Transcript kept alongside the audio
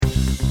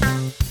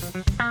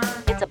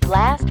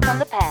from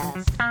the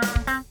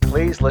past.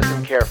 Please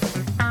listen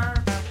carefully.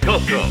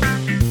 Coco.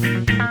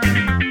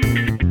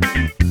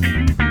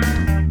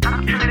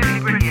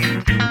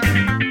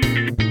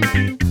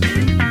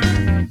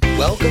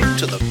 Welcome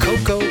to the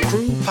Coco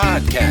Crew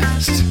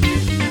Podcast.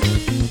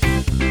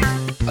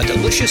 A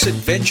delicious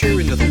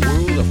adventure into the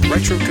world of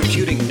retro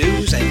computing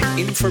news and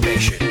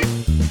information.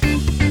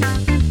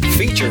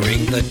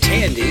 Featuring the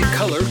Tandy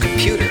Color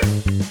Computer.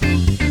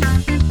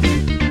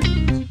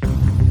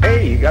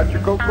 Hey, you got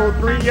your Coco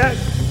 3 yet?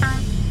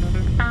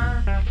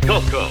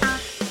 Coco.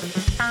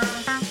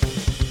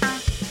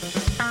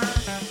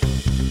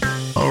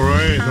 All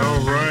right.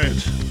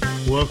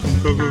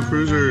 Welcome, Coco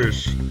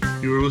Cruisers.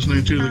 You are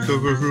listening to the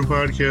Coco Crew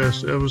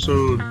Podcast,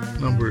 episode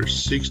number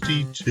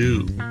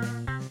 62.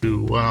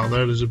 Wow,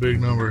 that is a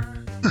big number.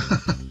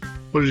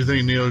 What do you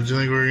think, Neil? Do you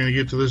think we're going to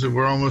get to this?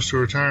 We're almost to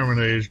retirement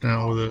age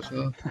now with this,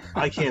 huh?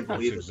 I can't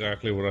believe That's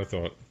exactly what I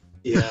thought.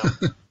 Yeah.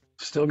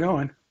 Still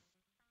going.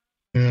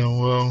 Yeah,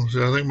 well,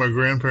 see, I think my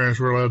grandparents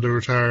were allowed to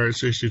retire at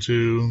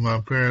 62.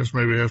 My parents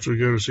maybe have to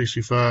go to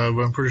 65,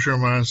 but I'm pretty sure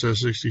mine says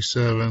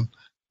 67.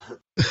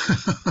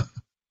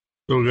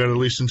 So we got at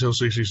least until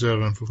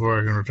 67 before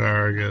I can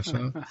retire, I guess.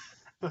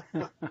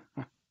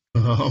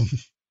 Huh?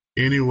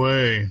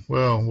 Anyway,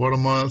 well, what a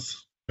month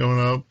coming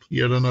up.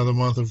 Yet another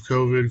month of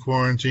COVID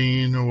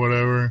quarantine or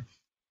whatever.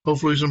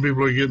 Hopefully some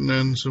people are getting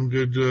in some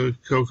good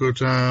Coco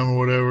time or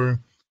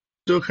whatever.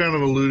 Still kind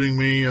of eluding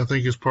me. I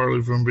think it's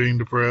partly from being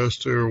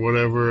depressed or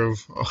whatever of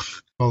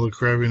all the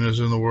crappiness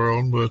in the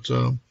world. But,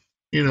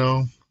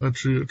 I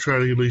try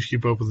to at least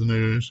keep up with the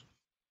news.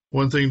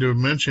 One thing to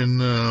mention,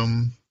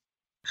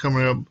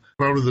 coming up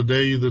probably the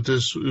day that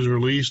this is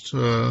released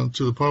to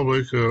the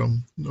public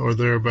or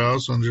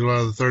thereabouts on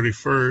July the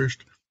 31st,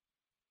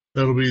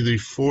 that'll be the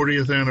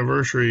 40th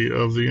anniversary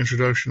of the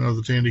introduction of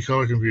the Tandy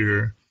Color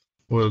Computer.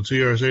 Well, the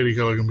TRS-80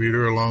 Color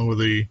Computer along with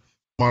the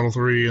Model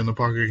 3 and the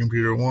Pocket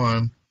Computer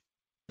 1.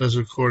 That's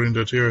according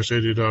to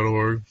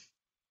TRS-80.org.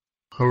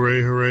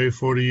 Hooray, hooray,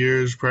 40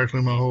 years,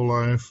 practically my whole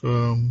life.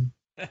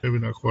 Maybe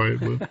not quite,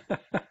 but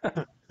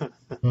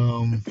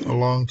a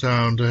long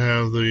time to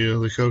have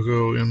the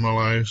Coco in my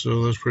life,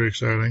 so that's pretty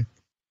exciting.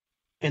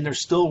 And they're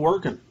still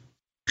working.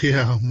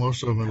 Yeah,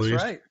 most of them at least.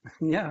 That's right.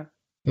 Yeah.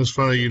 It's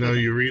funny,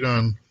 you read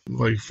on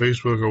like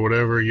Facebook or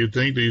whatever, you'd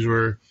think these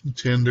were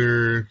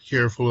tender,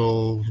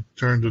 careful,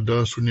 turn to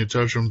dust when you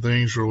touch them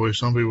things, or the way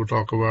some people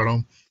talk about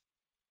them.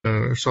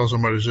 I saw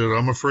somebody said,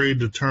 I'm afraid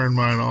to turn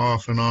mine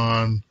off and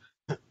on.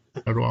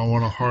 I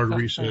want a hard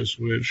reset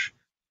switch.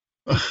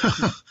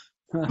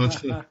 Because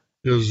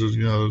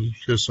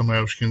some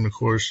apps can, of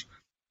course,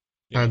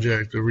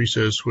 hijack the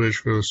reset switch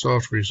for the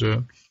soft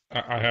reset.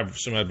 I have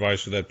some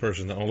advice for that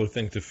person. The only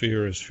thing to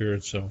fear is fear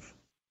itself.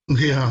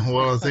 Yeah,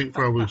 well, I think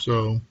probably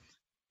so.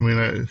 I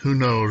mean, who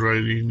knows,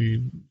 right?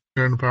 You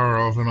turn the power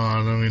off and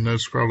on. I mean,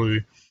 that's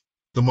probably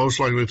the most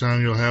likely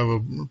time you'll have a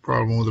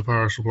problem with the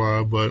power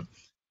supply, but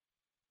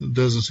it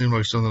doesn't seem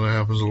like something that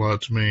happens a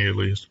lot to me, at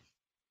least.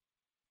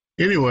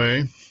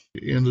 Anyway,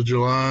 end of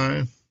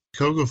July,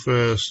 Coco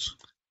Fest.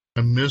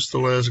 I missed the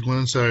last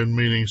Glenside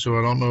meeting, so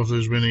I don't know if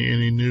there's been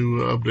any new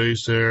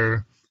updates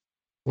there.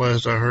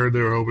 Last I heard, they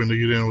were hoping to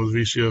get in with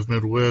VCF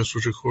Midwest,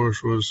 which, of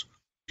course, was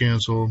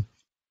canceled.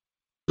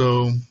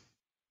 So, as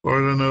far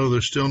as I know,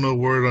 there's still no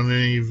word on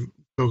any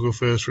Coco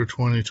Fest for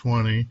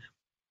 2020.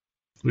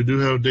 We do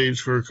have dates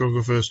for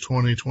Coco Fest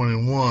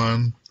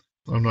 2021.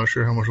 I'm not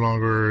sure how much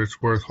longer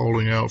it's worth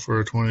holding out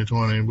for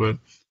 2020, but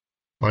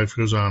life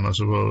goes on, I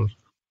suppose.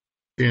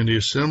 Tandy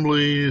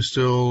Assembly is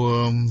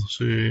still,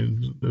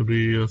 it'll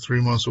be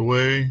 3 months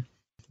away.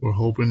 We're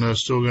hoping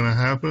that's still going to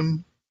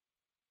happen.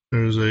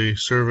 There's a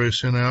survey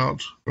sent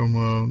out from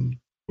an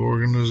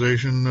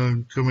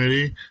organization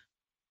committee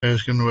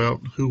asking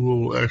about who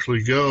will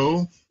actually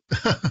go.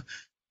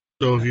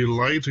 So if you'd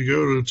like to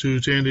go to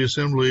Tandy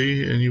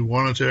Assembly and you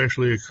want it to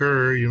actually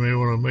occur, you may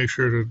want to make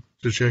sure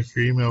to check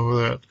your email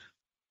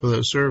for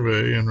that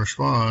survey and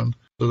respond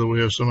so that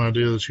we have some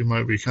idea that you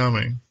might be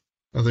coming.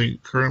 I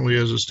think currently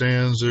as it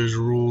stands, there's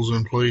rules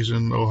in place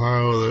in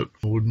Ohio that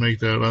would make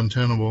that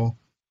untenable.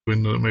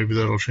 And maybe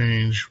that'll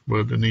change,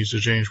 but it needs to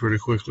change pretty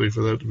quickly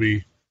for that to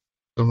be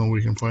something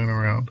we can plan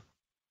around.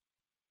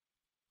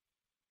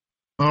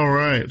 All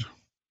right.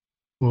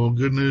 Well,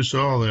 good news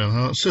to all then,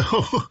 huh? So,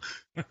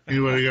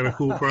 anybody got a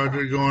cool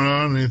project going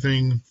on?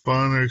 Anything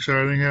fun or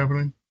exciting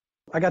happening?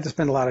 I got to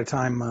spend a lot of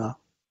time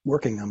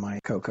working on my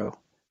Coco.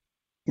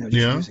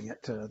 Using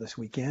it this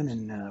weekend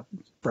and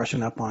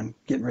brushing up on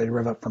getting ready to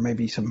rev up for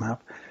maybe some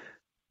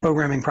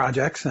programming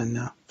projects.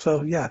 And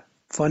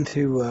fun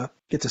to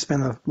get to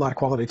spend a lot of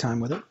quality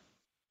time with it.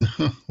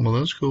 Well,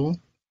 that's cool.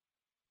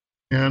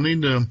 Yeah, I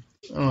need to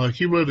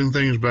keep letting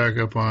things back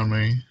up on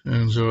me.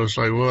 And so it's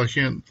like, well, I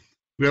can't,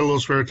 we got a little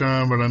spare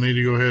time, but I need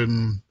to go ahead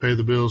and pay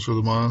the bills for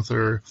the month,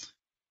 or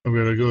I've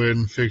got to go ahead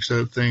and fix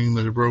that thing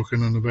that's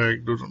broken in the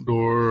back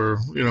door,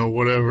 or,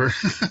 whatever.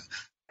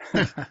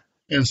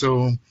 And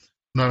so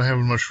not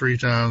having much free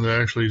time to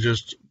actually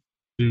just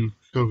do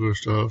Coco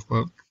stuff,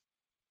 but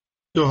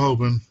still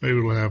hoping maybe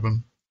it'll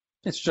happen.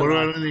 It's July.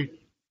 What about any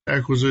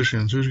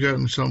acquisitions? Who's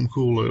gotten something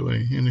cool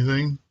lately?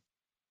 Anything?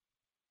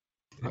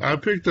 I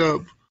picked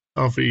up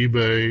off of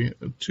eBay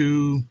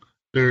two.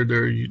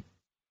 They're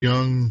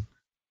young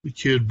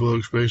kid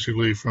books,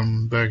 basically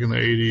from back in the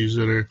 80s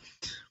that are,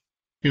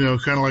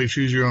 kind of like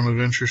choose your own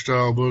adventure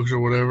style books or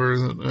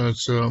whatever.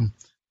 That's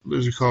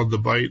these are called the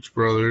Bites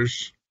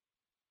Brothers,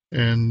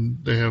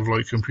 and they have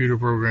like computer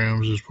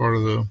programs as part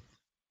of the,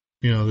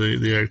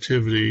 the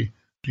activity.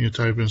 You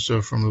type in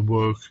stuff from the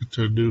book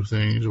to do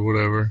things or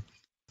whatever.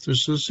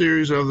 There's a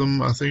series of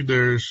them. I think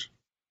I'm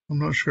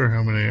not sure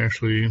how many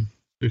actually,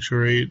 6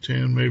 or 8,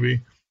 10 maybe.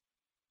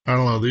 I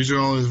don't know. These are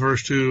only the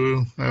first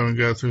two. I haven't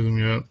got through them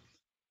yet.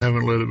 I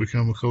haven't let it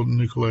become a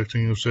new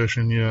collecting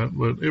obsession yet,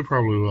 but it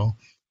probably will.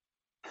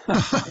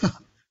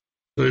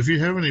 So if you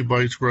have any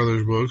Bites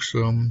Brothers books,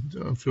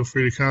 feel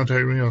free to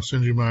contact me. I'll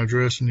send you my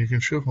address and you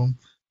can ship them,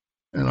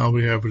 and I'll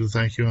be happy to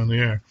thank you on the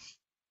air.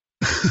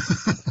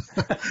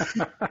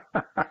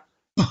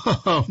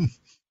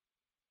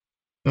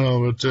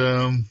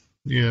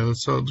 Yeah,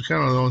 that's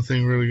kind of the only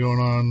thing really going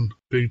on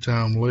big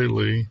time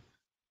lately.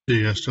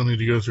 See, I still need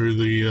to go through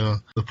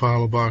the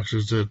pile of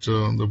boxes that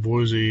the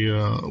Boise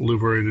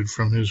liberated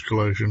from his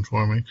collection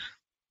for me.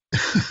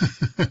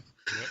 Yep,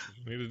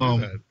 you need to do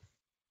that.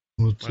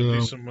 Might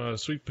be some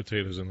sweet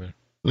potatoes in there.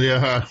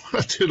 Yeah,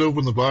 I did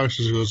open the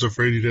boxes because I was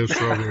afraid he'd have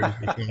strawberries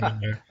in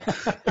there.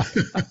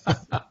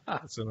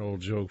 That's an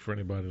old joke for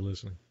anybody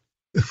listening.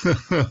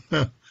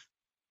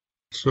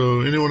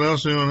 So, anyone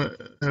else have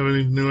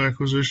any new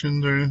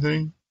acquisitions or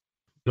anything?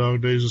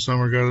 Dog Days of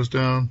Summer got us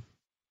down.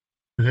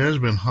 It has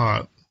been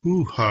hot.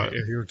 Ooh, hot.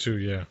 Yeah, here too,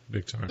 yeah.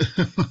 Big time.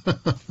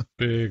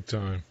 Big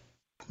time.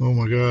 Oh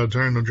my God,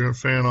 turn the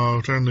fan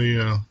off, turn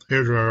the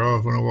hairdryer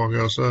off when I walk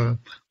outside.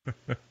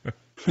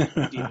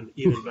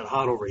 even been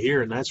hot over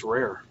here, and that's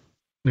rare.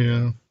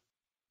 Yeah.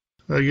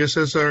 I guess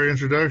that's our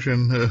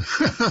introduction.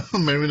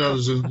 Maybe not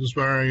as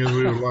inspiring as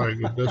we would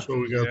like, but that's what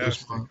we got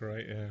this month.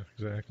 Right, yeah,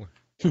 exactly.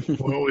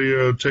 Well,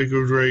 we take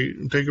a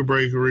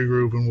break,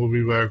 regroup, and we'll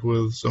be back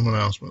with some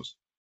announcements.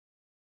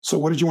 So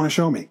what did you want to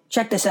show me?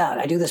 Check this out.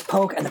 I do this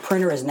poke, and the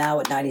printer is now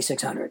at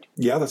 9600.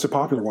 Yeah, that's a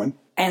popular one.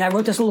 And I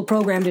wrote this little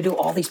program to do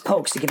all these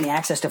pokes to give me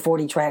access to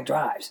 40-track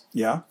drives.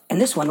 Yeah?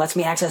 And this one lets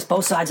me access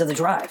both sides of the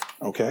drive.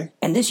 Okay.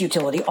 And this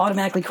utility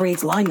automatically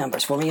creates line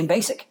numbers for me in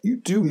BASIC. You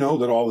do know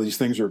that all these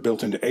things are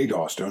built into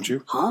ADOS, don't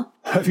you? Huh?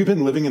 Have you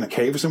been living in a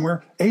cave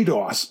somewhere?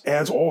 ADOS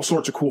adds all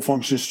sorts of cool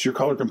functions to your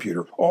color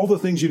computer. All the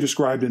things you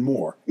described and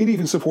more. It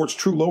even supports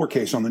true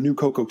lowercase on the new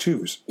Coco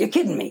 2s. You're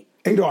kidding me.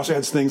 ADOS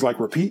adds things like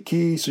repeat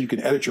key so you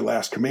can edit your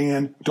last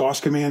command,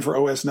 DOS command for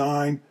OS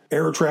 9,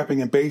 error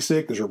trapping in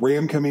BASIC, there's a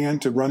RAM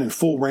command to run in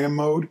full RAM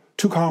mode,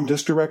 2 column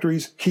disk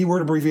directories,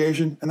 keyword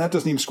abbreviation, and that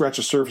doesn't even scratch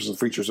the surface of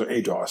the features of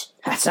ADOS.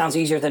 That sounds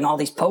easier than all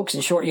these pokes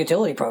and short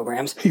utility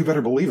programs. You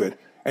better believe it.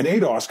 And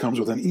ADOS comes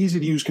with an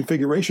easy-to-use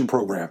configuration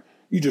program.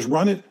 You just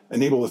run it,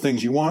 enable the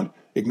things you want,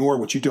 ignore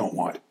what you don't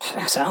want.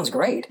 That sounds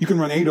great. You can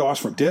run ADOS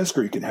from disk,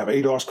 or you can have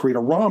ADOS create a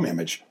ROM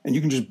image, and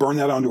you can just burn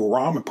that onto a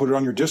ROM and put it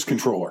on your disk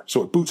controller,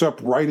 so it boots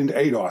up right into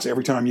ADOS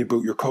every time you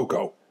boot your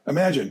Coco.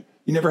 Imagine,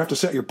 you never have to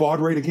set your baud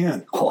rate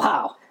again.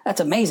 Wow,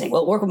 that's amazing.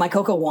 Will it work with my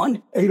Coco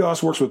 1?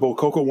 ADOS works with both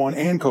Coco 1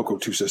 and Coco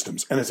 2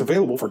 systems, and it's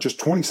available for just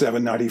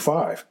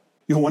 $27.95.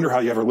 You'll wonder how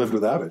you ever lived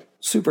without it.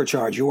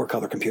 Supercharge your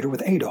color computer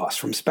with ADOS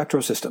from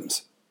Spectro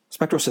Systems.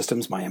 Spectro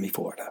Systems, Miami,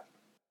 Florida.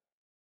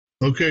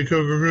 Okay,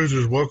 Coco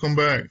Cruisers, welcome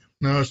back.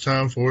 Now it's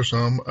time for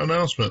some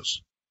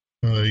announcements.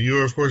 You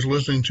are, of course,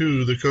 listening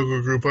to the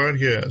Coco Crew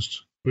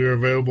podcast. We are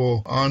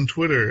available on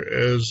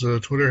Twitter as a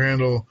Twitter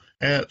handle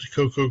at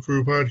Coco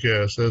Crew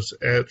Podcast. That's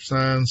 @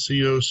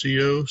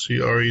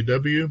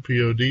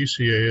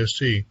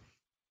 COCOCREWPODCAST.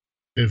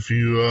 If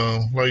you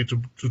like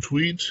to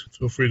tweet,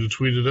 feel free to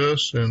tweet at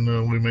us,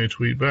 and we may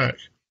tweet back.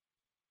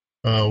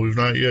 We've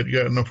not yet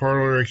gotten a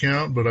Parler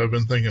account, but I've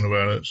been thinking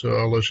about it, so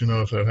I'll let you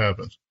know if that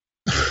happens.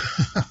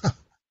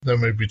 That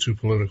may be too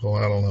political.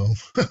 I don't know.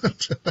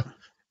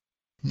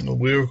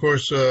 We, of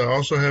course,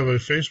 also have a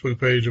Facebook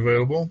page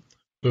available.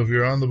 So if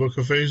you're on the Book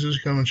of Faces,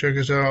 come and check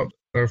us out.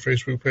 Our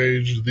Facebook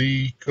page,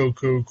 The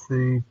Coco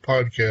Crew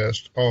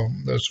Podcast. Oh,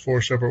 that's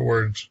 4 separate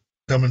words.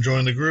 Come and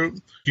join the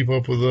group. Keep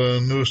up with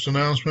the newest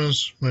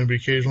announcements. Maybe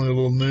occasionally a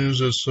little news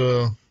that's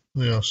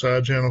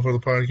side channel for the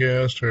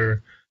podcast,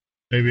 or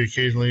maybe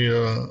occasionally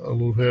a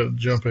little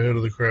jump ahead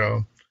of the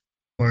crowd.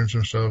 Learn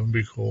some stuff and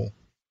be cool.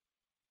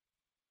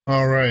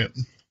 All right.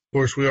 Of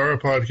course, we are a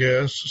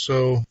podcast,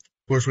 so of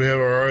course we have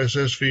our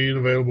RSS feed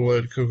available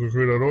at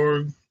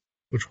cococrew.org,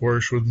 which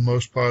works with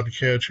most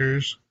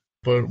podcatchers.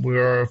 But we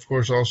are, of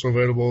course, also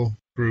available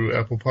through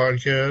Apple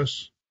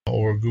Podcasts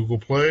or Google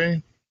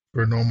Play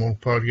for normal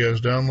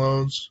podcast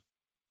downloads.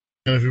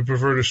 And if you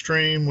prefer to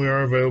stream, we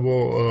are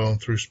available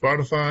through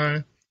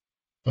Spotify,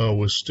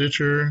 with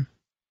Stitcher,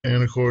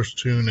 and, of course,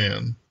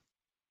 TuneIn.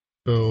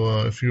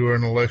 So if you are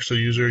an Alexa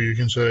user, you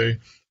can say,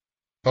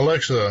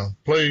 Alexa,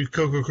 play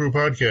Coco Crew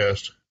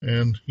Podcast,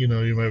 and, you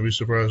might be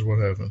surprised what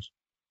happens.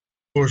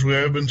 Of course,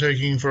 we've been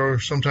taking our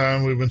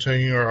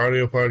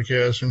audio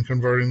podcasts and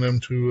converting them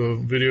to a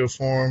video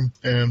form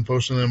and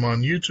posting them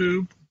on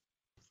YouTube,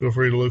 feel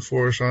free to look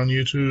for us on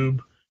YouTube.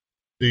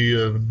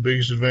 The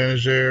biggest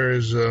advantage there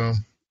is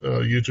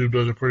YouTube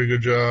does a pretty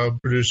good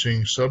job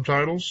producing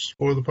subtitles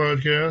for the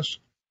podcast.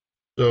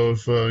 So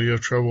if you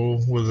have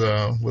trouble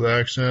with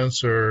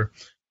accents, or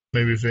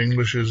maybe if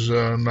English is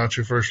not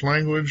your first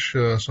language,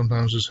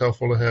 sometimes it's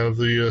helpful to have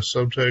the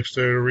subtext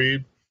there to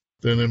read.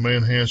 Then it may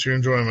enhance your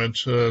enjoyment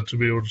to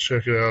be able to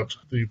check it out,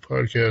 the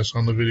podcast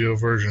on the video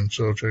version.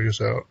 So check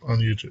us out on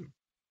YouTube.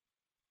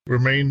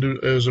 Remain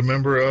as a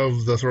member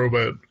of the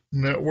Throwback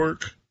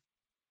Network.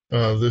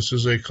 This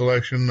is a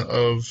collection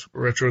of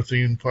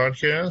retro-themed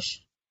podcasts.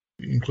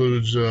 It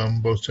includes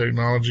both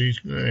technology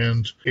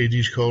and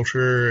 80s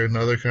culture and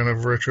other kind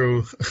of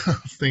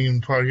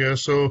retro-themed podcasts.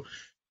 So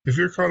if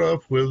you're caught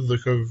up with the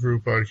Coco Crew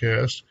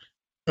podcast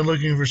and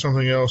looking for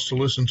something else to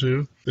listen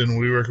to, then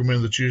we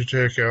recommend that you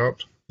check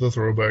out the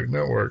Throwback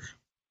Network.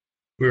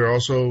 We are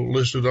also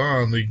listed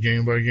on the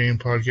Game by Game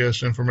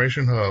Podcast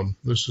Information Hub.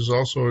 This is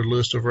also a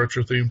list of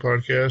retro-themed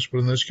podcasts, but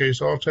in this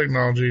case, all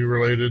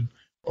technology-related,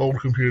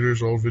 old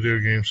computers, old video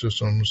game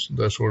systems,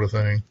 that sort of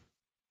thing.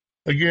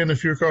 Again,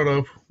 if you're caught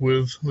up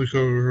with the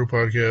Coco Crew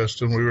podcast,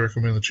 then we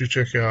recommend that you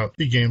check out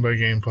the Game by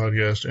Game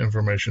Podcast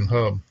Information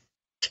Hub.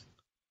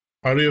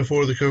 Audio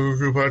for the Coco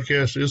Crew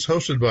podcast is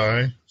hosted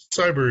by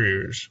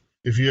CyberEars.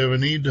 If you have a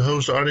need to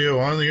host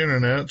audio on the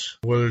internet,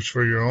 whether it's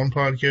for your own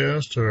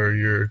podcast or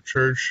your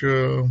church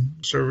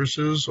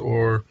services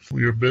or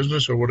your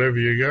business or whatever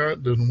you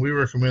got, then we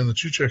recommend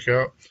that you check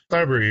out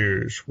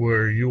CyberEars,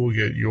 where you will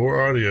get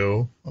your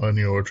audio on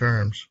your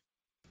terms.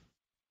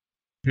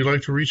 If you'd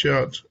like to reach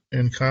out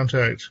and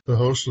contact the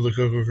host of the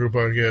Coco Crew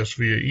podcast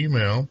via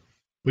email,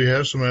 we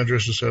have some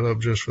addresses set up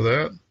just for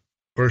that.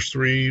 First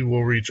three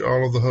will reach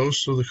all of the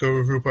hosts of the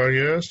Coco Crew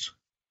podcast.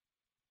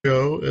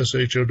 Show,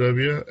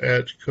 SHOW,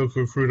 at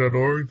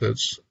cococrew.org.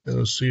 That's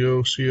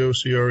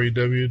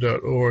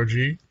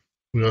COCOCREW.org.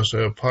 We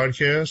also have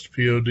podcast,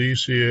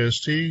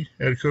 PODCAST,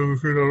 at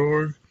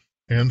cococrew.org.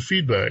 And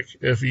feedback,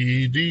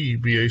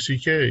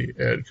 FEEDBACK,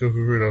 at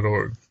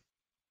cococrew.org.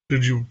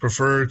 Should you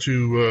prefer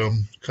to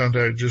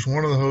contact just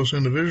one of the hosts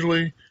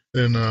individually,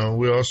 then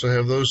we also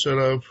have those set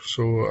up.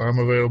 So I'm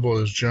available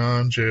as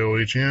John,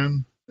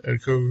 JOHN, at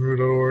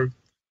cococrew.org.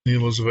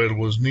 Neil is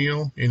available as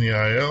Neil,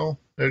 NEIL,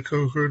 at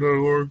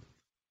cococrew.org.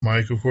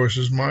 Mike, of course,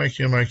 is Mike,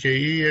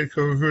 MIKE, at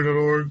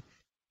cococrew.org.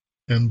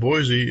 And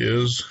Boise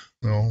is,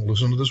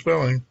 listen to the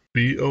spelling,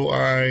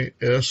 BOISY,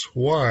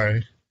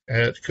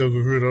 at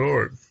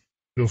cococrew.org.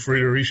 Feel free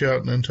to reach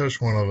out and touch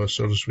one of us,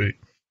 so to speak.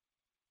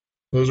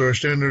 Those are our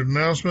standard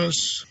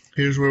announcements.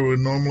 Here's where we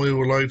normally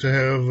would like to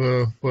have,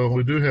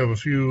 we do have a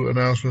few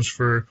announcements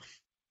for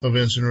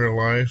events in real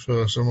life.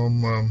 Some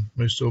of them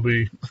may still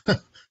be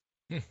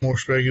more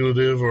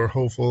speculative or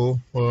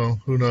hopeful.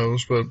 Who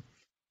knows? But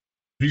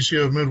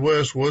VCF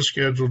Midwest was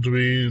scheduled to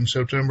be in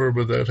September,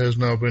 but that has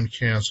now been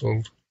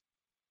canceled.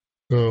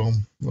 So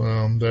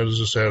that is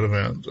a sad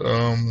event.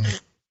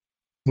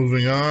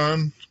 Moving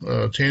on,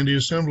 Tandy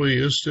Assembly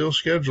is still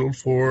scheduled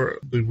for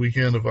the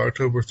weekend of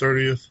October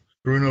 30th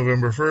through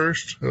November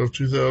 1st of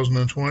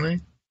 2020.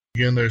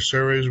 Again, their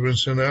surveys have been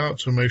sent out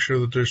to make sure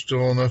that there's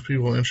still enough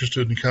people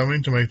interested in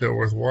coming to make that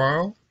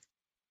worthwhile.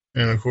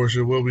 And, of course,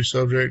 it will be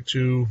subject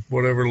to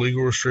whatever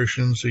legal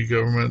restrictions the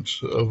government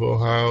of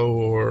Ohio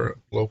or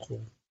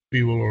local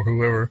people or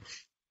whoever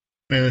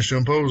manage to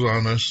impose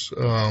on us.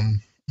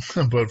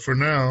 But for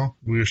now,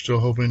 we're still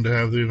hoping to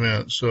have the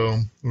event. So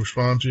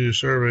respond to your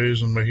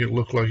surveys and make it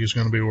look like it's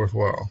going to be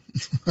worthwhile.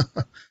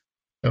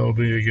 That will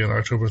be, again,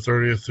 October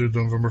 30th through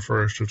November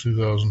 1st of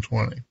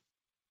 2020.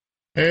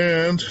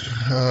 And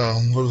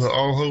with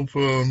all hope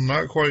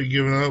not quite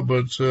giving up,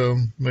 but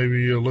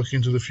maybe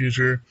looking to the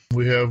future,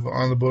 we have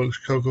on the books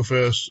Coco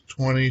Fest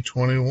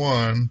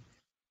 2021,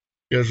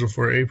 scheduled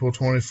for April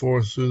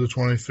 24th through the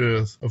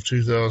 25th of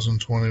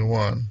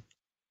 2021.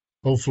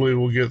 Hopefully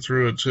we'll get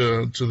through it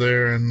to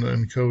there,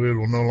 and COVID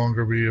will no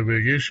longer be a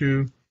big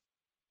issue.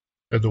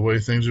 At the way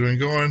things have been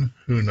going,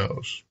 who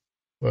knows?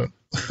 But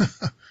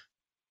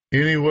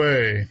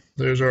anyway,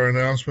 there's our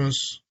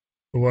announcements.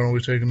 So why don't we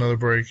take another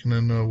break, and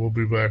then we'll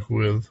be back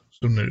with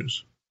some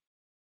news.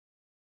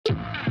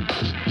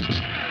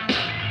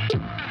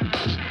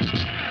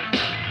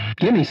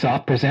 Gimme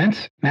Soft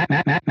presents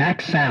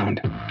Max Sound.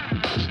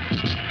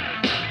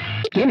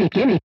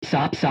 Gimme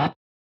Soft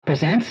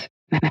presents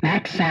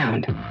Max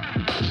Sound.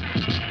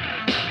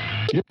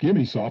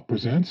 Gimme Soft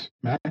presents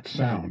Max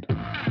Sound.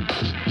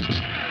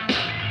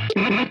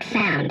 Max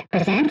Sound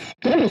presents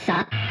Gimme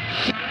Soft.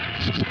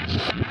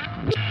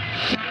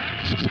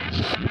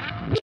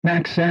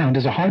 Max Sound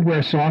is a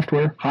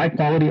hardware-software,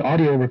 high-quality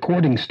audio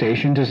recording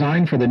station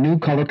designed for the new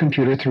Color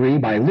Computer 3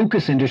 by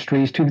Lucas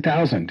Industries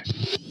 2000.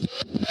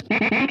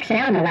 Max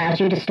Sound allows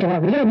you to store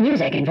real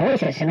music and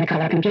voices in the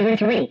Color Computer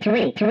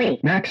 3.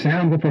 Max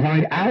Sound will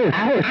provide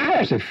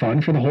hours of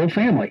fun for the whole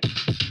family.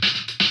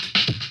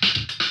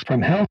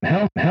 From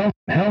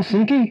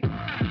Helsinki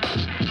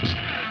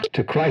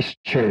to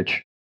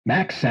Christchurch,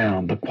 Max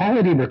Sound, the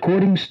quality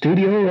recording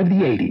studio of the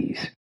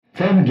 80s.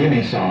 From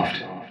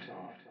GimmeSoft.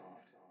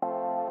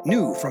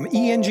 New from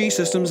ENG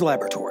Systems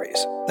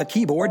Laboratories, the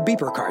keyboard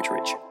beeper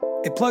cartridge.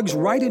 It plugs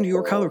right into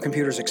your color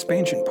computer's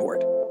expansion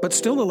port, but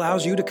still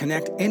allows you to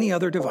connect any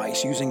other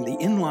device using the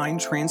inline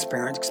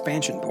transparent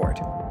expansion port.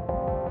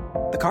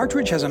 The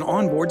cartridge has an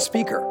onboard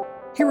speaker.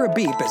 Hear a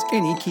beep as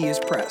any key is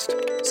pressed,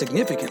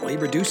 significantly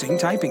reducing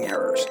typing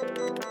errors.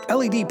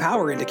 LED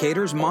power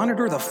indicators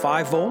monitor the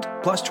 5-volt,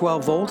 plus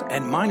 12-volt,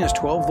 and minus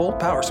 12-volt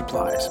power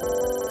supplies.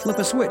 Flip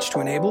a switch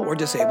to enable or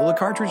disable a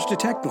cartridge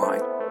detect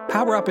line.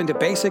 Power up into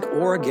basic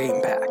or a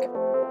game pack.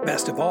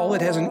 Best of all,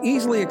 it has an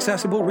easily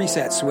accessible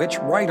reset switch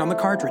right on the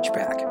cartridge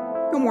pack.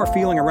 No more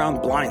feeling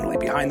around blindly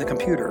behind the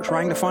computer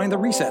trying to find the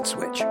reset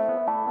switch.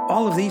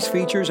 All of these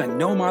features and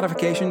no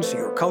modifications to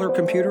your color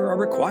computer are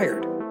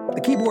required.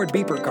 The keyboard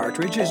beeper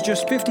cartridge is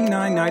just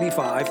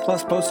 $59.95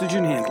 plus postage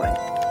and handling.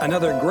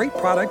 Another great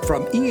product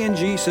from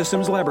ENG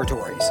Systems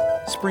Laboratories,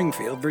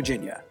 Springfield,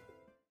 Virginia.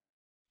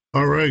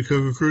 All right,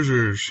 Coco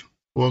Cruisers,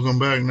 welcome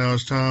back. Now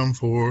it's time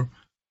for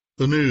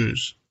the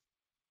news.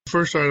 The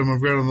first item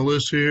I've got on the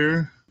list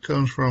here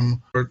comes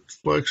from Art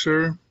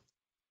Flexer,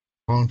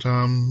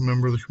 longtime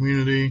member of the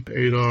community,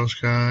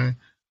 ADOS guy.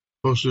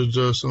 Posted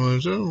some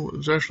of this.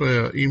 It's actually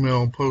an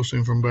email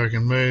posting from back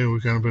in May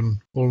we've kind of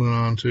been holding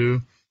on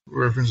to.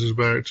 References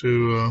back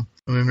to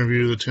an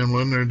interview that Tim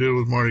Lindner did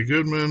with Marty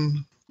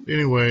Goodman.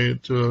 Anyway,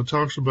 it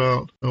talks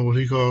about what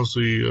he calls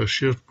the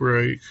shift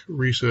break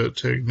reset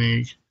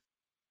technique.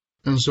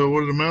 And so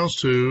what it amounts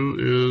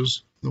to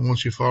is,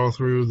 once you follow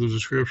through the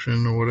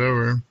description or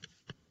whatever,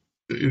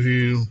 if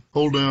you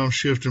hold down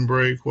shift and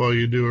break while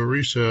you do a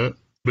reset,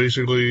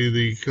 basically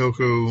the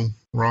Coco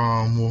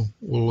ROM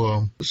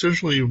will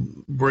essentially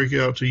break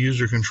out to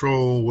user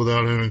control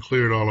without having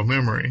cleared all the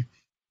memory.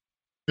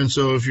 And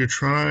so if you're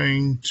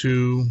trying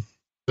to,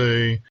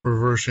 say,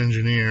 reverse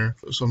engineer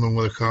something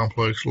with a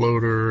complex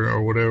loader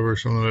or whatever,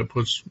 something that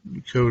puts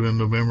code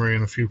into memory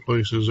in a few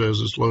places as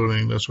it's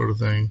loading, that sort of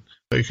thing,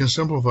 it can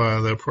simplify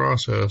that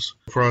process,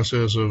 the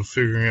process of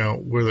figuring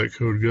out where that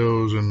code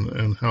goes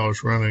and how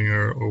it's running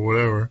or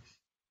whatever.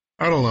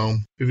 I don't know.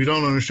 If you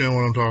don't understand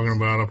what I'm talking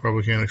about, I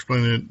probably can't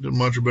explain it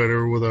much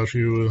better without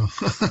you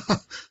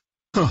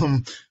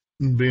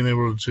being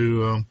able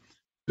to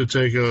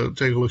take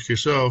a look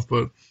yourself.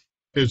 But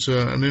it's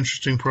an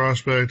interesting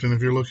prospect, and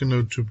if you're looking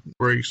to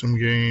break some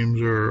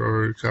games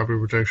or copy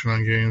protection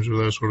on games or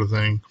that sort of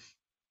thing,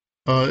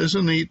 it's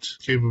a neat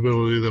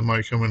capability that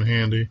might come in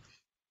handy.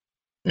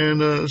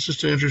 And it's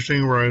just an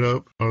interesting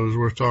write-up. It was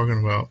worth talking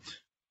about.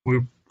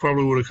 We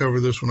probably would have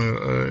covered this one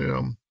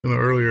in an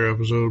earlier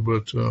episode,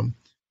 but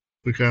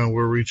we kind of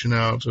were reaching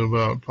out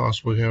about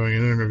possibly having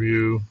an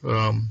interview,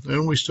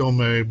 and we still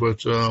may,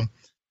 but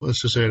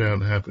let's just say it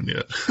hasn't happened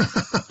yet.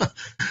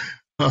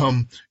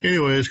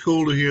 Anyway, it's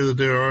cool to hear that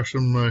there are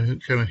some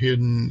kind of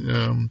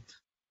hidden,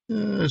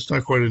 it's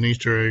not quite an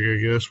Easter egg,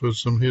 I guess, but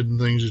some hidden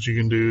things that you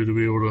can do to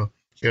be able to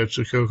catch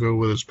the Coco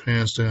with its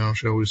pants down,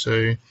 shall we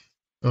say,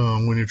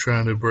 when you're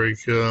trying to break,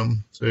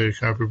 say, a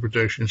copy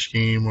protection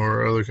scheme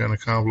or other kind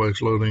of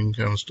complex loading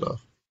kind of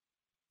stuff.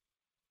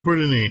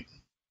 Pretty neat.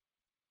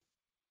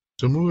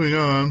 So moving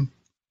on,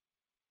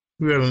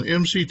 we got an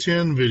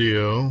MC10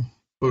 video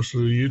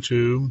posted to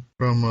YouTube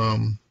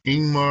from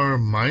Ingmar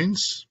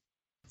Mainz.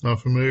 Not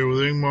familiar with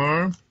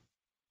Ingmar.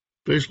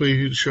 Basically,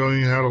 he's showing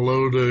you how to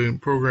load a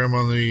program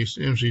on the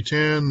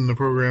MC10, and the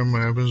program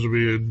happens to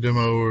be a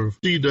demo of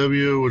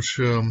CW, which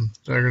is an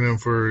acronym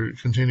for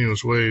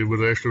continuous wave, but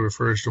it actually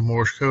refers to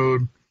Morse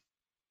code.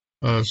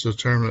 It's a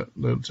term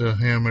that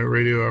ham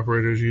radio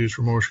operators use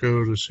for Morse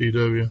code, is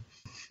CW.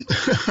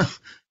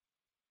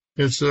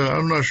 It's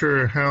I'm not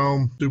sure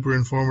how super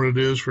informative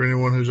it is for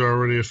anyone who's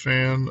already a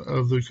fan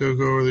of the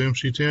Coco or the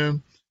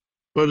MC10.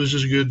 But it's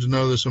just good to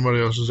know that somebody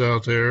else is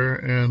out there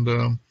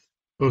and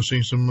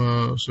posting some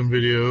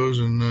videos,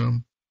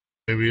 and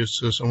maybe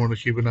it's someone to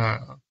keep an eye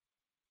on.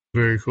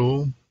 Very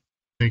cool.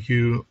 Thank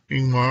you,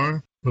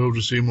 Ingmar. Hope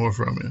to see more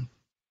from you.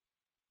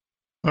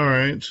 All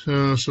right.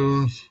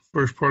 So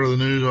first part of the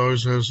news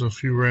always has a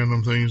few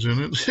random things in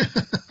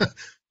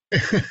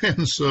it.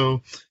 And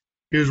so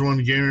here's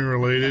one gaming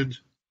related.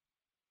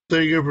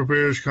 Sega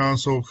prepares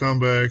console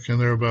comeback, and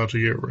they're about to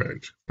get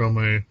wrecked. From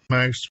a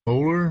Max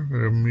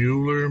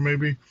Mueller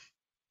maybe,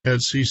 at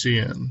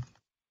CCN.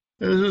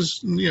 This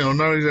is,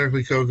 not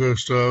exactly Coco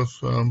stuff,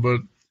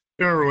 but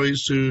kind of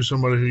relates to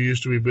somebody who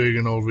used to be big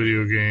in old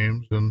video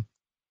games, and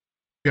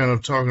kind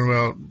of talking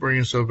about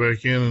bringing stuff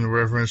back in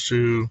reference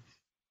to,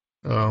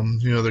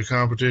 the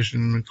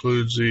competition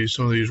includes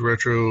some of these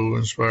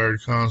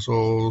retro-inspired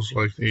consoles,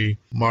 like the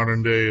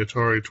modern-day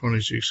Atari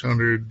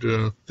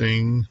 2600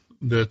 thing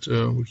that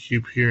we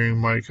keep hearing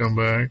might come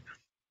back.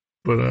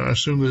 But I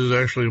assume this is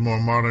actually a more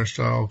modern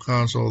style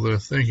console they're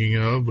thinking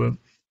of. But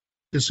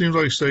it seems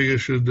like Sega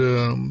should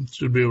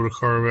be able to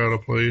carve out a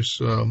place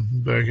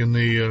back in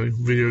the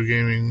video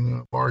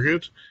gaming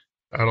market.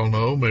 I don't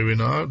know, maybe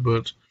not,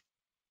 but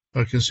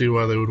I can see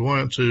why they would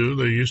want to.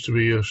 There used to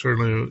be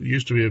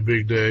a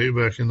big day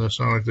back in the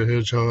Sonic the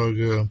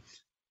Hedgehog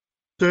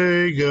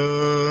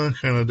Sega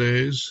kind of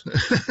days.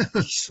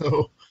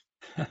 So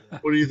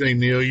What do you think,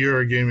 Neil? You're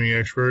a gaming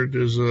expert.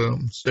 Does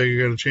Sega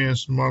got a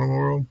chance in Modern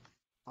World?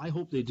 I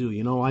hope they do.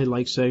 You know, I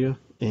like Sega,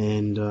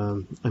 and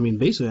I mean,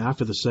 basically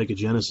after the Sega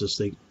Genesis,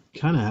 they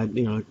kind of had,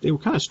 they were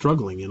kind of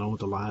struggling, with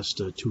the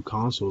last two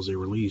consoles they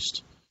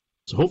released.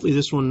 So hopefully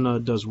this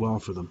one does well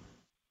for them.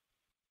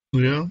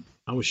 Yeah.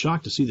 I was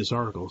shocked to see this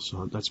article,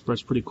 so that's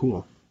pretty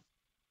cool.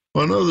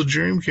 Well, I know the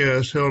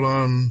Dreamcast held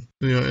on,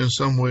 in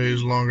some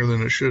ways longer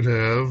than it should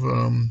have.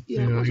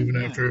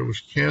 Even after it was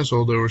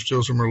canceled, there were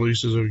still some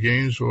releases of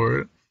games for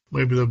it.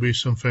 Maybe there'll be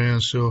some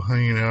fans still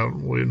hanging out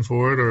waiting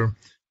for it, or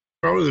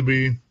probably there'll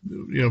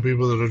be,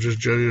 people that'll just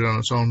judge it on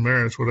its own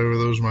merits, whatever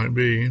those might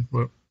be.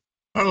 But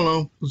I don't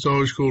know. It's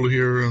always cool to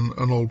hear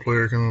an old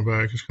player coming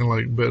back. It's kind of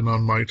like betting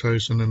on Mike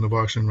Tyson in the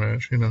boxing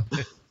match,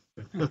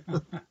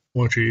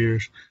 Watch your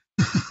ears.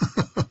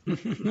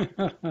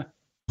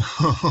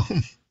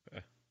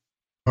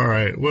 All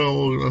right.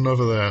 Well, enough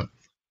of that.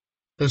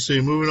 Let's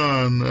see. Moving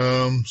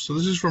on. So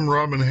this is from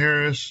Robin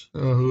Harris,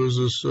 who is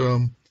this.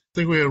 I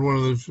think we had one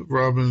of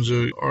Robin's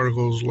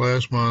articles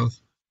last month.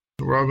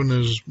 Robin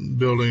is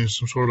building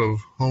some sort of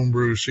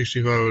homebrew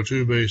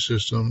 6502-based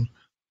system.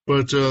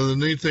 But the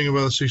neat thing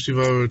about the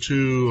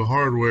 6502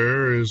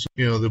 hardware is,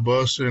 the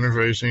bus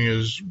interfacing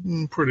is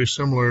pretty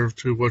similar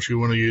to what you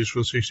want to use for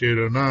the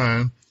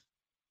 6809.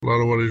 A lot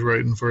of what he's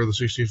writing for the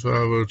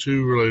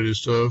 6502 related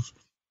stuff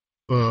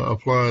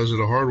applies at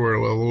a hardware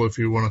level if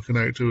you want to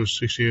connect to a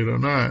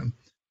 6809.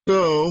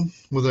 So,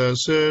 with that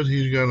said,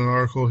 he's got an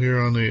article here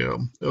on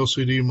the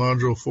LCD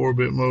module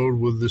 4-bit mode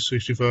with the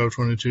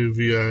 6522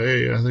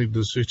 VIA. I think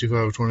the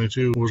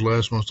 6522 was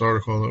last month's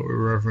article that we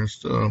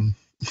referenced.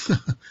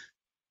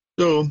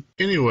 So,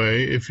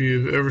 anyway, if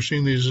you've ever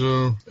seen these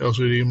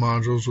LCD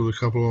modules with a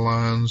couple of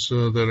lines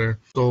that are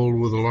sold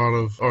with a lot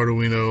of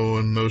Arduino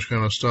and those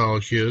kind of style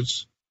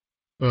kits,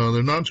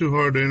 they're not too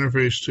hard to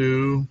interface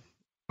to.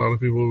 A lot of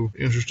people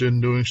interested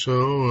in doing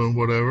so and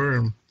whatever,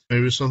 and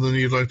maybe it's something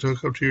you'd like to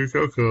hook up to your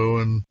Coco,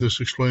 and this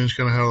explains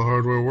kind of how the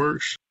hardware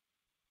works.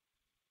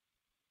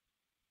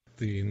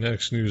 The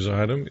next news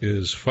item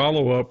is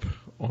follow-up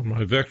on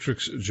my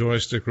Vectrix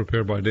joystick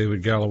repair by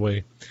David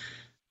Galloway.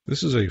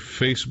 This is a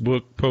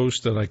Facebook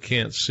post that I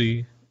can't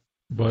see,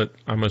 but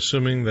I'm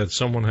assuming that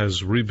someone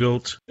has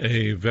rebuilt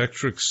a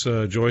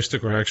Vectrix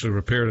joystick or actually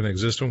repaired an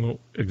existing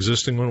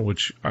one,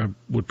 which I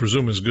would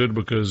presume is good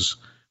because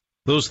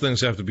those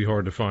things have to be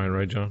hard to find,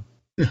 right, John?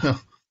 Yeah.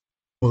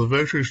 Well, the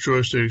Vectrix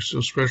joysticks,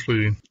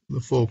 especially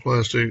the full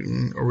plastic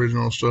and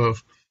original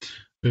stuff,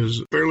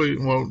 is fairly,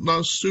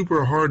 not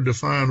super hard to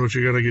find, but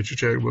you got to get your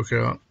checkbook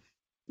out.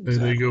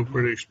 They go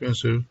pretty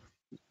expensive.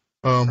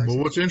 But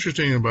what's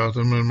interesting about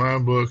them in my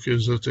book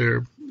is that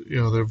they're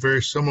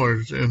very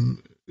similar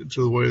to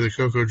the way the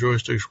Coco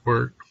joysticks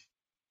work.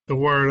 They're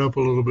wired up a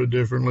little bit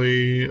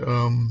differently,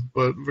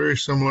 but very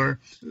similar.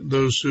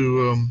 Those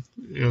who,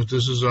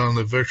 this is on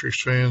the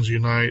Vectrix Fans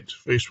Unite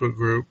Facebook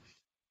group.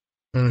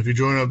 And if you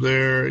join up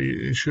there,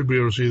 you should be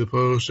able to see the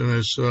post. And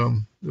it's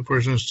the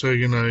person is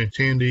taking a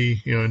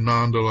Tandy,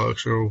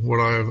 non-deluxe, or what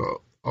I've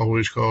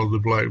always called the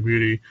Black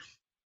Beauty.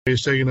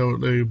 He's taking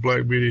the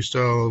Black Beauty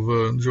style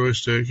of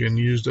joystick and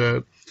used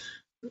that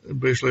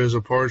basically as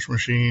a parts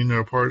machine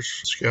or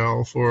parts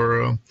scowl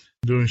for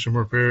doing some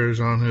repairs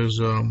on his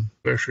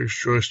Vectrix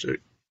joystick.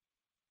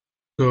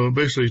 So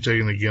basically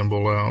taking the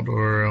gimbal out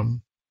or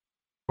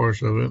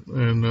parts of it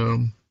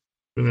and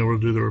been able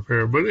to do the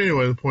repair. But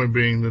anyway, the point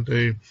being that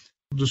they,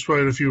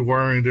 despite a few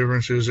wiring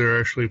differences, they're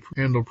actually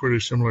handled pretty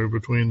similar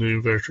between the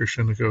Vectrix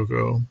and the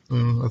Coco.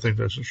 And I think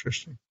that's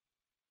interesting.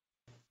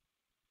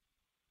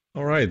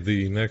 All right,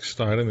 the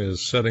next item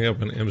is setting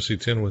up an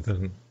MC10 with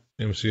an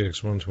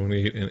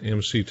MCX128 and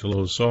MC to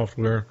load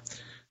software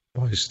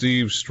by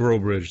Steve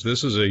Strobridge.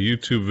 This is a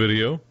YouTube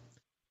video,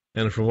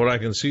 and from what I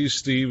can see,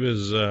 Steve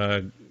is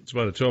it's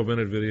about a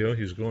 12-minute video.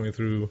 He's going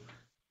through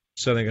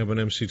setting up an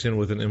MC10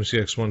 with an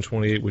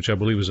MCX128, which I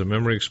believe is a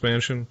memory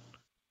expansion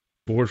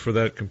board for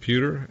that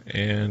computer,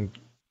 and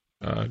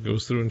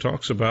goes through and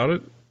talks about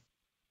it.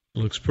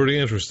 Looks pretty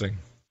interesting.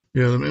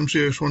 Yeah, the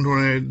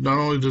MCX128 not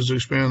only does it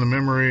expand the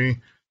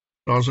memory,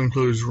 it also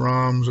includes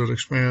ROMs that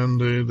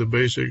expand the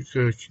basic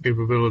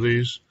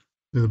capabilities,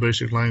 the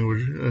basic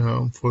language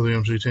for the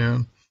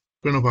MC10. It's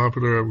been a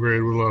popular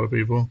upgrade with a lot of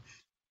people.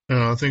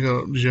 I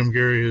think Jim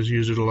Gary has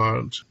used it a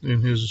lot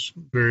in his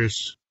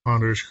various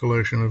ponderous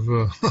collection of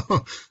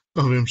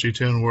of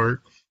MC10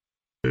 work.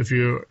 If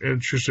you're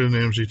interested in the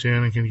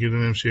MC10 and can get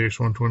an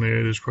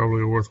MCX128, it's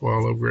probably a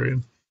worthwhile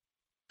upgrade.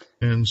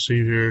 And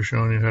Steve here is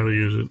showing you how to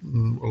use it,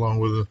 along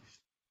with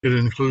it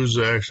includes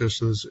the access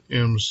to this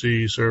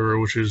MC server,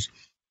 which is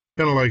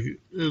kind of like,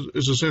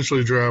 it's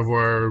essentially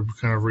DriveWire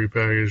kind of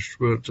repackaged,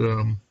 but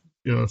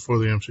for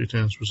the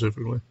MC10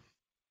 specifically.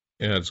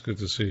 Yeah, it's good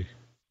to see.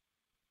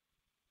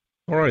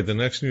 All right, the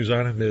next news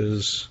item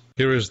is,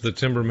 here is the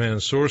Timberman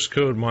source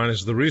code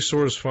minus the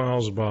resource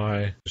files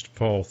by Mr.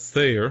 Paul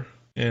Thayer,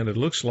 and it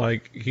looks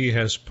like he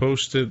has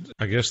posted,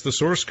 I guess, the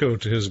source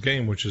code to his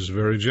game, which is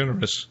very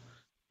generous.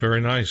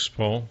 Very nice,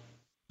 Paul.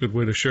 Good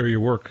way to share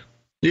your work.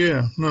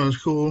 Yeah, no,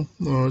 it's cool.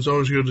 Well, it's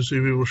always good to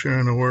see people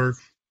sharing their work.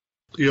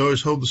 you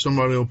always hope that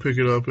somebody will pick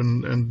it up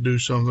and do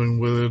something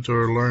with it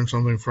or learn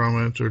something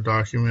from it or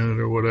document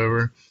it or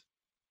whatever.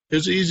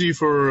 It's easy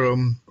for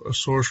a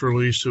source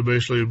release to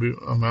basically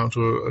amount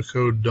to a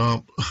code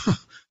dump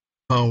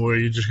where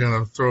you just kind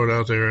of throw it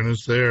out there and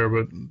it's there,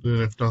 but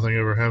then if nothing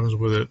ever happens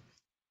with it,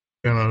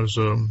 kind of as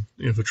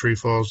if a tree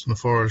falls in the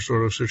forest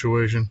sort of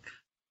situation.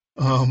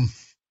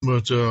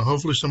 But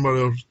hopefully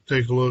somebody will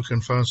take a look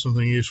and find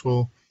something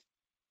useful.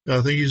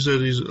 I think he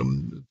said he's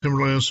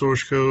Timberland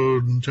source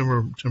code and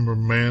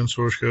Timberman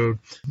source code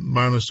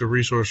minus the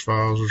resource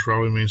files, which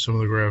probably means some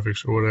of the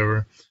graphics or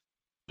whatever.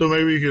 So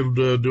maybe you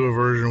could do a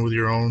version with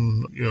your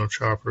own,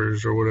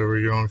 choppers or whatever,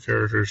 your own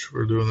characters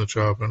for doing the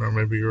chopping, or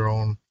maybe your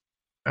own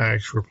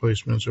axe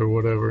replacements or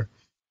whatever.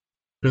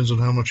 Depends on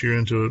how much you're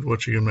into it,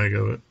 what you can make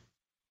of it.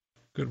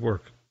 Good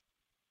work.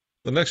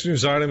 The next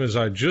news item is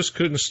I just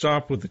couldn't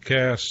stop with the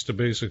cast to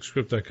basic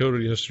script I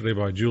coded yesterday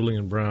by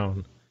Julian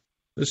Brown.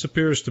 This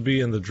appears to be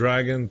in the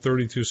Dragon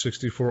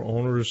 3264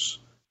 Owners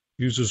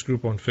Users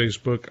Group on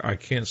Facebook. I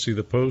can't see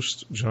the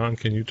post. John,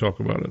 can you talk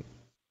about it?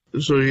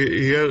 So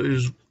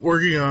he's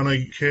working on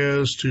a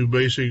CAS to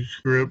basic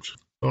script.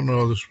 Don't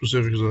know the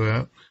specifics of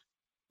that.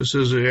 It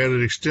says he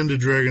added extended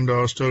Dragon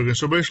DOS token.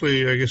 So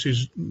basically, I guess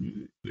he's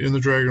in the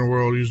Dragon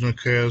world using a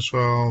CAS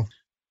file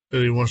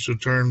that he wants to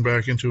turn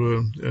back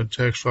into a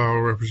text file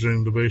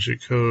representing the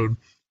basic code.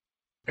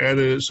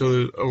 Added it so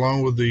that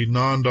along with the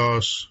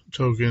non-DOS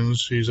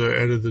tokens, he's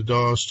added the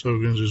DOS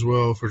tokens as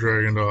well for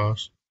Dragon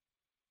DOS.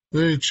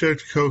 Then he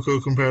checked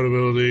Cocoa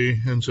compatibility,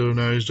 and so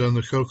now he's done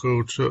the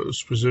Cocoa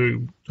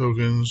specific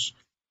tokens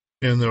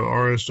and the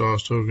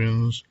RS-DOS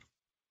tokens.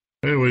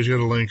 Anyways, you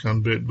got a link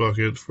on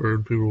Bitbucket for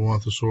people who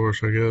want the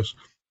source, I guess.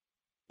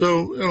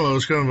 So, I don't know,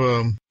 it's kind of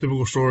a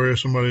typical story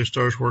if somebody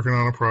starts working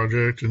on a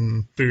project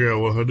and figure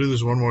out, well, if I do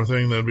this one more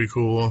thing, that'd be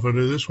cool. If I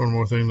do this one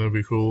more thing, that'd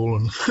be cool.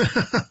 And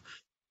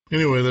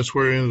anyway, that's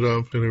where he ended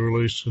up. And he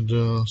released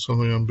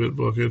something on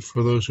Bitbucket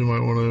for those who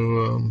might want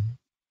to,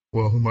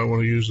 who might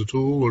want to use the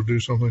tool or do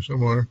something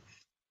similar.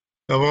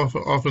 I've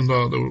often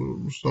thought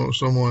that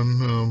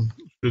someone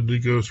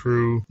should go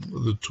through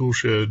the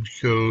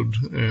Toolshed code,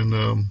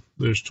 and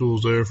there's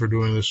tools there for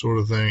doing this sort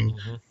of thing.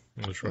 Mm-hmm.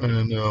 That's right.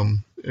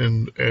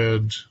 And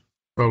add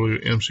probably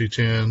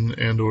MC10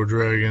 and or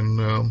Dragon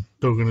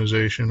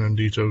tokenization and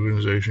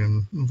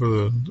detokenization for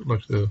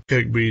the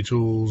KEKB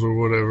tools or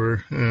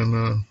whatever,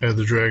 and add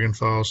the Dragon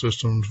file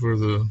systems for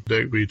the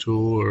DECB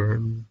tool or a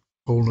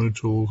whole new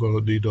tool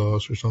called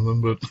DDoS or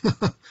something.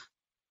 But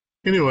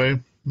anyway,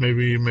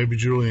 maybe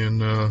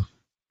Julian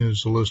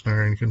is a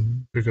listener and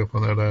can pick up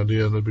on that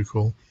idea. That'd be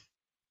cool.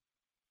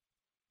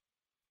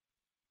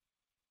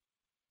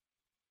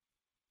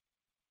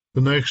 The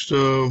next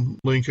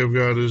link I've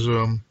got is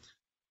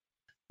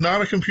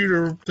not a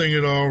computer thing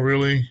at all,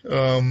 really,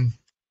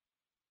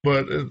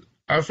 but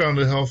I found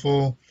it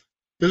helpful.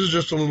 This is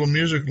just a little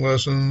music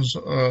lesson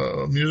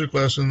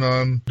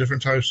on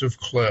different types of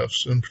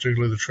clefs, and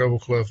particularly the treble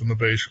clef and the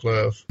bass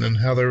clef, and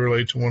how they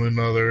relate to one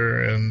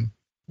another, and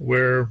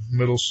where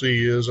middle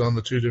C is on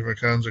the two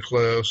different kinds of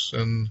clefs,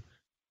 and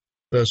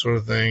that sort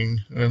of thing.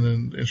 And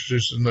then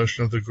introduces the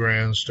notion of the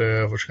grand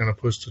staff, which kind of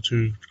puts the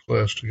two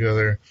clefs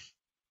together.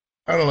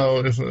 I don't know,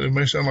 if it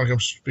may sound like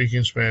I'm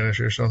speaking Spanish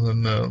or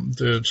something,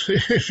 that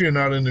if you're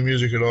not into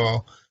music at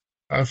all,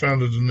 I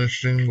found it an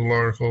interesting little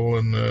article,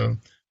 and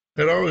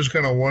had always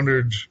kind of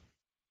wondered,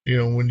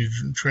 when you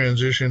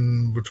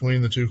transition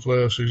between the two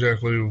clefs,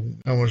 exactly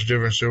how much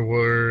difference there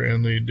were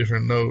in the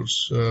different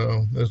notes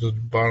at the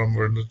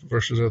bottom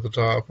versus at the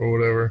top or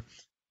whatever.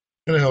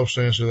 And it helps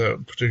to answer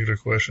that particular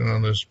question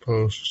on this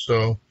post.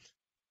 So,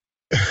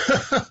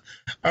 I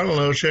don't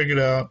know, check it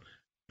out.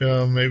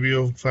 Maybe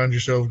you'll find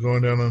yourself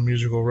going down a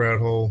musical rat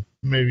hole.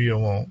 Maybe you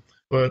won't.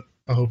 But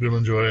I hope you'll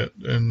enjoy it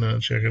and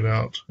check it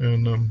out.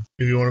 And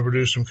if you want to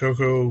produce some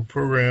Cocoa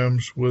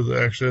programs with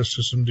access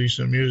to some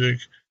decent music,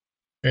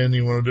 and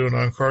you want to do it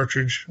on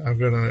cartridge, I've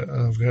got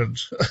a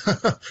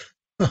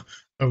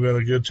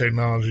good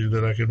technology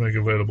that I could make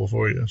available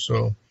for you.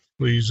 So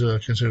please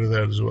consider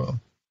that as well.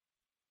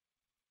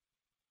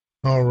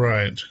 All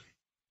right.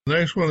 The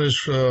next one is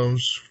from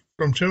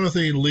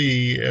Timothy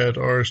Lee at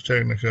Ars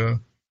Technica.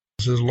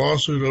 It says,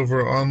 lawsuit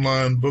over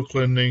online book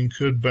lending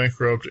could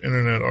bankrupt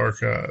Internet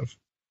Archive.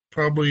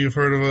 Probably you've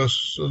heard of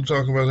us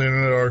talk about the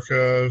Internet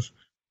Archive,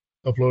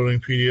 uploading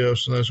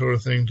PDFs and that sort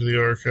of thing to the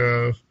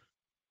archive.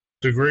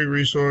 It's a great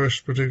resource,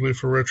 particularly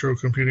for retro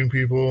computing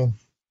people,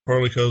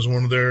 partly because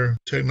one of their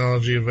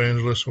technology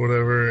evangelists or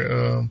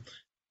whatever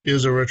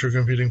is a retro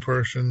computing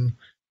person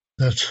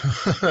that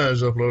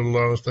has uploaded a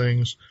lot of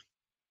things.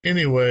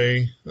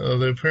 Anyway,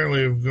 they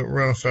apparently have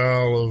run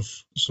afoul of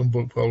some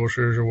book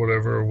publishers or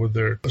whatever with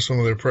some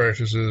of their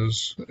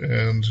practices,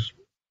 and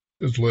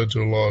it's led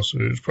to a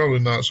lawsuit. It's probably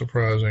not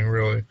surprising,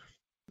 really.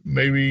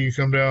 Maybe you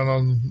come down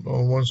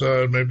on one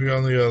side, maybe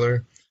on the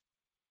other,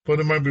 but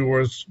it might be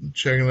worth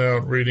checking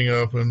out, reading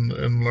up, and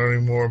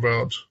learning more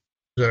about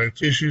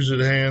exact issues at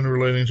hand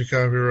relating to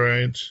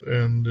copyright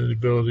and the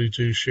ability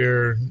to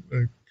share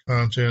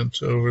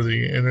content over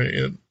the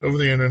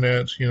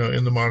internet,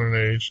 in the modern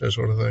age, that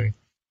sort of thing.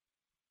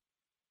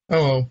 I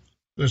don't know.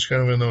 It's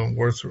kind of in the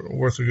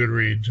worth a good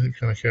read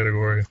kind of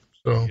category.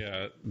 So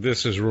yeah,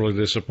 this is really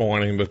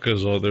disappointing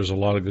because there's a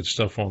lot of good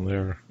stuff on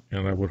there,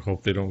 and I would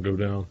hope they don't go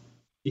down.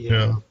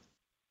 Yeah.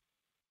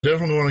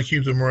 Definitely want to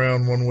keep them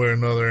around one way or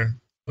another.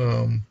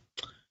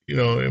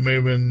 It may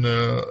have been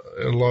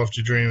a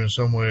lofty dream in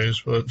some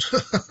ways, but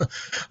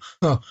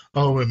I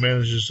hope it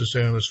manages to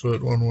stay on its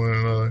foot one way or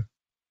another.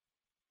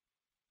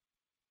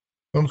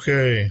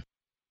 Okay.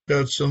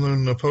 Got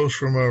a post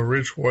from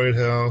Rich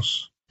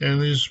Whitehouse,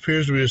 and this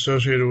appears to be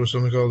associated with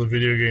something called the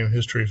Video Game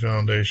History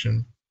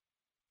Foundation.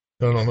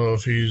 I don't know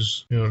if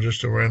he's,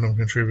 just a random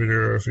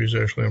contributor or if he's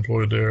actually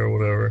employed there or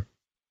whatever.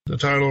 The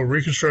title,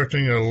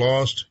 Reconstructing a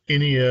Lost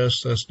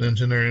NES, that's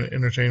Nintendo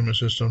Entertainment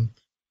System,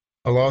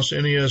 a lost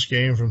NES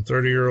game from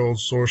 30-year-old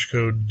source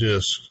code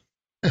disc.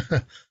 So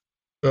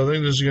I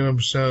think this is going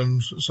to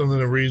sound something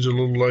that reads a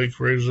little like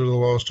Raiders of the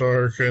Lost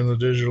Ark and the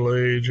Digital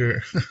Age.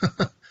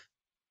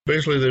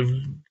 Basically,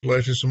 they've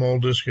collected some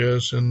old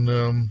diskettes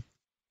and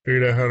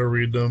figured out how to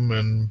read them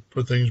and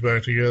put things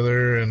back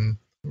together and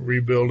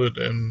rebuild it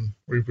and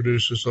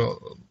reproduce this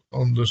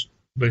on this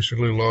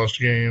basically lost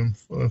game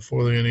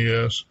for the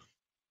NES.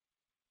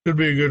 Could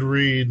be a good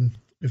read.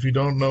 If you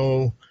don't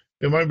know,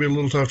 it might be a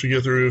little tough to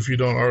get through if you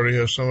don't already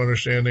have some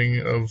understanding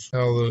of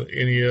how the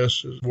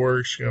NES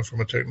works,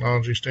 from a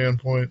technology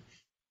standpoint.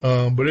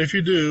 But if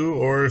you do,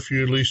 or if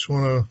you at least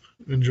want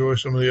to enjoy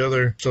some of the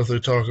other stuff they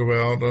talk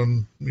about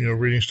on,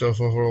 reading stuff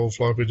off our old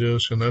floppy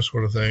disk and that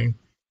sort of thing,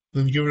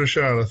 then give it a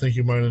shot. I think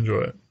you might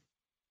enjoy it.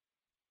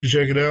 Did you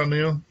check it out,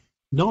 Neil?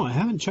 No, I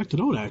haven't checked it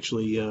out,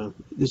 actually.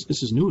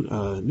 This is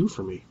new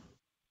for me.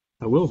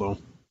 I will, though.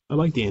 I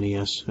like the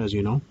NES, as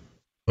you know.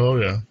 Oh,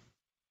 yeah.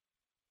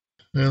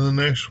 And the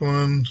next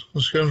one,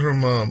 this comes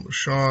from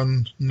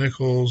Sean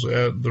Nichols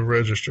at The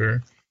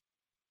Register.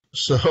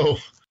 So,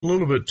 a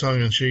little bit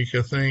tongue-in-cheek,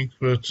 I think,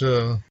 but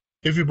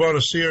if you bought a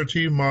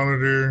CRT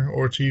monitor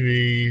or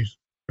TV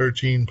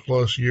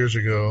 13-plus years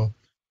ago,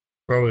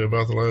 probably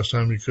about the last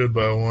time you could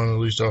buy one, at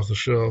least off the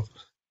shelf,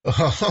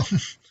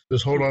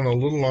 just hold on a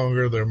little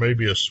longer. There may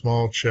be a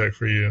small check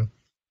for you.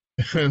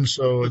 And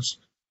so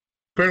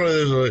apparently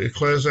there's a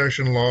class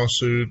action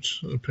lawsuit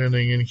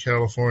pending in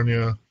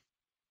California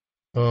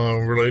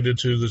related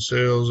to the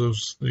sales of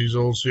these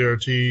old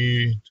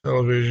CRT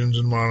televisions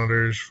and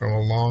monitors from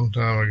a long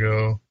time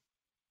ago,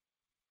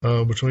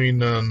 between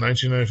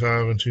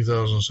 1995 and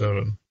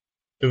 2007.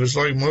 If it's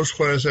like most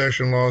class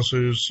action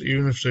lawsuits,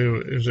 even if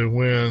they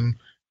win,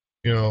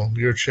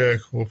 your check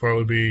will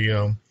probably be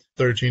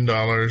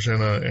 $13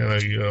 and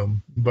a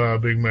buy a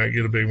Big Mac,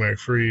 get a Big Mac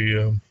free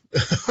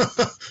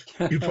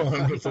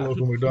coupon at the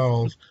local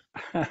McDonald's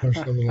or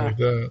something like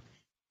that.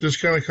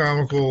 Just kind of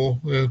comical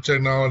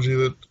technology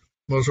that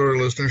most of our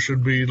listeners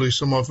should be at least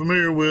somewhat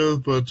familiar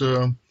with, but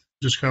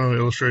just kind of an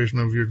illustration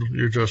of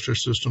your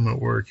justice system at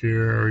work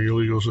here, or your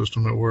legal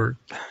system at work.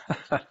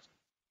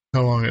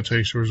 How long it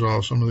takes to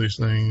resolve some of these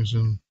things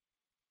and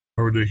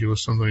how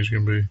ridiculous some things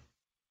can be.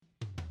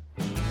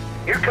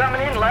 You're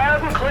coming in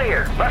loud and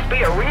clear. Must be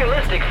a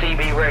realistic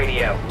CB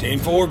radio.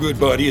 10-4, good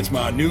buddy. It's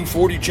my new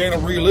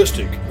 40-channel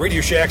Realistic.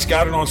 Radio Shack's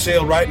got it on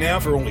sale right now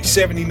for only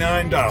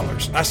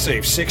 $79. I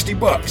saved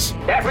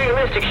 $60. That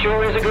Realistic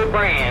sure is a good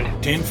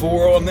brand.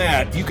 10-4 on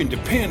that. You can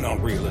depend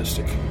on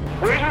Realistic.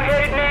 Where are you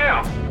headed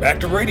now? Back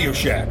to Radio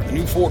Shack. The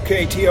new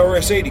 4K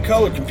TRS-80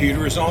 color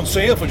computer is on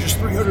sale for just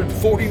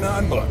 $349.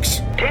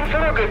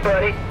 10-4, good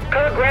buddy.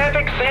 Color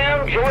graphics,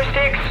 sound,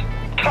 joysticks.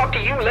 Talk to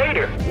you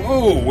later.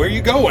 Whoa, where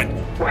you going?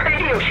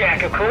 Radio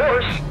Shack, of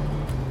course.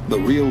 The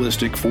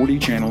Realistic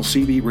 40-channel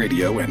CB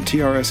radio and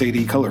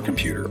TRS-80 color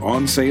computer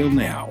on sale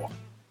now.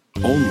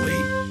 Only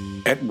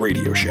at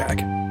Radio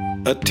Shack,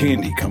 a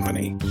Tandy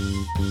company.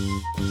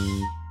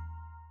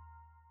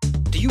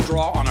 Do you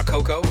draw on a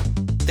Coco?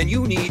 Then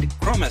you need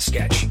Chroma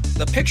Sketch,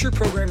 the picture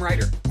program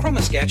writer. Chroma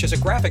Sketch is a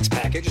graphics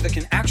package that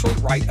can actually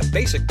write a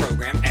basic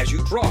program as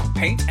you draw,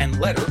 paint, and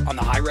letter on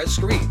the high-res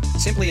screen.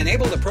 Simply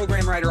enable the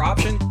program writer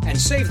option and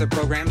save the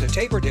program to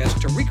tape or disk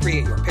to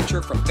recreate your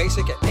picture from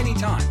basic at any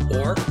time,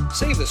 or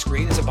save the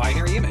screen as a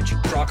binary image.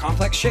 Draw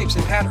complex shapes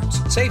and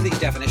patterns. Save these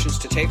definitions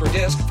to tape or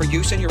disk for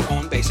use in your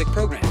own basic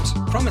programs.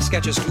 Chroma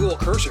Sketch's dual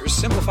cursors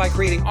simplify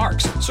creating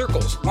arcs,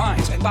 circles,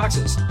 lines, and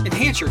boxes.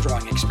 Enhance your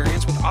drawing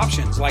experience with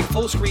options like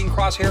full-screen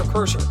crosshair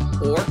cursor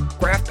or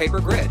graph paper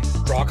grid.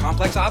 Draw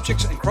complex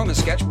objects and Chroma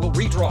Sketch will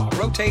redraw,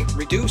 rotate,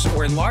 reduce,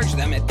 or enlarge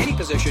them at any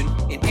position,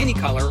 in any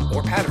color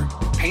or pattern.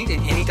 Paint in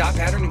any dot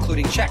pattern,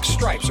 including checks,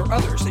 stripes, or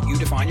others that you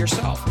define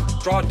yourself.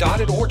 Draw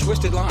dotted or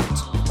twisted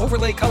lines.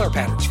 Overlay color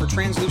patterns for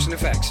translucent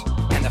effects.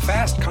 And the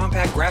fast,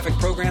 compact graphic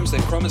programs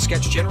that Chroma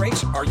Sketch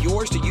generates are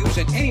yours to use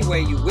in any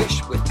way you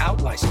wish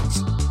without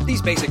license.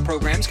 These basic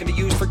programs can be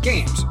used for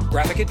games,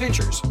 graphic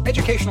adventures,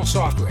 educational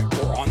software,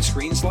 or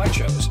on-screen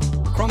slideshows.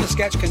 Chroma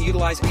Sketch can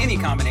utilize any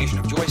combination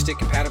of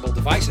joystick-compatible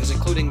devices,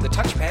 including the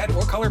touchpad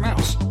or color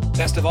mouse.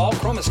 Best of all,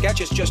 Chroma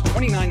Sketch is just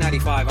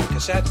 $29.95 on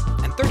cassette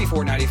and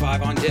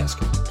 $34.95 on disc,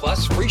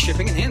 plus free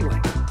shipping and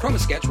handling. Chroma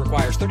Sketch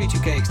requires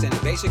 32K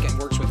extended basic and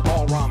works with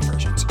all ROM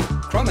versions.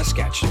 Chroma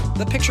Sketch,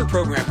 the picture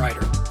program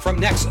writer, from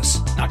Nexus,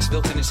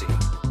 Knoxville, Tennessee.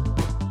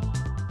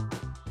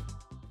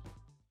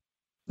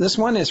 This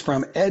one is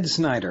from Ed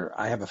Snyder.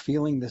 I have a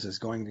feeling this is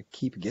going to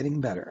keep getting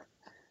better.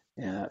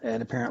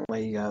 Ed,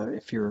 apparently,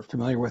 if you're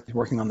familiar with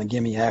working on the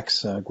Gimme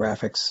X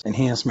graphics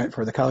enhancement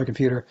for the color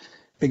computer,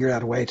 figured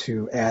out a way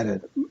to add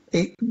an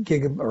 8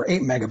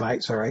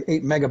 megabyte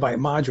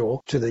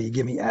module to the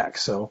Gimme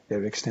X. So it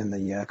would extend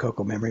the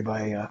Cocoa memory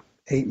by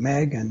 8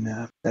 meg, and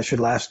that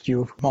should last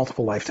you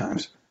multiple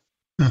lifetimes.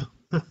 Yeah,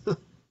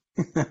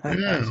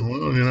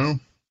 well,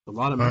 a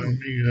lot of memory.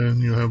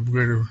 You'll have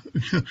greater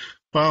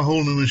buy a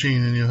whole new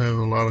machine, and you'll have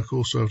a lot of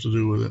cool stuff to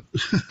do with it.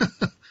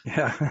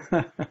 Yeah.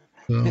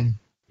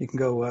 You can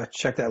go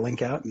check that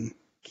link out and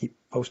keep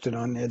posted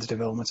on Ed's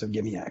developments of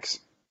Gimme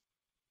X.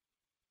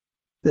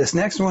 This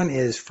next one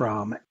is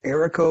from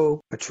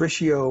Erico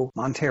Patricio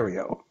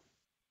Monterio,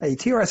 a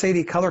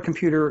TRS-80 color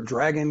computer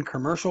Dragon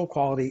commercial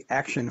quality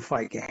action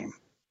fight game.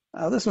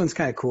 This one's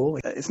kind of cool.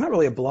 It's not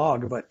really a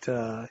blog, but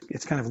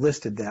it's kind of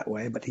listed that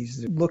way. But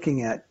he's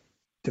looking at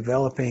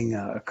developing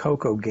a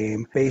Coco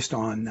game based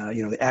on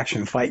the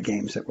action fight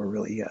games that were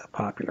really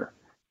popular.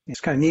 It's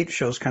kind of neat. It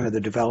shows kind of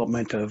the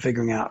development of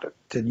figuring out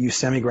to use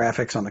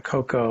semi-graphics on the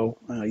Coco,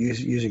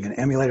 using an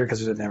emulator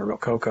because there's never real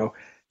Coco.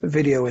 The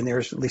video in there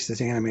is at least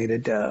as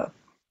animated of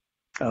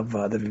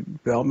the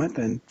development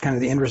and kind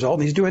of the end result.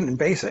 And he's doing it in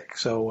BASIC,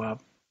 so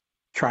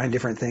trying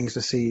different things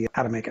to see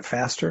how to make it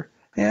faster.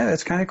 Yeah,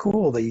 it's kind of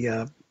cool,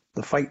 the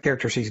fight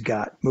characters he's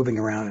got moving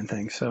around and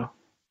things. So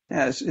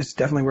yeah, it's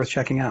definitely worth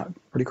checking out.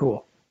 Pretty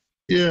cool.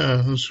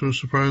 Yeah, this was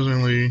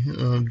surprisingly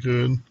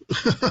good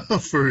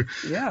for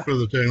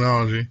the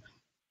technology.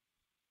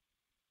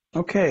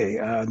 Okay,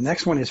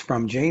 next one is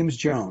from James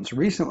Jones.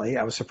 Recently,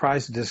 I was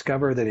surprised to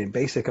discover that in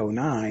BASIC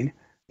 09,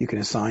 you can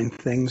assign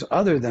things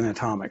other than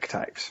atomic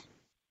types.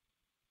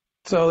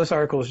 So this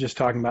article is just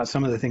talking about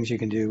some of the things you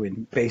can do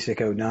in BASIC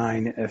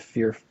 09. If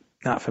you're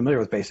not familiar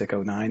with BASIC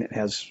 09, it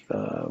has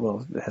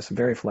some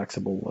very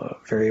flexible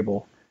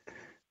variable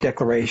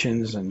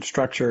declarations and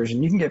structures,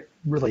 and you can get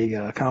really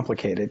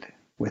complicated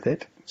with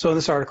it. So in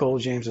this article,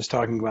 James is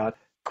talking about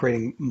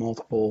creating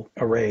multiple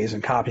arrays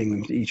and copying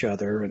them to each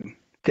other, and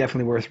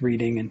definitely worth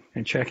reading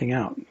and checking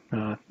out.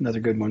 Another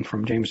good one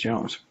from James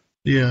Jones.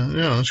 Yeah,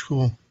 that's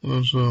cool. I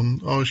was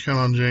always count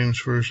on James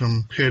for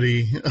some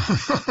petty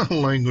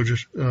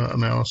language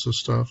analysis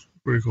stuff.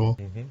 Pretty cool.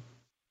 Mm-hmm.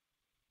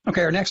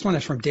 Okay, our next one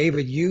is from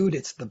David Yude.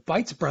 It's the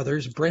Bites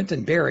brothers, Brent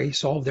and Barry,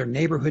 solve their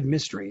neighborhood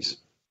mysteries.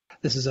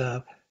 This is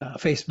a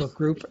Facebook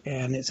group,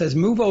 and it says,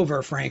 "Move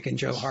over, Frank and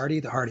Joe Hardy,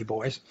 the Hardy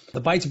Boys. The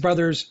Bites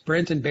brothers,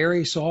 Brent and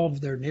Barry,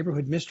 solve their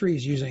neighborhood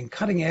mysteries using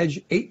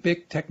cutting-edge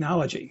 8-bit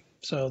technology."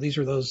 So these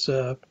are those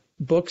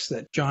books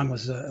that John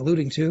was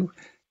alluding to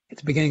at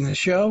the beginning of the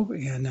show,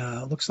 and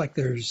looks like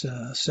there's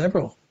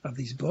several of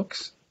these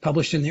books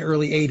published in the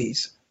early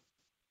 80s.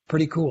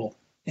 Pretty cool.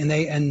 And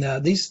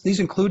these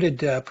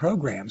included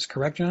programs,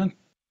 correct, John?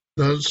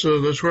 That's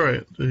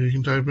right. You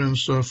can type in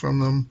stuff from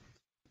them,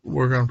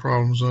 work on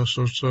problems, that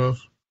sort of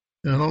stuff.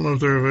 Yeah, I don't know if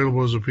they're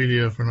available as a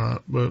PDF or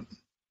not, but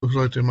looks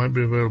like they might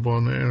be available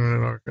on the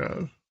Internet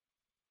Archive.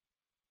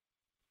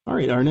 All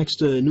right, our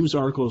next news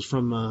article is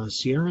from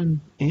Sierra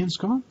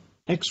Anscombe.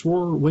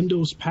 XROR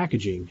Windows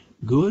packaging,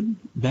 good,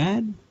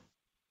 bad?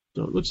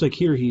 So it looks like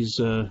here he's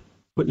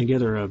putting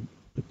together a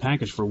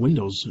package for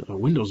Windows, a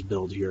Windows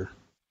build here.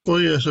 Well,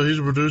 yeah, so he's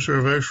a producer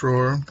of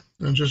XROR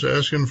and just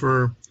asking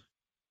for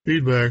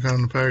feedback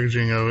on the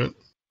packaging of it.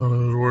 Thought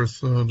it was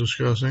worth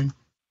discussing.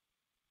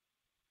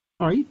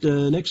 All right,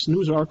 the next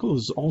news article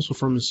is also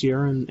from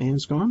Sierra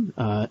Anscombe.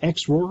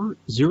 XROR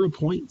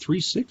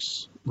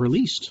 0.36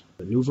 released,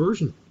 a new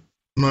version.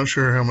 I'm not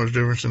sure how much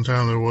difference in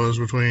time there was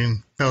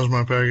between how's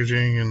my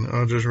packaging and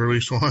I just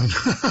released one.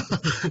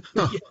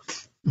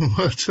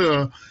 But,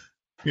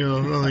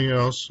 nothing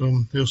else.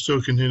 He'll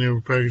still continue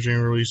packaging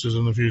releases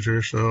in the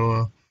future,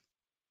 so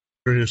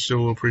he'll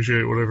still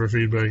appreciate whatever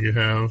feedback you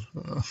have.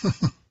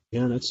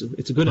 Yeah, it's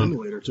a good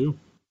emulator, too.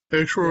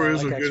 XROR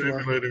is a good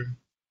emulator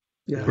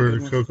for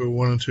the Coco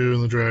 1 and 2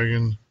 and the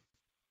Dragon.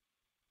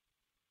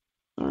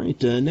 All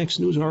right, next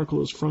news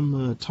article is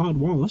from Todd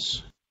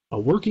Wallace. A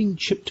working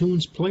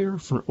chiptunes player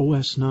for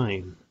OS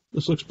 9.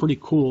 This looks pretty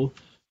cool.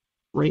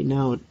 Right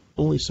now, it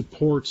only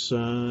supports,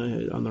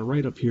 on the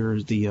right up here,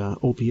 is the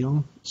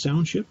OPL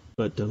sound chip,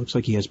 but it looks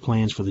like he has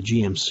plans for the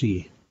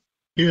GMC.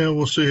 Yeah,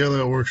 we'll see how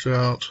that works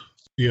out.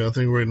 Yeah, I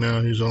think right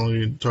now he's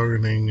only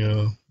targeting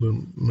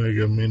the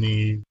Mega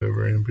Mini,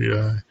 whatever,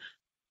 MPI.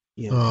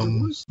 Yeah,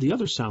 there was the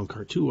other sound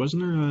card, too,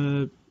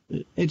 wasn't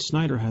there? Ed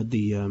Snyder had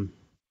the,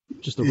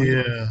 just the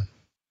regular. Yeah,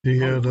 he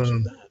had...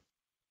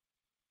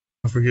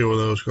 I forget what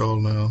that was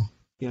called now.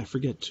 Yeah, I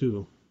forget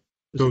too.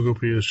 Coco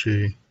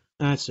PSG.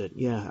 That's it.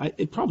 Yeah,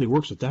 it probably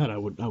works with that. I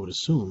would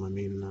assume. I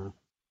mean.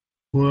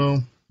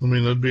 Well,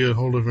 that'd be a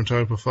whole different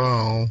type of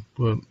file,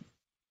 but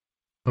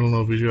I don't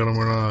know if he's got them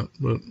or not.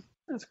 But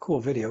that's a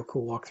cool video,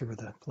 cool walkthrough of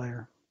the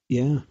player.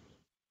 Yeah.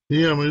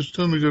 Yeah, it's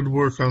done a good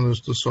work on the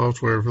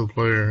software for the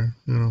player.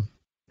 And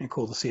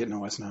cool to see it in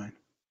OS 9.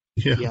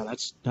 Yeah. Yeah,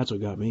 that's what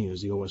got me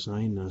is the OS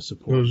 9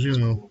 support.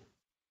 Because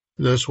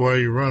that's why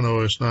you run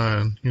OS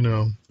 9,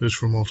 it's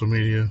for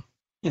multimedia.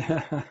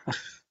 Yeah.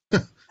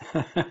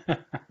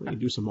 You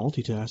do some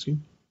multitasking.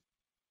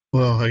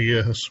 Well, I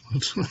guess.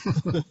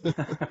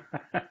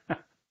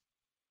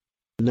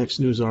 The next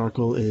news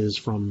article is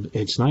from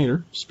Ed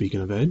Snyder,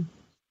 speaking of Ed.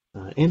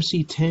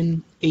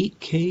 MC10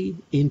 8K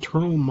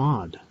internal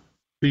mod.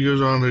 He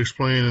goes on to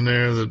explain in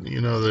there that,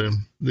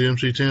 the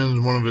MC10 is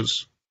one of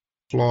its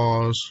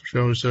flaws,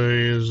 shall we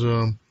say, is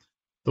the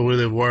way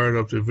they've wired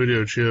up the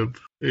video chip.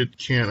 It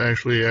can't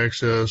actually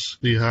access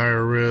the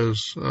higher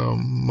res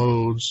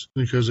modes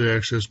because they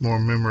access more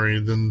memory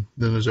than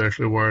is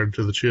actually wired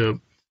to the chip.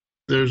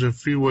 There's a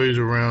few ways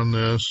around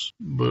this,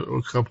 but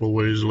a couple of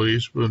ways at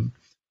least, but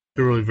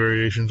there are really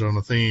variations on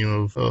the theme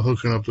of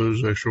hooking up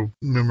those extra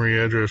memory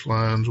address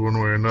lines one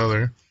way or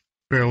another.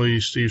 Apparently,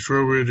 Steve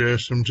Strobridge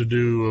asked him to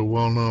do a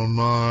well-known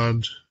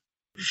mod.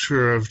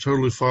 Sure, I've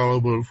totally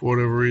followed, but for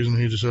whatever reason,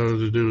 he decided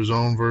to do his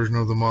own version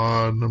of the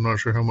mod. I'm not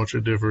sure how much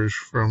it differs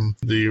from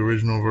the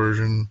original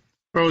version.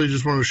 Probably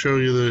just want to show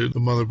you the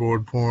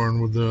motherboard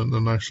porn with the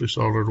nicely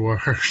soldered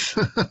wires.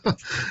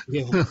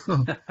 Yeah.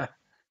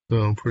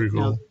 So, pretty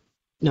cool.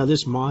 Now,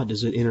 this mod,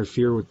 does it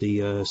interfere with the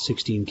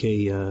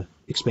 16K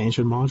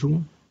expansion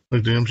module?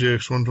 Like the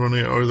MCX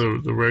 120 or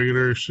the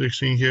regular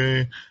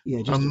 16K?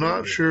 Yeah, I'm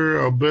not sure.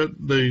 I would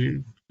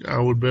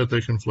bet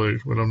they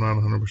conflict, but I'm not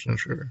 100%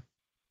 sure.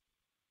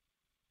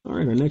 All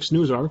right, our next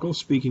news article,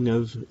 speaking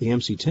of the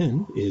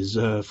MC10, is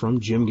from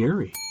Jim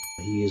Gary.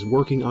 He is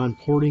working on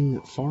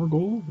porting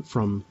Fargoal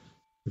from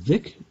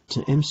VIC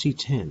to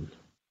MC10.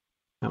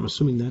 I'm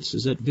assuming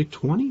is that VIC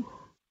 20?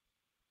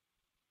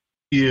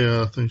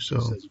 Yeah, I think so.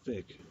 It says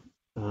VIC.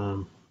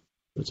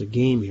 It's a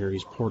game here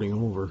he's porting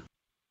over.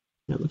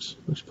 Yeah, it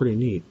looks pretty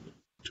neat.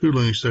 2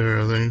 links there,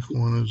 I think.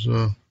 One is...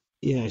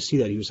 Yeah, I see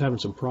that. He was having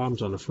some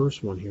problems on the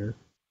first one here.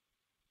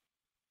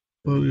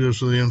 Well, it goes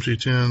to the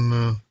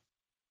MC10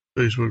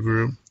 Facebook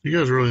group. You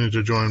guys really need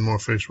to join more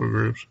Facebook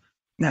groups.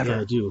 Never.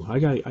 Yeah, I do. I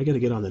got to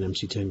get on that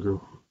MC10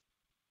 group.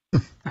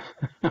 And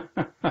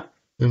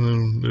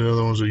then the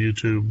other one's a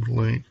YouTube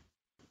link.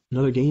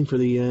 Another game for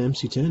the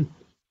MC10.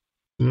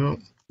 Yep.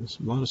 There's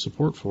a lot of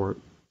support for it.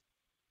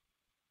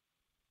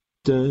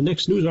 The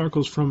next news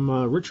article is from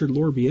Richard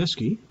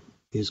Lorbieski.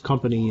 His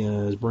company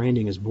is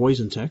branding as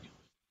Boysen Tech.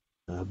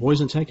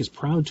 Boysen Tech is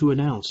proud to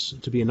announce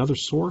to be another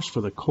source for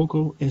the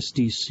Coco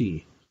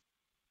SDC.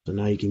 So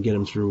now you can get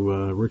them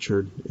through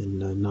Richard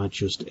and not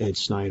just Ed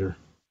Snyder.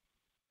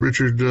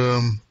 Richard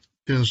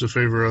tends to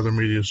favor other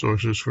media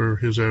sources for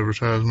his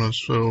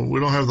advertisements, so we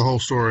don't have the whole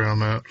story on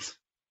that.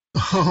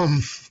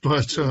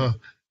 But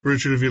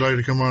Richard, if you'd like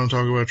to come on and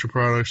talk about your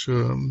products,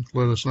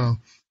 let us know.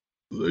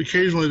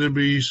 Occasionally there'd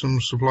be some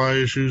supply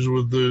issues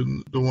with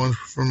the ones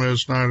from Ed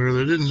Snyder.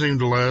 They didn't seem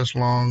to last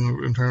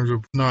long in terms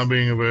of not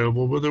being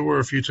available, but there were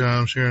a few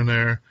times here and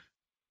there.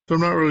 So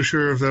I'm not really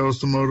sure if that was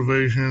the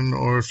motivation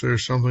or if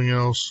there's something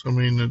else. I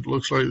mean, it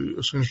looks like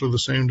essentially the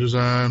same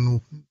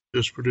design,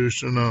 just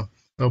produced in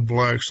a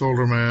black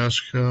solder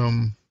mask.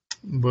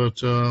 But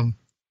so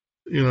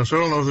I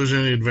don't know if there's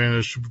any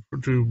advantage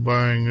to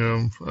buying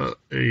a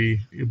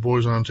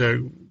Boysen Tech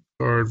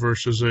card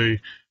versus a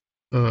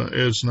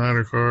Ed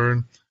Snyder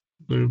card.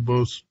 They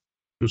both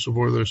do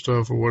support their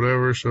stuff or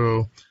whatever,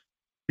 so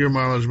your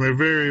mileage may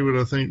vary, but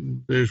I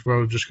think they should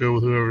probably just go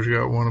with whoever's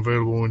got one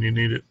available when you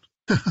need it.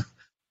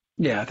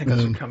 Yeah, I think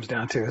that's what it comes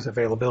down to is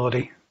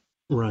availability.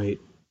 Right.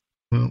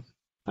 Well,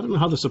 I don't know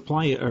how the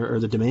supply, or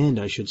the demand,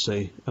 I should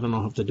say. I don't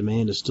know if the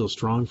demand is still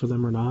strong for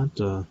them or not.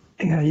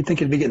 Yeah, you'd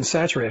think it'd be getting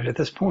saturated at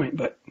this point,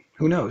 but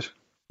who knows?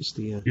 It's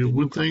you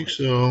would think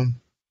so,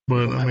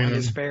 but I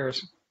mean,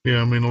 spares.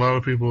 Yeah, I mean, a lot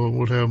of people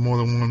would have more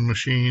than one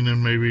machine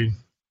and maybe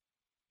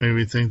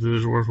think that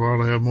it's worthwhile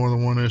to have more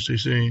than one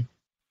STC.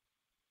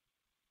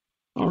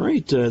 All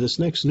right, this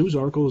next news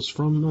article is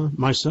from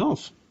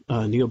myself,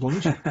 Neil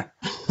Blanche.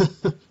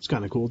 It's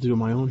kind of cool to do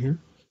my own here.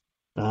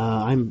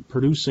 I'm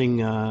producing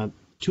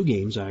 2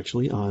 games,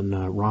 actually, on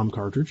ROM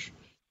cartridge.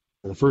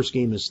 The first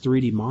game is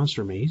 3D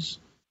Monster Maze.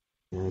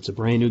 It's a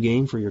brand new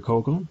game for your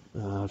Coco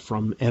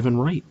from Evan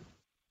Wright.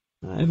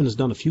 Evan has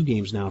done a few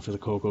games now for the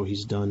Coco.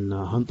 He's done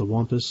Hunt the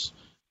Wumpus,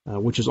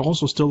 which is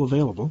also still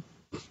available,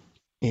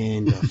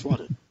 and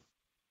Flooded.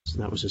 So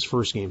that was his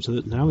first game.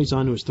 So now he's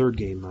on to his third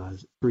game,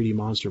 3D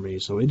Monster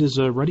Maze. So it is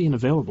ready and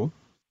available.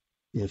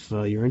 If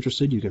you're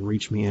interested, you can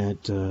reach me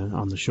at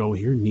on the show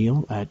here,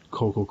 Neil at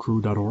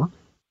cococrew.org.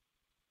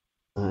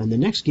 And the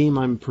next game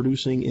I'm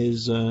producing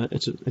is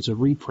it's a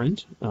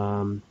reprint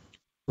for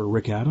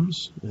Rick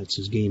Adams. It's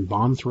his game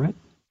Bomb Threat,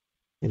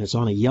 and it's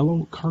on a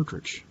yellow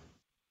cartridge.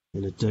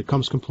 And it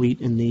comes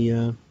complete in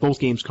the both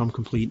games come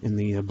complete in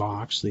the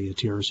box, the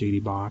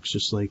TRS-80 box,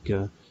 just like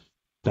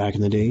back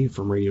in the day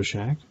from Radio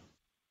Shack.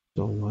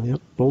 So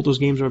yep, both those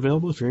games are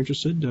available. If you're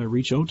interested,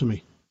 reach out to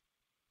me.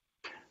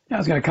 Yeah, I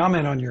was going to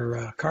comment on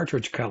your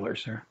cartridge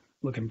colors. They're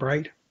looking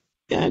bright.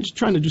 Yeah, just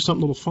trying to do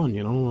something a little fun,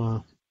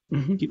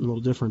 keep them a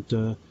little different.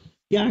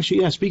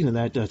 Speaking of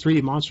that,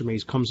 3D Monster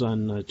Maze comes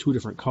on 2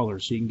 different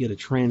colors. So you can get a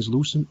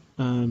translucent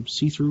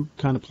see-through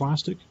kind of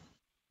plastic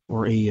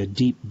or a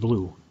deep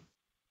blue.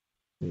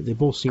 They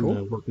both seem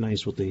to work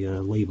nice with the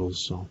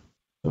labels. So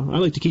I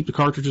like to keep the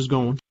cartridges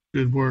going.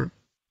 Good work.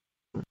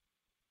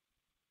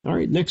 All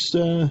right, next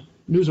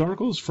news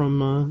article is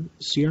from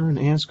Sierra and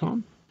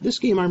Ascom. This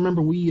game, I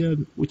remember we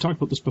talked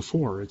about this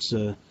before. It's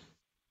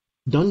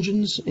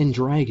Dungeons and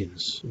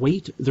Dragons.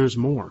 Wait, there's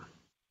more.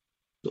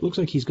 It looks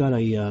like he's got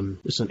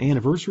it's an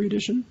anniversary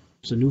edition.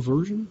 It's a new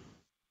version,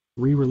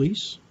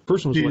 re-release.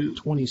 First one was like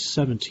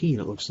 2017.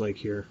 It looks like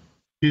here.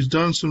 He's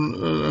done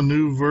a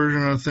new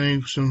version, I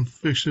think, some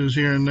fixes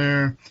here and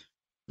there.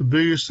 The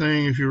biggest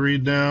thing, if you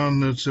read down,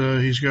 that's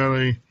he's got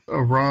a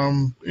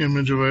ROM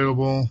image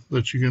available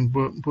that you can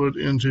put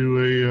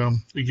into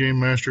a Game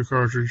Master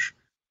cartridge,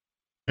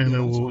 and it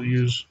will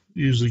use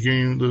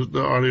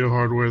the audio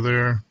hardware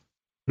there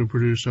to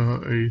produce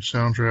a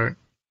soundtrack.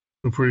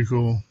 So pretty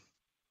cool.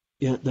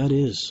 Yeah, that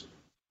is.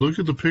 Look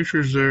at the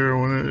pictures there.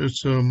 When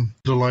it's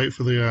delight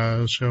for the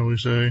eyes, shall we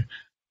say?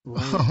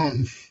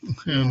 Right.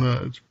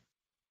 It's a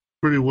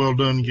pretty well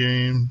done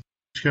game.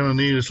 It's kind of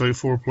neat. It's like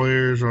 4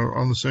 players are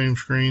on the same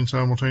screen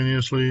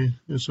simultaneously.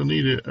 It's a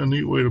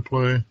neat way to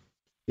play.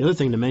 The other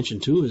thing to mention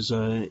too is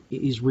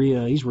he's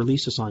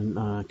released this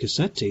on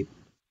cassette tape.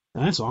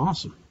 That's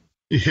awesome.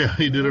 Yeah,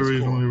 he did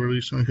originally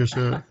release on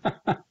cassette.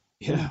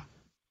 Yeah.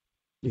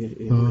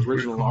 The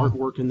original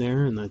artwork in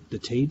there and the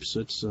tapes.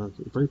 It's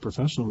very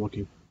professional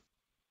looking.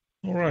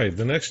 All right.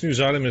 The next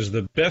news item is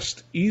the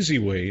best easy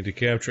way to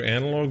capture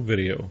analog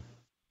video.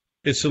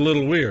 It's a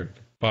little weird.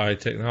 By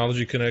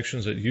Technology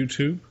Connections at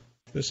YouTube.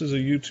 This is a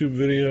YouTube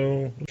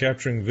video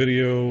capturing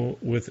video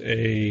with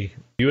a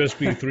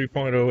USB 3.0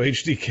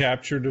 HD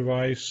capture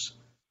device.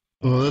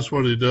 Well, that's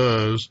what he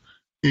does.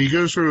 He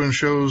goes through and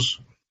shows,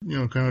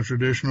 kind of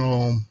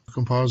traditional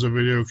composite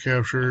video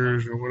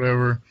captures or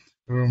whatever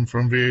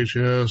from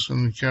VHS,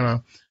 and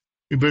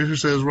he basically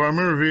says, well, I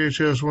remember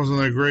VHS wasn't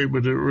that great,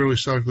 but it really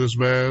sucked this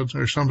bad,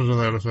 or something to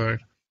that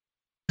effect.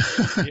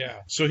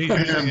 Yeah, so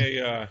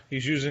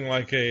he's using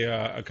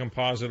a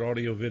composite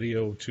audio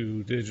video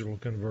to digital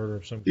converter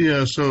of some kind.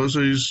 Yeah, so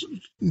he's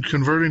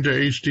converting to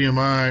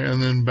HDMI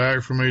and then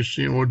back from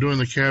HDMI. We're doing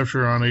the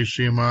capture on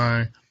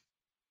HDMI,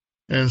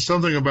 and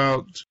something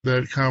about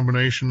that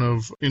combination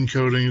of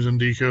encodings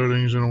and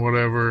decodings and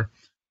whatever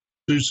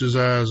suits his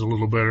eyes a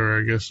little better,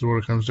 I guess is what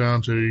it comes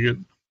down to. You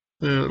get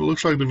it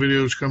looks like the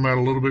videos come out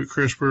a little bit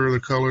crisper, the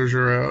colors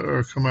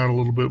come out a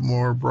little bit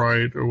more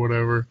bright or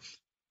whatever.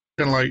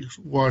 Kind of like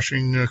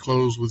washing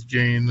clothes with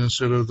Gain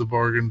instead of the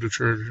bargain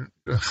detergent.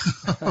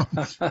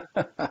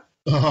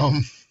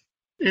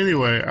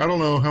 Anyway, I don't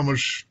know how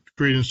much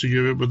credence to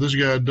give it, but this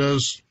guy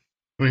does.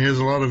 He has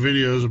a lot of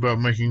videos about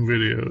making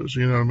videos.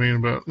 You know what I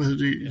mean?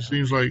 It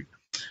seems like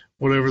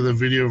whatever the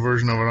video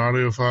version of an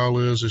audio file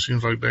is, it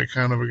seems like that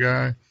kind of a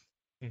guy.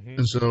 Mm-hmm.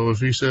 And so if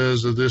he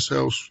says that this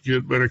helps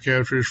get better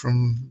captures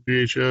from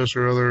VHS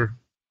or other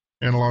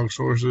analog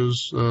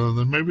sources,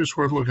 then maybe it's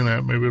worth looking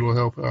at. Maybe it'll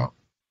help out.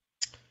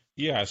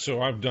 Yeah,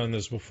 so I've done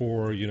this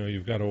before.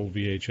 You've got old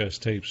VHS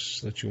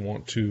tapes that you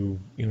want to,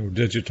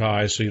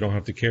 digitize so you don't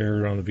have to carry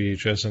it on the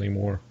VHS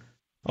anymore.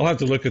 I'll have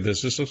to look at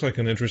this. This looks like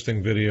an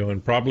interesting video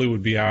and probably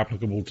would be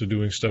applicable to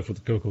doing stuff with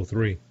the Coco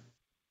 3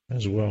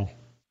 as well.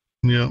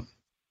 Yeah.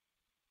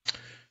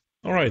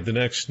 All right, the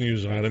next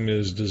news item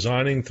is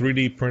designing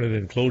 3D printed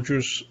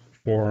enclosures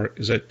for,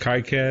 is that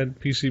KiCad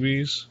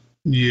PCBs?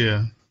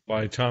 Yeah.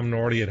 By Tom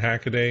Nardi at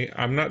Hackaday.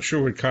 I'm not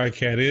sure what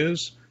KiCad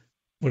is,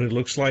 but it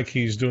looks like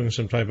he's doing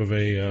some type of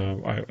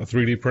a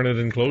 3D printed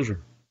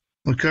enclosure.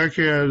 Well,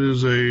 KiCad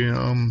is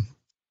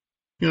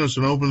it's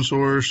an open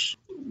source,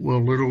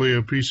 literally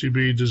a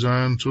PCB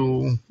design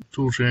tool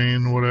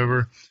chain,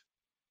 whatever.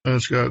 And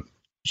it's got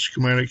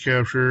schematic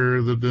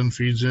capture that then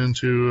feeds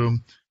into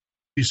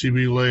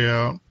PCB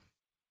layout.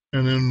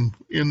 And then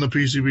in the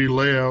PCB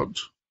layout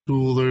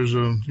tool, there's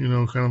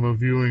kind of a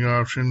viewing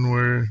option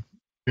where you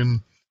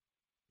can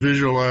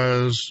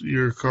visualize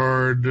your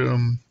card,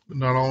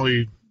 not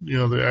only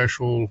the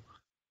actual,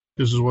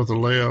 this is what the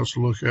layouts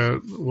will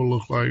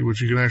look like, but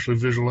you can actually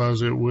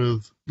visualize it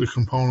with the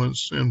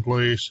components in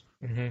place.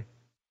 Mm-hmm.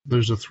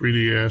 There's a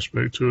 3D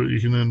aspect to it. You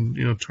can then,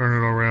 turn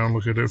it around,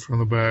 look at it from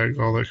the back,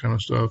 all that kind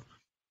of stuff.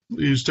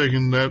 He's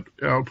taking that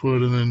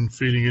output and then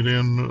feeding it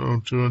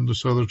in to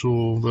this other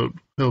tool that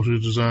helps you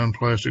design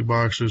plastic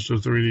boxes to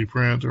 3D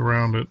print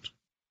around it.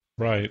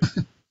 Right.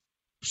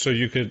 So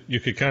you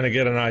could kind of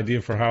get an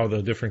idea for how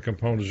the different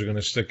components are going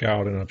to stick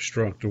out and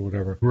obstruct or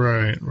whatever.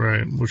 Right.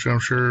 Which I'm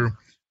sure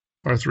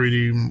our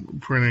 3D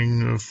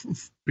printing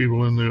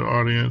people in the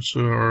audience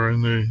or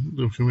in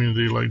the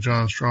community, like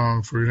John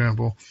Strong, for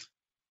example,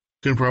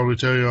 can probably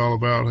tell you all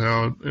about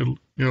how it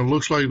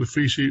looks like the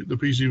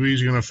PCB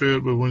is going to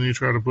fit, but when you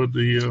try to put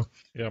the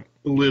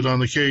lid on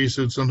the case,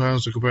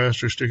 sometimes the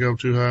capacitors stick up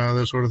too high,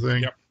 that sort of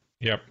thing.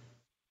 Yep.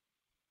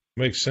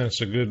 Makes sense.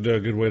 A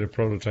good way to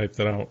prototype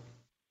that out.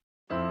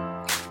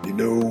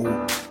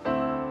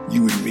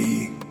 You and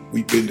me,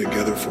 we've been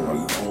together for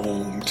a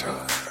long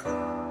time.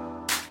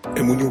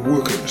 And when you're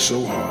working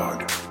so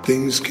hard,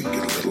 things can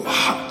get a little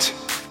hot.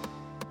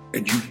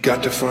 And you've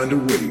got to find a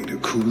way to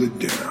cool it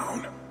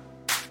down.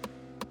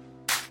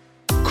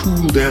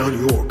 Cool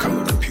down your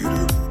color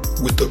computer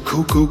with the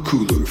Coco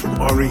Cooler from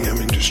REM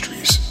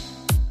Industries.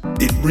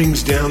 It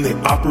brings down the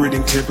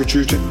operating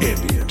temperature to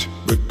ambient,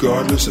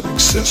 regardless of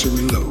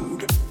accessory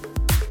load.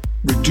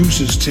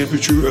 Reduces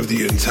temperature of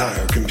the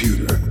entire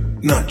computer,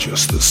 not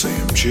just the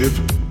SAM chip.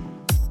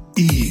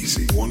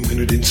 Easy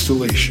 1-minute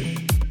installation,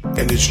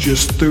 and it's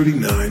just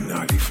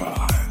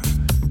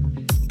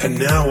 $39.95. And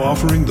now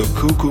offering the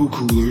Cocoa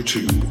Cooler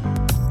 2.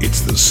 It's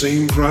the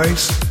same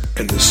price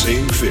and the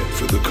same fit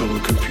for the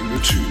Color Computer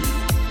 2.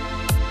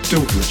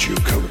 Don't let your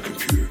color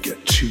computer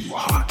get too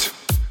hot.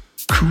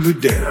 Cool it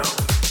down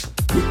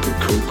with the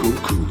Cocoa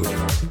Cooler.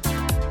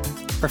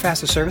 For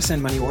fastest service,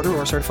 send money order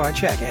or certified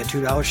check. Add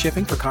 $2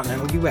 shipping for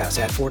continental U.S.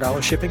 Add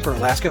 $4 shipping for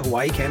Alaska,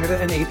 Hawaii, Canada,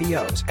 and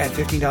APOs. Add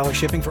 $15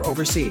 shipping for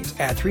overseas.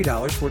 Add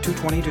 $3 for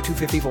 220 to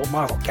 250 volt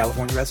model.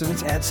 California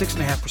residents add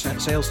 6.5%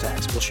 sales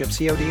tax. Will ship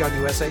COD on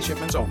USA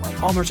shipments only.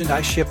 All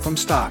merchandise shipped from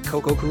stock.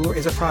 Cocoa Cooler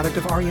is a product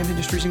of REM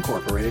Industries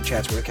Incorporated,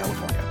 Chatsworth,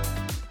 California.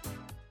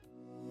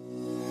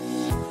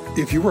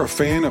 If you are a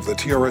fan of the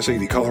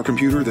TRS-80 color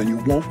computer, then you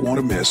won't want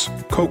to miss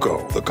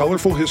Cocoa, the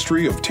colorful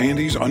history of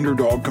Tandy's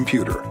underdog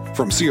computer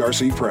from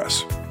CRC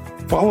Press.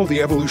 Follow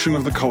the evolution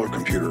of the color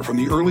computer from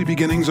the early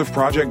beginnings of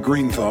Project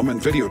Green Thumb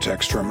and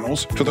Videotex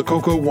terminals to the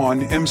Cocoa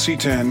 1,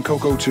 MC10,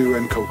 Cocoa 2,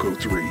 and Cocoa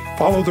 3.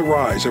 Follow the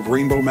rise of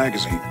Rainbow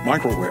Magazine,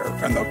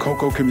 Microware, and the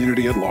Cocoa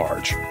community at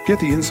large. Get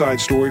the inside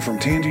story from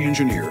Tandy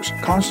engineers,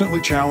 constantly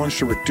challenged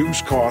to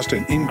reduce cost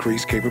and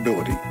increase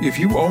capability. If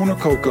you own a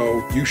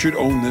Cocoa, you should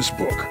own this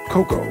book,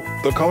 Cocoa,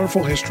 the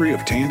colorful history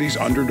of Tandy's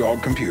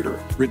underdog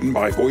computer, written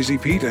by Boise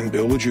Pete and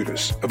Bill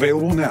LaJudas.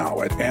 Available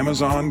now at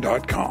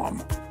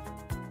Amazon.com.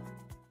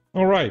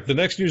 All right, the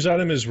next news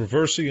item is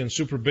Reversi and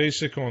Super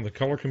Basic on the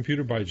Color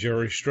Computer by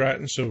Jerry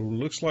Stratton. So it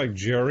looks like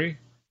Jerry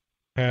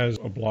has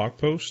a blog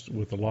post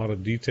with a lot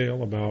of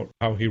detail about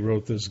how he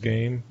wrote this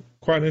game.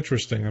 Quite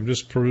interesting. I'm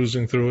just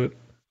perusing through it.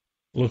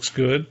 Looks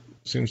good.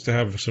 Seems to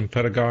have some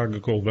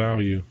pedagogical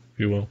value, if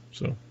you will.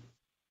 So,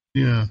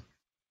 yeah.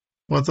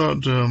 Well, I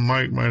thought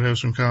Mike might have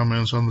some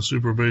comments on the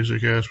Super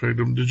Basic aspect.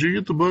 Did you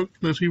get the book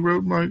that he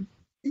wrote, Mike?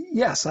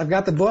 Yes, I've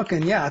got the book,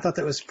 and yeah, I thought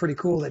that was pretty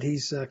cool that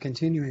he's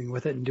continuing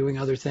with it and doing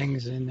other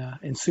things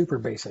in Super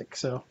Basic.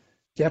 So,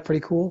 yeah, pretty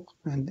cool.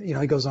 And he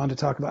goes on to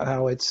talk about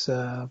how it's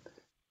kind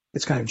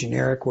of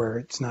generic, where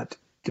it's not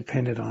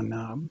dependent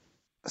on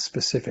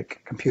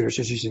specific computers,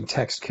 just using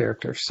text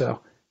characters.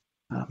 So,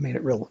 made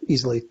it real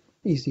easily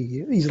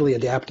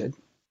adapted.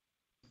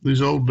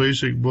 These old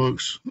BASIC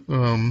books,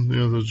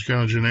 those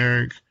kind of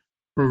generic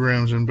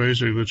programs in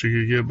BASIC that you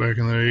could get back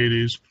in the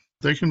 80s.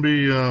 They can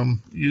be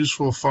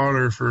useful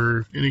fodder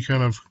for any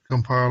kind of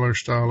compiler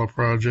style of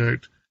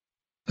project.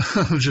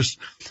 Just,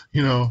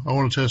 I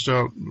want to test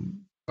out,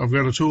 I've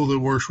got a tool that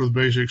works with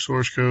basic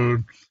source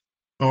code.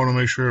 I want to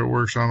make sure it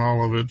works on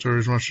all of it or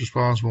as much as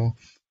possible.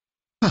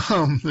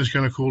 It's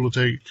kind of cool to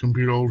take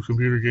old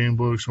computer game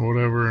books and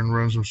whatever and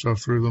run some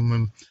stuff through them.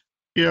 And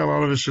yeah, a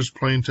lot of it's just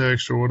plain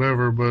text or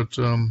whatever, but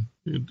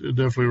it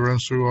definitely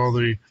runs through all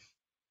the,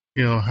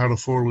 how the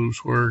for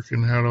loops work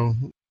and how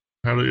the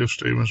if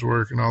statements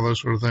work and all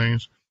those sort of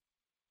things.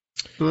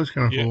 So that's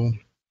kind of cool.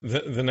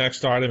 The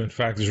next item, in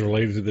fact, is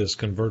related to this.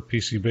 Convert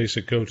PC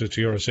Basic code to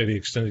TRS-80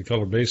 Extended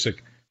Color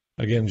Basic.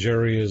 Again,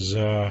 Jerry is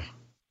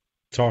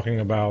talking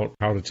about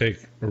how to take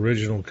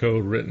original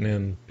code written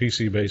in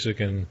PC Basic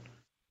and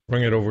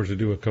bring it over to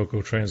do a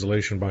Cocoa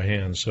translation by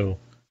hand. So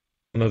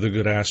another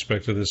good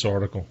aspect of this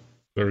article.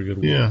 Very good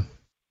work. Yeah.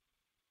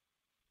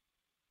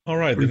 All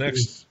right,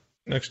 the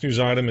next news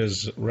item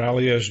is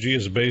Rally SG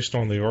is based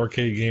on the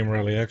arcade game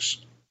Rally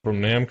X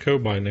from Namco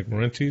by Nick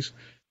Marentes.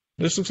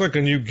 This looks like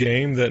a new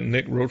game that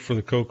Nick wrote for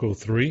the Cocoa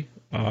 3.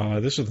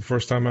 This is the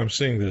first time I'm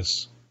seeing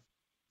this.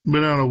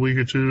 Been out a week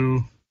or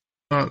two,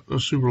 not a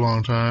super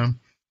long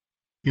time.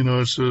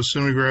 It's a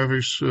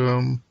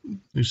semi-graphics,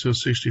 he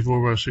says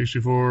 64 by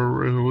 64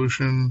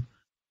 resolution.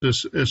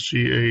 This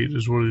SG8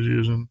 is what he's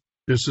using.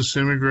 It's a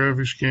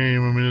semi-graphics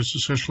game. I mean, it's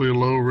essentially a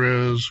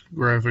low-res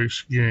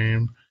graphics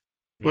game.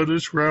 But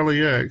it's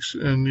Rally X,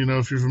 and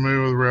if you're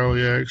familiar with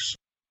Rally X,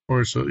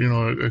 or it's a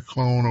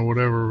clone or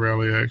whatever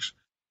Rally X,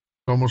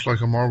 it's almost like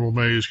a marble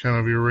maze kind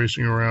of you're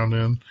racing around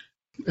in,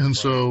 and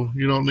so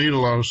you don't need a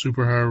lot of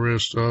super high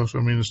res stuff. I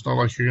mean, it's not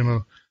like you're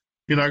not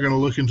gonna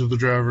look into the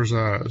driver's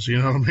eyes. You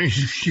know what I mean?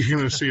 You're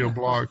gonna see a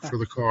block for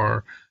the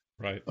car.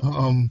 Right.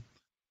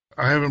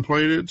 I haven't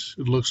played it.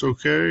 It looks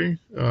okay.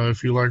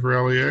 If you like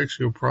Rally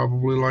X, you'll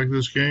probably like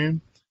this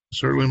game. It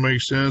certainly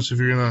makes sense if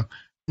you're gonna.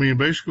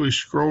 Basically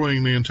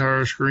scrolling the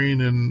entire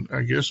screen in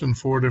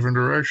 4 different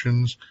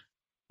directions.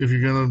 If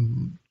you're going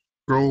to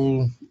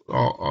scroll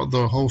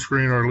the whole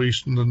screen, or at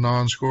least in the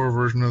non-score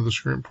version of the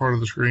screen, part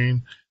of the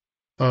screen,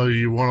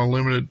 you want to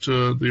limit it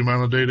to the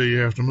amount of data you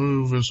have to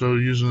move, and so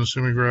using the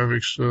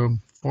semi-graphics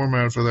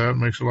format for that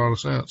makes a lot of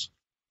sense.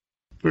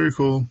 Very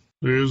cool.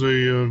 There is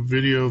a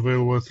video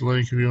available at the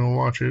link if you want to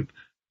watch it.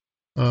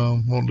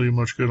 Won't do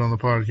much good on the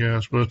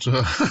podcast, but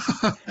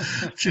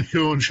you can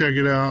go and check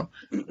it out.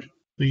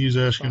 I think he's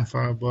asking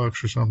 $5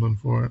 or something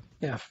for it.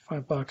 Yeah,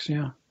 $5.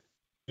 Yeah.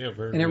 Yeah,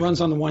 very. And it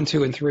runs on the 1,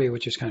 2, and 3,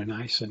 which is kind of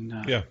nice. And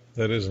yeah,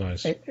 that is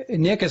nice.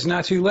 Nick, it's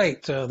not too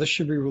late. This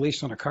should be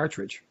released on a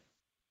cartridge.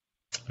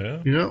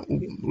 Yeah,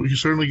 we can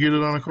certainly get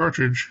it on a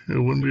cartridge. It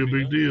wouldn't be a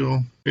big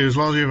deal. As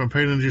long as you haven't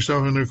painted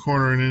yourself into a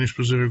corner in any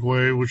specific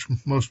way, which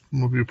most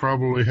of you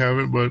probably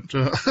haven't, but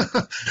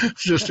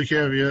just a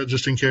caveat,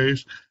 just in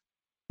case.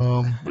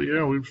 But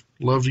yeah, we'd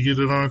love to get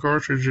it on a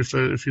cartridge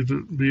if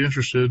you'd be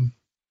interested.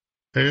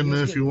 And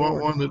if you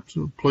want one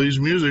that plays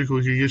music,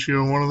 we could get you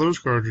on one of those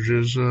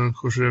cartridges. Of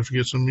course, we have to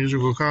get some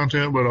musical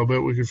content, but I'll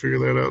bet we can figure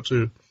that out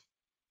too.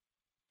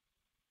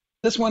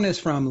 This one is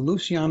from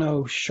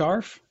Luciano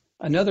Scharf.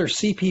 Another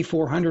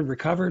CP400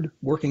 recovered,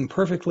 working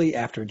perfectly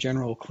after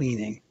general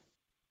cleaning.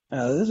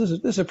 This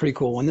is a pretty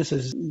cool one. This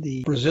is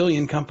the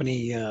Brazilian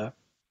company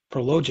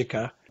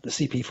Prologica, the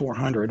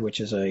CP400, which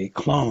is a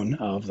clone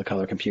of the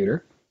color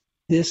computer.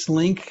 This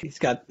link, it's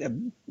got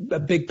a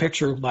big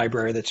picture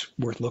library that's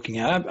worth looking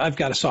at. I've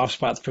got a soft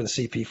spot for the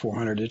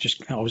CP400. It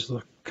just always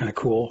look kind of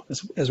cool,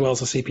 as well as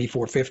the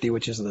CP450,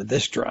 which is the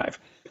disk drive.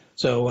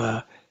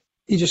 So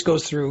he just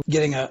goes through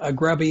getting a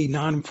grubby,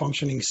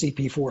 non-functioning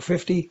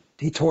CP450.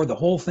 He tore the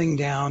whole thing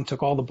down,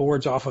 took all the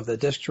boards off of the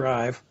disk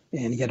drive,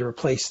 and he had to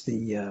replace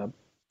the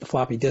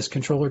floppy disk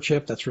controller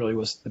chip. That's really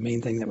was the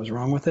main thing that was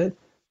wrong with it.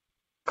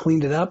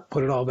 Cleaned it up,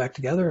 put it all back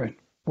together, and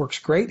works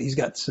great. He's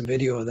got some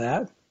video of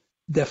that.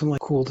 Definitely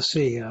cool to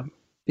see.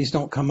 These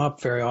don't come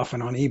up very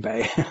often on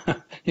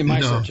eBay, in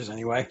my searches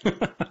anyway.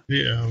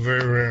 Yeah,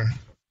 very rare.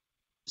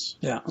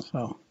 Yeah,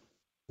 so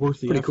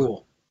worth the pretty effort.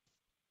 cool.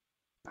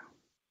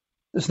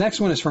 This next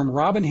one is from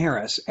Robin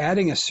Harris,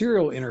 adding a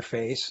serial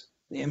interface,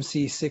 the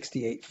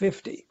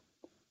MC6850.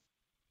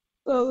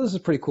 So this is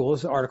pretty cool.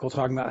 This is an article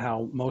talking about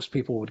how most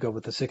people would go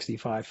with the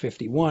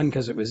 6551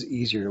 because it was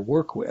easier to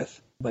work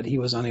with, but he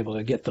was unable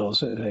to get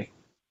those at a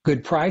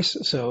good price,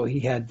 so he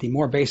had the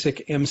more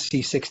basic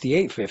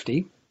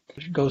MC6850,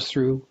 which goes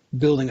through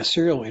building a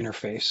serial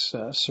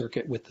interface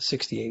circuit with the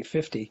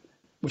 6850,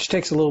 which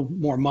takes a little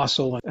more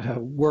muscle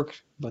and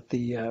work, but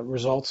the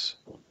results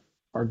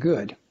are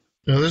good.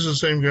 Now, this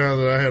is the same guy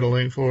that I had a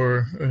link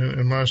for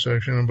in my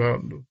section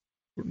about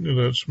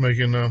that's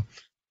making a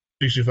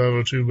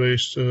 6502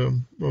 based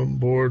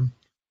board,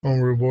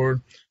 homebrew board.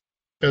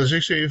 Yeah, the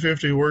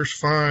 6850 works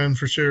fine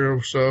for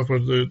serial stuff,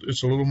 but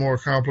it's a little more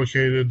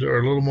complicated or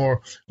a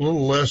little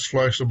less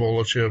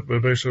flexible a chip,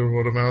 but basically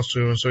what it amounts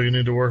to. And so you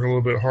need to work a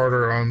little bit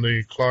harder on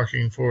the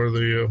clocking for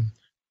the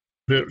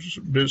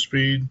bit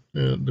speed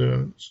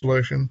the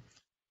selection.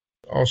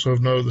 Also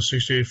of note, the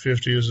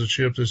 6850 is a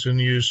chip that's in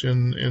use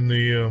in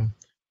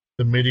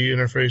the MIDI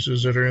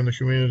interfaces that are in the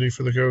community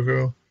for the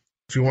Coco.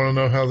 If you want to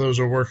know how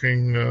those are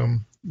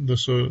working,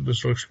 this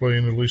will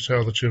explain at least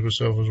how the chip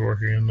itself is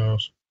working in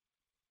those.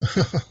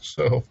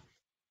 So,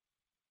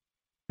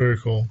 very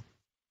cool.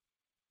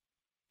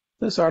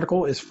 This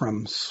article is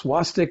from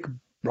Swastik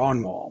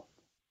Braunwald.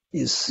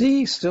 Is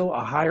C still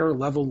a higher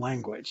level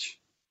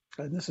language?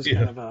 This is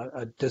kind of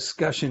a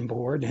discussion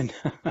board and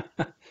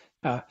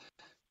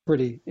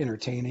pretty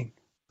entertaining.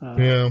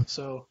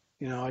 So,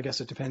 I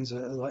guess it depends.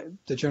 Like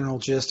the general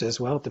gist is,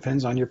 well, it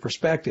depends on your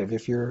perspective.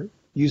 If you're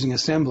using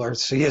assembler,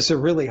 C is a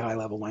really high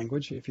level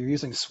language. If you're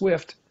using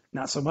Swift,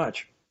 not so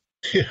much.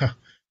 Yeah.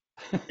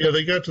 Yeah,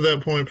 they got to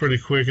that point pretty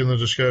quick in the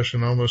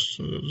discussion. It was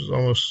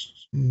almost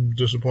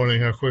disappointing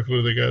how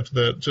quickly they got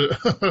to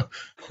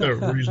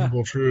that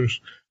reasonable truce.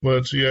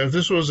 But yeah, if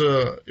this was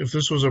a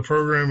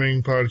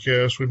programming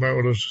podcast, we might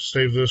want to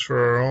save this for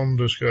our own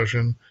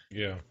discussion.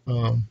 Yeah.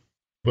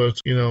 But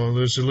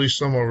it's at least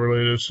somewhat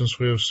related since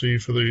we have C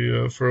for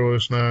for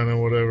OS 9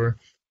 and whatever.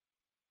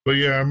 But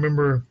yeah, I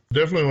remember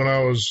definitely when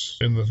I was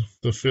in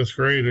the fifth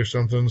grade or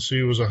something,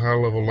 C was a high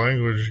level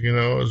language. It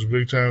was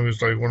big time.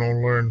 It's like when I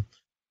learned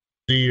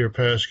D or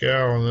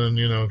Pascal, and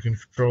then can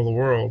control the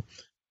world.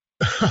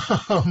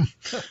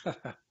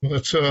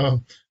 But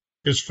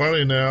it's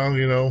funny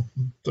now,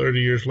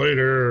 30 years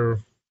later,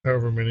 or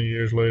however many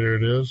years later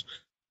it is,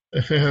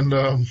 and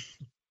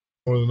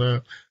more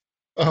than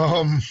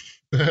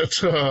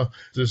that,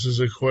 this is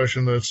a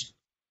question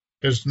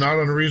it's not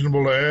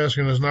unreasonable to ask,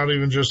 and it's not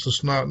even just the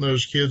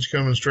snot-nosed kids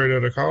coming straight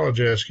out of college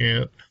asking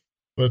it,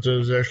 but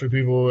there's actually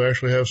people who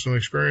actually have some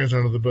experience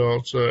under the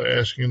belts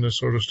asking this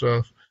sort of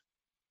stuff.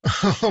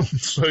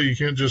 So you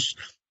can't just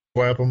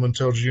slap them and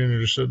tell Junior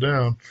to sit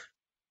down.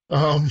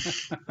 But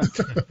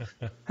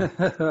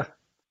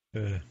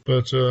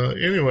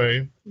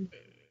anyway,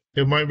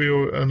 it might be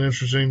an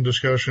interesting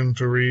discussion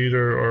to read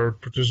or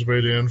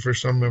participate in for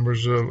some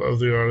members of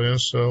the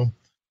audience. So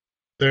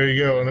there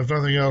you go. And if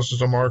nothing else,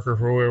 it's a marker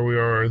for where we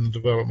are in the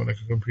development of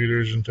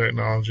computers and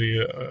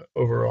technology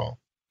overall.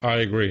 I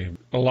agree.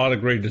 A lot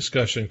of great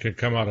discussion could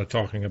come out of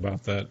talking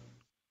about that.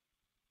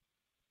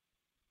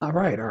 All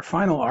right, our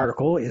final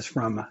article is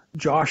from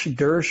Josh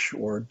Dersch,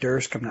 or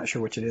Dersk, I'm not sure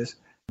which it is,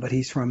 but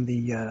he's from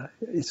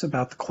it's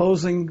about the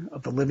closing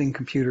of the Living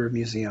Computer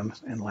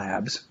Museums and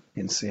Labs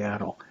in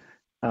Seattle.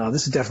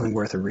 This is definitely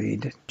worth a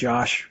read.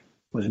 Josh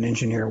was an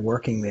engineer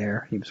working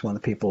there. He was one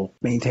of the people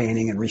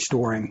maintaining and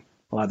restoring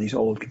a lot of these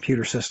old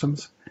computer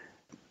systems.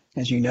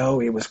 As you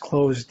know, it was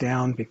closed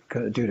down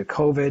due to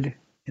COVID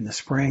in the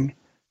spring.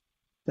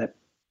 That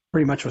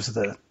pretty much was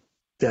the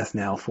death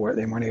knell for it.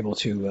 They weren't able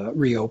to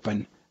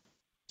reopen.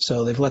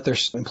 So they've let their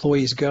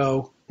employees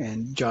go,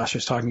 and Josh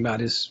was talking about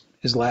his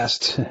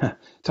last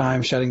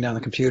time shutting down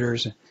the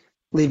computers,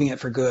 leaving it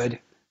for good.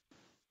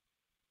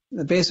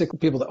 The basic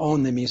people that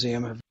own the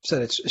museum have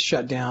said it's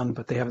shut down,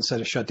 but they haven't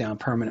said it's shut down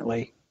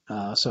permanently.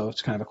 So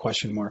it's kind of a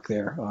question mark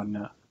there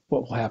on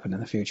what will happen in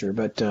the future.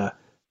 But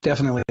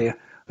definitely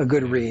a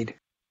good read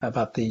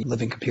about the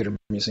Living Computer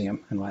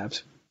Museum and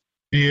Labs.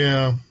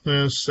 Yeah,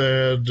 that's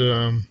sad.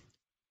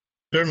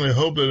 Certainly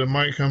hope that it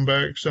might come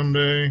back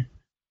someday.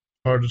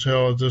 Hard to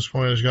tell at this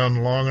point. It's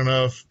gone long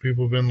enough.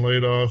 People have been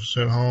laid off,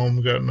 sent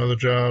home, gotten other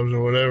jobs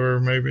or whatever.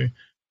 Maybe,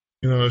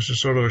 it's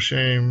just sort of a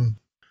shame.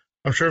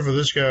 I'm sure for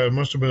this guy, it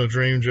must have been a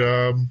dream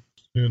job,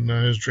 and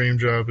his dream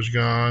job is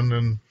gone.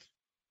 And,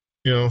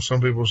 some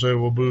people say,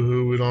 well,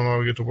 boo-hoo, we don't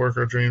all get to work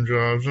our dream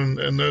jobs.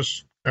 And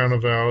that's kind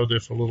of valid,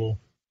 if a little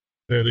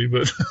petty,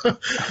 but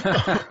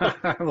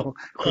A little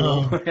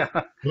cool. Yeah.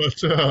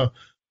 But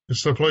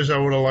it's the place I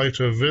would have liked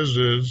to have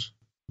visited.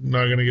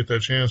 Not going to get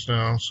that chance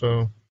now.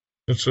 So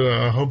it's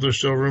I hope there's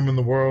still room in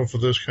the world for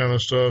this kind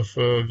of stuff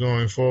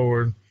going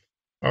forward.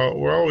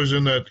 We're always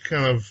in that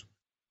kind of,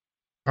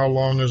 how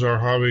long is our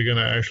hobby going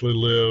to actually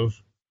live?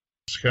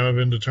 It's kind of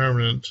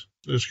indeterminate.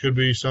 This could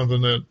be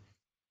something that,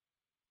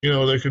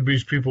 there could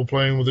be people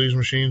playing with these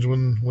machines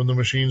when the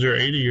machines are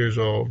 80 years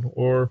old.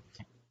 Or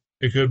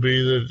it could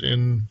be that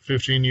in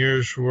 15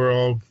 years we're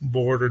all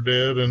bored or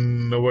dead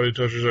and nobody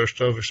touches our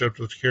stuff except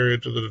to carry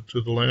it to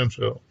the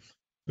landfill.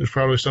 There's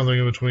probably something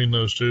in between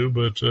those two,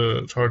 but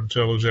it's hard to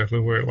tell exactly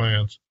where it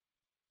lands.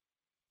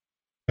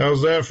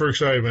 How's that for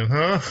excitement,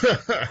 huh?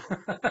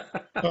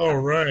 All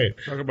right.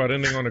 Talk about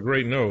ending on a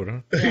great note,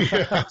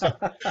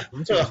 huh?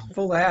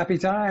 Full of happy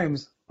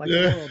times. Like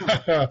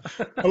I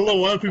don't know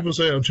why people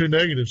say I'm too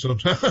negative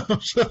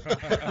sometimes.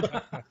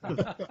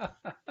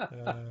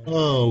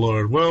 Oh,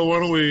 Lord. Well, why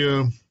don't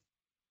we...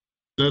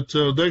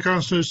 that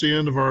constitutes the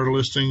end of our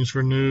listings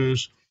for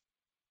news.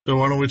 So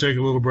why don't we take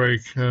a little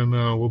break, and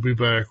we'll be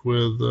back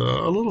with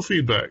a little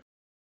feedback.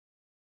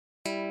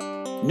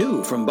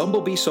 New from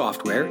Bumblebee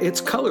Software, it's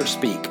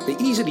ColorSpeak, the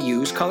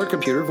easy-to-use color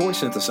computer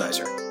voice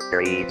synthesizer.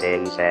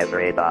 Greetings,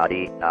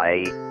 everybody.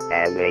 I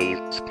am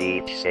a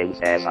speech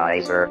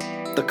synthesizer.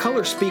 The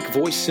ColorSpeak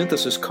voice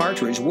synthesis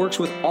cartridge works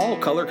with all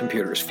color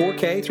computers,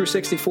 4K through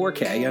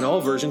 64K, and all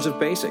versions of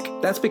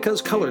BASIC. That's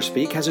because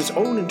ColorSpeak has its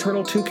own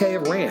internal 2K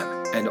of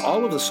RAM, and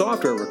all of the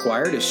software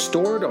required is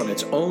stored on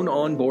its own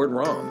onboard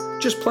ROM.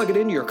 Just plug it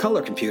into your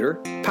color computer,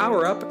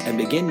 power up, and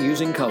begin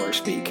using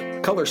ColorSpeak.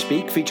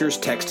 ColorSpeak features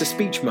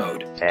text-to-speech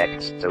mode,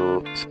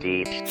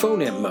 text-to-speech,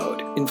 phoneme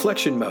mode,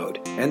 inflection mode,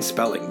 and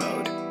spelling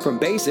mode. From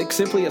BASIC,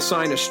 simply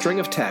assign a string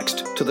of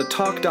text to the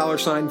talk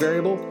 $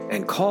 variable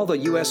and call the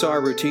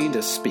USR routine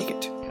to speak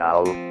it.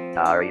 How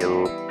are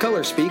you?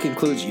 ColorSpeak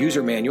includes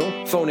user manual,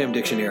 phoneme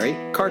dictionary,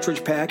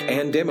 cartridge pack,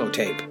 and demo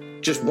tape.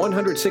 Just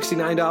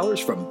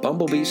 $169 from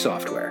Bumblebee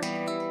Software.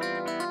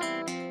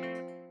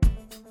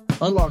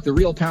 Unlock the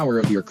real power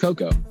of your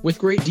Coco with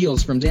great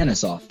deals from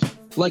Danasoft.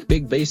 Like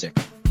Big Basic,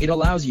 it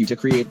allows you to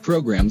create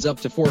programs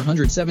up to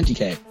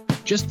 470K,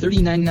 just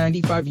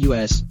 $39.95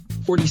 US,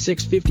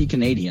 $46.50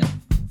 Canadian.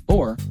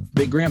 Or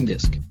Big RAM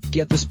Disk,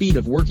 get the speed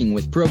of working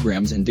with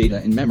programs and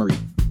data in memory.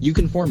 You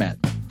can format,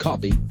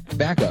 copy,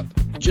 backup,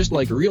 just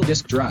like a real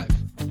disk drive.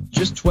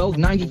 Just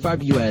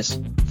 $12.95 US,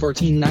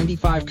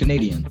 $14.95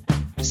 Canadian.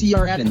 See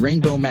our ad in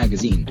Rainbow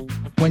Magazine.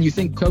 When you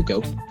think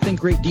Coco, think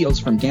great deals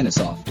from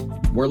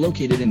Danasoft. We're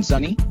located in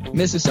sunny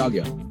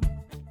Mississauga.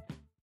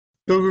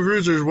 Coco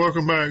Cruisers,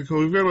 welcome back.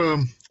 We've got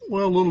a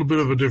little bit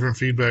of a different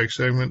feedback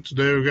segment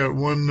today. We've got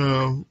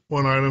one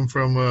item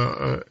from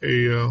a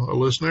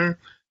listener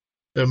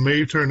that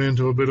may turn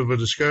into a bit of a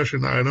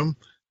discussion item.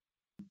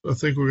 I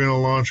think we're going to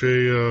launch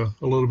a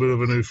little bit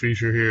of a new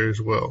feature here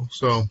as well.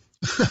 So,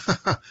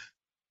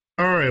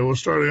 all right, well,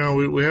 starting out,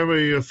 we have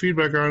a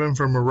feedback item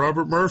from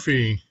Robert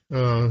Murphy.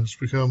 It's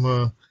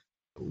become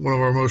one of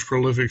our most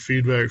prolific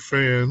feedback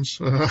fans.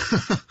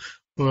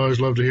 We always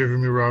love to hear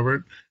from you,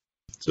 Robert.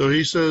 So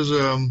he says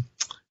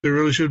there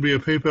really should be a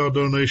PayPal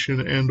donation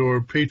and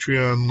or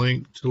Patreon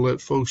link to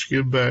let folks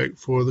give back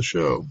for the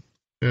show.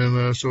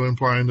 And so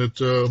implying that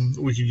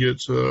we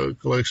could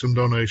collect some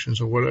donations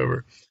or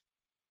whatever.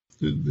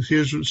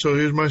 Here's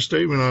my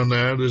statement on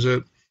that, is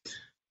that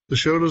the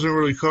show doesn't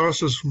really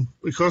cost us.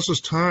 It costs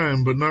us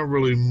time, but not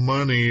really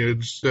money,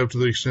 except to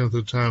the extent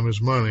that time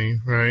is money,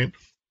 right?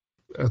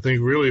 I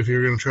think really if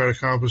you're going to try to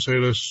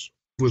compensate us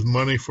with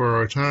money for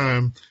our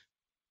time,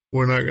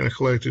 we're not going to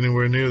collect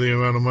anywhere near the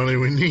amount of money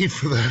we need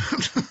for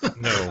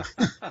that.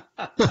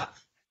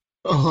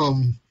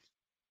 No.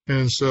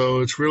 And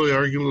so it's really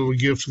our little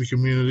gift to the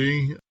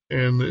community,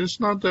 and it's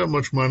not that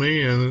much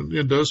money, and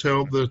it does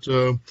help that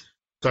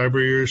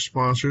Cyber Ears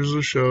sponsors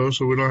the show,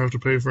 so we don't have to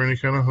pay for any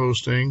kind of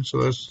hosting,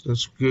 so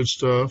that's good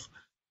stuff.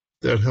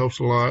 That helps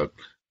a lot.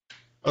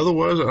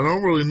 Otherwise, I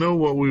don't really know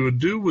what we would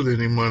do with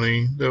any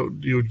money that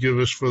you would give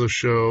us for the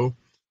show.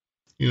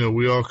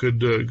 We all could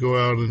go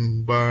out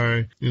and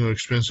buy,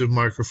 expensive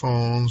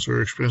microphones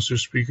or expensive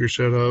speaker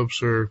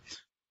setups, or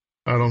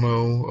I don't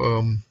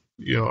know,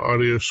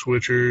 audio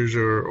switchers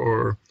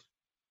or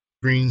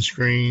green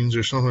screens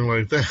or something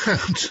like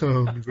that.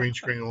 So green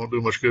screen won't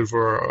do much good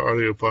for our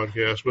audio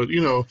podcast, but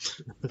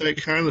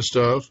that kind of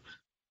stuff.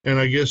 And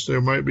I guess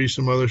there might be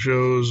some other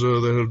shows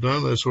that have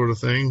done that sort of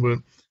thing, but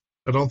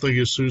I don't think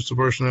it suits the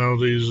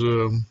personalities.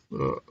 I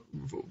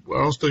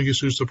don't think it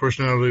suits the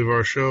personality of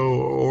our show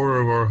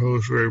or of our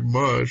host very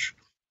much.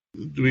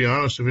 To be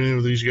honest, if any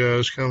of these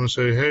guys come and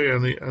say, "Hey,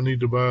 I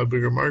need to buy a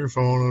bigger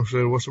microphone," I'll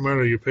say, "What's the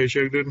matter? Your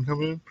paycheck didn't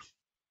come in?"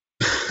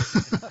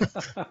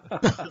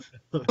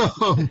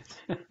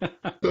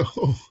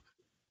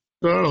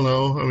 So I don't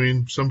know. I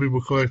mean, some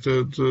people collect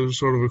the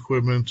sort of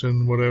equipment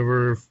and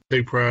whatever,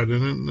 take pride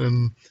in it,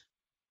 and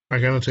I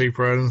kind of take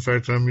pride in the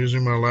fact that I'm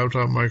using my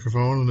laptop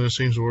microphone, and it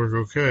seems to work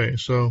okay.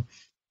 So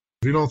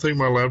if you don't think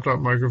my laptop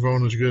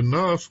microphone is good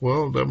enough,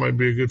 well, that might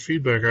be a good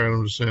feedback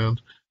item to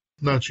send.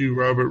 Not you,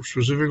 Robert,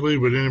 specifically,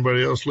 but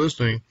anybody else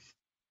listening.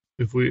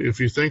 If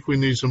you think we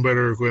need some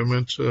better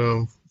equipment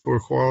for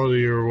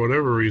quality or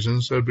whatever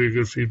reasons, that'd be a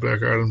good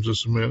feedback item to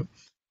submit.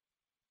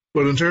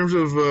 But in terms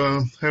of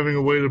having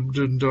a way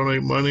to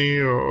donate money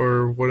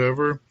or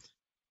whatever,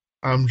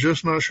 I'm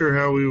just not sure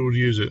how we would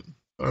use it.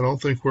 I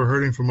don't think we're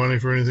hurting for money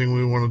for anything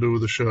we want to do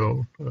with the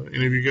show.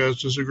 Any of you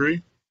guys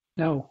disagree?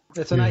 No,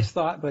 it's a nice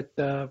thought, but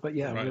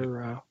yeah,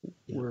 right.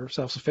 We're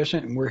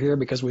self-sufficient and we're here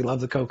because we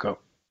love the cocoa.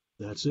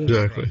 That's it.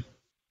 Exactly.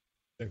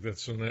 I think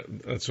that's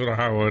sort of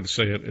how I would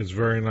say it. It's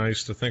very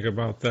nice to think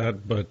about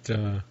that, but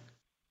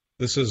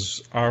this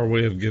is our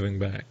way of giving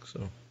back.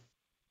 So.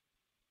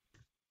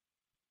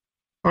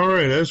 All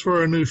right, as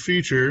for our new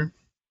feature,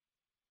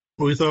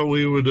 we thought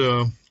we would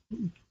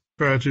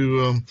try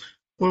to,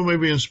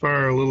 maybe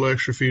inspire a little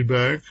extra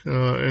feedback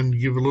and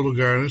give a little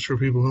guidance for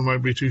people who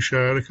might be too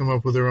shy to come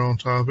up with their own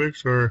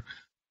topics, or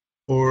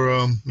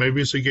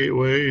maybe it's a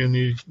gateway and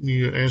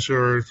you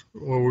answer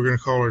what we're going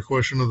to call our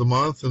question of the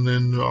month, and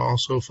then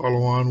also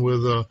follow on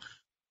with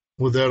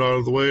that out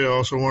of the way. I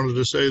also wanted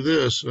to say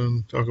this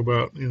and talk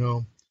about,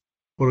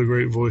 what a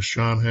great voice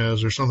John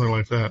has or something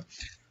like that.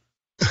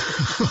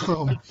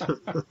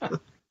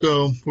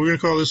 So we're going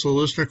to call this the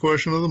listener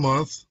question of the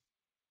month.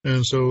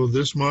 And so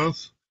this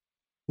month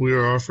we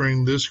are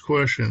offering this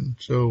question.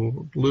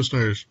 So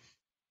listeners,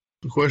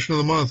 the question of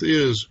the month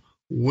is,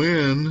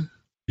 when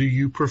do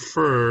you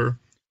prefer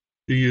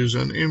to use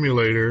an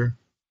emulator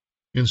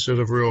instead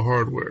of real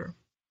hardware?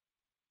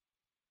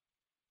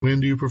 When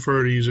do you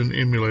prefer to use an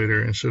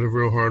emulator instead of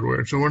real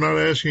hardware? So we're not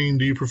asking,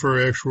 do you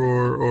prefer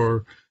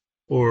XROAR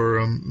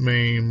or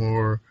MAME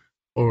or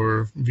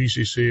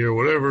VCC or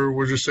whatever.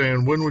 We're just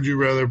saying, when would you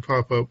rather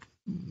pop up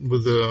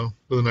with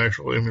an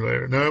actual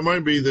emulator? Now, it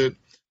might be that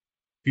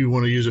you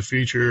want to use a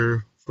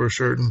feature for a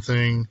certain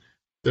thing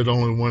that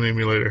only one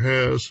emulator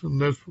has,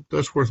 and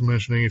that's worth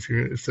mentioning if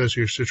that's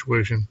your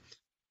situation.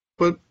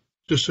 But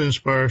just to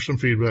inspire some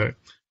feedback,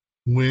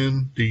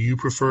 when do you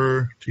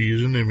prefer to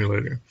use an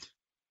emulator?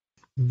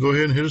 Go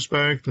ahead and hit us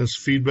back. That's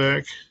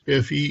feedback,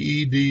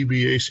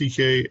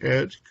 FEEDBACK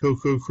at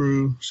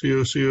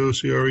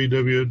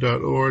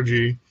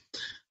cococrew.org.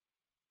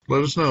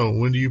 Let us know,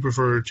 when do you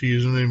prefer to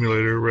use an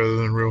emulator rather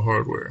than real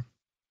hardware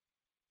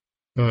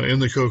in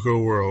the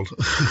Cocoa world?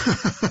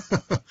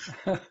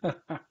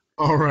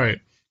 All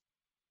right.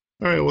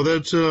 Well,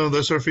 that's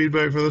our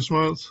feedback for this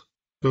month.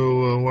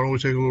 So why don't we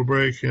take a little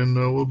break, and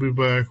we'll be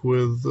back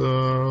with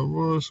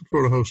some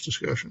sort of host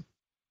discussion.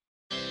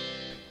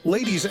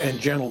 Ladies and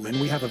gentlemen,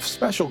 we have a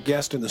special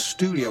guest in the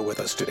studio with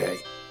us today,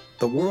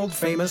 the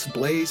world-famous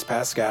Blaise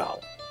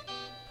Pascal.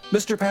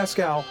 Mr.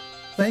 Pascal,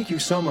 thank you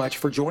so much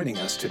for joining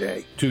us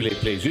today. Tous les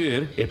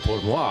plaisirs est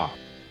pour moi.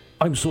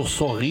 I'm so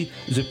sorry,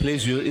 the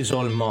pleasure is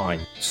all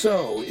mine.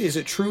 So, is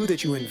it true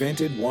that you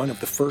invented one of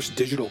the first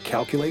digital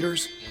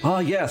calculators? Ah,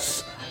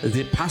 yes,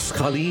 the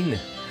Pascaline.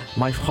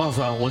 My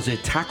father was a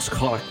tax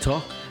collector,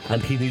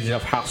 and he needed a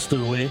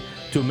faster way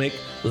to make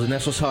the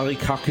necessary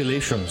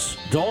calculations.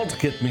 Don't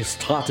get me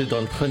started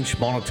on French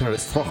monetary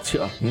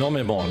structure. No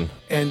me bon.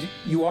 And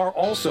you are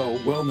also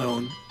well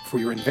known for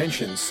your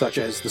inventions such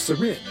as the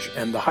syringe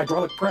and the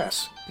hydraulic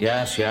press.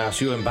 Yes,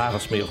 you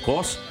embarrass me, of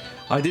course.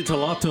 I did a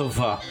lot of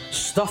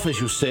stuff, as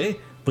you say,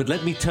 but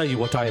let me tell you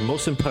what I am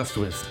most impressed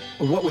with.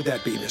 What would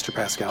that be, Mr.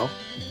 Pascal?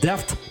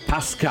 Deft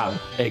Pascal,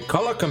 a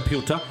color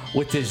computer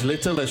with as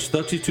little as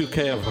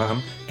 32K of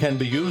RAM, can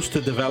be used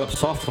to develop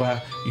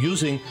software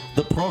using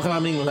the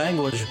programming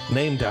language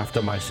named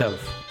after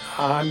myself.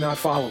 I'm not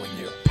following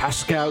you.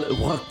 Pascal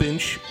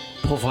Workbench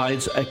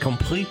provides a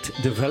complete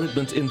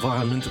development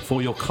environment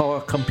for your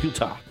color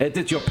computer.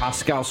 Edit your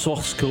Pascal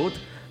source code,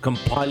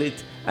 compile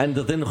it, and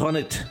then run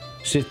it.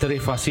 C'est très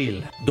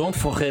facile. Don't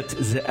forget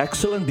the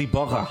excellent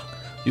debugger.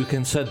 You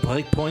can set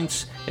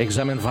breakpoints,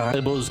 examine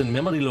variables in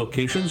memory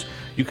locations.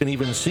 You can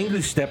even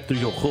singly step through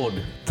your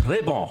code.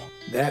 Très bon.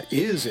 That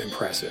is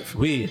impressive.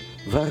 Oui,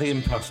 very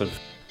impressive.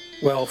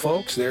 Well,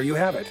 folks, there you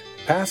have it.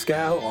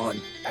 Pascal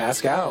on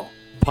Pascal.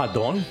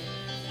 Pardon?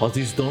 Are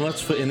these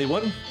donuts for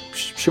anyone?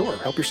 Sure,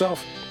 help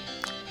yourself.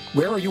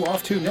 Where are you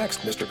off to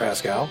next, Mr.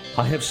 Pascal?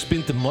 I have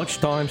spent much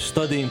time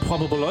studying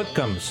probable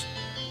outcomes.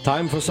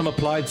 Time for some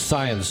applied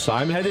science.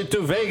 I'm headed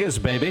to Vegas,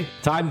 baby.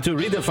 Time to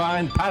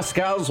redefine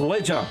Pascal's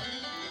wager.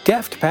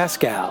 Deft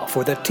Pascal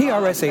for the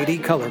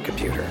TRS-80 color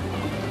computer.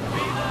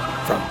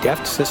 From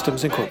Deft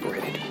Systems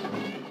Incorporated.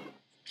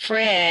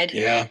 Fred.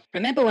 Yeah?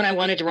 Remember when I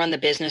wanted to run the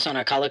business on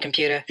our color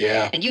computer?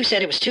 Yeah. And you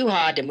said it was too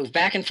hard to move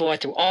back and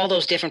forth through all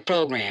those different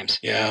programs.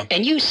 Yeah.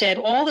 And you said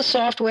all the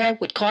software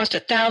would cost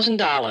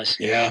 $1,000.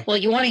 Yeah. Well,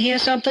 you want to hear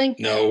something?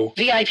 No.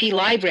 VIP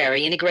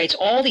Library integrates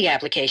all the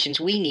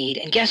applications we need,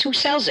 and guess who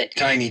sells it?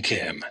 Tiny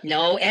Tim.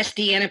 No,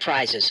 SD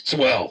Enterprises.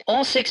 Swell.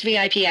 All 6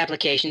 VIP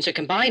applications are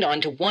combined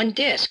onto one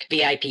disk.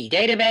 VIP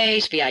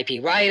Database,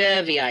 VIP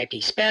Writer,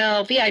 VIP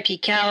Spell, VIP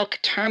Calc,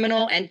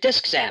 Terminal, and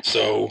Disk Zap.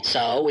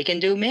 So we can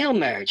do mail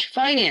merge,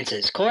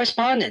 finances,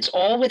 correspondence,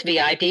 all with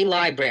VIP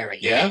Library.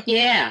 Yeah?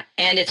 Yeah,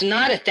 and it's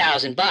not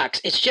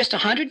 $1,000. It's just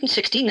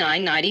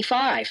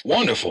 $169.95.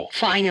 Wonderful.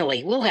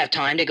 Finally, we'll have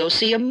time to go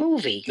see a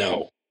movie.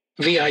 No.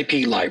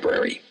 VIP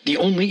Library, the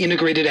only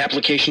integrated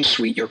application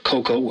suite your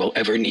Coco will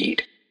ever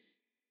need.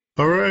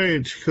 All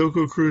right,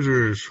 Coco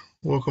Cruisers,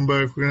 welcome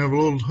back. We're going to have a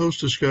little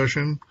host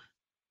discussion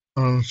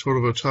on sort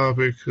of a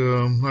topic,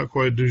 not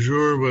quite du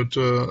jour, but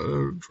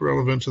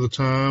relevant to the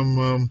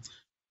time,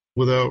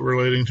 without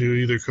relating to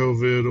either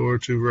COVID or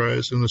to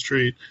riots in the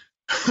street.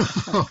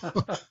 That's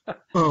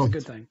a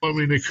good thing. I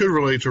mean, it could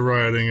relate to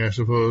rioting, I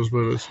suppose,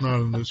 but it's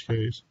not in this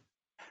case.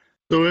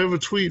 So we have a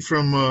tweet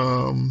from,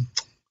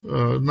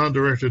 not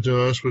directed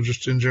to us, but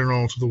just in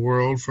general to the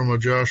world, from a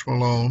Josh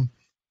Malone.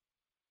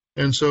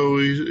 And so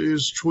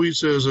his tweet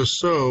says,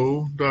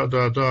 all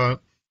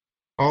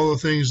the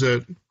things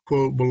that,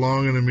 quote,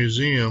 belong in a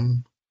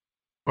museum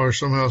are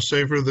somehow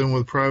safer than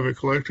with private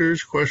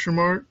collectors, ?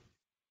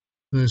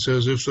 And it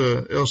says, if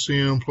the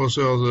LCM plus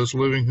L, that's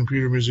Living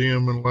Computer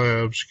Museum and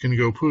Labs, can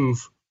go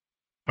poof,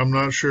 I'm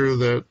not sure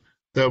that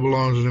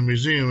belongs in a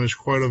museum is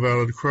quite a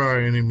valid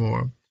cry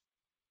anymore.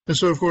 And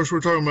so, of course, we're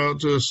talking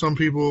about some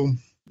people,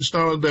 it's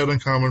not that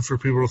uncommon for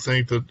people to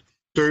think that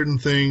certain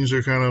things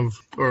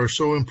are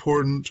so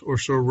important or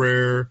so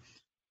rare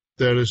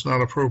that it's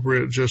not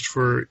appropriate just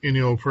for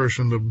any old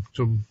person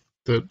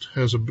that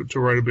has to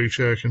write a big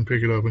check and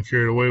pick it up and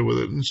carry it away with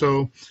it. And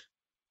so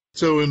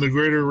in the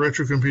greater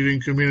retro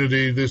computing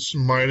community, this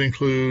might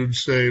include,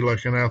 say,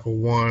 like an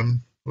Apple I,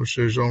 which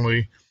there's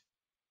only,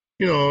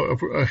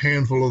 a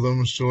handful of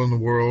them still in the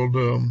world.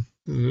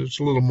 It's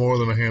a little more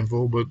than a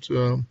handful, but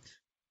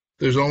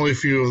there's only a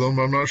few of them.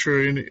 I'm not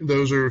sure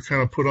those are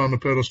kind of put on the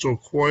pedestal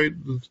quite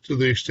to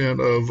the extent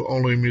of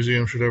only a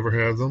museum should ever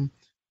have them.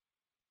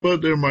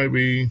 But there might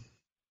be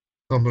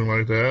something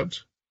like that.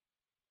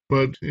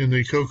 But in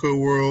the Coco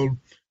world,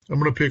 I'm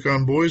going to pick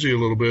on Boise a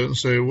little bit and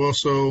say, well,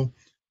 so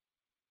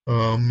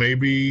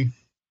maybe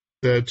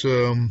that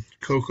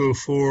Coco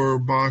 4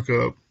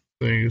 mock-up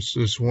thing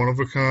is one of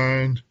a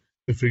kind.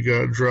 If it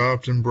got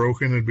dropped and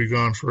broken, it'd be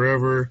gone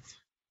forever.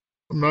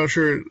 I'm not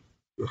sure it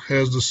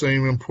has the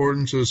same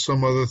importance as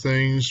some other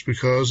things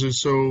because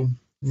it's so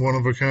one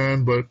of a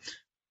kind, but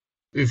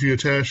if you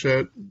attach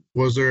that,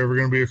 was there ever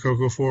going to be a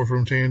Coco 4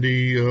 from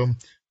Tandy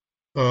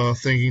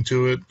thinking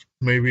to it?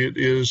 Maybe it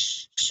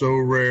is so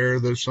rare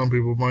that some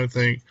people might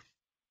think,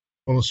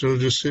 well, instead of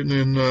just sitting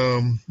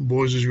in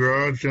Boise's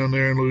garage down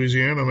there in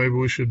Louisiana, maybe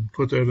we should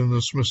put that in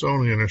the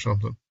Smithsonian or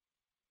something.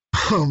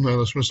 Now,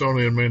 the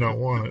Smithsonian may not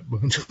want it,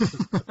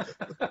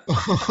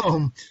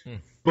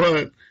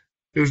 but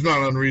it was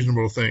not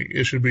unreasonable to think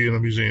it should be in a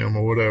museum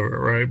or whatever,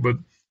 right? But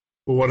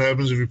what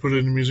happens if you put it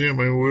in a museum?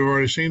 I mean, we've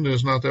already seen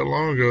this not that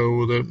long ago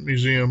with a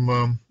museum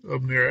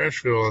up near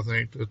Asheville, I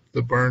think,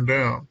 that burned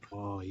down.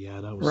 Oh, yeah,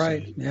 that was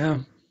right. sad. Yeah.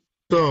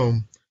 So,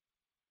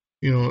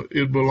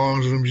 it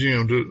belongs in a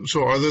museum.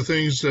 So are there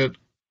things that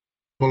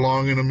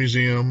belong in a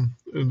museum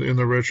in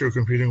the retro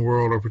computing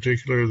world, or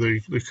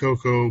particularly the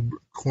Coco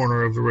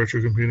corner of the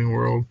retro computing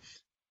world?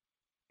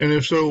 And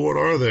if so, what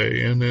are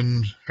they? And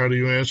then how do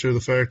you answer the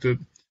fact that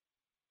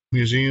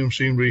museums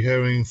seem to be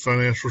having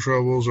financial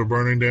troubles or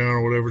burning down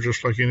or whatever,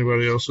 just like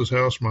anybody else's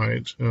house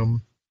might?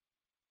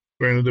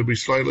 Granted, they'd be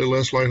slightly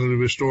less likely to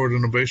be stored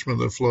in a basement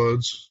that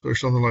floods or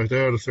something like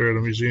that if they're at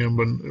a museum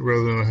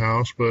rather than a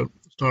house, but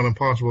it's not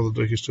impossible that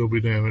they could still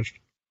be damaged.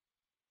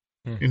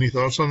 Any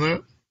thoughts on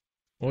that?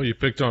 Well, you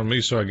picked on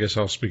me, so I guess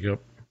I'll speak up.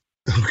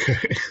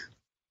 Okay.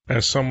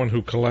 As someone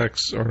who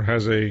collects or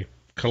has a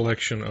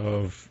collection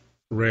of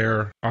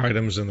rare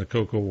items in the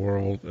Coco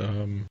world,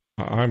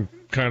 I'm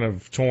kind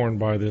of torn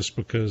by this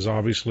because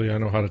obviously I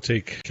know how to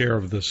take care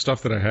of the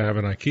stuff that I have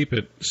and I keep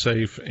it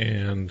safe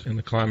and in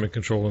the climate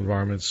control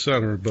environment,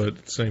 etc. But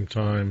at the same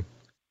time,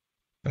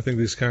 I think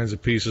these kinds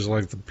of pieces,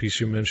 like the piece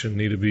you mentioned,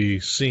 need to be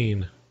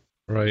seen,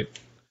 right?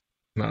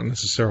 Not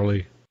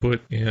necessarily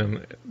put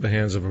in the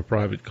hands of a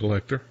private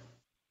collector.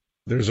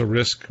 There's a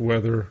risk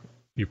whether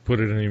you put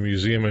it in a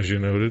museum, as you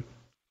noted,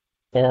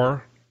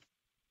 or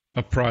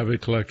a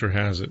private collector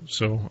has it.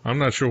 So I'm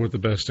not sure what the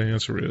best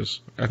answer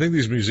is. I think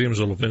these museums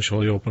will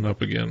eventually open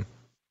up again.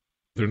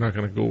 They're not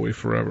going to go away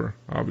forever.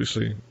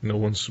 Obviously, no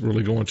one's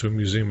really going to a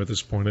museum at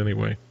this point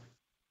anyway.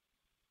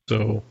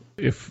 So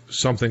if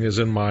something is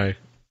in my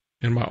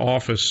in my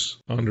office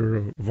under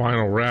a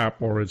vinyl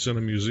wrap, or it's in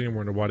a museum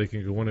where nobody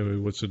can go anyway.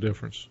 What's the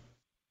difference?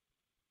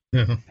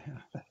 Yeah,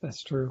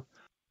 that's true.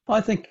 Well,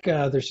 I think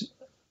there's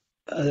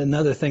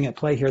another thing at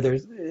play here.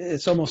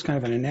 It's almost kind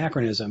of an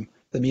anachronism,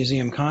 the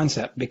museum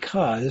concept,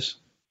 because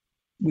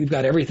we've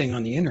got everything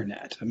on the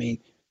internet. I mean,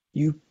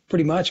 you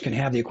pretty much can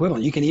have the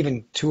equivalent. You can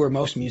even tour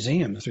most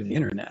museums through the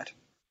internet.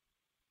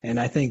 And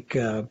I think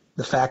the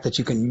fact that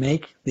you can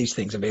make these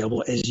things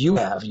available, as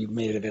you've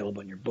made it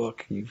available in your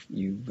book.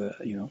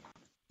 You'll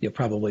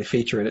probably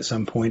feature it at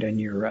some point in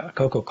your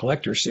Coco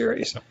Collector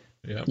series.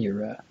 Yeah.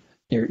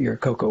 Your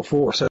Coco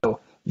 4. So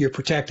you're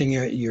protecting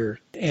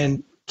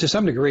and to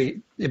some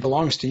degree, it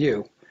belongs to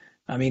you.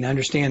 I mean, I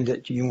understand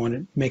that you want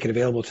to make it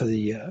available to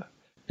the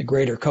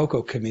greater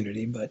Coco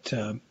community, but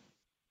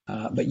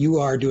you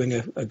are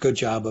doing a good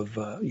job of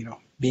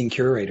being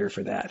curator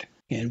for that.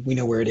 And we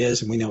know where it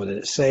is, and we know that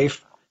it's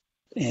safe.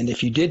 And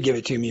if you did give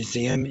it to a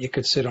museum, it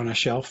could sit on a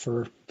shelf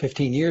for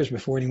 15 years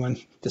before anyone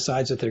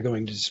decides that they're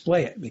going to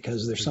display it,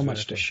 because there's so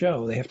much to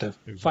show. They have to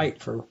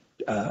fight for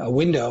a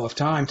window of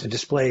time to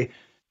display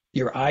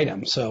your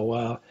item.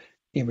 So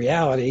in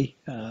reality,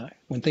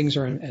 when things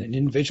are in an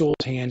individual's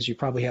hands, you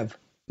probably have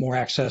more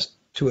access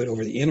to it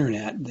over the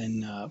internet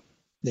than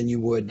you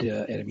would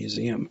at a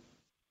museum.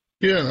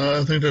 Yeah,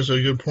 I think that's a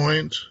good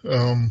point.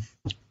 And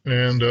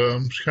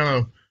it's kind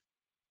of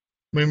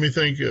made me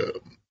think.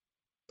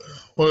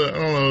 Well, I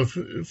don't know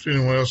if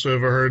anyone else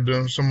ever heard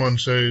someone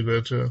say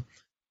that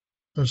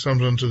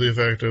something to the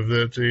effect of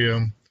that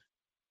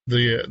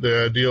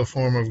the ideal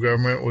form of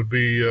government would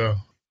be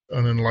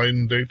an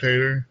enlightened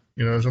dictator.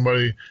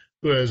 Somebody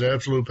who has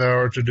absolute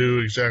power to do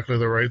exactly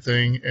the right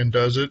thing and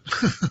does it.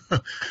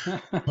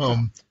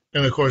 And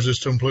of course,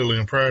 it's completely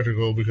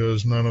impractical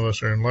because none of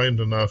us are enlightened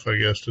enough, I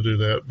guess, to do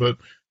that.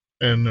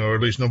 Or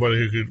at least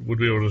nobody who would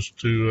be able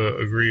to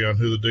agree on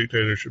who the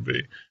dictator should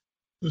be.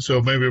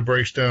 So maybe it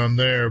breaks down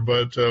there,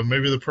 but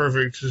maybe the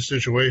perfect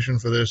situation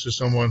for this is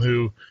someone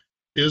who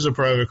is a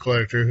private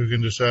collector who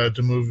can decide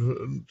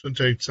to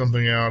take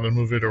something out and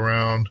move it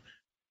around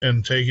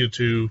and take it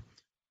to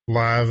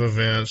live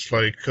events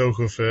like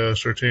Coco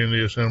Fest or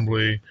Tandy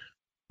Assembly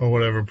or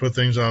whatever, put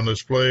things on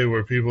display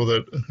where people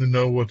who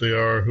know what they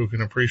are, who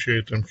can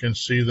appreciate them, can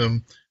see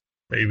them,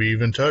 maybe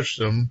even touch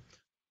them.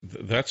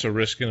 That's a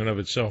risk in and of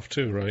itself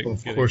too, right? Well,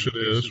 of course it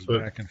is,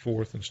 but back and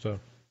forth and stuff.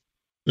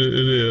 It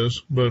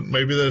is, but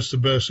maybe that's the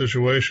best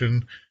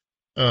situation.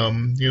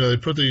 They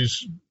put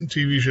these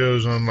TV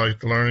shows on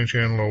like the Learning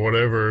Channel or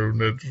whatever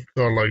that's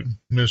called like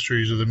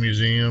Mysteries of the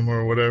Museum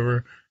or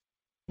whatever,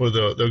 where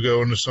they'll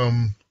go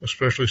into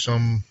especially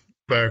some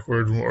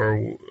backward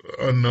or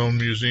unknown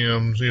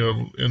museums,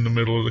 in the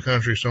middle of the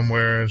country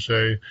somewhere, and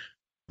say,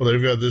 well,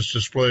 they've got this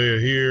display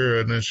here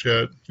and it's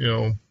got,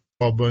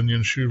 Paul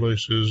Bunyan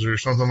shoelaces or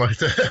something like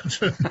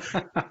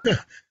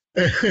that.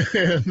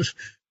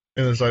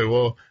 and it's like,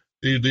 well,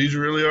 these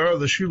really are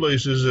the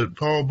shoelaces that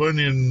Paul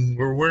Bunyan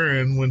were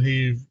wearing when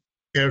he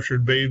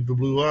captured Babe the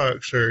Blue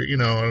Ox, or,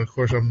 and of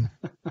course I'm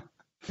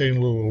taking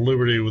a little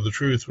liberty with the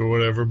truth or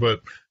whatever,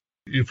 but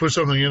you put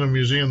something in a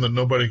museum that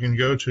nobody can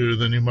go to,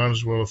 then you might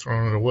as well have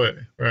thrown it away,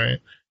 right?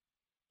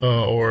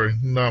 Or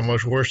not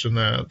much worse than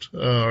that,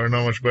 or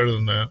not much better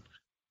than that.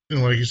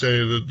 And like you say,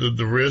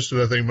 the risk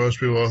that I think most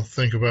people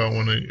think about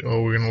when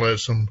we're going to let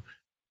some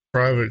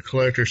private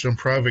collector, some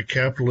private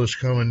capitalist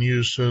come and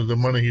use the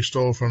money he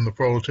stole from the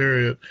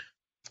proletariat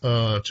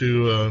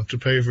to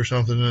pay for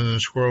something and then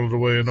squirrel it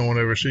away and no one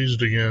ever sees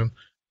it again.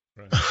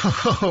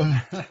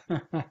 Right.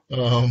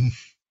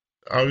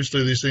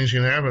 Obviously, these things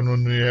can happen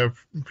when we have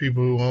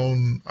people who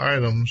own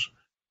items.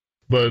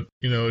 But,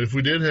 if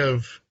we did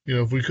have,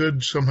 if we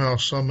could somehow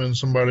summon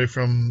somebody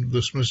from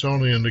the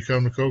Smithsonian to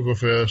come to Coco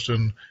Fest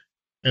and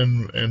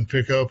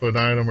pick up an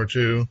item or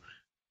two,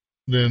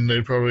 then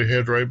they'd probably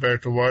head right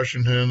back to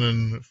Washington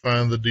and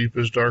find the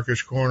deepest,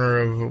 darkest corner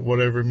of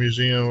whatever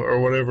museum or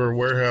whatever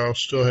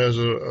warehouse still has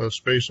a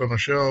space on a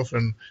shelf,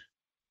 and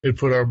they'd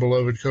put our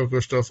beloved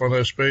Coco stuff on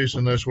that space,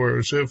 and that's where it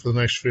would sit for the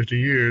next 50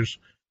 years.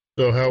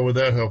 So how would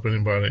that help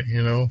anybody,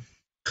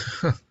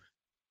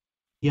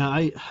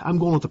 Yeah, I'm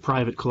going with the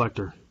private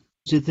collector.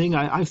 See, the thing,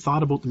 I've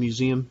thought about the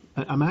museum.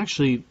 I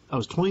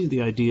was toying with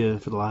the idea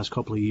for the last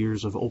couple of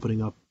years of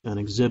opening up an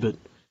exhibit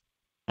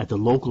at the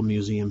local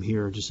museum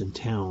here just in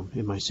town,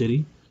 in my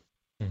city.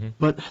 Mm-hmm.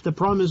 But the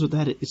problem is with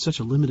that, it's such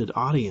a limited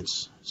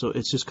audience. So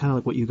it's just kind of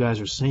like what you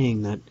guys are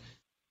saying, that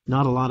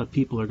not a lot of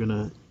people you're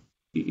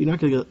not going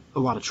to get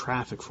a lot of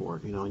traffic for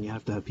it, and you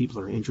have to have people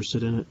that are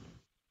interested in it.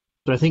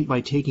 But I think by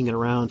taking it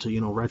around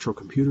to, retro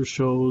computer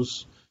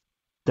shows,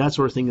 that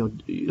sort of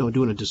thing,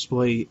 doing a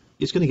display,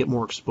 it's going to get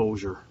more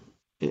exposure.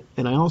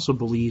 And I also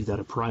believe that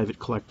a private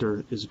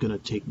collector is going to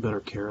take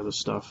better care of the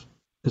stuff.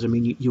 Because,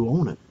 you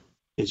own it.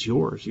 It's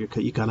yours. You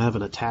kind of have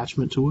an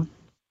attachment to it.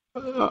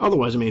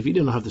 Otherwise, if you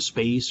didn't have the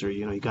space, or,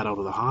 you got out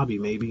of the hobby,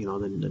 maybe,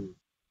 then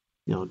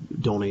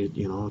donate,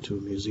 to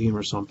a museum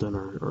or something,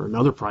 or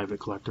another private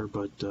collector.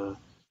 But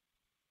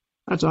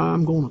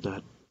I'm going with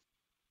that.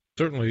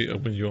 Certainly,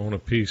 when you own a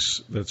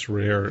piece that's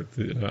rare,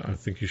 I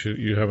think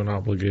you have an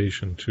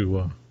obligation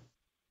to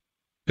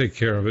take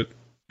care of it.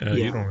 Yeah.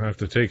 You don't have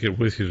to take it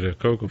with you to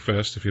Cocoa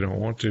Fest if you don't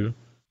want to.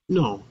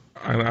 No.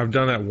 I've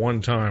done that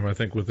one time, I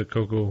think, with the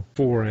Cocoa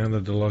 4 and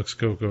the Deluxe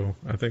Cocoa.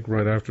 I think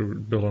right after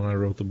Bill and I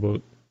wrote the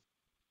book.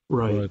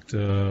 Right. But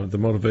the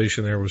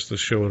motivation there was to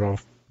show it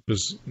off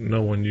because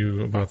no one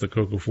knew about the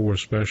Cocoa 4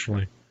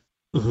 especially.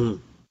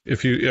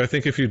 Mm-hmm. I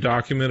think if you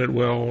document it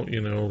well,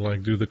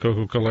 like do the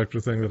Cocoa Collector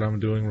thing that I'm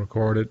doing,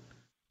 record it,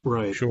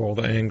 right, show all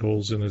the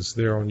angles, and it's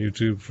there on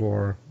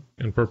YouTube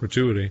in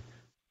perpetuity,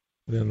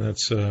 then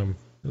that's a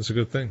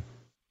good thing.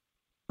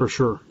 For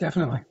sure.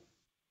 Definitely.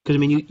 Because, I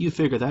mean, you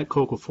figure that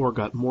Cocoa 4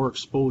 got more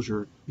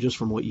exposure just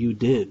from what you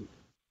did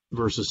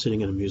versus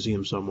sitting in a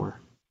museum somewhere.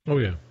 Oh,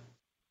 yeah.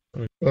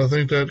 I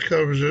think that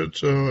covers it.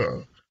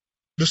 So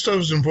this stuff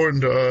is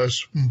important to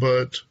us,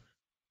 but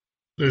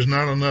there's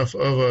not enough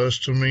of us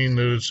to mean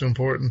that it's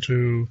important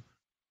to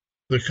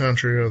the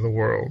country or the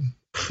world.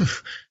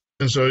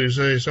 And so you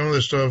say some of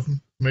this stuff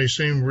may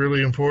seem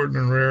really important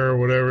and rare or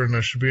whatever, and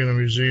it should be in a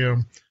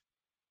museum,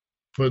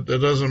 but that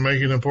doesn't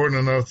make it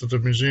important enough that the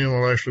museum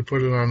will actually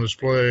put it on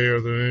display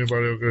or that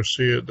anybody will go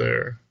see it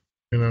there,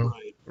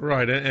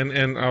 Right,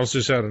 and I'll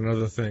just add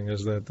another thing,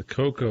 is that the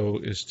Cocoa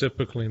is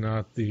typically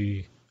not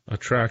the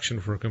attraction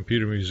for a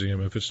computer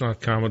museum. If it's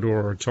not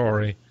Commodore or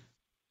Atari,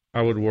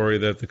 I would worry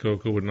that the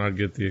Cocoa would not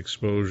get the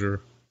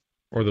exposure,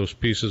 or those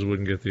pieces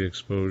wouldn't get the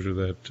exposure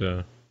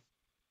that...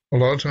 A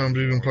lot of times,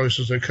 even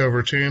places that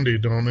cover Tandy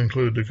don't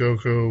include the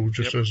Cocoa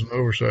just as an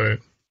oversight.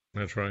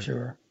 That's right.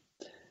 Sure.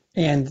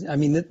 And, I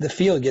mean, the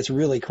field gets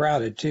really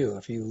crowded, too,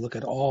 if you look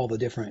at all the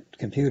different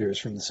computers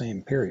from the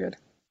same period.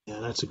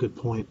 Yeah, that's a good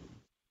point.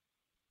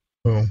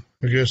 Well,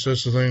 I guess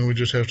that's the thing. We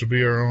just have to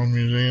be our own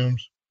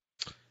museums.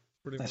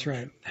 That's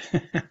right.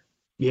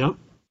 Yep.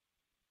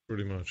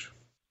 Pretty much.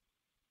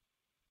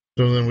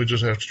 So then we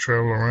just have to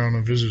travel around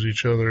and visit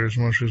each other as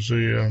much as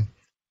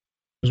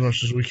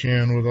we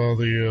can with all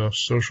the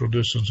social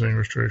distancing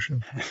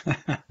restrictions.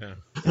 Yeah.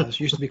 This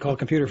used to be called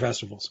computer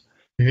festivals.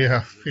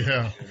 Yeah.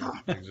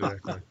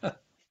 Exactly.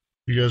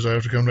 You guys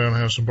have to come down and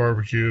have some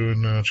barbecue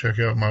and check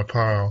out my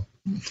pile.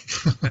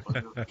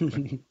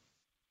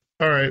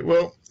 All right.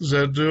 Well, does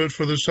that do it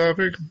for this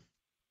topic?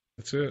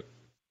 That's it.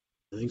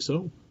 I think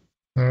so.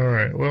 All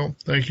right. Well,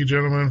 thank you,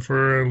 gentlemen,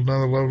 for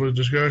another lovely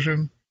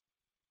discussion.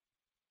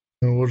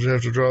 And we'll just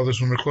have to draw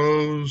this one to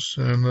close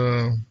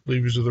and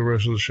leave you to the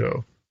rest of the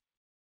show.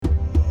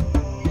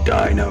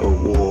 Dino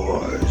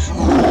Wars.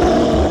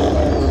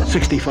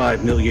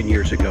 65 million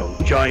years ago,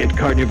 giant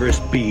carnivorous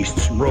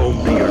beasts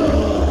roamed the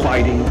earth,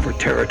 fighting for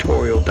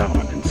territorial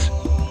dominance.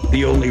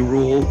 The only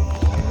rule?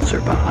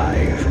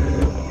 Survive.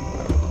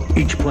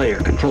 Each player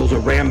controls a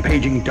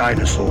rampaging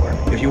dinosaur.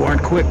 If you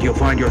aren't quick, you'll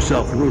find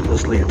yourself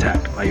ruthlessly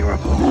attacked by your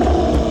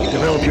opponent.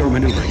 Develop your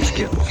maneuvering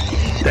skills.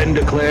 Then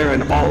declare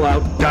an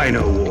all-out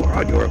dino war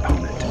on your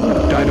opponent.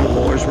 Dino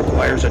Wars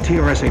requires a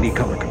TRS-80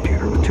 color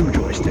computer with 2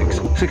 joysticks,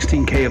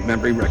 16K of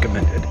memory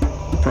recommended.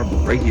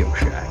 From Radio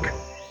Shack.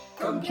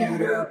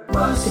 Computer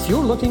Plus. If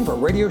you're looking for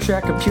Radio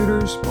Shack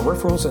computers,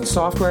 peripherals, and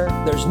software,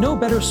 there's no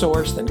better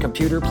source than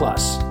Computer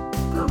Plus.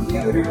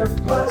 Computer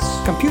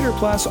Plus. Computer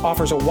Plus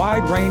offers a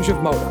wide range of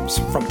modems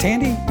from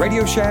Tandy,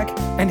 Radio Shack,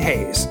 and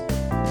Hayes.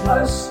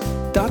 Plus.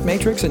 Dot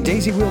Matrix and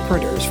Daisy Wheel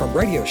printers from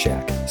Radio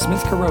Shack,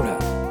 Smith Corona,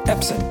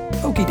 Epson,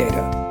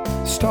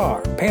 Okidata,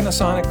 Star,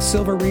 Panasonic,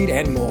 Silverreed,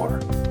 and more.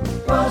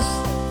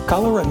 Plus.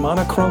 Color and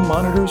monochrome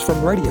monitors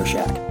from Radio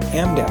Shack,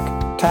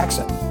 Amdek,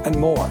 Taxon, and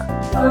more.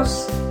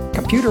 Plus.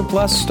 Computer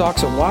Plus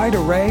stocks a wide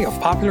array of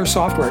popular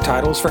software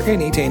titles for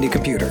any Tandy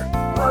computer.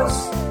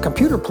 Plus.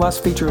 Computer Plus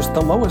features the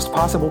lowest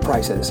possible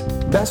prices,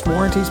 best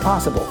warranties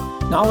possible,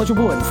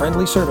 knowledgeable and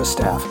friendly service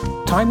staff,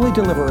 timely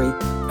delivery,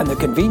 and the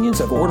convenience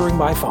of ordering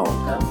by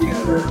phone.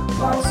 Computer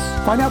Plus.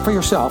 Find out for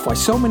yourself why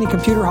so many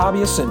computer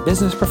hobbyists and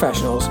business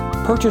professionals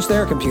purchase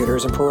their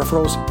computers and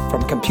peripherals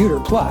from Computer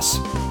Plus.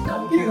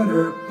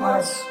 Computer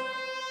Plus.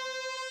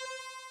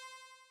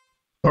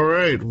 All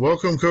right,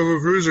 welcome, Cocoa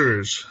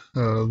Cruisers.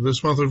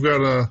 This month we've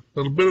got a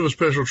little bit of a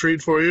special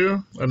treat for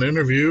you, an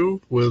interview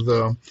with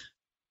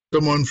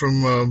someone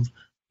from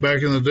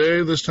back in the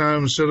day. This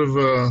time, instead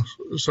of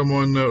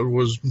someone that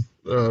was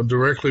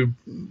directly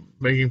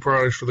making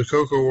products for the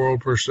Cocoa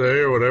world per se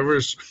or whatever,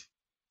 it's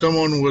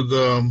someone with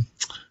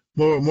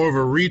more of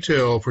a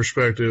retail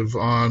perspective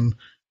on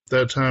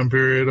that time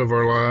period of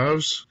our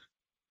lives.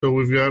 So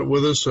we've got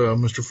with us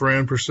Mr.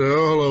 Fran Purcell.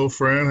 Hello,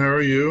 Fran. How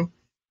are you?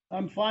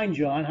 I'm fine,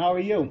 John. How are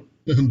you?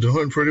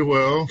 Doing pretty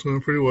well.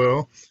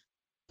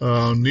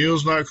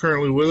 Neil's not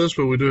currently with us,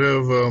 but we do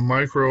have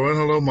Mike Rowan.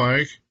 Hello,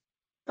 Mike.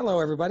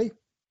 Hello, everybody.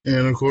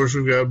 And, of course,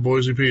 we've got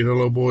Boise Pete.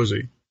 Hello,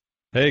 Boise.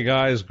 Hey,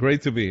 guys.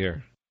 Great to be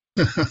here.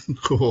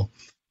 Cool.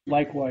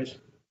 Likewise.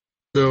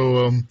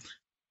 So,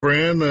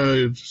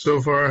 Fran,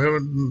 so far I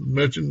haven't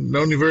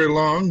known you very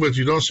long, but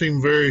you don't seem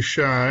very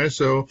shy.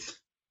 So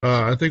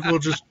I think we'll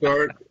just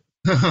start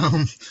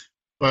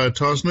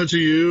tossing it to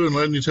you and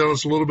letting you tell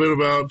us a little bit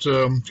about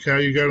how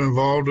you got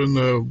involved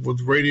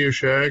with Radio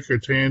Shack or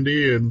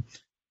Tandy and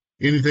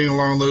anything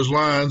along those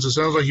lines. It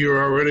sounds like you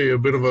were already a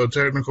bit of a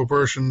technical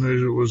person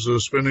who was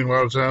spending a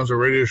lot of times at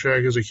Radio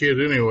Shack as a kid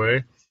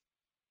anyway.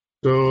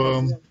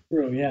 So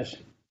True, yes.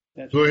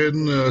 go ahead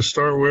and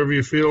start wherever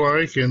you feel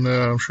like, and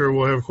I'm sure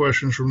we'll have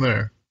questions from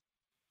there.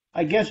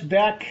 I guess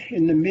back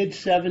in the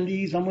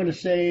mid-'70s, I'm going to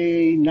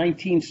say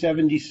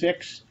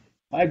 1976,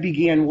 I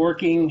began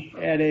working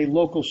at a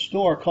local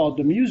store called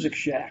the Music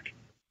Shack.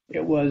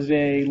 It was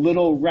a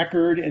little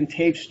record and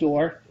tape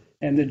store,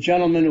 and the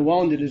gentleman who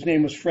owned it, his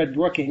name was Fred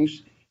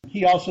Brookings.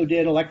 He also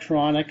did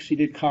electronics. He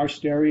did car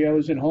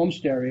stereos and home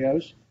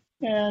stereos.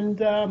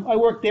 And I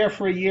worked there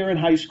for a year in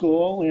high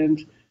school,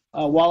 and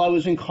while I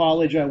was in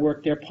college, I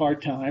worked there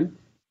part-time.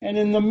 And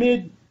in the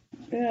late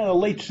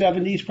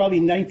 70s, probably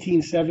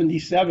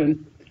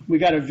 1977, we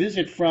got a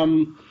visit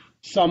from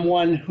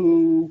someone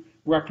who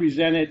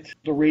represented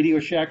the Radio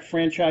Shack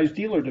franchise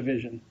dealer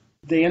division.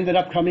 They ended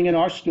up coming in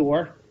our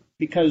store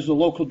because the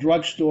local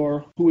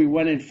drugstore who we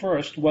went in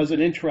first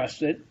wasn't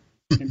interested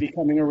in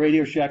becoming a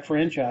Radio Shack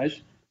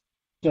franchise.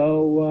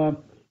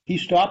 So he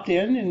stopped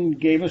in and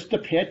gave us the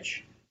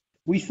pitch.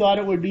 We thought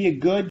it would be a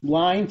good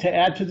line to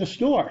add to the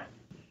store.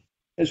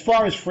 As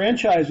far as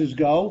franchises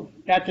go,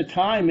 at the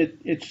time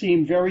it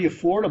seemed very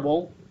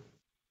affordable.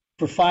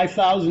 For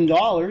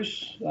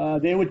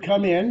 $5,000, they would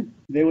come in,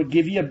 they would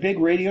give you a big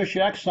Radio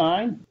Shack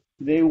sign,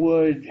 they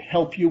would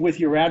help you with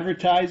your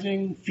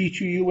advertising,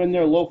 feature you in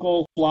their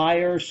local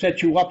flyer,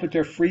 set you up with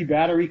their free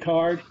battery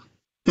card,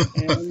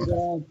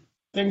 and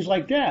things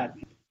like that.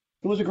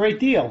 It was a great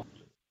deal.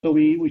 So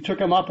we took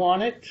them up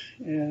on it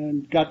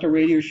and got the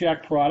Radio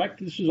Shack product.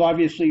 This is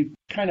obviously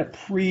kind of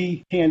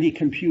pre-handy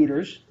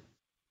computers.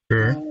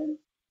 Sure. A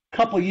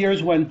couple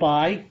years went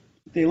by.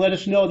 They let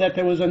us know that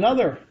there was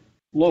another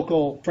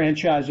local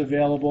franchise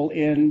available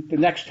in the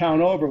next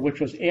town over, which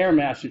was Ayer,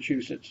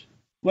 Massachusetts.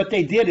 What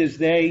they did is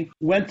they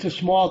went to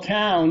small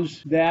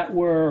towns that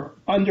were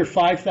under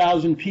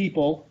 5,000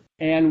 people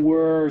and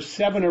were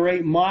 7 or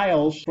 8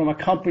 miles from a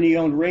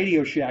company-owned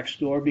Radio Shack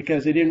store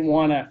because they didn't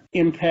want to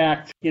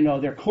impact,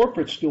 their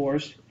corporate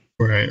stores.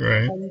 Right.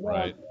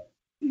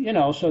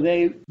 And, so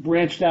they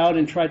branched out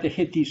and tried to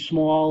hit these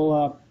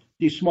small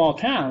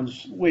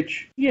towns,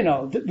 which, they're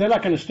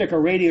not going to stick a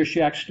Radio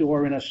Shack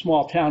store in a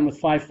small town with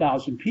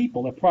 5,000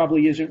 people. It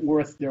probably isn't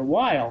worth their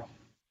while.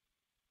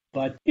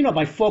 But,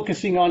 by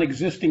focusing on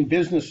existing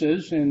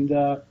businesses and,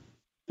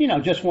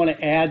 just want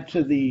to add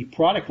to the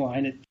product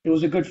line, it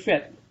was a good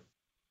fit.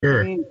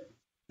 Sure. I mean,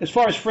 as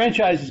far as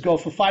franchises go,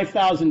 for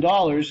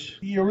 $5,000,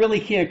 you really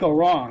can't go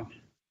wrong.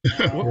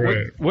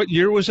 What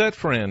year was that,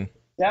 Fran?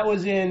 That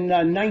was in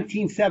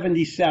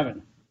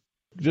 1977.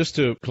 Just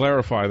to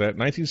clarify that,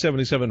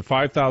 1977,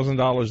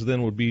 $5,000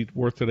 then would be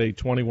worth today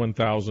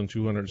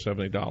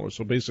 $21,270.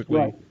 So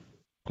basically,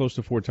 close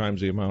to 4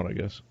 times the amount, I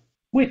guess.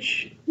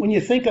 Which, when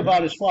you think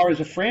about as far as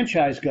a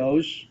franchise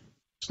goes,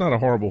 it's not a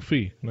horrible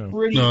fee. No,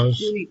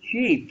 pretty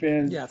cheap.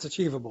 And yeah, it's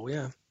achievable.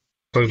 Yeah,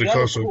 like the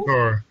cost of a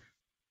car.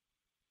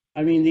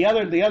 I mean, the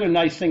other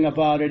nice thing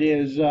about it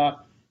is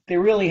they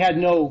really had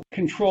no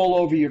control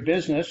over your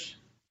business.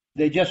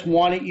 They just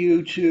wanted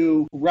you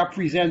to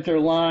represent their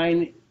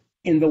line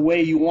in the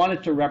way you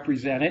wanted to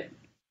represent it,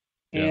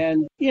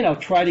 and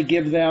try to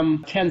give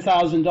them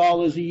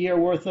 $10,000 a year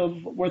worth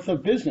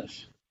of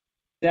business.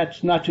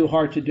 That's not too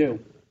hard to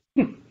do.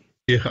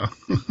 Yeah.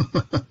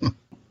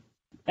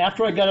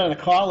 After I got out of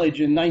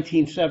college in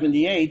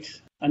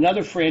 1978,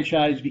 another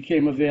franchise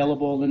became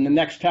available in the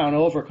next town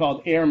over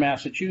called Ayer,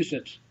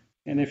 Massachusetts.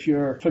 And if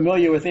you're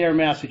familiar with Ayer,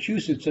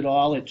 Massachusetts at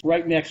all, it's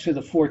right next to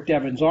the Fort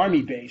Devens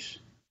Army base.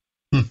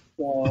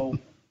 So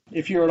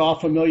if you're at all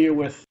familiar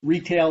with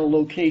retail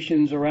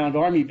locations around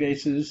Army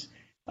bases,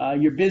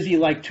 you're busy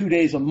like 2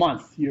 days a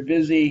month. You're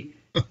busy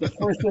the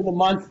first of the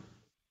month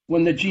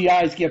when the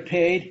GIs get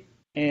paid,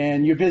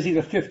 and you're busy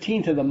the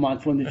 15th of the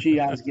month when the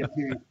GIs get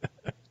paid.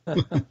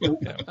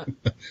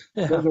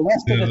 So the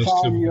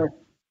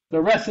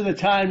rest of the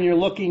time you're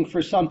looking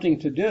for something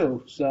to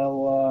do.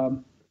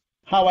 So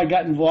how I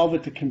got involved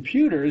with the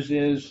computers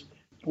is,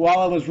 while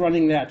I was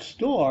running that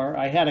store,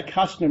 I had a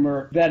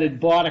customer that had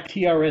bought a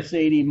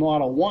TRS-80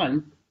 Model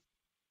 1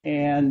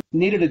 and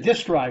needed a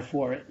disk drive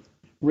for it.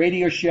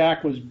 Radio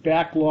Shack was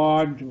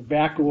backlogged,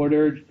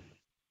 back-ordered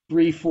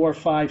 3, 4,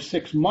 5,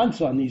 6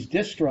 months on these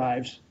disk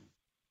drives.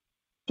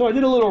 So I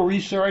did a little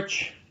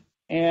research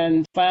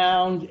and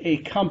found a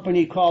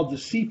company called the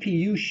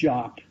CPU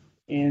Shop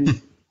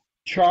in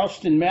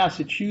Charleston,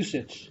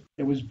 Massachusetts.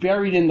 It was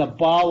buried in the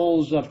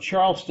bowels of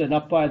Charleston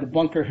up by the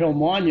Bunker Hill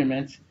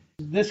Monument.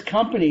 This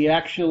company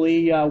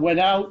actually went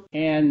out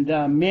and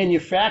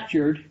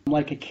manufactured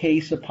like a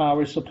case, a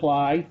power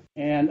supply,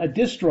 and a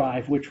disk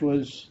drive, which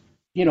was,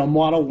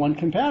 Model 1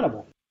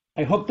 compatible.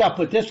 I hooked up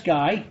with this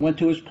guy, went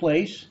to his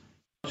place.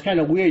 It's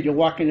kind of weird. You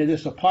walk into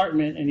this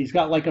apartment, and he's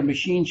got like a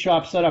machine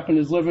shop set up in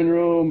his living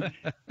room.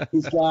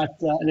 He's got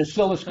an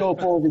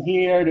oscilloscope over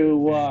here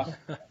to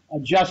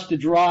adjust the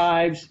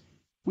drives.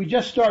 We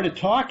just started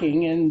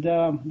talking, and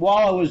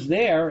while I was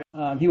there,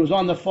 he was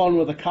on the phone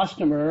with a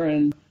customer,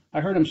 and I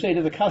heard him say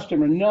to the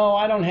customer, "No,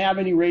 I don't have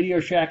any Radio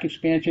Shack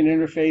expansion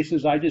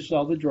interfaces. I just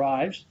sell the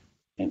drives."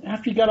 And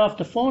after he got off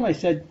the phone, I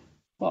said,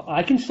 "Well,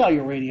 I can sell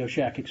your Radio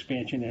Shack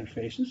expansion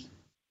interfaces."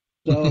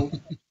 So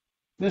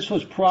This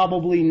was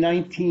probably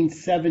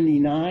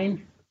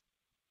 1979.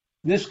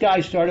 This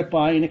guy started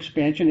buying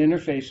expansion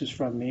interfaces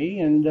from me,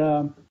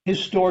 and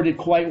his store did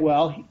quite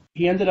well.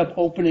 He ended up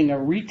opening a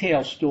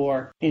retail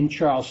store in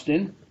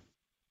Charleston,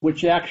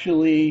 which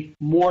actually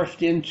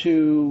morphed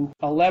into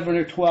 11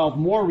 or 12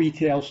 more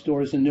retail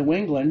stores in New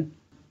England.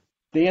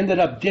 They ended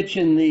up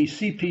ditching the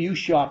CPU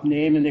shop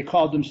name, and they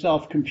called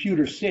themselves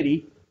Computer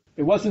City.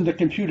 It wasn't the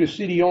Computer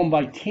City owned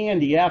by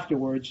Tandy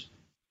afterwards.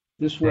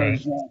 This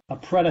was a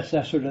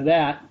predecessor to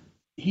that.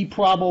 He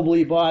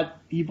probably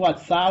bought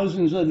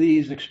thousands of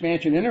these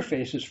expansion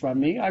interfaces from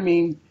me. I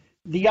mean,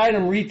 the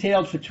item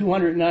retailed for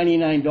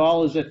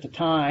 $299 at the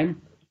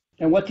time.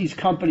 And what these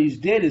companies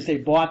did is they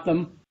bought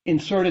them,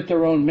 inserted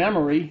their own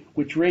memory,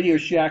 which Radio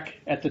Shack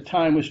at the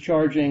time was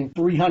charging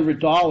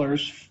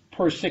 $300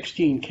 per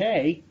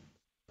 16K.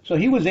 So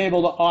he was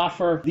able to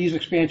offer these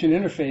expansion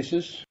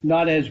interfaces,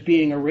 not as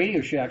being a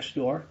Radio Shack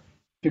store,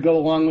 to go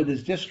along with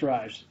his disk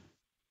drives.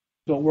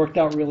 So it worked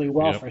out really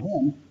well for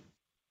him.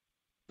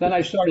 Then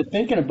I started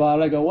thinking about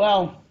it. I go,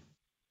 well,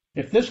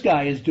 if this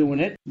guy is doing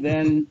it,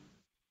 then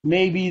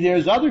maybe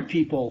there's other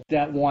people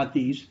that want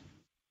these.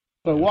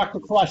 So I walked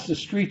across the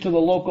street to the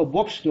local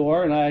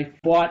bookstore, and I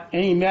bought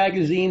any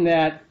magazine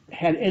that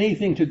had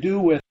anything to do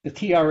with the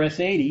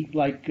TRS-80,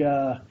 like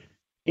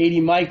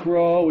 80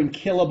 Micro and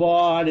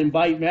Kilobaud and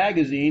Byte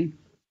Magazine.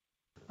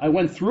 I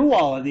went through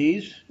all of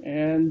these,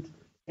 and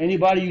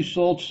anybody who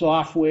sold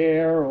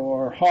software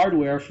or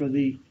hardware for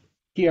the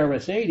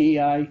TRS-80,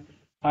 I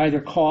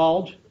either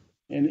called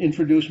and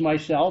introduced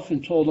myself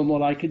and told them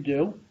what I could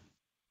do,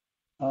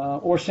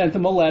 or sent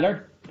them a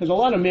letter. Because a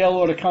lot of mail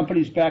order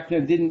companies back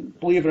then didn't,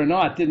 believe it or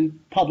not,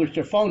 didn't publish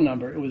their phone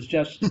number. It was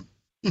just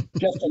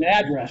an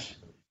address,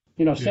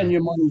 send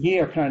your money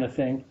here kind of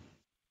thing.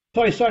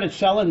 So I started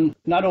selling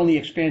not only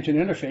expansion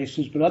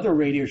interfaces, but other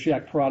Radio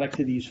Shack product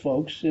to these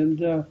folks.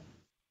 And,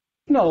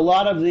 a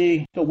lot of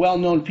the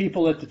well-known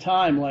people at the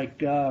time,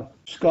 like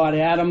Scott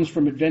Adams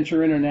from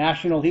Adventure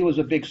International, he was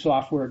a big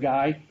software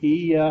guy.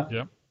 He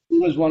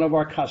was one of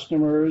our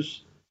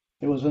customers.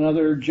 There was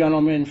another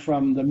gentleman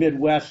from the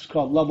Midwest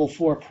called Level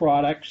 4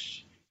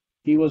 Products.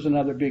 He was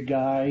another big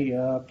guy.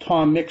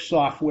 Tom Mix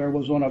Software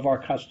was one of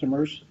our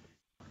customers.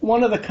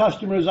 One of the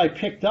customers I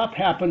picked up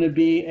happened to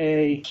be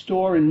a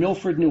store in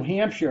Milford, New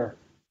Hampshire.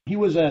 He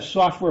was a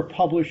software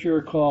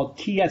publisher called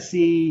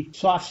TSE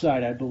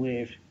Softside, I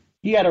believe.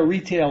 He had a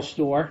retail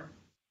store.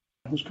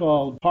 It was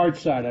called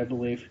Hardside, I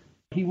believe.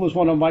 He was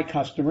one of my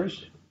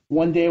customers.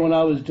 One day when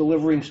I was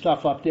delivering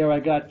stuff up there, I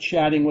got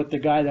chatting with the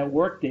guy that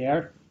worked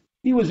there.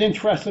 He was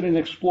interested in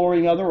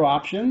exploring other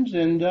options,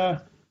 and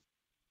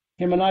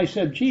him and I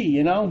said,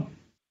 gee,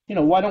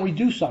 why don't we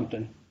do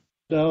something?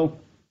 So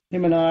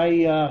him and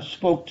I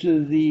spoke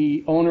to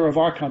the owner of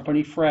our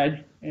company,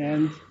 Fred,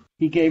 and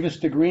he gave us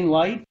the green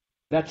light.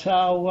 That's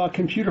how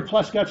Computer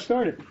Plus got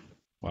started.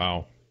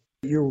 Wow.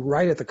 You're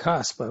right at the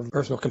cusp of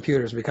personal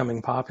computers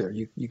becoming popular.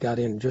 You got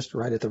in just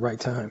right at the right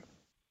time.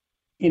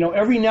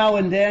 Every now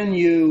and then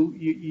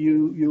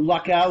you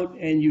luck out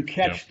and you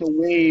catch the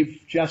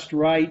wave just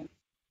right.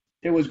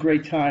 It was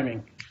great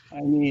timing.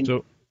 I mean,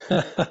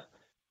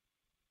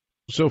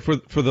 so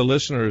for the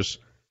listeners,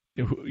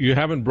 you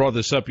haven't brought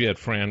this up yet,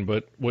 Fran,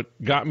 but what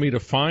got me to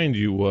find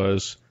you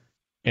was,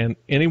 and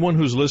anyone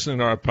who's listening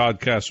to our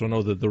podcast will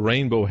know that the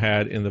Rainbow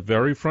had in the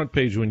very front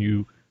page, when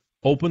you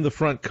open the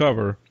front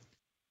cover,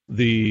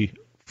 the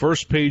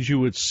first page you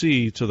would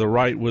see to the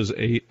right was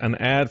an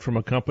ad from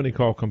a company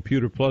called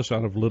Computer Plus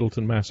out of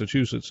Littleton,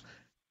 Massachusetts.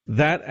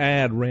 That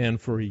ad ran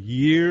for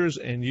years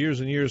and years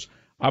and years.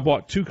 I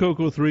bought 2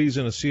 Coco 3s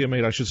and a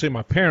CM8. I should say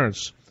my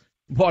parents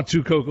bought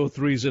 2 Coco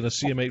 3s and a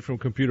CM8 from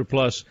Computer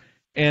Plus.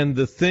 And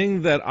the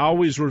thing that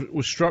always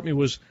struck me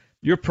was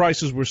your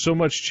prices were so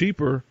much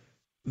cheaper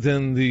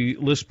than the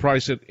list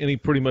price at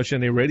pretty much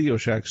any Radio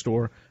Shack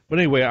store. But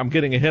anyway, I'm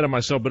getting ahead of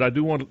myself, but I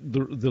do want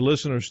the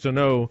listeners to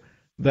know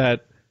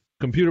that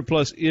Computer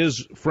Plus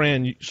is,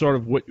 Fran, sort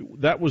of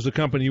that was the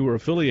company you were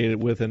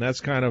affiliated with, and that's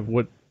kind of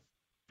what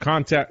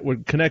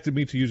connected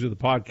me to you to the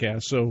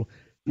podcast. So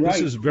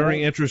this is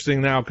very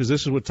interesting now, because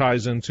this is what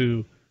ties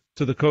into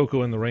the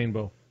Coco and the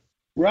Rainbow.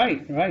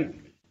 Right.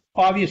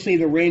 Obviously,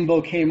 the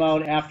Rainbow came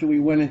out after we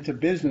went into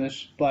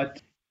business,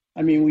 but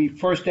I mean, we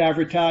first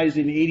advertised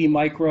in 80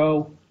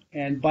 Micro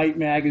and Byte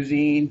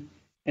Magazine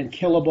and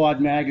Kilobaud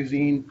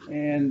Magazine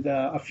and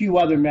a few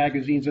other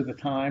magazines at the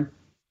time.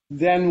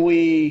 Then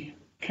we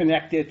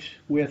connected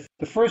with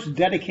the first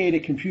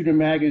dedicated computer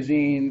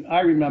magazine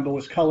I remember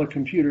was Color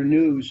Computer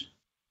News.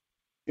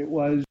 It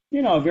was,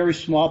 a very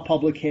small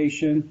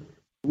publication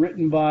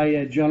written by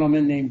a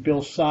gentleman named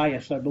Bill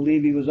Sias. I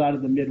believe he was out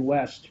of the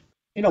Midwest.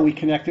 We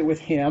connected with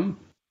him.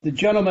 The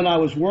gentleman I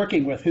was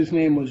working with, his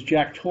name was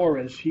Jack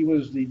Torres. He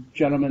was the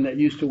gentleman that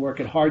used to work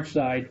at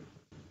Hardside,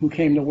 who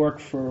came to work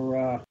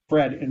for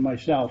Fred and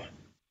myself.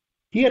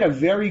 He had a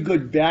very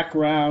good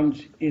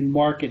background in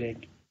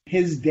marketing.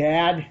 His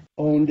dad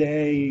owned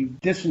a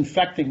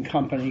disinfecting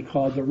company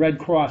called the Red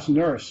Cross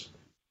Nurse.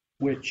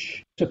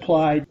 which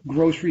supplied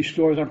grocery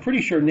stores. I'm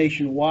pretty sure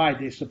nationwide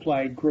they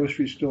supplied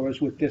grocery stores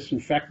with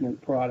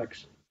disinfectant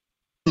products.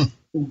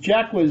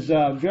 Jack was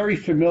very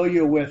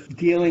familiar with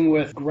dealing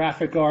with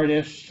graphic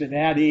artists and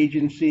ad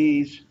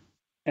agencies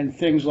and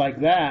things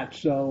like that.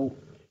 So,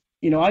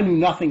 I knew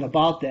nothing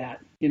about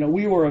that.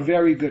 We were a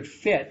very good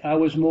fit. I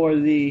was more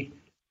the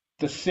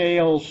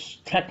sales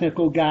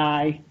technical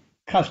guy,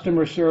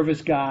 customer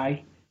service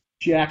guy.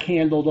 Jack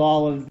handled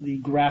all of the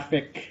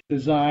graphic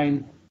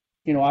design.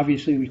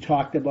 Obviously we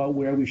talked about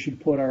where we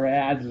should put our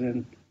ads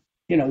and,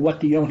 what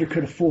the owner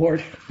could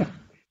afford.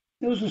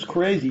 It was just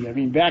crazy. I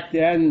mean, back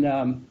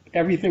then,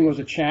 everything was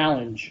a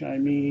challenge. I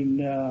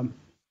mean,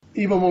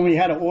 even when we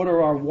had to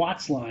order our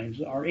Watts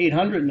lines, our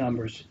 800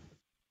 numbers,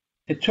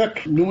 it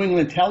took New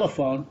England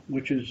Telephone,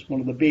 which is one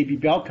of the Baby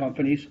Bell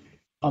companies,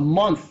 a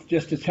month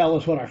just to tell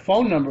us what our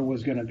phone number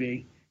was going to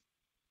be.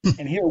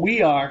 And here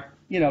we are,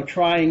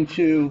 trying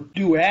to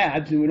do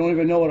ads, and we don't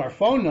even know what our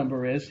phone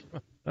number is.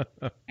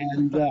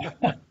 And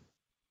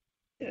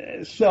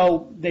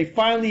so they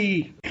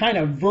finally kind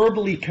of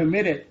verbally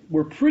committed,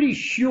 we're pretty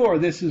sure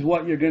this is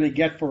what you're going to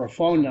get for a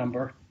phone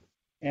number.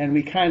 And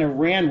we kind of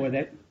ran with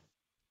it.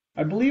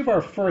 I believe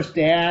our first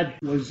ad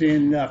was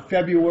in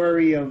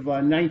February of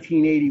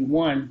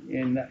 1981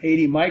 in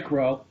 80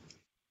 micro.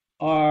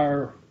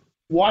 Our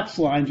Watts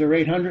lines, our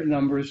 800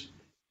 numbers,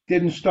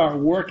 didn't start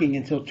working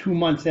until 2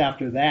 months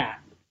after that.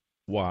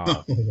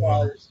 Wow.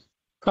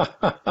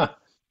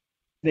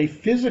 They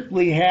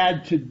physically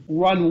had to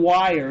run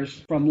wires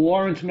from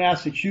Lawrence,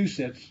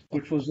 Massachusetts,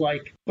 which was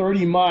like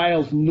 30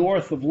 miles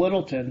north of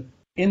Littleton,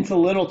 into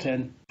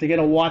Littleton to get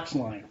a Watts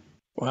line.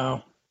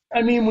 Wow.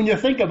 I mean, when you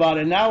think about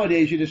it,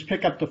 nowadays you just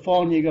pick up the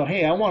phone and you go,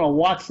 hey, I want a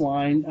Watts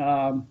line.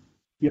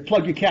 You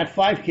plug your Cat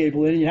 5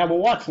 cable in and you have a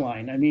Watts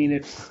line. I mean,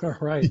 it's...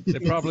 Right. They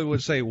probably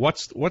would say,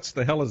 what's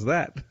the hell is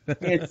that?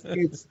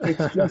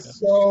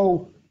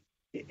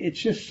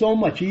 It's just so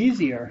much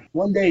easier.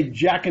 One day,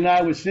 Jack and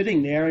I was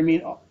sitting there. I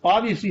mean,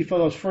 obviously for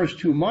those first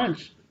 2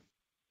 months,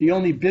 the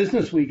only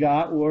business we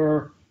got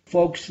were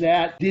folks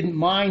that didn't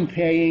mind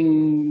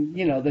paying,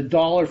 the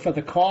dollar for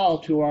the call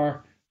to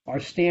our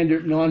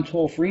standard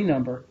non-toll-free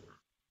number.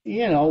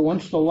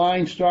 Once the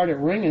line started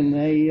ringing,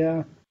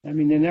 they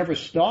never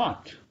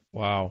stopped.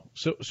 Wow.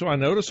 So I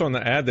noticed on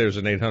the ad there's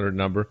an 800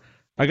 number.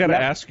 I got to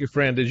ask you,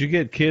 Fran, did you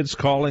get kids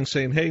calling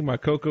saying, hey, my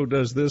Coco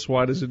does this,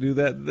 why does it do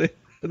that?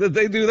 Did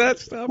they do that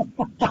stuff?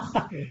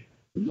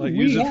 We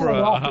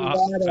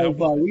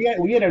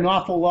had an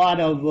awful lot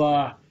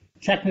of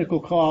technical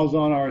calls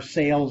on our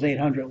sales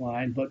 800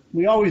 line, but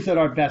we always did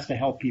our best to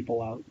help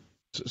people out.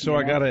 So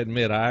I got to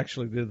admit, I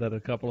actually did that a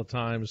couple of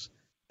times.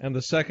 And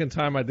the second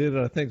time I did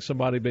it, I think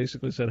somebody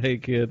basically said, hey,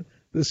 kid,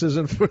 this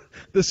isn't for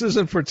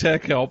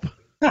tech help.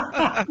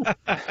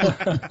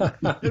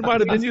 It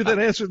might have been you that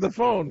answered the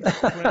phone.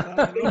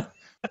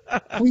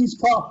 Please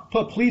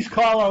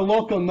call our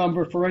local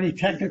number for any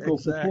technical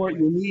support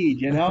you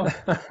need,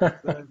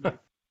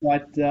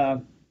 But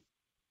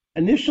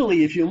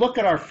initially, if you look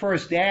at our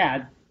first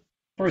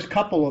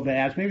couple of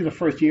ads, maybe the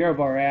first year of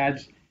our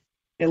ads,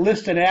 it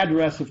lists an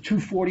address of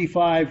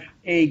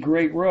 245A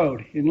Great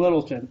Road in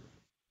Littleton.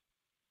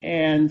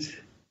 And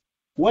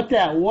what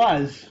that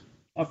was,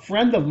 a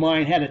friend of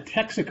mine had a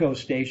Texaco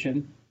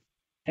station,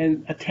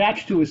 and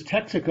attached to his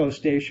Texaco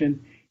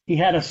station, he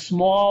had a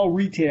small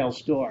retail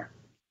store,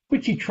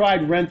 which he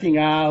tried renting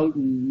out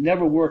and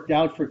never worked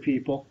out for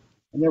people,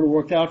 and never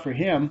worked out for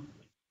him.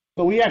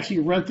 So we actually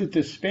rented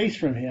this space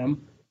from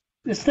him.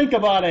 Just think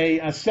about a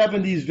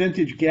 70s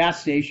vintage gas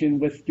station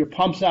with your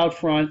pumps out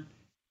front.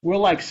 We're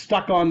like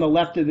stuck on the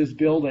left of this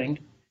building.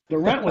 The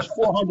rent was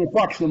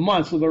 $400 a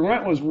month, so the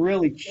rent was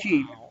really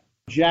cheap.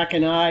 Jack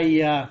and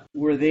I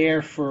were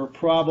there for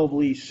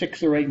probably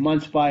 6 or 8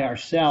 months by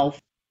ourselves.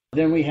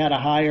 Then we had to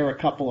hire a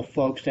couple of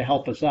folks to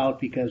help us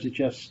out because it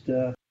just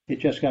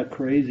got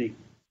crazy.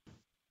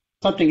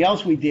 Something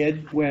else we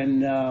did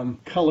when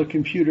Color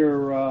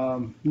Computer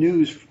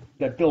News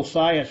that Bill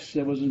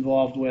Sias was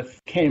involved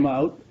with came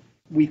out,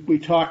 we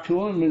talked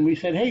to him and we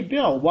said, hey,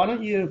 Bill, why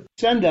don't you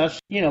send us,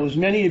 as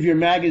many of your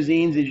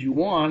magazines as you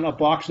want, a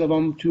box of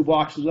them, 2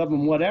 boxes of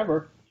them,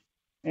 whatever.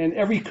 And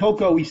every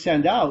Coco we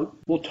send out,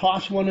 we'll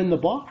toss one in the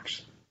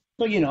box.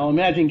 So,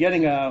 imagine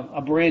getting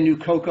a brand new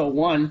Coco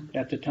 1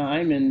 at the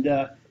time. And,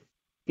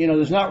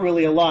 there's not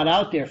really a lot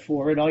out there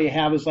for it. All you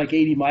have is like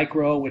 80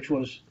 micro, which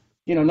was,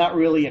 not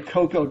really a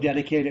Coco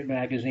dedicated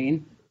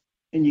magazine.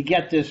 And you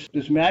get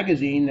this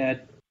magazine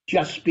that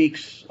just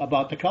speaks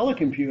about the color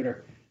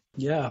computer.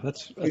 Yeah,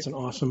 that's an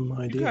awesome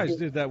idea. You guys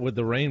did that with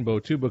the Rainbow,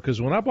 too,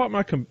 because when I bought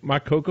my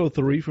Coco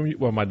 3 from you,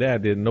 well, my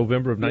dad did in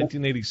November of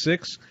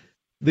 1986,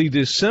 the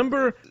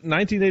December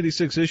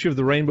 1986 issue of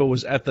the Rainbow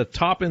was at the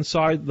top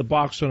inside the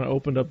box when I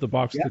opened up the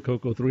box of the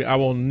Coco 3. I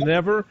will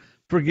never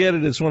forget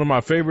it. It's one of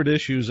my favorite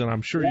issues, and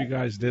I'm sure you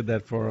guys did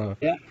that for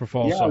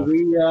Fall Soft.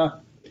 We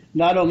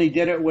not only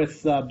did it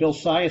with Bill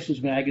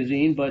Sias's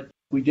magazine, but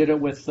we did it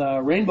with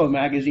Rainbow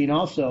magazine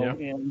also. Yep.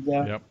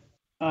 And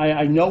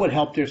I know it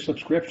helped their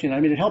subscription. I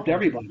mean, it helped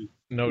everybody.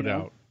 No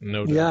doubt.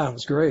 No doubt. Yeah, it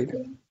was great.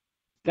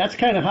 that's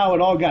kind of how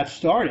it all got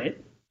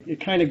started. It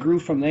kind of grew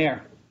from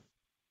there.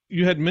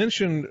 You had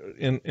mentioned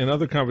in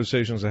other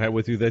conversations I had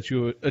with you that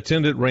you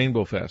attended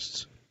Rainbow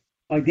Fests.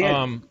 I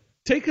did.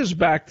 Take us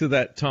back to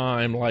that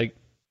time. Like,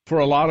 for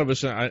a lot of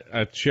us,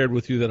 I shared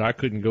with you that I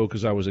couldn't go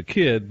because I was a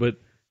kid, but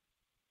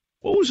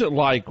what was it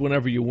like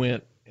whenever you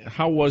went?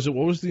 How was it?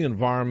 What was the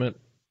environment?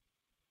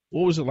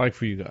 What was it like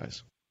for you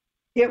guys?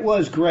 It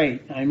was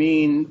great. I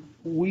mean,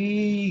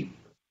 we,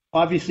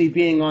 obviously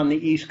being on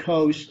the East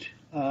Coast,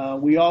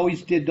 we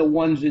always did the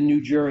ones in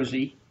New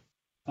Jersey.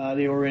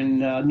 They were in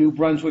New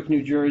Brunswick,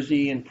 New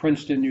Jersey, and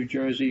Princeton, New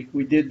Jersey.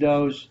 We did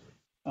those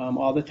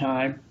all the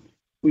time.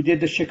 We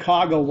did the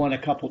Chicago one a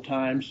couple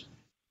times.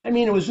 I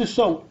mean, it was just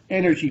so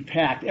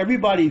energy-packed.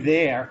 Everybody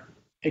there,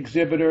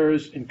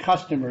 exhibitors and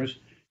customers,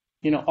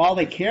 all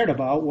they cared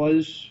about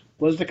was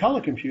the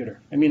color computer.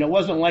 I mean, it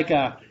wasn't like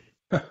a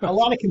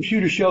lot of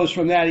computer shows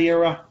from that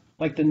era,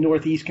 like the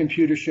Northeast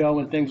Computer Show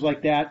and things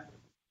like that.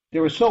 They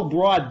were so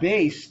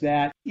broad-based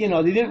that, they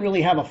didn't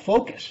really have a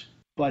focus.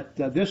 But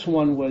this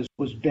one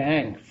was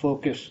bang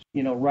focused,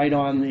 right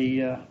on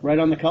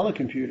the color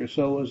computer.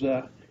 So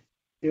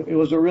it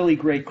was a really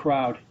great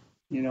crowd.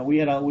 We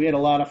had a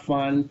lot of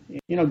fun.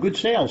 Good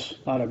sales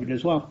out of it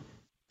as well.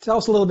 Tell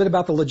us a little bit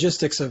about the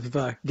logistics of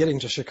getting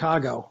to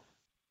Chicago.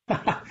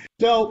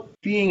 So,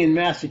 being in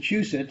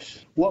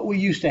Massachusetts, what we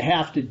used to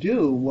have to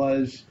do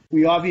was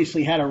we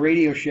obviously had a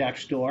Radio Shack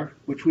store,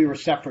 which we were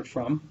separate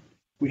from.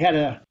 We had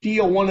to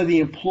steal one of the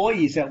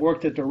employees that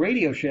worked at the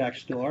Radio Shack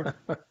store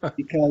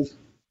because,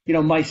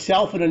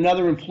 myself and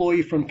another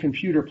employee from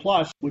Computer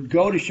Plus would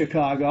go to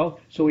Chicago.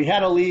 So we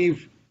had to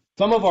leave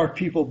some of our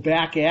people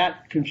back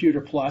at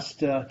Computer Plus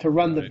to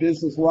run the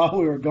business while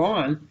we were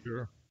gone.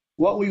 Sure.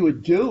 What we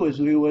would do is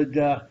we would,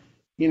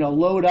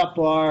 load up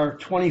our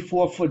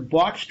 24-foot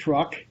box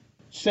truck,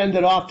 send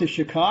it off to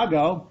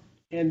Chicago.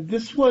 And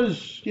this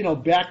was,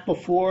 back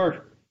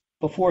before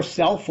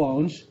cell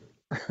phones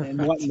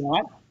and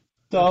whatnot.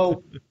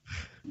 So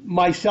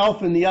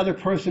myself and the other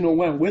person who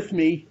went with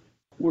me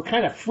were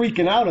kind of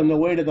freaking out on the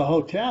way to the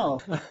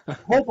hotel.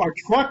 Hope our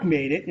truck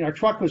made it. Our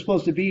truck was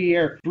supposed to be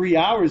here 3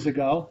 hours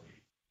ago.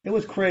 It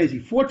was crazy.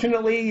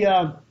 Fortunately,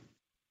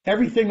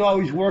 everything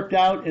always worked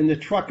out, and the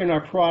truck and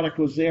our product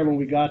was there when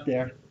we got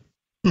there.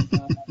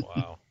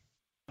 Wow.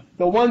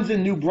 The ones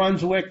in New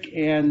Brunswick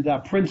and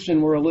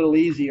Princeton were a little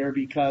easier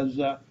because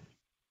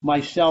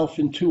myself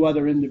and two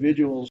other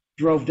individuals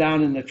drove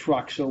down in the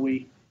truck, so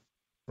we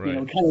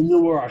kind of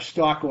knew where our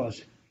stock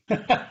was.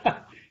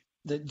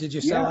 Did you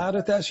sell out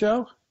at that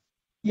show?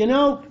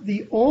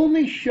 The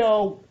only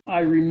show I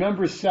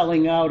remember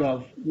selling out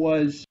of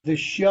was the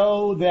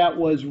show that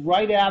was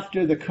right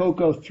after the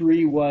Coco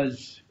 3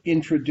 was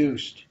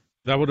introduced.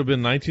 That would have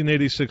been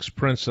 1986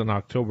 Princeton,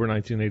 October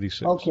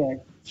 1986. Okay.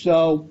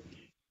 So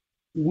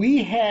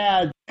we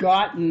had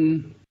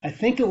gotten, I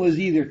think it was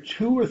either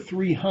 200 or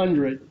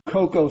 300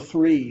 Coco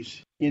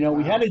 3s. Wow.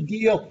 We had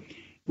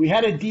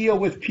a deal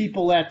with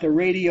people at the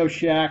Radio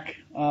Shack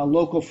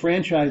local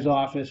franchise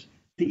office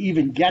to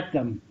even get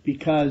them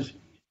because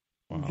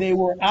they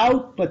were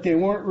out, but they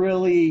weren't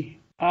really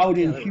out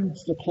in huge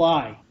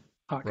supply.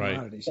 Hot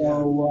commodities.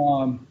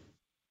 So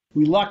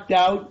we lucked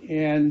out,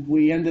 and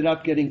we ended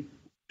up getting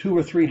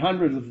 200 or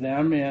 300 of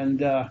them,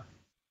 and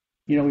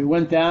we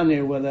went down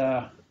there with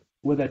a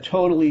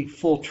totally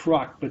full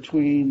truck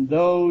between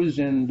those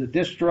and the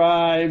disk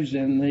drives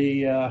and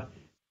the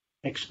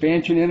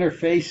expansion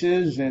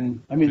interfaces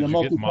and the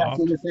multipath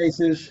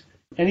interfaces.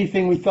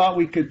 Anything we thought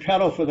we could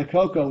peddle for the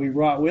Coco, we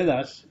brought with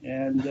us.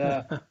 And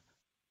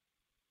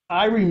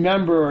I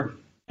remember,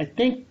 I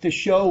think the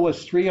show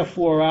was 3 or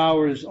 4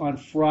 hours on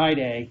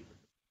Friday.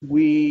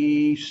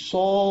 We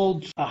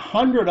sold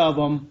 100 of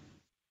them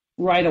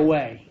right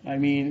away. I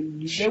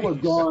mean, they were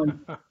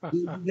gone.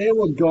 They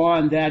were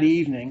gone that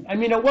evening. I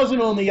mean, it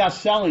wasn't only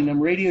us selling them.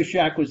 Radio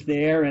Shack was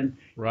there, and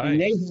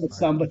they had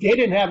some, but they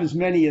didn't have as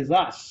many as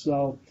us.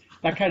 So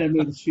that kind of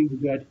made us feel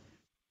good.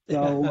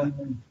 So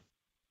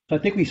I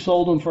think we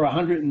sold them for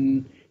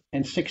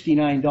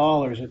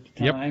 $169 at the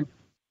time.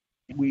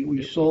 Yep.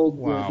 We sold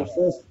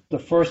the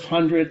first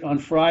 100 on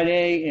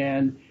Friday,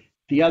 and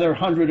the other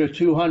 100 or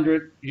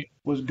 200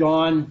 was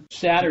gone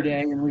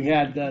Saturday, and we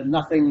had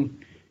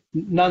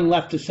none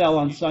left to sell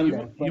on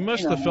Sunday. You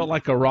must have felt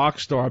like a rock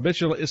star. I bet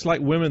you it's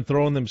like women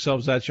throwing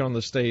themselves at you on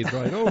the stage,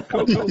 right? Oh,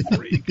 Coco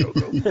 3,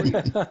 Coco 3.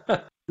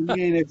 I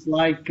mean, it's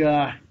like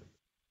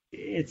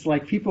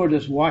people are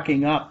just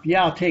walking up.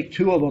 Yeah, I'll take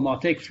 2 of them. I'll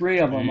take 3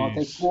 of them. I'll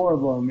take 4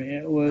 of them.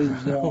 It was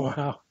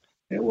wow.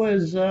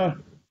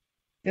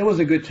 It was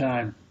a good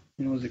time.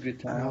 It was a good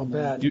time. I'll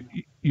bet.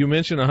 You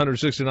mentioned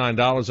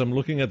 $169. I'm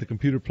looking at the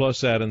Computer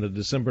Plus ad in the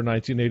December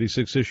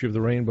 1986 issue of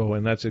the Rainbow,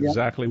 and that's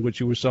exactly what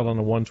you were selling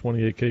the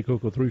 128K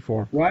Coco 3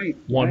 for. Right.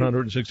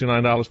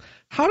 $169.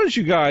 How did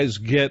you guys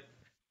get?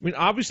 I mean,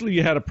 obviously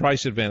you had a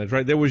price advantage,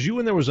 right? There was you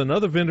and there was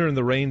another vendor in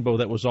the Rainbow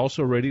that was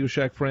also a Radio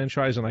Shack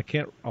franchise, and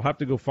I'll have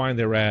to go find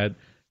their ad.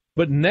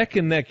 But neck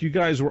and neck, you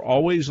guys were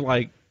always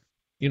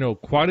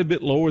quite a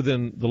bit lower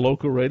than the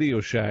local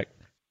Radio Shack.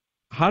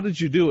 How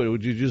did you do it?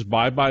 Would you just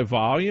buy by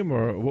volume,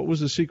 or what was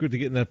the secret to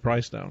getting that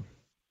price down?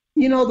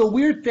 You know, the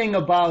weird thing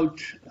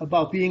about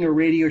being a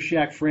Radio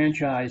Shack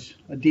franchise,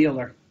 a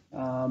dealer,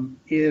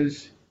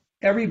 is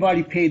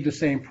everybody paid the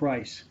same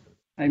price.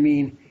 I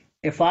mean,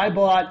 if I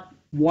bought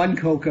one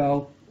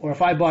Coco or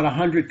if I bought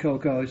 100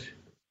 Cocos,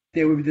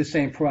 they would be the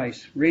same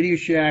price. Radio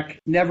Shack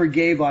never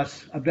gave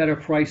us a better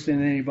price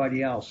than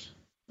anybody else,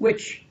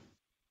 which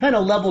kind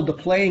of leveled the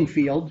playing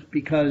field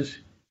because,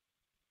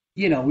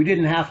 you know, we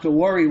didn't have to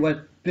worry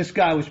what this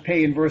guy was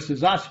paying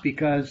versus us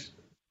because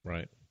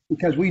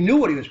we knew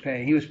what he was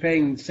paying. He was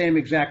paying the same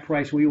exact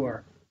price we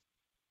were.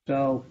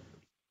 So,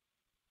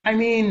 I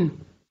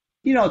mean,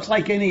 you know, it's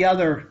like any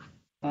other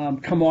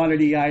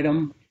commodity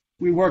item.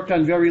 We worked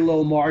on very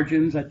low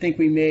margins. I think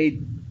we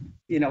made,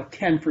 you know,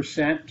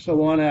 10%.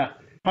 So on a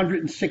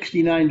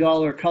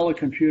 $169 color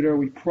computer,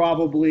 we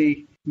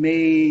probably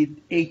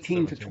made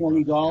 $18 to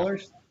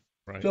 $20.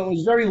 Right. So it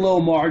was very low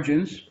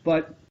margins.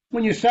 But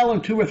when you're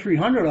selling 200 or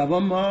 300 of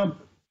them,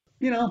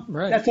 you know,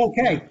 that's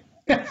okay.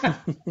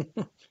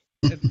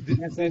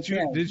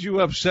 Did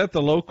you upset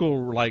the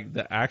local, like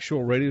the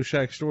actual Radio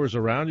Shack stores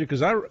around you?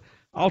 Because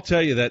I'll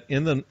tell you that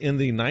in the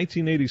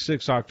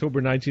 1986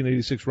 October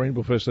 1986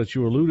 Rainbow Fest that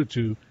you alluded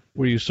to,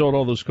 where you sold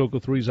all those Coco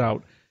 3s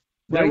out,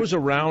 there was a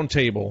round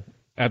table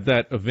at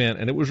that event,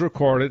 and it was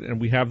recorded, and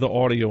we have the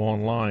audio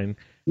online.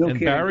 And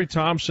Barry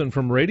Thompson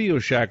from Radio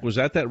Shack was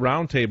at that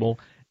round table,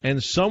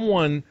 and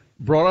someone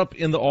brought up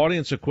in the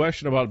audience a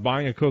question about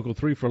buying a Coco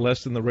 3 for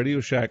less than the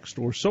Radio Shack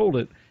store sold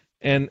it.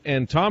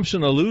 And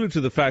Thompson alluded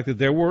to the fact that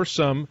there were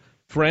some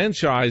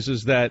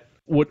franchises that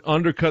would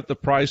undercut the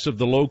price of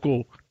the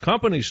local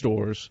company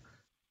stores.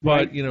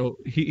 But, you know,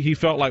 he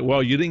felt like,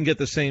 well, you didn't get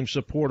the same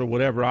support or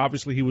whatever.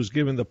 Obviously, he was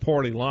given the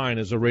party line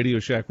as a Radio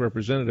Shack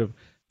representative.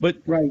 But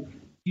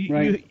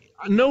you,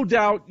 no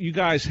doubt you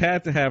guys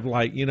had to have,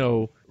 like, you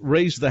know,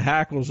 raised the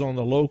hackles on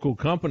the local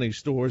company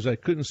stores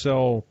that couldn't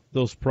sell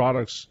those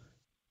products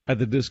at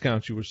the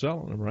discounts you were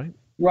selling them, right?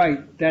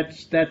 Right.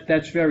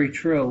 That's very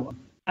true.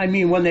 I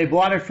mean, when they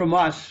bought it from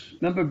us,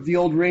 remember the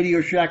old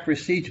Radio Shack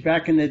receipts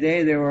back in the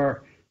day? They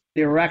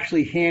were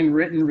actually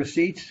handwritten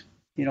receipts,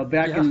 you know,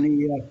 back in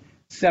the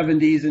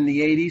 70s and the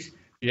 80s.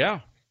 Yeah.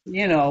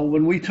 You know,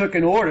 when we took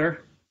an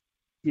order,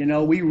 you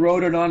know, we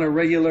wrote it on a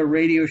regular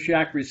Radio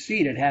Shack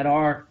receipt. It had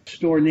our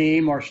store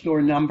name, our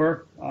store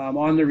number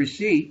on the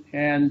receipt.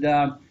 And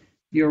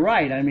you're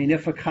right. I mean,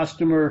 if a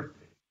customer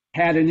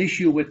had an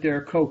issue with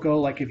their Coco,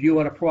 like if you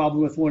had a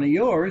problem with one of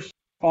yours,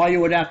 all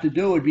you would have to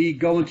do would be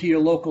go into your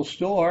local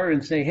store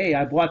and say, hey,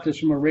 I bought this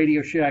from a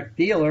Radio Shack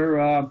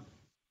dealer.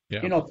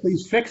 You know,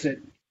 please fix it.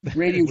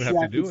 Radio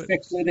Shack would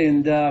fix it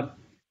and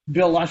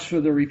bill us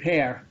for the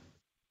repair.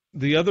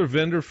 The other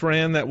vendor,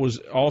 Fran, that was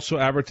also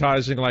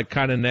advertising like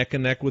kind of neck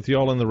and neck with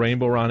y'all in the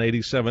Rainbow around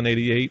 87,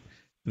 88,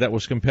 that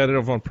was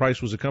competitive on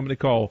price was a company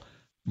called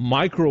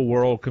Micro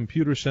World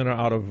Computer Center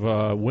out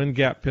of Wind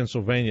Gap,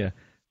 Pennsylvania.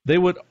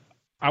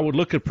 I would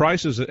look at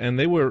prices, and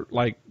they were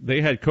like,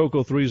 they had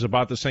Coco 3s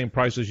about the same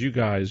price as you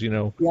guys, you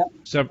know, you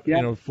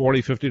know, $40,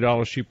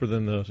 $50 cheaper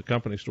than the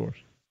company stores.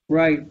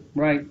 Right.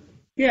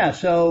 Yeah,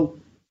 so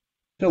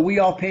we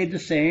all paid the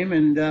same,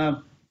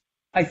 and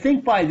I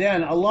think by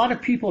then a lot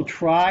of people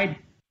tried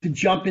to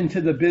jump into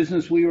the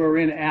business we were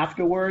in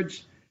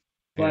afterwards,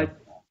 but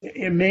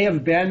it may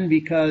have been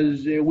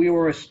because we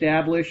were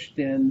established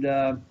and,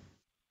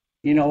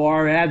 you know,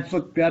 our ads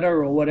looked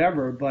better or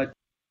whatever, but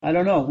I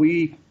don't know.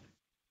 We,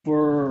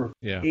 for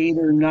 8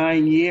 or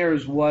 9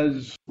 years,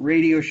 was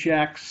Radio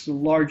Shack's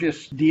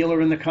largest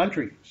dealer in the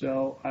country.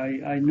 So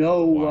I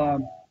know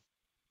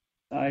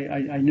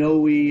I know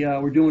we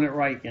were doing it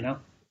right, you know.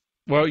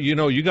 Well, you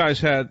know, you guys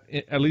had,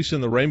 at least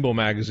in the Rainbow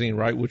magazine,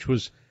 right, which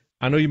was,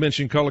 I know you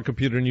mentioned Color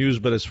Computer News,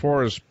 but as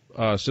far as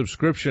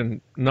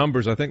subscription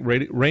numbers, I think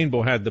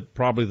Rainbow had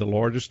probably the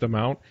largest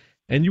amount,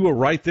 and you were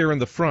right there in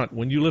the front.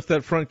 When you lift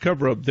that front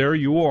cover up, there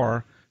you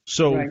are.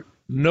 So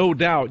no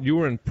doubt you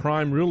were in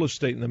prime real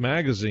estate in the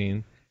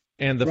magazine,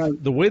 and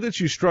the way that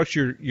you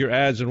structure your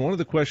ads, and one of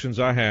the questions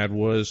I had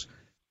was,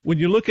 when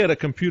you look at a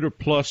Computer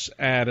Plus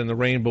ad in the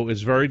Rainbow,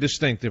 it's very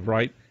distinctive,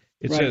 right?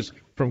 It says,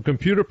 from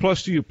Computer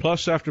Plus to you,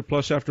 plus after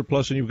plus after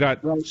plus, and you've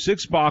got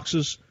 6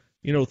 boxes,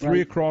 you know,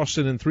 3 across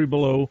and then 3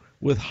 below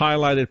with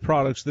highlighted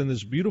products. Then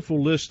this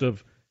beautiful list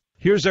of,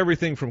 here's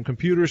everything from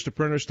computers to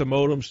printers to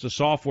modems to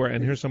software,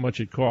 and here's how much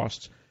it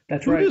costs.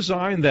 Who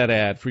designed that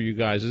ad for you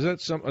guys? Is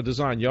that a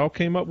design y'all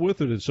came up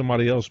with, or did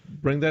somebody else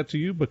bring that to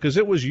you? Because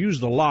it was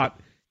used a lot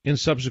in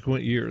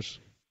subsequent years.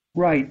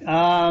 Right.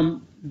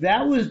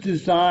 That was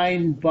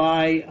designed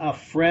by a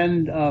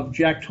friend of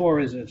Jack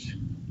Torres's.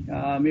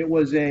 It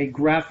was a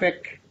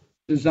graphic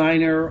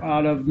designer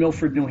out of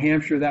Milford, New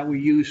Hampshire, that we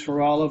used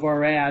for all of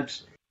our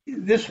ads.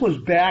 This was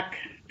back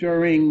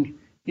during,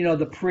 you know,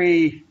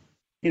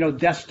 the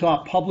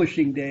desktop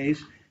publishing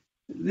days.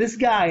 This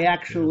guy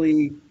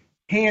actually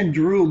hand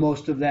drew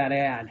most of that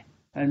ad.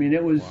 I mean,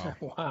 it was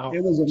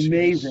it was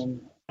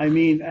amazing. I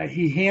mean,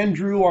 he hand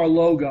drew our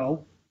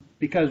logo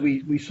because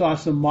we saw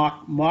some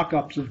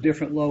mock-ups of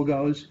different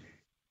logos.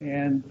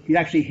 and he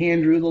actually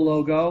hand drew the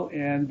logo,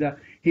 and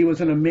he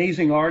was an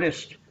amazing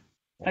artist.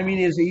 I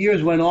mean, as the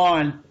years went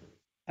on,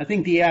 I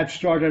think the ad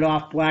started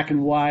off black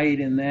and white,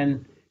 and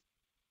then,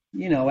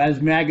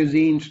 as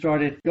magazines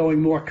started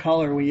going more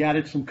color, we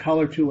added some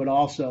color to it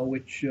also,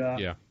 which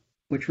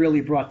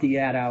really brought the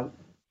ad out.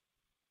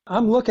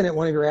 I'm looking at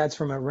one of your ads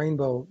from a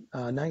Rainbow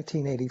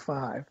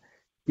 1985.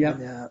 Yep.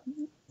 And,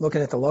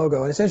 looking at the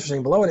logo, and it's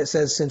interesting. Below it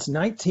says since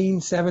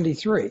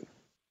 1973.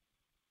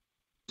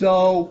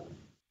 So,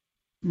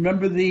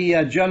 remember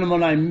the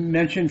gentleman I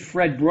mentioned,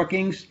 Fred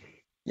Brookings?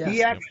 Yes.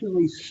 He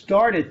actually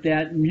started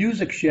that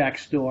Music Shack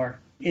store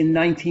in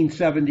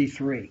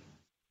 1973.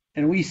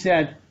 And we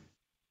said,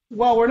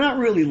 well, we're not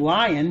really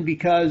lying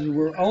because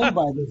we're owned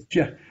by this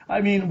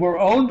we're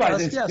owned by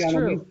this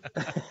gentleman.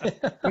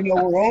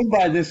 We're owned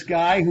by this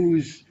guy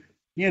who's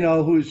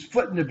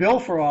footing the bill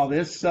for all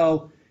this.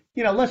 So,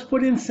 let's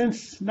put in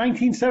since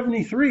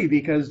 1973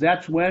 because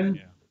that's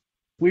when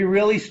we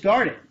really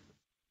started.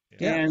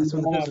 Yeah, and, that's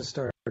when the business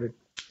started.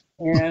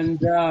 And,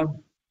 that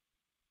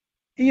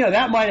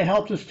might have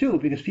helped us too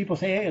because people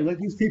say, hey, look,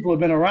 these people have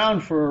been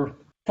around for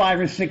 5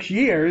 or 6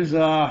 years.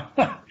 I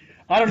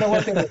don't know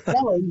what they were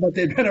selling, but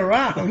they've been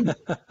around.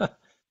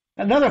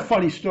 Another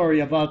funny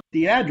story about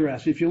the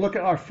address. If you look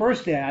at our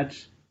first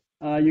ads,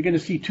 you're going to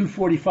see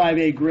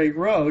 245A Great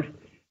Road,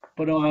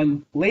 but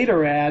on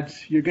later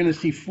ads, you're going to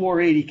see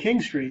 480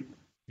 King Street.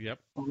 Yep.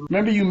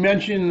 Remember you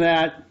mentioned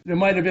that there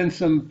might have been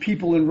some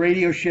people in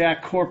Radio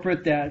Shack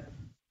corporate that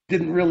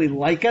didn't really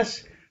like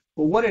us?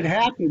 Well, what had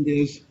happened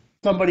is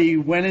somebody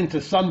went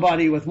into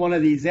somebody with one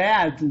of these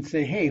ads and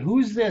say, hey,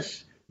 who's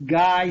this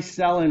guy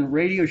selling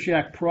Radio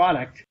Shack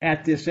product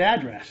at this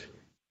address?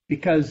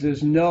 Because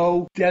there's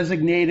no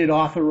designated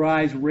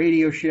authorized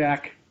Radio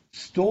Shack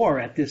store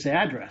at this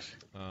address.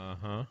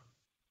 Uh-huh.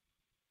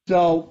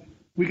 So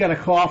we got a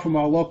call from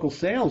our local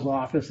sales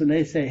office, and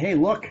they say, hey,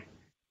 look,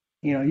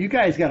 you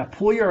guys got to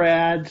pull your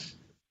ads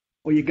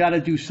or you got to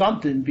do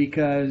something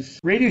because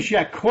Radio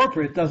Shack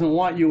Corporate doesn't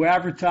want you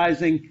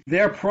advertising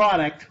their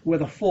product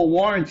with a full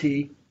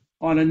warranty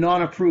on a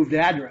non-approved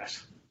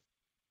address.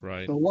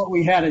 Right. So what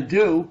we had to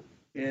do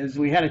is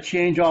we had to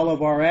change all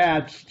of our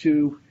ads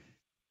to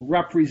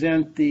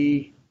represent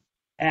the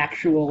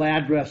actual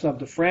address of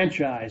the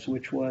franchise,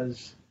 which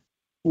was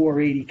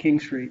 480 King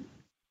Street.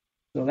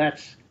 So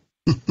that's,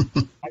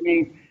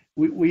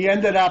 we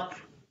ended up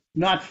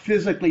not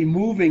physically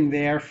moving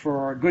there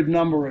for a good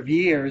number of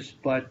years,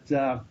 but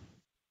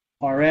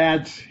our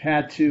ads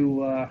had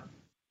to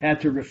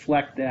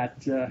reflect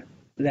that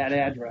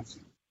address,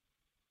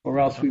 or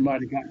else we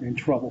might have gotten in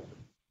trouble.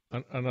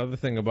 Another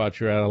thing about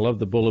your ad, I love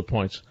the bullet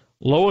points.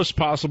 Lowest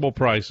possible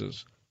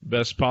prices,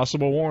 best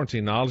possible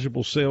warranty,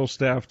 knowledgeable sales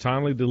staff,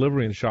 timely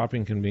delivery, and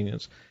shopping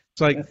convenience.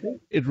 It's like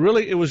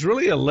it was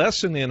really a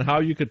lesson in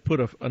how you could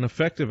put an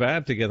effective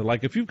ad together.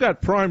 Like if you've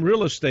got prime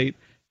real estate,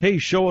 hey,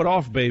 show it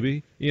off,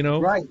 baby.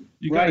 Right.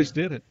 You guys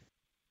did it.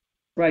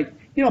 Right.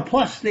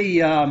 Plus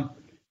the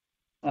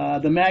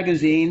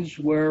magazines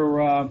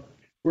were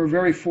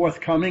very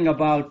forthcoming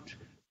about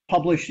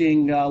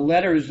publishing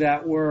letters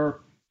that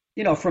were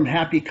from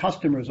happy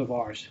customers of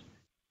ours.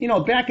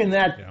 Back in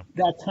that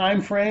time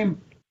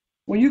frame,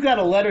 when you got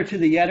a letter to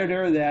the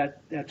editor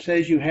that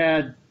says you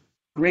had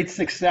great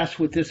success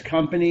with this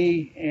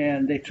company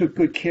and they took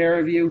good care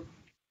of you,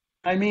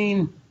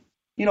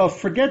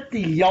 forget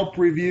the Yelp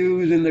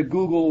reviews and the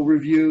Google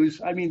reviews.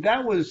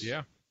 That was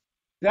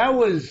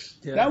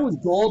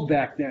gold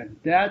back then.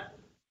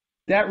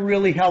 That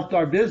really helped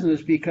our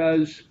business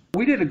because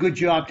we did a good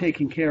job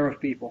taking care of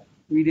people.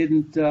 We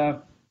didn't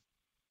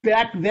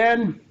back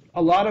then.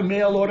 A lot of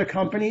mail order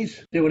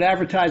companies, they would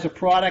advertise a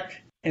product,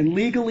 and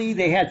legally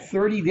they had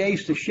 30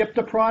 days to ship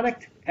the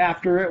product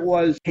after it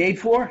was paid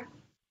for,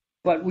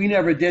 but we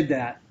never did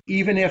that.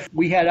 Even if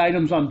we had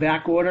items on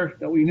back order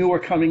that we knew were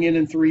coming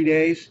in 3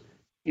 days,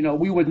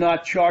 we would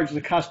not charge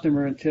the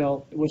customer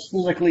until it was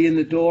physically in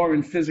the door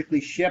and physically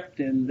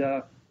shipped, and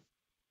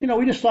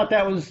we just thought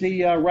that was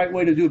the right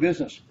way to do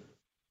business.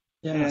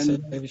 Yeah,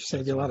 maybe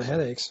saved you a lot of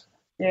headaches.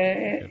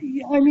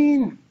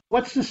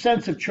 What's the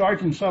sense of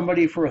charging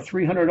somebody for a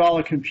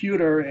 $300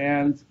 computer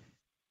and,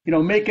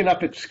 making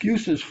up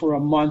excuses for a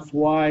month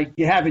why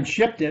you haven't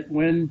shipped it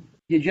when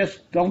you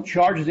just don't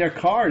charge their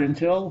card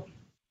until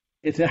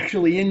it's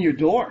actually in your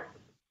door?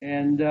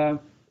 And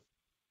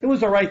it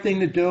was the right thing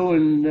to do,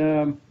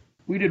 and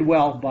we did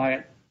well by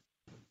it.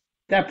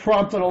 That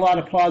prompted a lot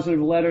of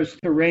positive letters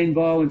to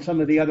Rainbow and some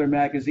of the other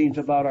magazines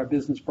about our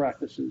business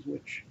practices,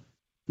 which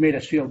made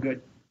us feel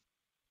good.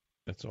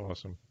 That's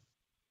awesome.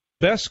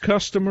 Best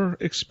customer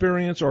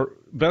experience or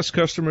best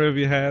customer have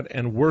you had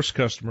and worst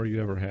customer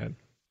you ever had?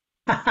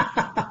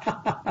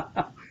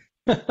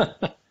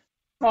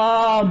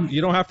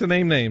 You don't have to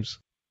name names.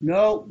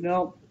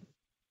 No.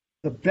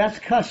 The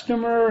best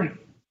customer,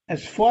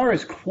 as far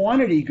as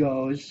quantity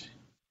goes,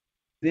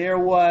 there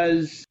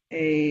was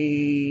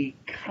a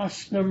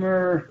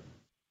customer,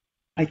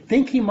 I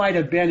think he might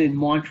have been in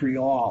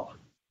Montreal.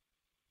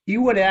 He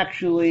would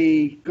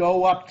actually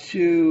go up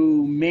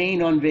to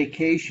Maine on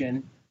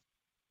vacation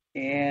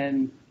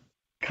and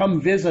come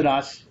visit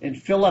us and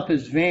fill up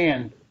his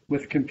van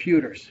with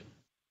computers.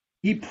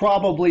 He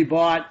probably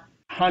bought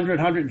 100,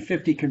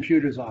 150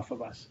 computers off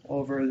of us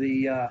over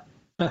the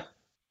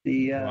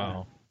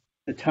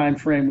time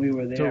frame we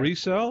were there. To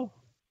resell?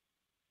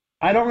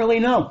 I don't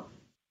really know.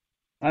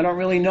 I don't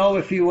really know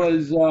if he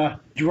was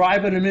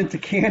driving them into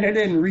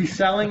Canada and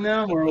reselling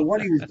them or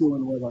what he was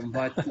doing with them.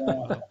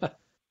 But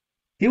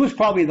he was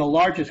probably the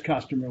largest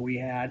customer we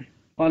had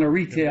on a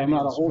retail,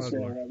 not a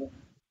wholesale level.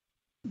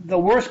 The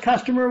worst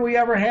customer we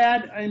ever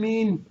had, I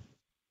mean,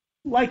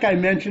 like I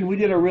mentioned, we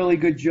did a really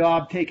good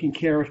job taking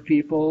care of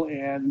people.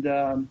 And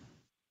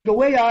the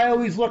way I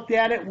always looked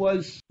at it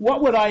was,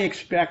 what would I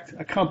expect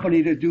a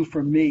company to do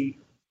for me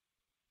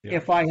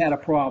if I had a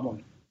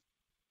problem?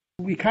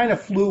 We kind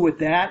of flew with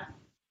that.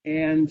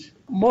 And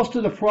most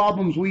of the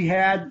problems we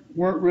had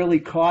weren't really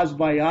caused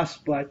by us,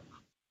 but,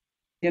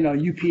 you know,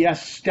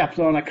 UPS stepped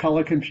on a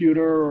color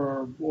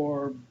computer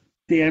or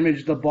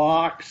damaged the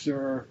box.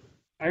 Or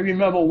I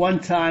remember one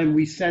time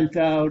we sent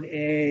out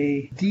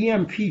a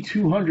DMP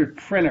 200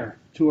 printer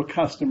to a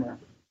customer.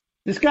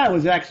 This guy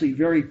was actually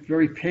very,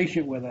 very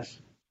patient with us.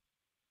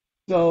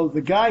 So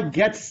the guy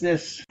gets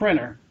this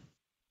printer.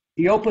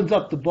 He opens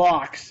up the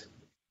box,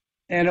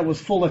 and it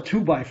was full of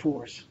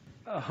 2x4s.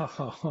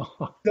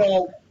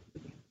 So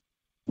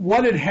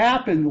what had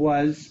happened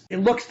was, it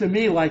looks to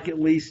me like at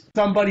least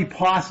somebody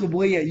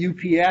possibly at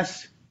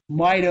UPS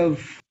might have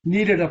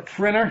needed a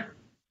printer.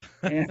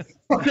 And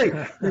they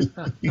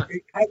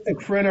cut the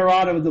printer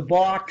out of the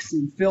box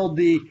and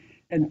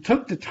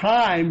took the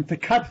time to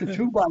cut the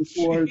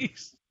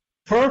 2x4s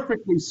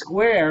perfectly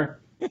square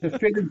to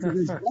fit into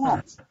this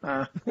box.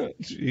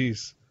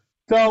 Jeez.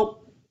 So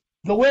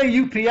the way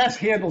UPS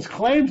handles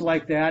claims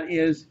like that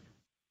is,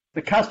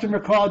 the customer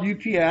called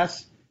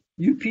UPS.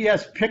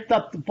 UPS picked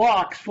up the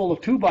box full of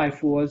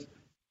 2x4s,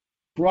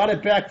 brought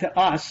it back to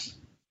us.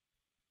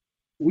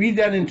 We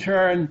then, in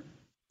turn,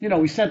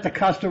 we sent the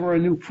customer a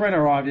new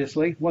printer,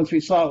 obviously, once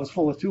we saw it was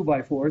full of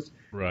 2x4s.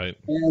 Right.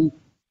 And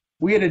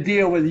we had to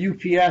deal with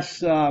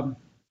UPS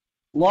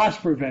loss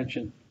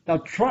prevention. Now,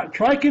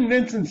 try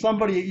convincing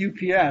somebody at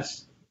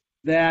UPS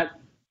that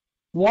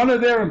one of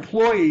their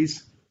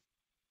employees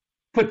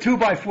put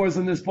 2x4s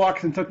in this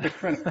box and took the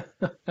printer.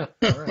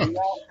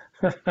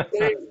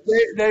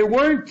 They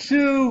weren't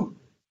too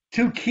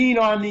keen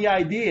on the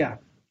idea.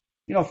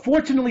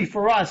 Fortunately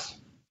for us,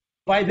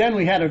 by then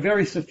we had a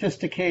very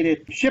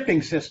sophisticated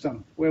shipping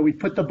system where we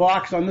put the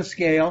box on the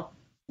scale,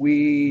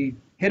 we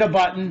hit a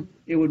button,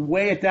 it would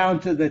weigh it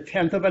down to the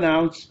 1/10 of an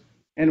ounce,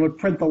 and it would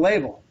print the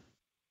label.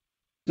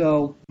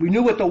 So we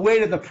knew what the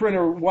weight of the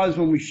printer was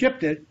when we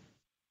shipped it.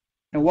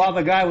 And while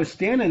the guy was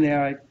standing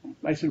there,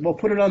 I said, well,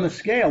 put it on the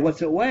scale.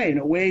 What's it weigh? And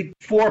it weighed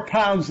 4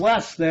 pounds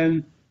less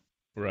than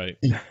right.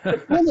 the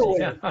printer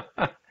weighed.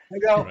 I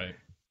go, right.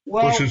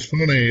 Well, which is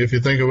funny if you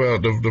think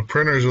about the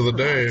printers of the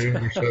day.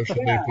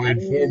 They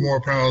weighed 4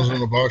 more pounds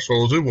than a box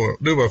full of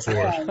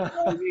 2x4s.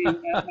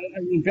 I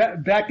mean,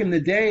 back in the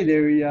day, they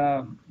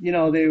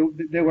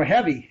were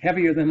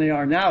heavier than they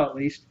are now, at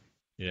least.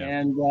 Yeah.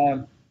 And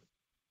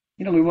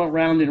we went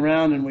round and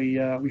round, and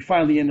we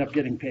finally ended up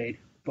getting paid.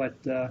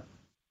 But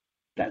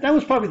that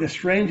was probably the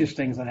strangest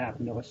things that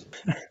happened to us.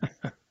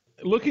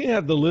 Looking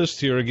at the list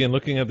here, again,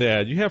 looking at the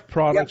ad, you have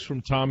products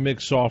from Tom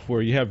Mix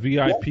Software. You have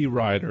VIP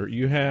Writer.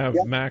 You have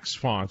Max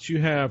Fonts. You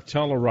have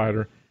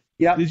TeleWriter.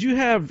 Yeah. Did you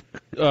have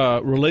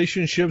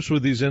relationships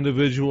with these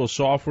individual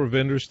software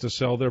vendors to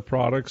sell their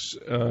products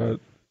through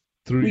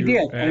we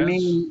your did. ads?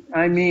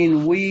 I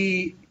mean,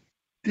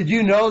 did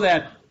you know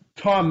that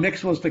Tom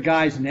Mix was the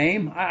guy's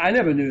name? I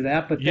never knew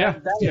that, but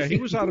he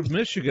was out of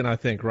Michigan, I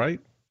think, right?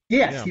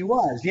 Yes, he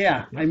was.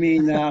 Yeah. I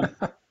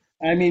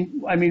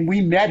mean,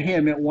 we met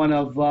him at one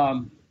of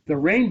the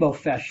Rainbow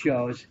Fest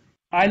shows.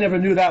 I never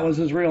knew that was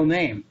his real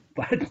name,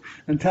 but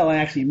until I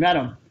actually met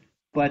him.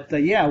 But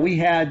we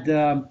had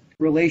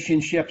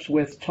relationships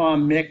with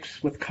Tom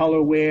Mix, with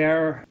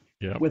Colorware,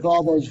 with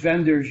all those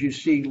vendors you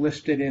see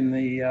listed in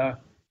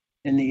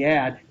the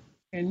ad.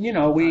 And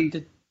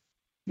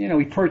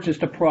we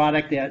purchased a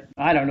product at,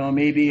 I don't know,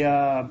 maybe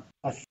a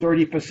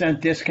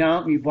 30%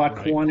 discount. We bought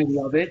quantity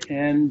of it,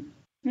 and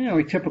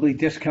we typically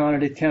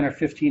discounted it 10 or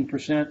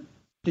 15%.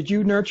 Did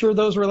you nurture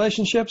those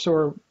relationships,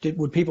 or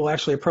would people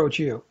actually approach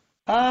you?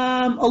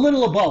 A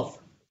little of both.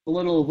 A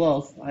little of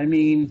both. I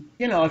mean,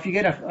 if you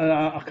get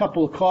a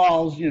couple of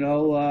calls,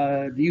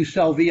 do you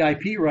sell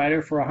VIP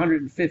Writer for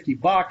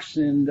 $150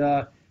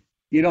 and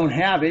you don't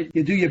have it,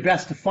 you do your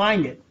best to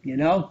find it,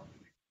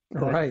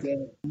 Right.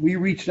 We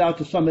reached out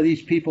to some of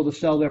these people to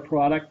sell their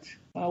product.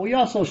 We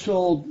also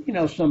sold,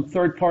 some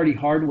third-party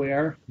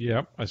hardware.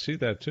 Yep, I see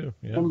that too.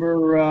 Yeah.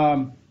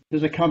 Remember,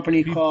 there's a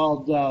company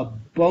called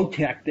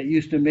Bowtech that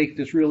used to make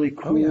this really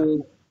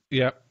cool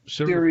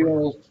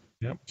serial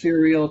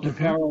to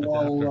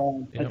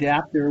parallel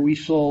adapter. We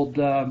sold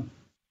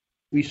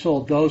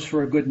those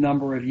for a good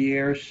number of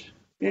years.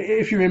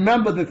 If you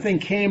remember, the thing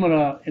came in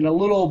a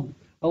little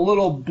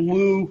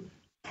blue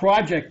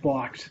project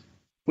box,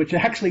 which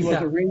actually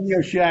was a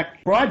Radio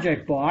Shack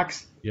project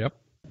box. Yep.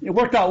 it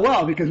worked out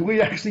well because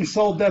we actually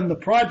sold them the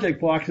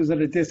project boxes at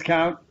a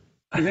discount.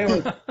 And they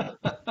were,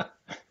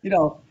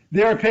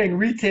 they were paying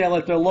retail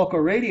at their local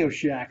Radio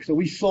Shack. So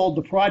we sold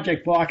the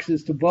project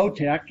boxes to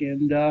Bowtech,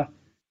 and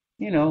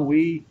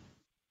we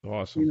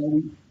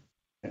awesome.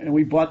 And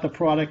we bought the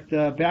product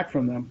back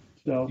from them.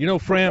 So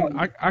Fran,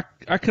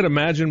 I could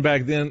imagine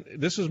back then.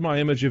 This is my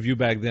image of you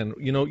back then.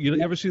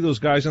 You ever see those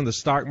guys in the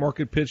stock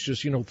market pitch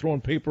just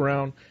throwing paper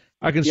around?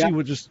 I can see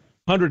with just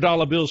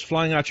 $100 bills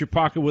flying out your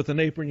pocket with an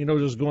apron,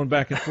 just going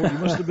back and forth. You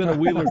must have been a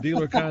wheeler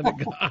dealer kind of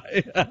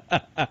guy.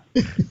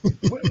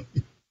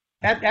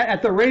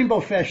 At the Rainbow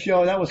Fest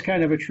show, that was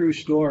kind of a true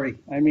story.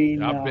 I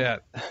mean, I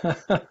bet.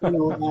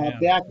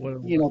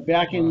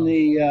 back in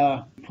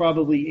the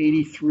probably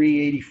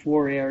 83,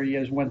 84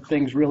 areas when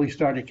things really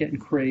started getting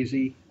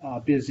crazy,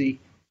 busy.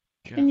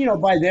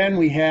 And, by then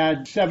we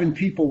had 7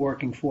 people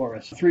working for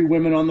us, 3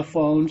 women on the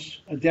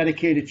phones, a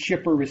dedicated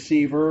shipper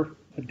receiver,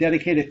 a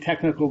dedicated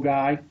technical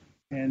guy,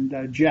 and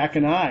Jack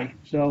and I.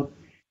 So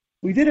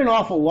we did an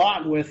awful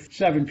lot with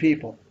 7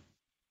 people.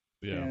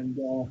 Yeah. And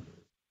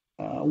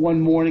one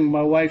morning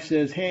my wife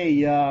says, hey,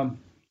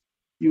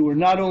 you were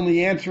not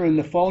only answering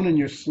the phone in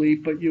your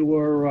sleep, but you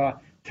were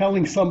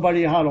telling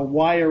somebody how to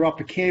wire up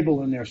a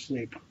cable in their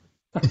sleep.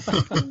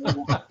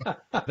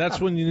 That's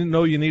when you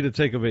know you need to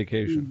take a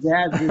vacation.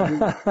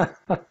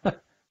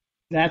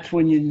 That's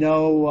when you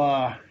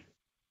know,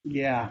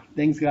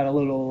 things got a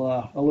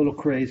little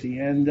crazy.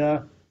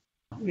 And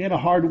we had a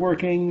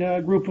hardworking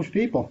group of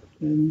people,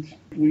 and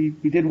we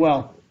did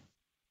well.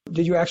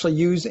 Did you actually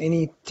use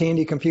any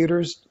Tandy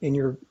computers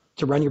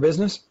to run your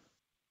business?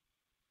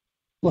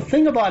 Well, the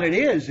thing about it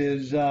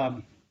is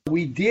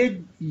we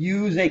did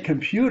use a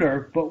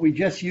computer, but we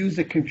just used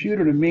a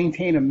computer to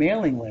maintain a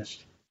mailing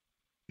list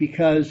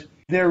because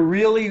there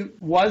really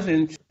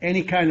wasn't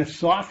any kind of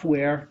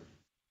software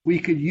we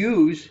could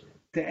use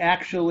to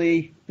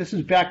actually, this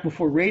is back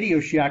before Radio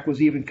Shack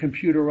was even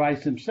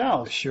computerized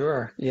themselves.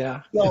 Sure,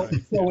 yeah. So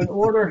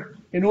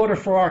in order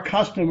for our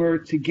customer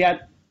to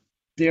get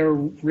their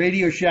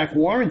Radio Shack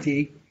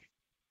warranty,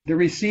 the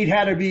receipt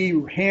had to be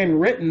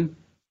handwritten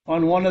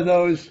on one of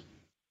those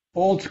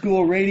old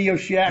school Radio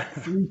Shack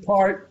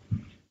 3-part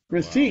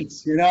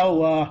receipts.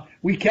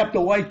 We kept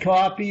the white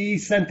copy,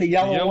 sent the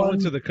yellow one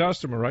to the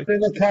customer, right? To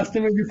the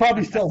customer. You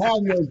probably still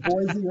have those,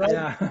 Boise, right?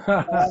 Yeah.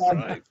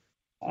 Right.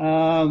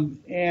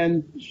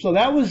 And so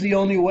that was the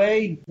only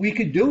way we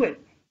could do it.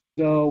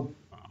 So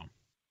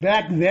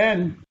back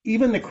then,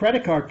 even the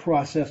credit card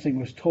processing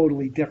was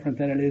totally different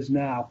than it is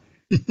now.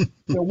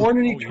 There weren't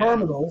any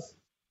terminals.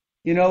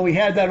 We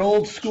had that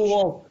old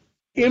school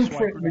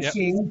imprint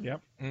machine.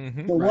 Yep.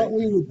 Mm-hmm. So what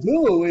we would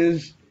do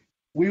is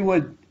we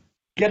would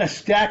get a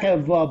stack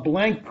of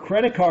blank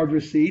credit card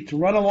receipts,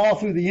 run them all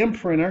through the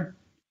imprinter.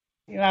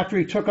 After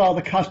he took all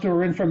the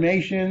customer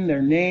information,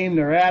 their name,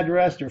 their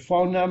address, their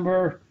phone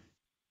number,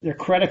 their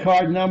credit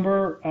card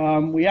number,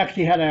 we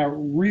actually had to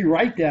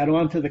rewrite that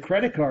onto the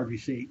credit card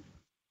receipt.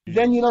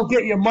 Then you don't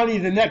get your money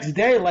the next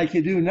day like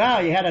you do now.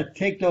 You had to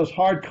take those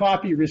hard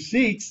copy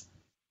receipts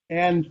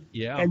and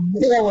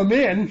mail them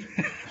in.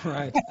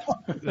 Right.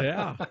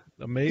 Yeah.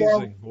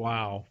 Amazing. So,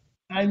 wow.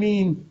 I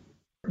mean,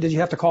 did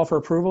you have to call for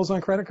approvals on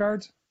credit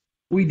cards?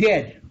 We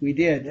did.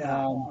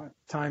 Yeah.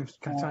 Time.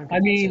 I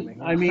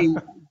mean,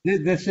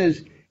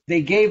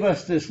 they gave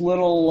us this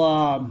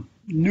little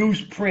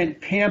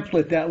newsprint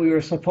pamphlet that we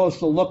were supposed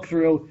to look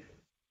through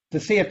to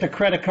see if the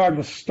credit card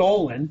was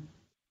stolen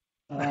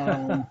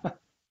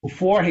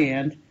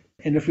beforehand.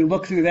 And if we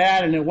looked through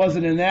that and it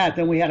wasn't in that,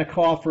 then we had to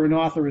call for an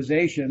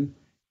authorization.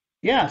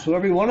 Yeah, so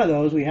every one of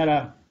those we had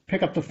to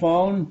pick up the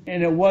phone,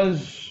 and it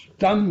was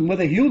done with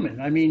a human.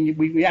 I mean,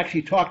 we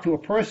actually talked to a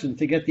person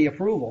to get the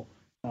approval.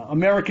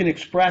 American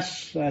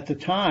Express at the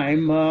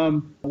time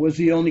was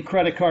the only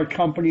credit card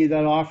company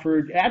that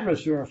offered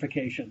address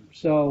verification.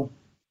 So,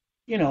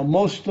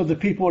 most of the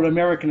people with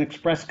American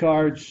Express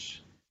cards,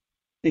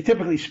 they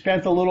typically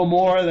spent a little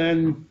more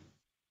than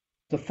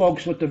the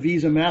folks with the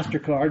Visa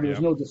MasterCard. There was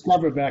no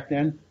Discover back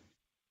then.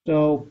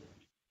 So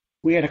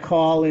we had to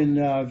call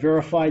and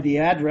verify the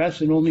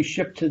address and only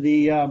ship to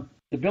the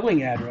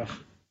billing address.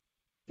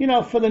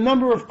 For the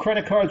number of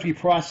credit cards we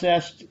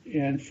processed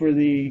and for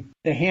the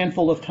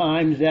handful of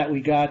times that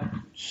we got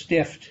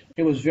stiffed,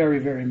 it was very,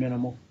 very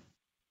minimal.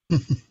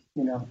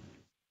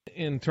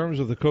 In terms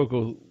of the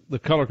Coco, the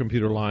color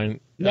computer line,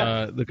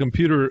 the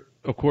computer,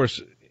 of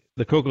course,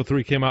 the Coco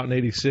 3 came out in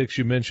 '86.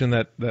 You mentioned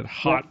that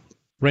hot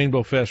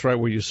Rainbow Fest, right,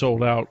 where you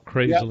sold out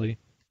crazily.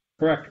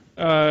 Correct.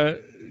 A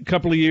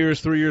couple of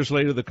years, 3 years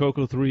later, the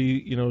Coco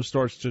 3,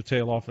 starts to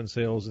tail off in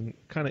sales and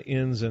kind of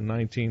ends in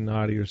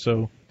 1990 or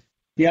so.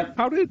 Yep.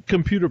 How did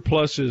Computer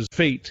Plus's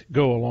fate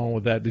go along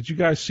with that? Did you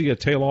guys see a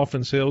tail off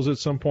in sales at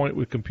some point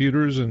with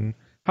computers, and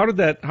how did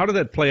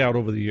that play out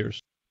over the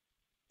years?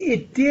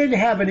 It did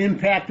have an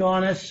impact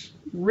on us.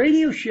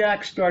 Radio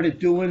Shack started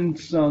doing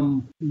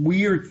some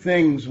weird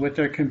things with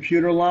their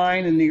computer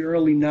line in the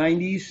early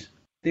 90s.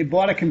 They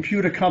bought a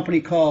computer company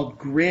called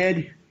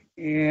Grid,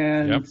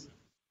 and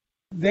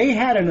they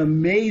had an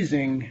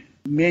amazing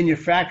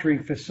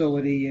manufacturing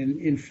facility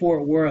in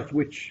Fort Worth,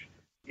 which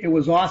it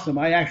was awesome.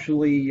 I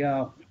actually,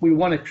 we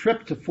won a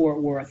trip to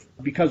Fort Worth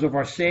because of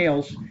our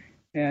sales,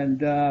 and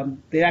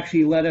they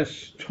actually let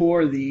us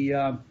tour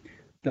the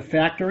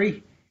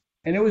factory.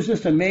 And it was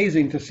just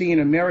amazing to see an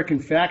American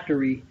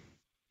factory,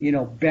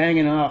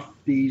 banging off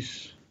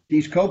these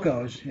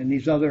Cocos and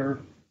these other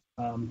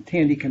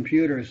Tandy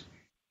computers.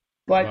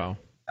 But wow.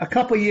 A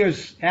couple of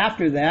years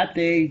after that,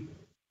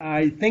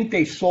 I think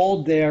they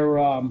sold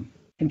their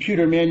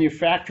computer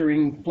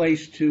manufacturing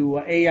place to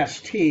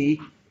AST.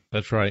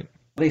 That's right.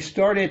 They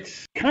started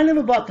kind of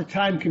about the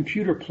time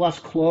Computer Plus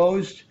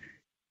closed.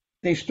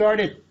 They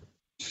started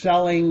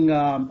selling,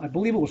 I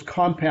believe it was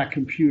compact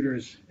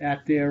computers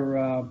at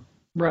their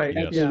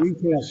their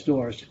retail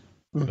stores.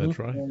 That's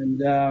right.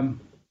 And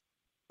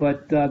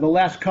but the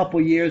last couple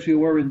of years we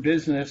were in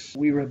business,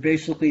 we were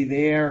basically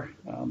there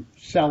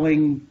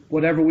selling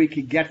whatever we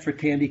could get for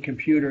Tandy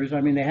computers. I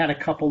mean, they had a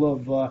couple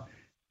of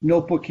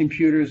notebook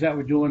computers that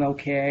were doing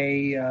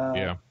okay.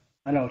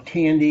 I know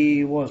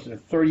Tandy, what was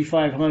it,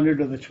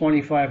 3500 or the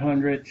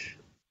 2500?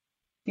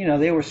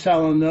 They were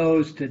selling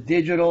those to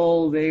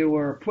digital. They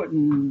were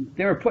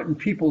putting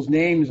people's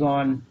names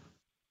on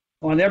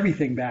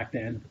everything back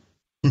then.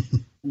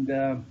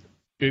 And,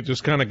 it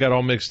just kind of got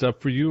all mixed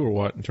up for you, or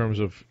what, in terms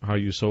of how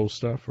you sold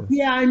stuff? Or?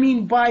 Yeah, I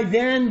mean, by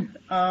then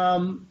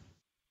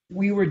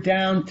we were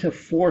down to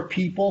 4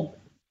 people.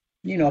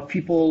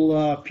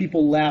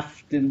 People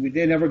left, and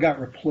they never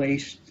got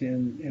replaced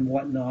and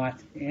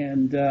whatnot.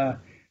 And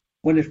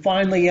when it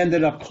finally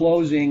ended up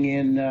closing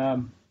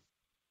in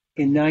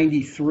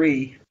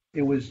 '93,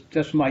 it was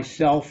just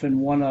myself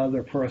and one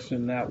other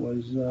person that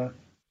was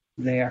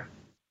there.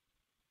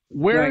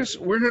 Where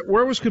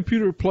was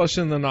Computer Plus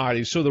in the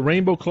 90s? So the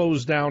Rainbow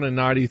closed down in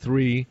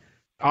 93.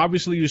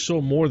 Obviously, you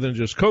sold more than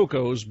just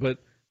Cocos, but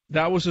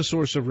that was a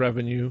source of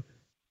revenue.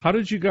 How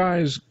did you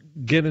guys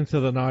get into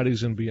the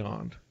 90s and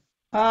beyond?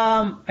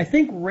 I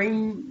think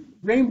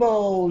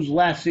Rainbow's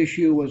last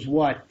issue was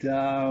what?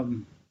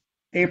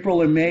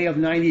 April and May of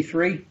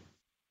 93?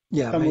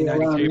 Yeah, May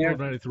 93. April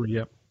 93,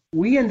 yep.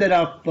 We ended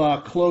up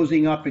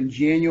closing up in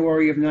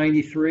January of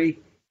 93.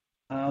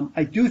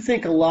 I do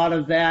think a lot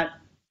of that,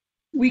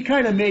 we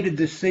kind of made a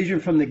decision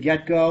from the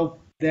get-go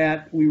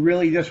that we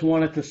really just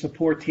wanted to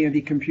support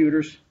Tandy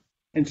computers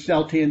and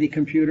sell Tandy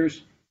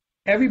computers.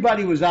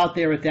 Everybody was out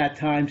there at that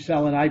time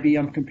selling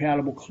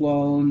IBM-compatible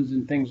clones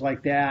and things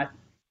like that.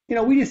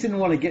 We just didn't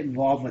want to get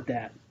involved with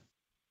that.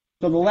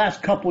 So the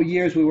last couple of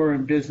years we were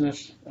in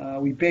business,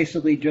 we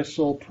basically just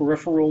sold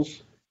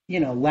peripherals,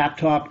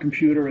 laptop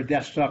computer, a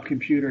desktop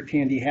computer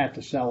Tandy had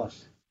to sell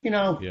us.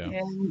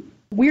 And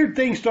weird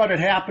things started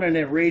happening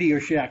at Radio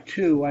Shack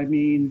too. I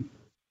mean,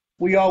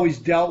 we always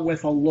dealt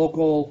with a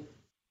local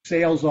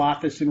sales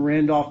office in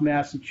Randolph,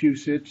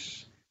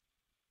 Massachusetts.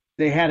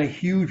 They had a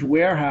huge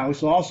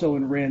warehouse also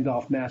in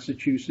Randolph,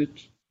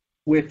 Massachusetts,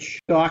 which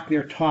stocked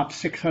their top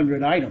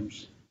 600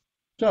 items.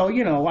 So,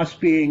 us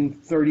being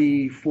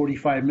 30,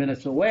 45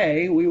 minutes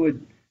away, we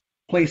would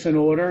place an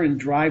order and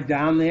drive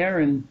down there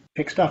and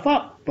pick stuff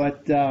up.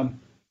 But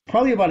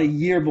probably about a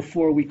year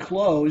before we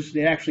closed,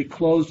 they actually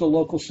closed the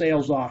local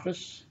sales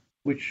office,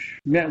 which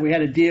meant we had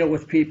to deal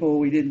with people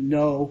we didn't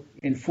know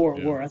in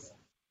Fort Worth.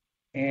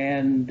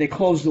 And they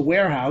closed the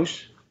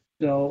warehouse.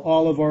 So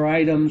all of our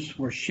items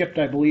were shipped,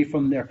 I believe,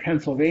 from their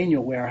Pennsylvania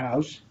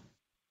warehouse.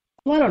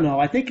 Well, I don't know.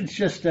 I think it's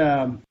just,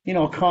 a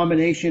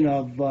combination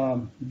of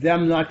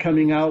them not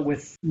coming out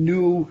with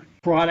new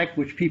product,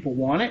 which people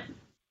wanted.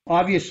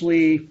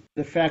 Obviously,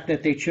 the fact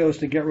that they chose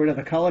to get rid of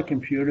the color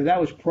computer,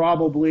 that was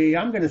probably,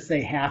 I'm going to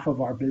say, half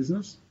of our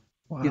business.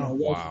 Wow.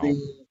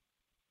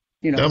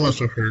 That must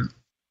have hurt.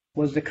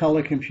 Was the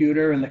color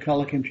computer and the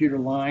color computer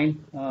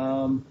line.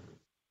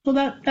 So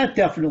that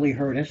definitely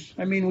hurt us.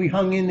 I mean, we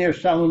hung in there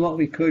selling what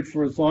we could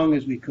for as long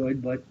as we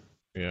could, but...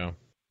 Yeah.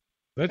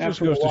 That just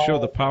goes to show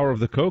the power of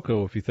the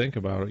Coco, if you think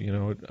about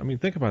it. I mean,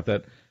 think about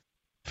that.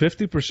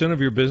 50% of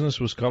your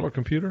business was color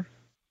computer?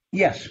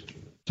 Yes.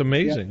 It's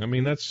amazing. Yeah. I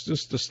mean, that's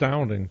just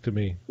astounding to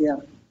me. Yeah.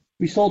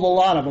 We sold a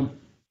lot of them.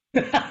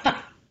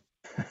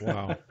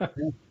 Wow. Yeah.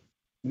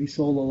 We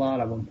sold a lot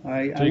of them.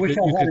 I wish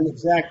I had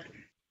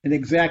an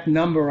exact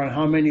number on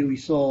how many we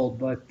sold,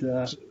 but...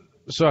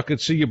 So I could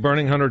see you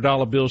burning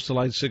 $100 bills to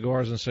light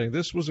cigars and saying,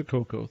 "This was a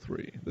Coco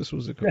 3. This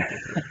was a Coco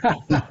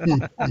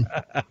 3."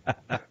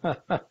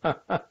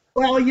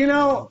 Well,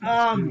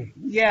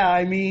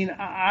 I mean,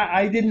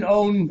 I didn't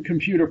own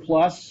Computer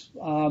Plus.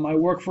 I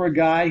worked for a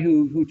guy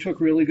who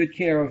took really good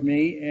care of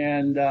me,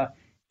 and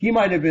he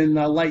might have been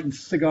lighting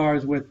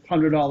cigars with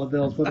 $100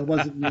 bills, but it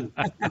wasn't me.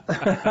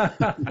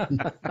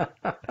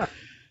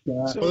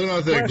 Well, they're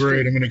not that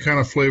great. I mean, it kind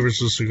of flavors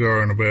the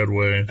cigar in a bad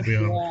way, to be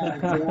honest. Yeah,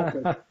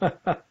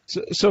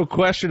 exactly. So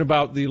question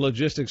about the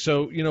logistics.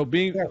 So,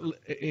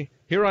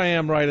 here I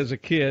am, right, as a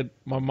kid.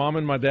 My mom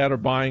and my dad are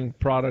buying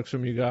products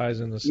from you guys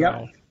in the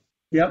South.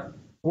 Yep.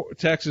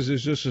 Texas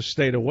is just a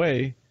state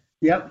away.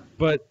 Yep.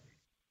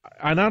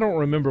 And I don't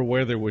remember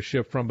where they were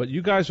shipped from, but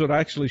you guys would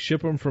actually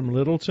ship them from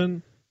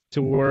Littleton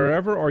to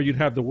wherever, or you'd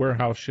have the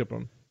warehouse ship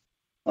them?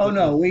 Oh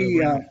no,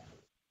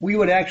 we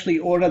would actually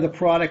order the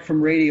product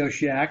from Radio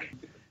Shack.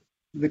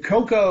 The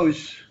Coco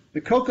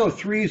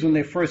 3s, when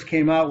they first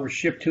came out, were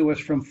shipped to us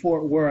from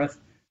Fort Worth,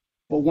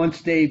 but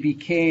once they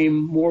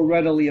became more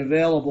readily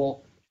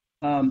available,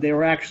 they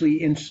were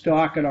actually in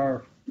stock at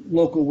our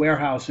local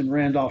warehouse in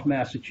Randolph,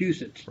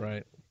 Massachusetts.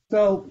 Right.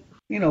 So,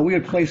 we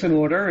would place an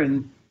order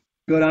and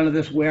go down to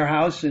this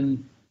warehouse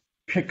and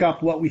pick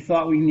up what we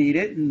thought we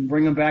needed and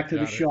bring them back to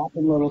the shop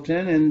in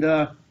Littleton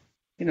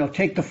and,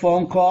 take the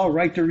phone call,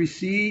 write the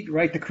receipt,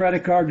 write the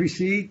credit card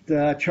receipt,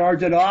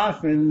 charge it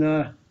off,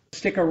 and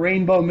stick a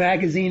Rainbow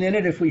magazine in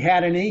it if we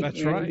had any.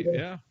 That's right,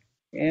 yeah.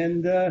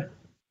 And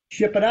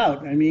ship it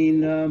out. I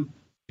mean,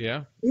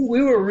 yeah,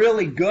 we were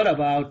really good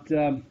about,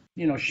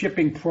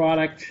 shipping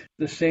product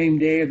the same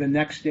day or the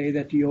next day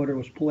that the order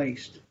was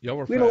placed. Yeah,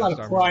 we had a lot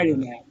of pride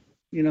in that.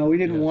 We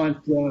didn't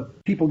want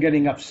people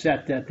getting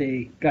upset that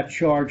they got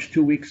charged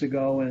 2 weeks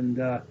ago and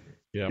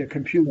their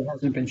computer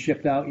hasn't been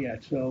shipped out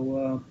yet.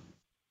 So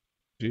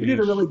we did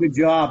a really good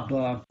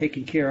job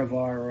taking care of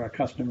our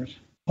customers.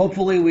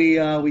 Hopefully,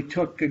 we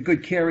took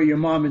good care of your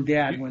mom and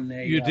dad when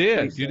they. You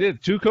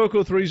did. 2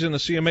 Coco 3s in the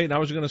CM8, and I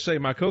was going to say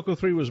my Coco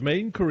 3 was made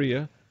in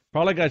Korea.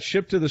 Probably got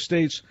shipped to the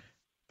States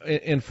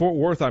in Fort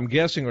Worth, I'm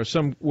guessing, or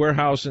some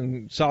warehouse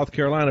in South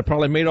Carolina.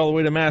 Probably made all the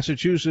way to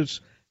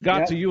Massachusetts.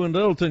 Got to you in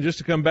Littleton just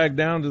to come back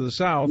down to the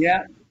South.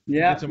 Yeah.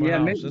 To my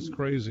house. That's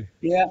crazy.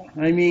 Yeah,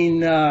 I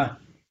mean,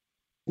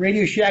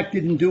 Radio Shack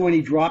didn't do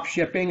any drop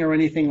shipping or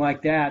anything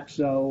like that,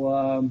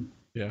 so.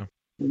 Yeah.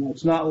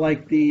 It's not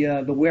like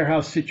the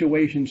warehouse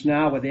situations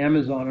now with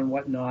Amazon and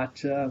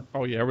whatnot.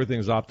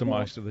 Everything's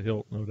optimized to the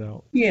hilt, no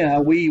doubt. Yeah,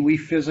 we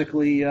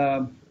physically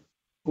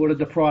ordered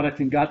the product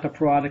and got the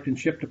product and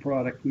shipped the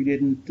product. We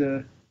didn't,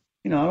 I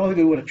don't think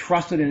we would have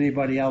trusted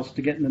anybody else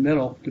to get in the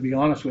middle, to be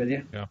honest with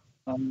you. Yeah.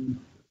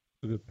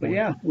 But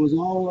yeah, it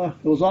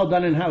was all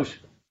done in house.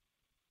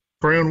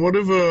 Fran, what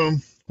have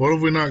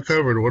we not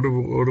covered?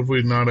 What have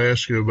we not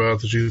asked you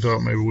about that you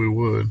thought maybe we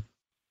would?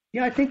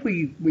 Yeah, I think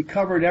we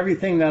covered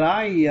everything that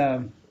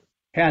I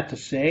had to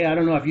say. I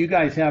don't know if you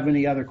guys have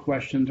any other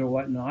questions or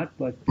whatnot,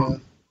 but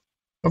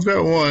I've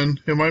got one.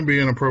 It might be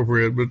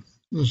inappropriate, but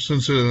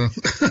since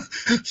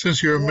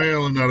you're a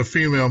male and not a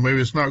female,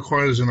 maybe it's not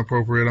quite as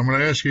inappropriate. I'm going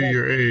to ask you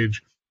your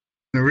age.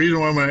 And the reason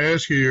why I'm going to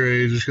ask you your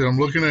age is because I'm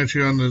looking at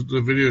you on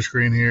the video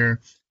screen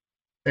here,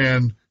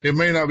 and it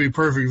may not be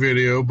perfect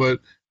video, but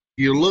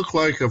you look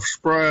like a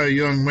spry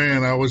young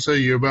man. I would say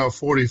you're about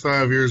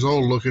 45 years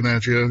old looking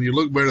at you. You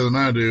look better than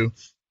I do.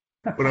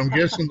 But I'm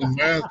guessing the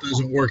math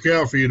doesn't work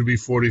out for you to be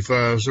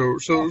 45. So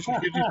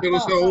could you tell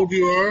us how old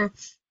you are?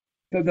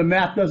 The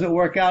math doesn't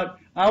work out.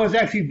 I was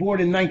actually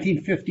born in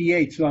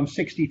 1958, so I'm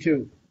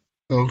 62.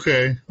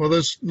 Okay. Well,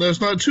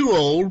 that's not too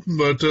old,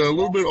 but a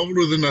little bit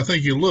older than I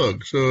think you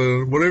look.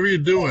 So whatever you're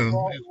doing,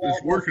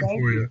 it's working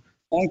for you.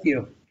 Thank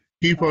you.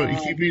 Keep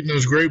eating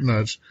those grape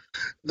nuts.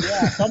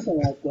 Yeah, something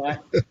like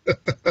that.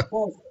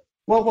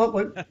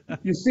 Well,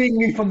 you're seeing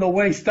me from the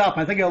waist up.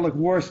 I think I'll look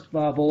worse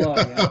below.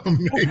 Yeah.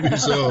 Maybe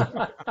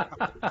so.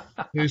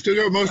 You still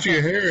got most of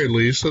your hair, at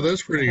least, so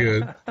that's pretty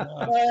good.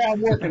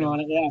 I'm working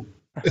on it, yeah.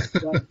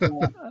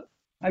 But,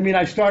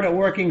 I started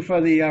working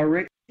for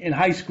in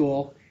high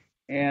school,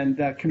 and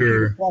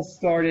Computer Plus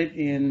started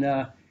in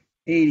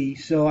 80,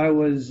 so I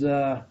was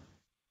 22.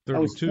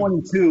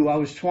 I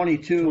was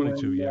 22.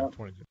 22, yeah,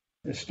 22.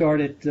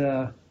 Started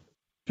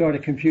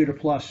Computer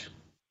Plus.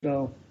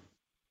 So,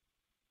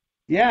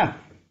 yeah.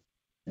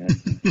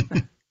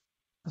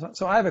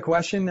 So I have a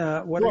question.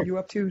 What are you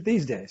up to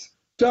these days?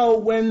 So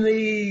when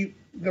the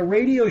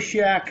Radio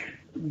Shack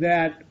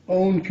that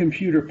owned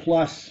Computer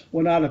Plus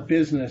went out of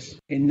business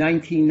in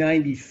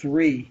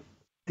 1993,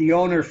 the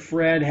owner,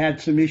 Fred, had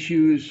some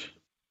issues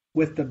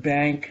with the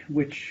bank,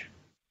 which,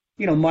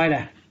 might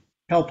have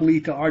helped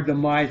lead to our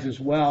demise as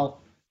well.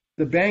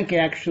 The bank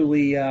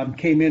actually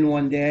came in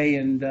one day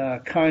and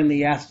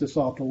kindly asked us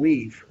all to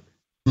leave.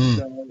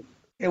 So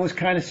it was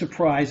kind of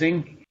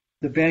surprising.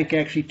 The bank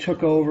actually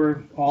took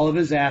over all of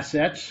his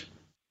assets.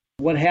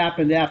 What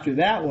happened after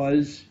that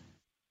was,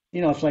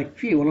 it's like,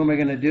 gee, what am I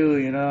going to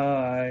do?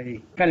 I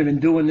kind of been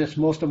doing this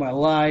most of my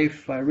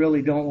life. I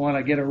really don't want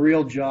to get a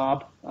real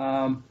job.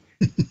 So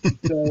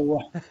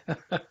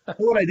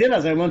what I did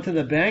is I went to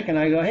the bank and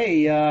I go,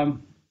 hey,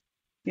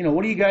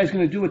 what are you guys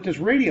going to do with this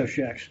Radio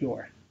Shack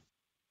store?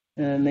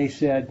 And they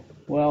said,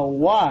 well,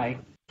 why?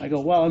 I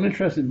go, well, I'm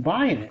interested in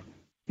buying it.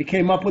 They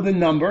came up with a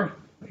number,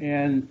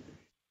 and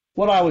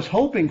what I was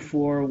hoping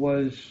for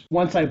was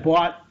once I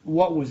bought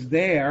what was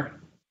there,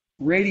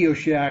 Radio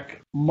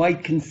Shack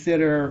might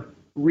consider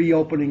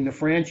reopening the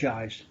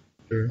franchise.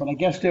 Sure. But I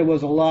guess there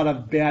was a lot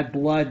of bad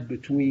blood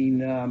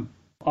between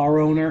our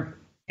owner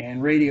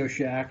and Radio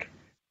Shack,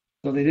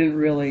 so they didn't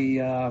really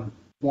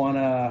want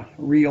to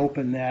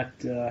reopen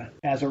that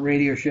as a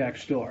Radio Shack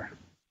store.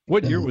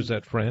 What year was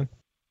that, Fran?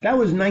 That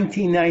was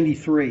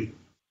 1993.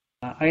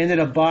 I ended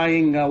up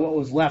buying what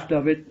was left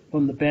of it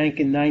from the bank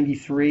in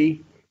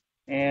 93.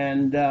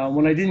 And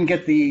when I didn't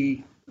get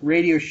the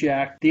Radio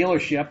Shack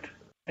dealership,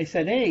 I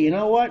said, hey, you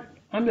know what?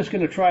 I'm just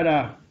going to try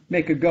to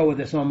make a go of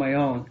this on my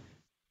own.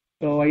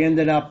 So I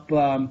ended up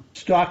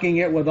stocking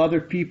it with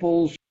other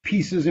people's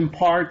pieces and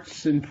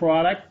parts and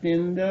product.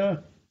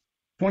 And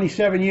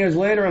 27 years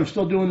later, I'm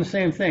still doing the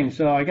same thing.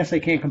 So I guess I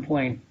can't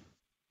complain.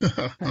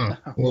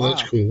 Well,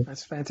 that's cool.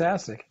 That's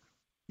fantastic.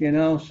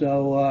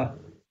 So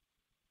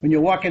when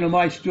you walk into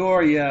my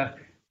store,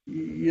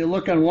 you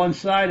look on one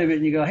side of it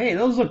and you go, hey,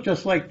 those look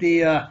just like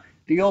the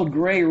old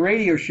gray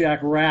Radio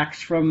Shack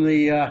racks from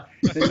the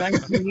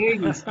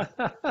 1980s.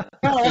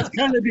 Well, that's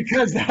kind of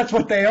because that's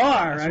what they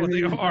are. That's what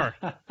they are.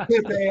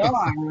 What they are.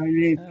 I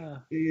mean,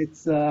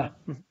 it's the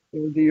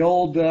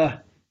old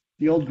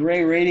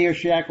gray Radio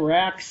Shack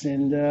racks,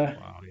 and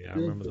wow, yeah, I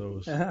remember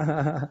those.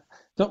 So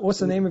what's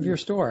the name of your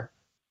store?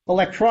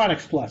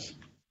 Electronics Plus.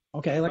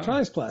 Okay,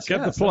 Electronics Plus.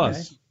 Get the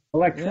plus. Okay.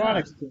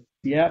 Electronics Plus.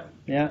 Yep.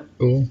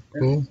 Cool.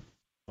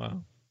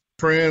 Wow.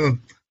 Fran,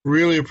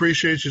 really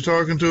appreciate you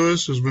talking to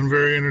us. It's been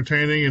very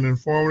entertaining and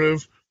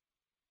informative.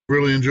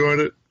 Really enjoyed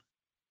it.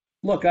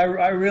 Look, I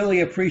really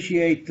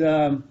appreciate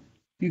you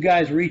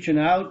guys reaching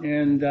out,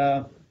 and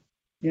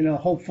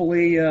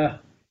hopefully I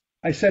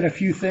said a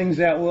few things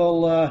that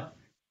will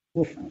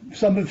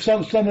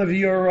some of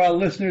your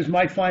listeners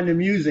might find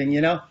amusing.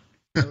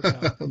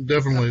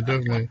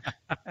 Definitely.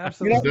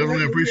 Absolutely.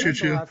 Definitely appreciate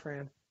you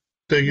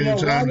taking the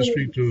time to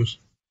speak to us.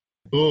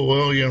 Oh,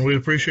 well, again, we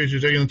appreciate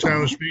you taking the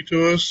time to speak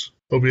to us.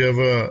 Hope you have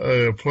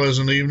a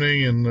pleasant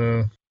evening,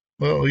 and,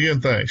 well, again,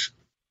 thanks.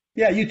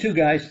 Yeah, you too,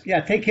 guys. Yeah,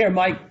 take care,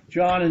 Mike,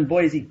 John, and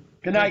Boise.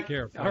 Good night. Take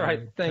care. All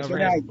right, thanks. Good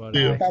night.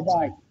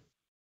 Bye-bye.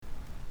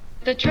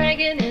 The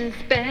Dragon is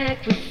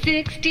back with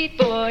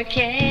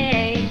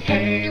 64K.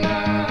 Hey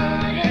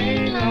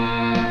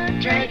la,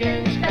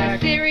 Dragon's back.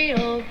 A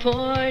serial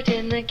port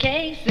in the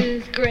case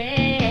is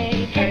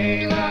great.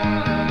 Hey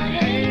la,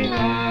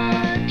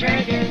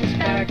 Dragon's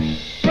back.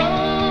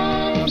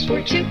 ROMs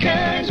for two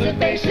kinds of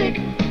basic.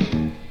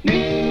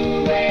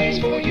 New ways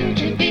for you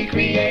to be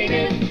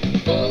creative.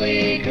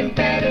 Fully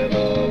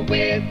compatible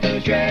with the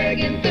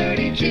Dragon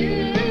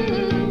 32.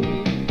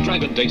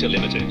 Dragon Data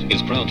Limited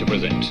is proud to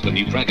present the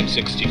new Dragon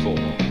 64.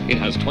 It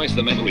has twice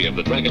the memory of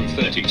the Dragon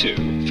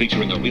 32,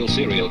 featuring a real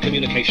serial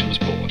communications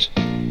port.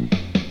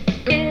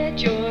 Get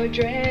your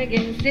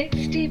Dragon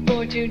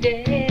 64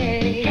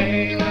 today.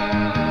 Hey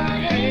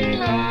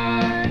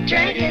la,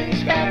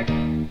 Dragon's back.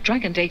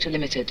 Dragon Data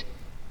Limited.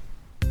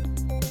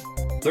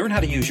 Learn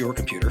how to use your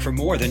computer for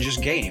more than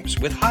just games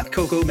with Hot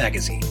Cocoa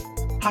Magazine.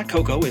 Hot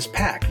Cocoa is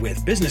packed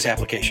with business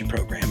application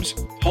programs,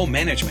 home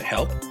management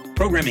help,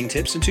 programming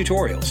tips and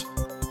tutorials,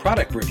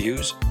 product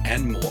reviews,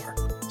 and more.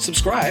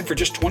 Subscribe for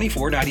just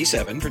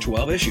 $24.97 for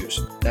 12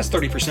 issues. That's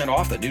 30%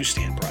 off the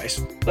newsstand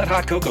price. Let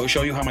Hot Cocoa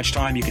show you how much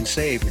time you can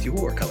save with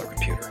your color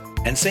computer.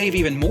 And save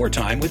even more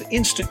time with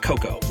Instant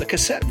Cocoa, the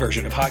cassette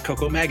version of Hot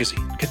Cocoa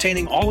Magazine,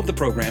 containing all of the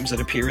programs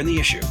that appear in the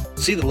issue.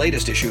 See the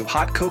latest issue of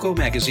Hot Cocoa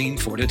Magazine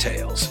for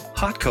details.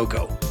 Hot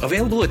Cocoa,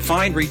 available at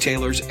fine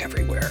retailers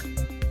everywhere.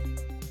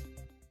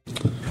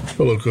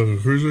 Hello, Cocoa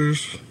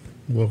Cruisers.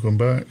 Welcome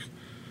back.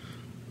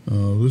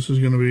 This is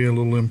going to be a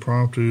little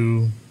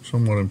impromptu,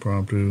 somewhat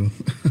impromptu.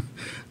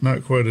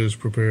 Not quite as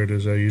prepared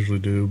as I usually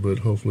do, but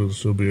hopefully it'll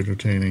still be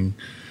entertaining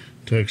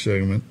tech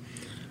segment.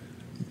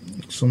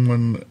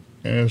 Someone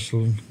asked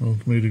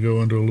me to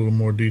go into a little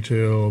more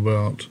detail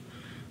about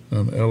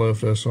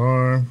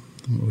LFSR,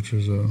 which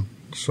is a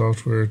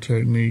software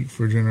technique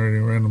for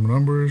generating random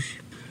numbers.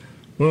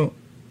 Well,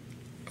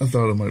 I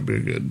thought it might be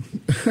good.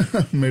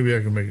 Maybe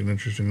I can make it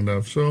interesting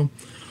enough. So,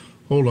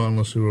 hold on,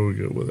 let's see where we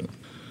get with it.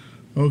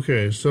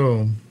 Okay,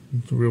 so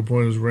the real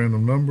point is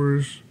random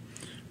numbers.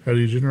 How do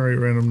you generate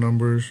random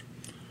numbers?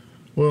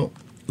 Well,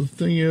 the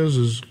thing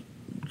is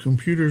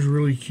computers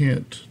really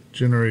can't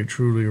generate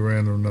truly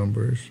random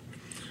numbers.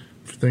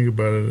 If you think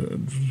about it,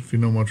 if you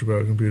know much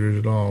about computers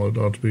at all, it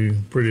ought to be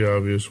pretty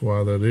obvious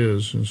why that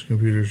is, since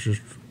computers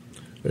just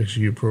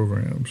execute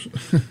programs.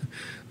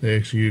 They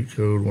execute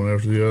code one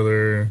after the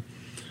other.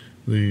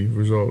 The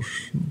results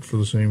for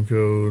the same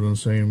code and the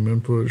same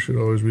input should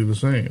always be the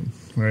same,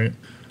 right?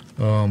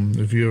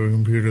 If you have a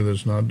computer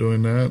that's not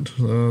doing that,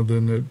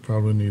 then it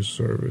probably needs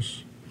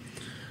service.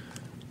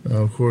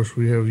 Of course,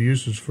 we have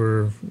uses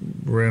for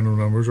random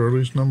numbers, or at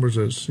least numbers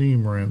that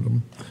seem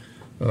random,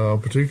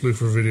 particularly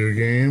for video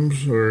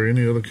games or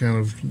any other kind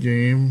of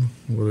game,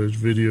 whether it's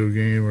video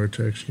game or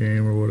text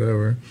game or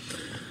whatever,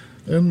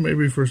 and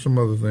maybe for some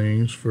other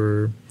things,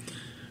 for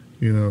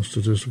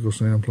statistical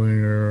sampling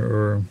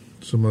or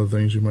some other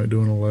things you might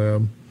do in a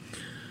lab.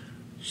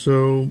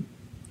 So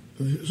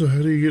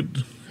how do you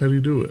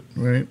do it,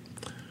 right?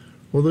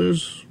 Well,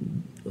 there's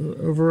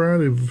a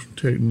variety of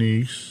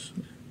techniques.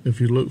 If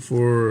you look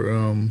for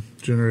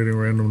generating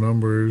random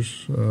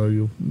numbers,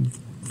 you'll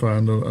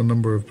find a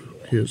number of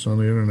hits on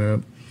the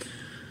internet.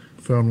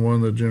 Found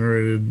one that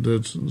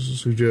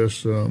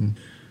suggests you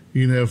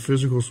can have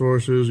physical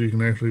sources. You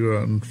can actually go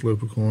out and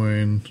flip a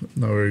coin.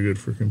 Not very good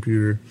for a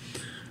computer.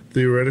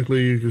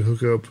 Theoretically, you could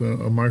hook up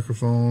a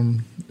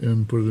microphone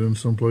and put it in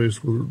some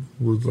place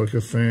with like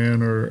a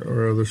fan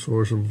or other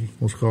source of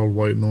what's called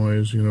white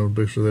noise,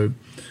 basically that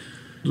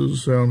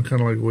sound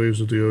kind of like waves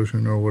of the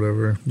ocean or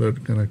whatever,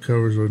 that kind of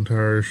covers the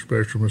entire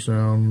spectrum of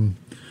sound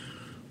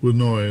with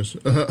noise.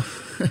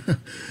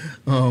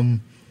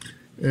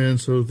 And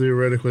so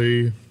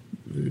theoretically,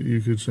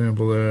 you could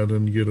sample that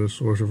and get a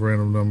source of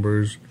random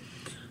numbers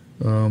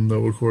that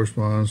would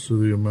correspond to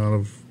the amount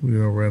of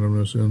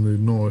randomness in the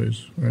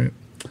noise, right?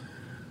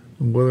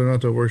 And whether or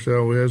not that works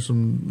out, we had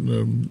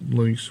some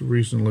links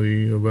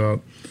recently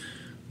about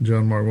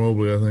John Mark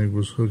Mobley, I think,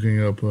 was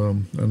hooking up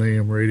an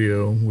AM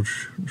radio,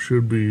 which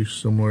should be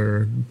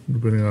similar,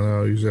 depending on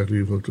how exactly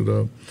you've hooked it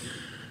up,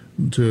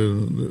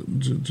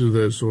 to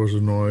that source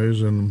of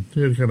noise, and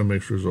he had kind of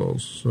mixed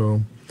results.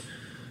 So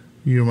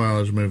your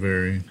mileage may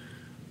vary.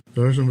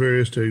 There are some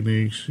various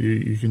techniques.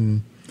 You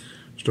can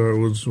start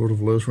with sort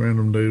of less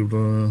random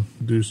data,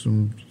 do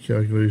some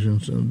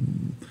calculations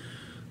and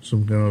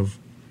some kind of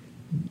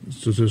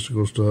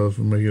statistical stuff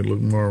and make it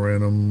look more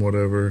random,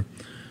 whatever.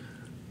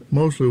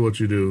 Mostly what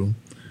you do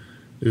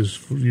is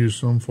use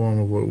some form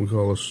of what we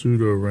call a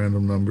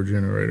pseudo-random number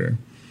generator.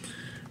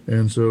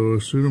 And so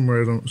a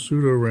pseudo-random,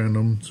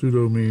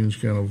 pseudo means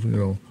kind of,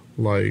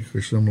 like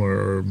or similar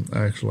or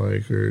acts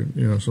like or,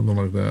 something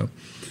like that.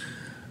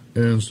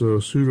 And so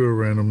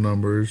pseudo-random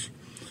numbers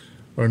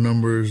are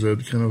numbers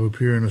that kind of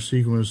appear in a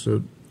sequence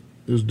that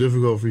is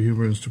difficult for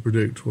humans to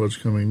predict what's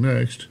coming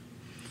next,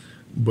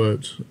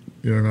 but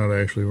they're not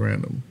actually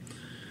random.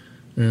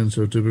 And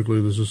so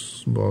typically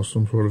this involves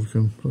some sort of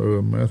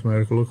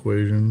mathematical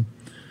equation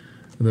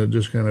that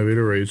just kind of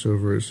iterates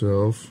over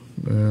itself.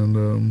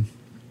 And,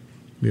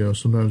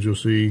 sometimes I've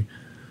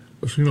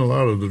seen a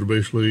lot of that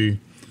basically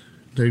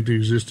take the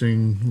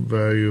existing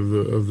value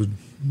of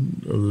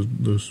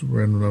this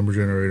random number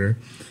generator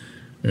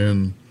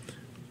and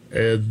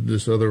add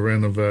this other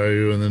random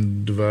value and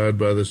then divide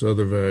by this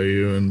other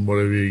value, and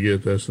whatever you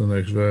get, that's the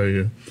next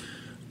value.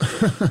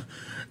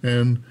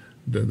 And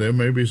there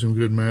may be some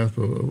good math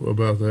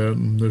about that,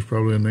 and there's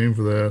probably a name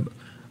for that.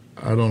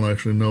 I don't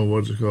actually know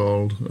what it's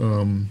called,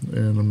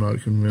 and I'm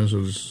not convinced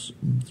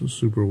that it's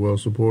super well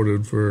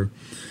supported for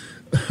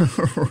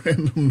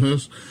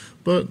randomness,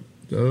 but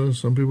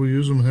some people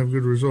use them and have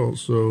good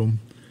results. So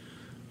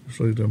looks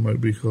like that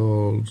might be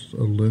called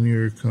a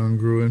linear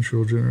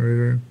congruential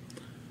generator.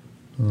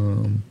 I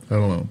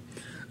don't know.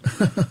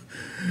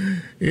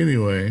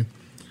 Anyway,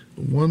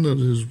 one that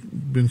has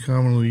been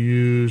commonly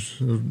used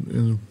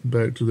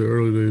back to the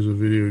early days of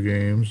video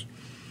games,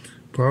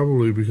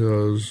 probably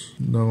because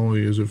not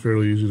only is it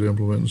fairly easy to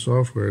implement in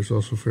software, it's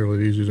also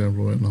fairly easy to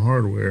implement in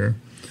hardware,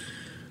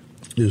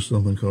 is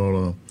something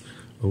called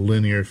a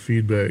linear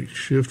feedback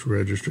shift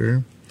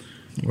register,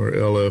 or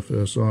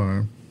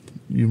LFSR.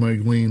 You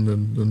might glean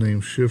the name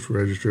shift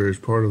register as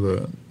part of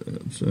that.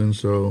 And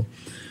so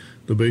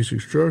the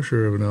basic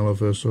structure of an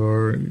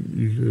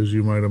LFSR, as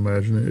you might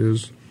imagine,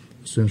 is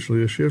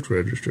essentially a shift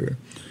register.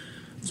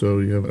 So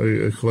you have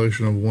a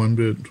collection of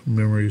 1-bit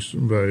memory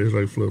values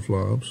like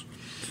flip-flops,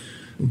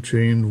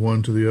 chained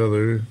one to the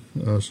other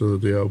so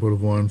that the output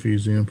of one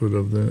feeds the input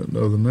of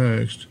the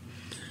next.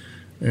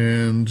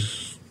 And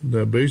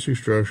that basic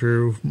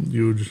structure,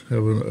 you would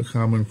have a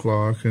common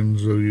clock, and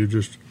so you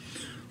just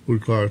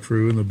would clock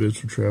through and the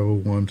bits would travel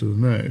one to the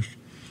next.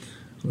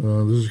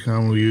 This is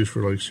commonly used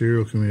for like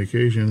serial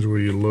communications, where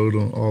you load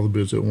all the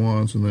bits at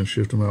once and then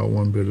shift them out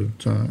one bit at a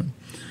time,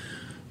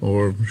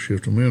 or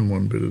shift them in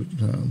one bit at a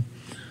time.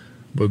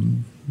 But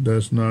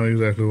that's not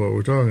exactly what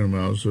we're talking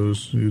about. So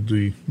it's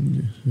the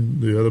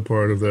other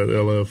part of that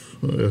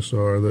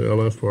LFSR, the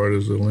LF part,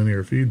 is the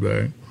linear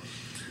feedback.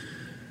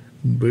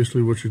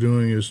 Basically what you're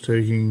doing is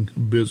taking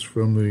bits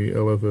from the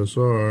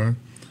LFSR,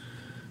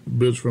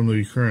 bits from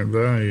the current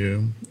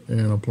value,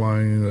 and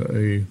applying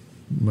a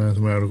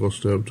mathematical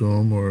step to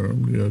them, or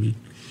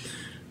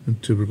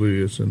typically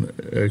it's an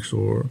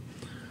XOR,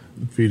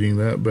 feeding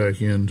that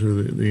back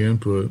into the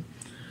input.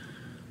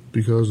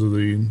 Because of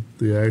the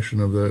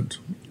action of that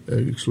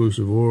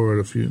exclusive OR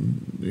at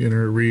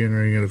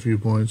re-entering at a few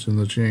points in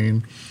the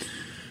chain,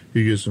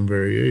 you get some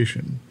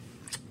variation.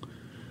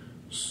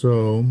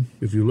 So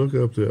if you look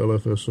up the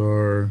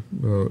LFSR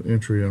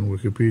entry on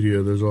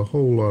Wikipedia, there's a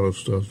whole lot of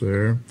stuff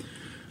there,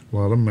 a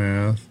lot of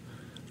math,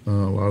 a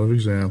lot of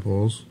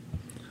examples.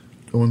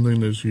 One thing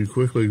that you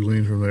quickly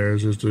glean from there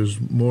is that there's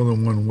more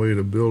than one way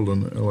to build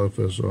an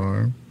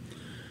LFSR.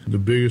 The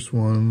biggest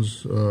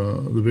ones,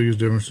 the biggest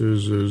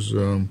differences is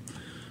a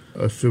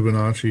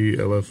Fibonacci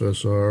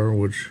LFSR,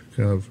 which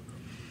kind of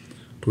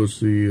puts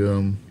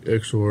the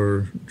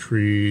XOR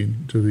tree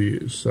to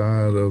the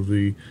side of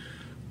the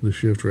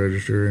shift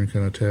register and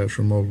kind of taps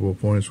from multiple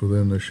points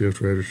within the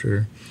shift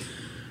register.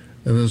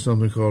 And then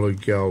something called a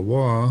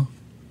Galois.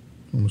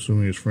 I'm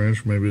assuming it's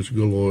French, maybe it's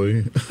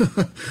Galois.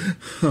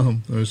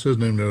 It says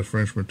named after a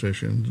French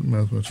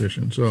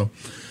mathematician. So,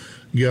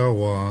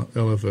 Galois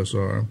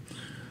LFSR.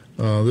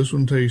 This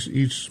one takes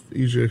each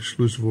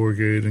exclusive OR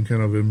gate and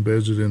kind of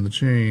embeds it in the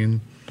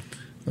chain,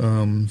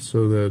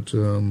 so that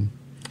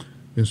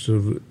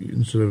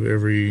instead of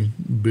every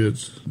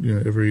bit's,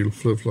 every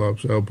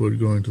flip-flop's output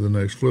going to the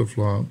next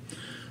flip-flop,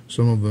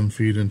 Some of them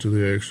feed into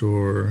the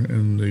XOR,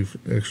 and the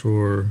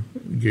XOR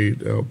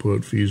gate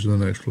output feeds to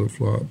the next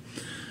flip-flop.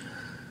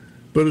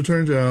 But it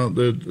turns out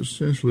that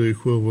essentially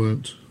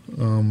equivalent,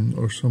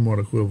 or somewhat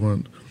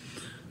equivalent,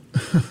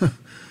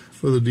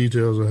 for the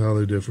details of how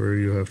they differ,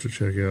 you have to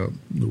check out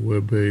the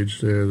web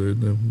page there, the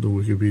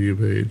Wikipedia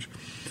page.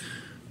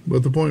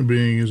 But the point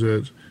being is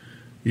that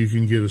you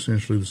can get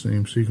essentially the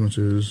same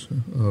sequences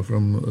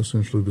from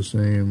essentially the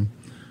same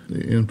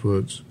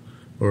inputs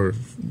or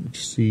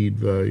seed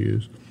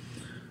values,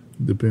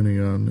 depending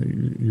on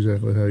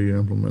exactly how you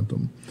implement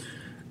them.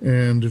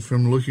 And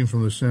from looking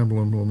from the sample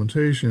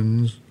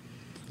implementations,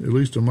 at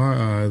least to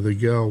my eye, the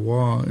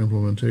Galois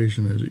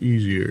implementation is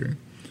easier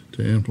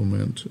to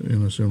implement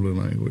in assembly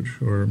language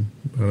or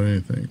about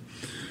anything.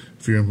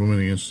 If you're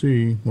implementing in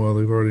C, well,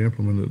 they've already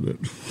implemented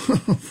it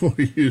for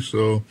you,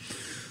 so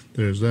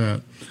there's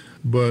that.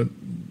 But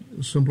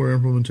simpler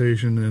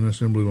implementation in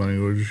assembly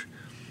language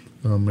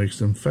makes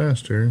them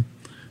faster.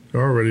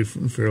 They're already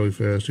fairly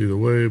fast either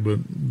way, but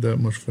that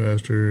much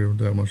faster,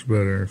 that much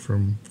better,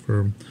 for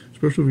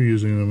especially if you're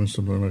using them in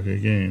something like a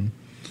game.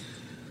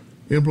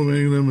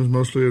 Implementing them is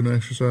mostly an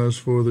exercise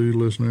for the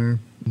listener.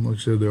 Like I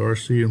said, there are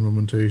C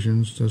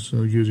implementations. That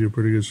gives you a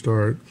pretty good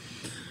start.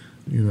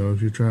 You know,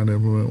 if you're trying to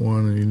implement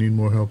one and you need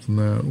more help than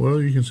that,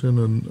 well, you can send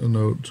a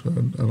note.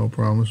 I don't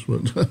promise,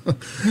 but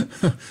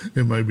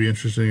it might be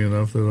interesting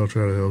enough that I'll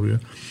try to help you.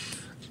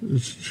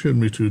 It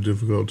shouldn't be too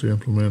difficult to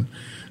implement.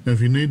 And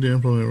if you need to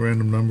implement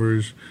random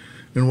numbers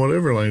in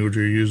whatever language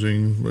you're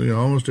using,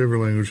 almost every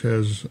language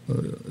has,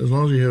 as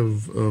long as you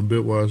have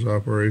bitwise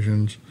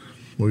operations,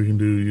 where you can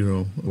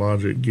do,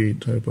 logic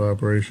gate type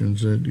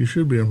operations, and you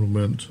should be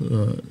implement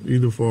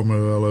either form of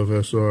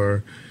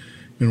LFSR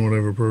in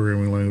whatever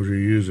programming language you're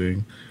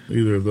using,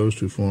 either of those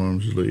two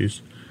forms at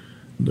least.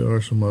 There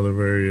are some other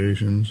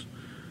variations,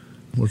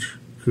 which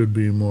could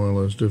be more or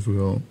less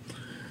difficult.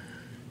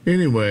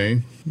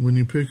 Anyway, when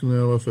you pick an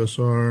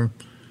LFSR,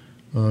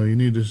 you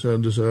need to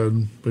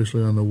decide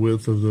basically on the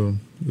width of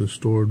the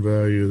stored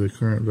value, the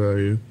current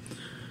value,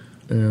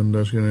 and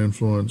that's going to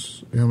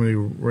influence how many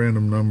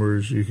random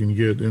numbers you can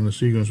get in the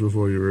sequence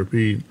before you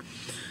repeat.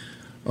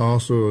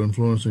 Also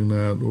influencing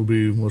that will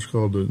be what's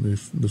called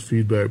the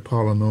feedback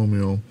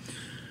polynomial.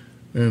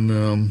 And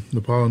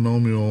the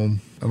polynomial,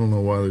 I don't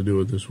know why they do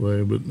it this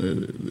way, but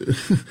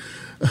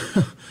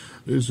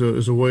it's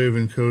a way of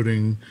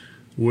encoding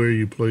where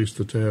you place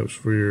the taps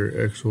for your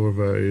XOR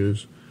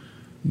values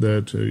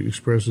that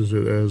expresses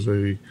it as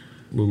a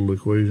little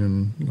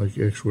equation like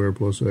x squared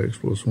plus x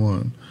plus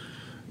 1.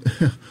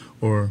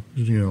 Or,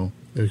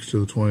 x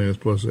to the 20th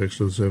plus x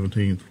to the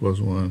 17th plus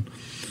 1.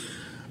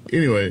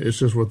 Anyway, it's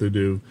just what they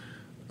do.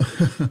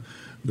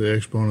 The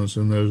exponents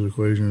in those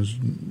equations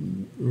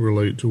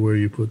relate to where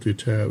you put the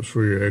taps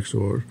for your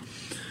XOR.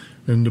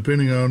 And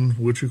depending on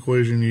which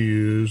equation you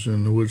use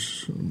and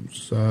which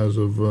size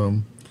of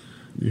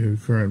your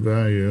current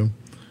value,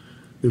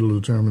 it'll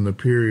determine the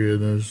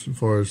period as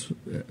far as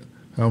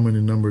how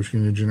many numbers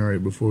can you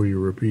generate before you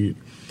repeat,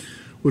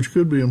 which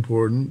could be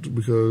important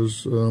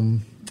because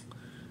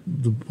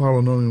the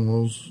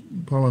polynomials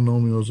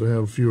that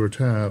have fewer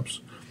taps,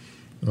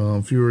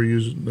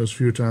 that's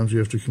fewer times you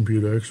have to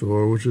compute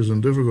XOR, which isn't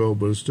difficult,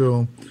 but it's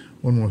still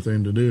one more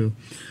thing to do.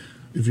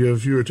 If you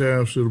have fewer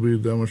taps, it'll be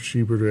that much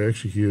cheaper to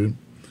execute,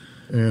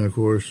 and of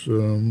course,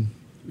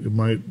 it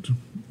might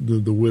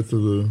the width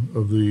of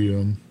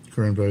the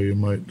current value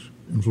might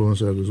influence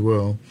that as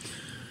well.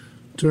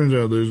 Turns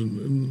out there's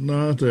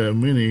not that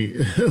many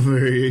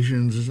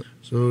variations,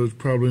 so it's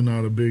probably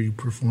not a big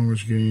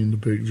performance gain to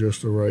pick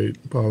just the right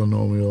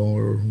polynomial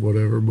or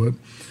whatever, but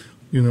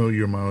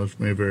your mileage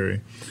may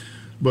vary.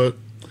 But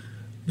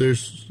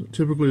there's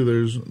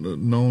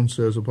known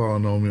sets of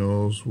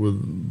polynomials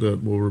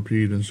that will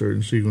repeat in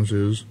certain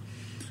sequences,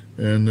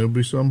 and there'll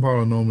be some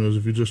polynomials,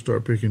 if you just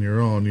start picking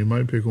your own, you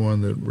might pick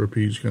one that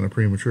repeats kind of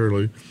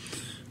prematurely.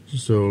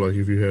 So like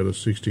if you had a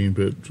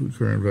 16-bit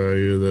current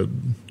value that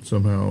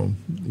somehow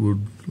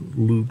would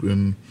loop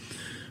in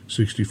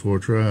 64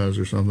 tries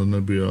or something,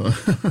 that'd be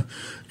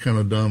kind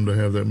of dumb to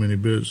have that many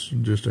bits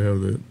just to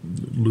have the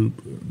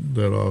loop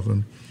that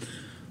often.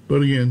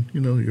 But again,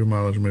 your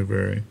mileage may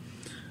vary.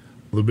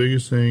 The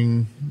biggest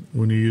thing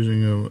when you're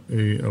using a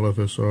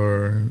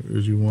LFSR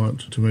is you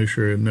want to make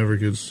sure it never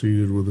gets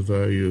seeded with a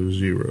value of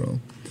 0.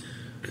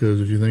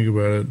 Because if you think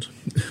about it,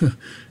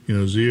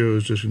 0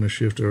 is just going to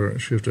shift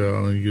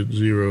out and you get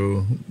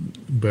 0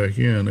 back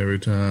in every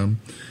time.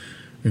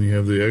 And you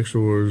have the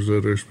XORs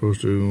that are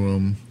supposed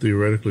to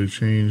theoretically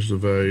change the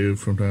value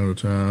from time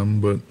to time.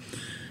 But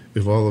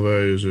if all the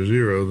values are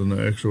 0, then the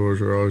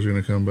XORs are always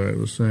going to come back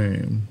the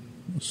same.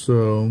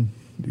 So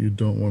you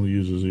don't want to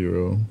use a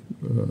 0.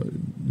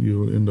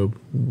 You'll end up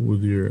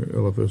with your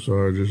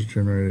LFSR just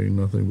generating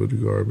nothing but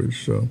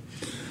garbage. So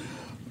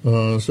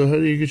how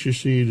do you get your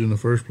seed in the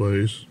first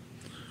place?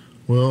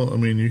 Well,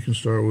 you can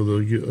start with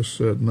a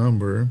set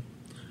number,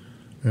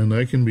 and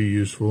that can be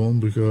useful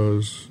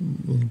because,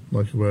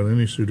 like about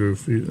any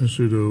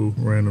pseudo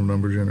random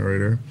number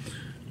generator,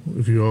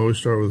 if you always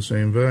start with the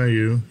same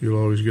value, you'll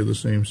always get the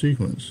same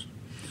sequence.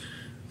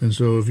 And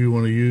so if you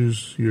want to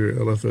use your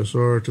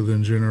LFSR to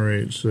then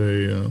generate,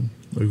 say, a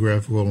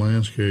graphical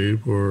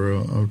landscape or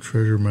a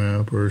treasure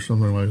map or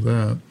something like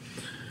that,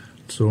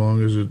 so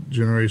long as it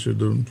generates it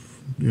the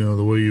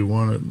way you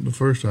want it the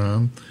first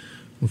time,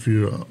 if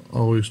you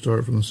always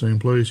start from the same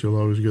place, you'll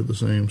always get the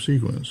same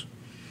sequence.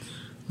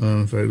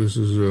 In fact, this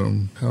is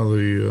how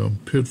the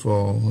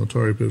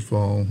Atari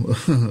Pitfall,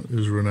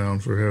 is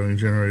renowned for having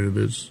generated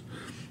its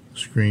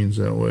screens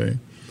that way,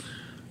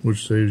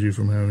 which saves you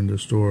from having to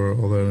store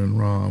all that in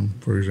ROM,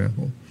 for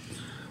example.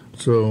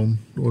 So,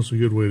 what's a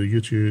good way to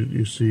get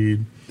your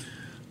seed?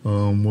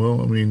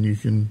 You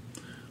can,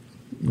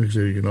 like I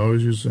say, you can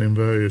always use the same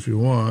value if you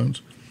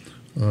want.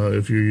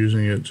 If you're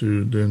using it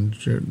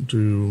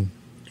to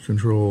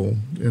control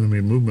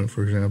enemy movement,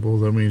 for example,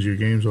 that means your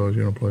game's always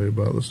going to play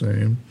about the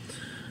same,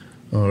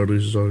 or at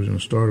least it's always going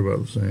to start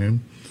about the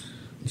same.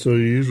 So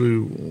you usually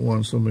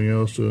want something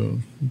else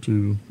to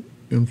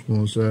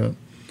influence that.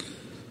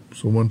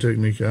 So one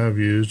technique I've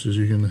used is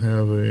you can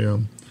have a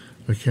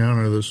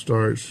counter that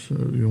starts,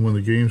 when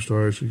the game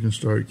starts, you can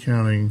start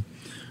counting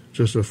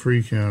just a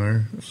free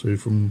counter, say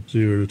from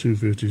 0 to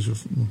 250,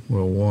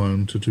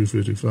 1 to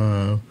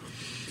 255,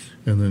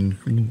 and then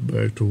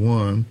back to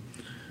 1.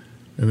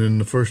 And then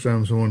the first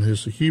time someone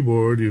hits the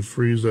keyboard, you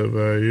freeze that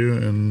value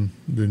and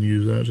then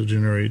use that to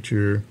generate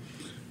your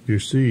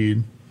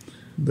seed.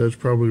 That's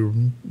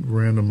probably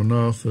random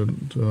enough that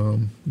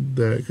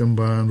that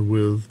combined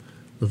with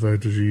the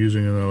fact that you're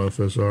using an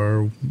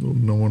LFSR,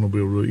 no one will be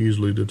able to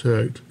easily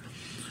detect,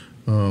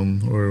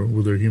 or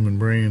with their human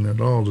brain at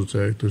all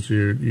detect that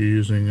you're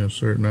using a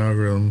certain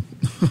algorithm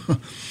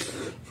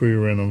for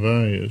your random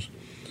values.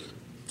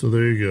 So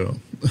there you go.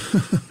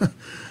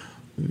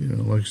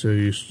 Like I say,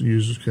 you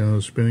use kind of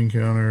a spinning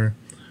counter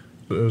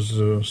as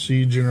a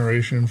seed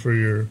generation for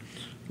your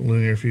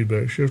linear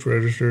feedback shift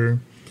register.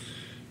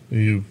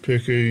 You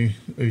pick a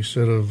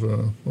set of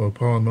a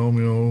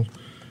polynomial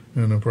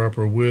and a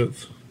proper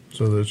width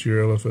so that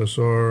your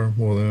LFSR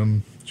will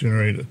then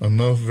generate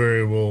enough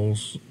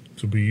variables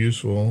to be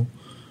useful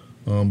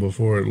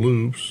before it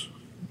loops.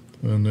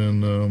 And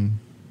then,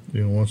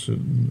 once it...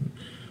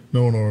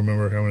 No one will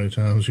remember how many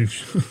times you've...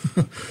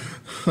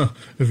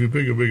 if you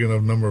pick a big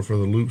enough number for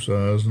the loop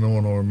size, no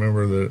one will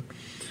remember that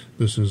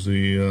this is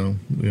the,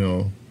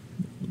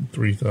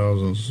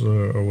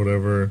 3,000th or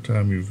whatever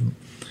time you've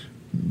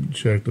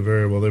checked the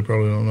variable. They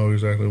probably don't know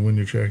exactly when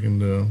you're checking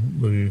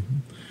the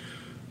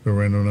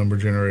random number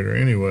generator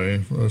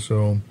anyway.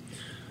 So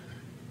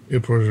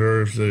it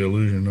preserves the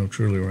illusion of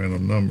truly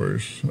random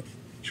numbers.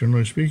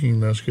 Generally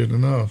speaking, that's good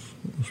enough,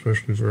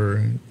 especially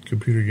for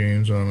computer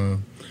games on a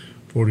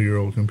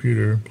 40-year-old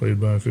computer played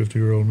by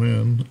 50-year-old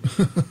men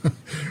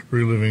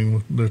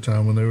reliving their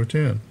time when they were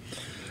 10.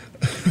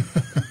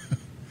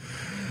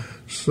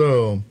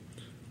 So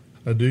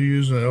I do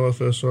use an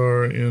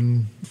LFSR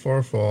in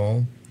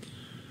Farfall.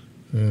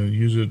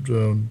 Use it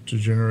to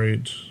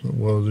generate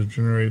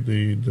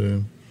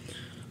the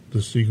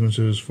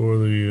sequences for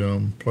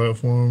the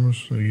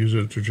platforms. I use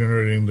it for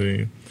generating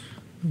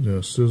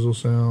the sizzle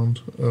sound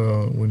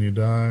when you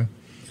die.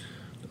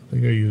 I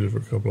think I use it for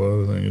a couple of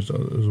other things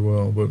as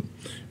well, but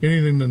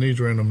anything that needs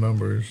random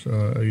numbers,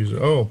 I use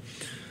it. Oh,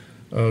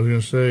 I was going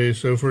to say,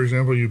 so for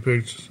example, you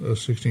picked a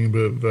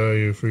 16-bit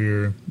value for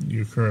your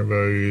current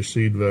value, your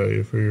seed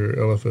value for your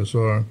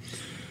LFSR.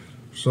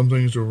 Some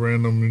things are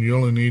random, and you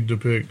only need to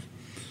pick,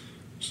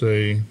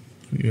 say,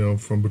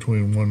 from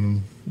between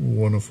 1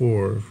 and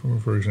 4,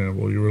 for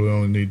example. You really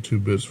only need 2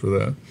 bits for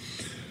that.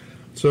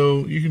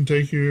 So you can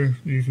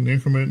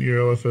increment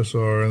your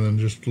LFSR and then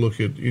just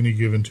look at any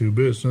given 2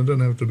 bits. And it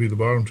doesn't have to be the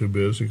bottom 2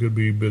 bits. It could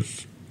be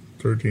bits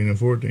 13 and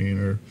 14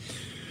 or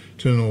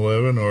 10 and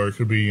 11, or it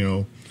could be,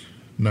 9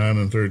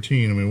 and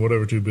 13. I mean,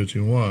 whatever 2 bits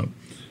you want.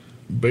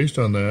 Based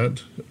on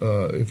that,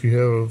 if you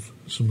have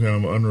some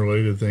kind of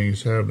unrelated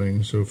things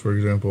happening, so for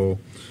example,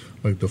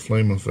 like the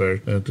flame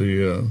effect at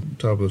the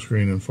top of the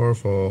screen in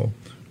Farfall,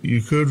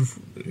 you could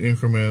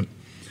increment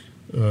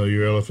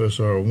your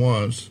LFSR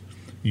once,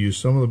 use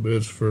some of the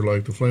bits for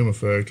like the flame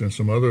effect and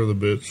some other of the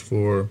bits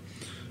for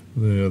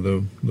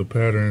the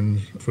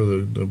patterns for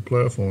the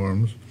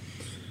platforms.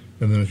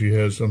 And then if you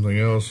had something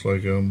else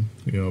like a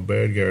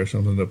bad guy or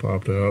something that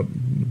popped out,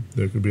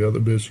 there could be other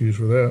bits used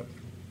for that.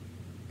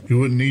 You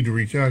wouldn't need to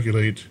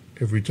recalculate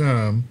every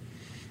time.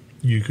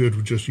 You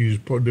could just use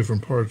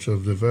different parts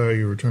of the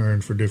value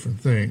returned for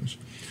different things.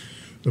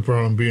 The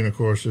problem being, of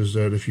course, is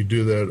that if you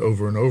do that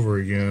over and over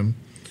again,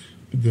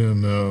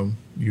 then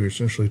you're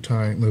essentially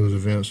tying those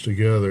events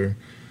together.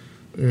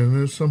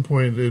 And at some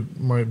point, it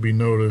might be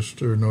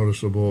noticed or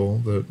noticeable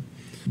that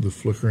the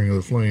flickering of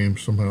the flame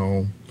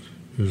somehow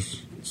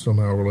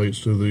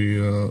relates to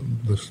the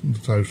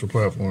types of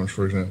platforms,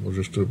 for example,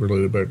 just to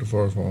relate it back to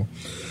Farfall.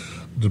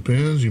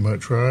 Depends. You might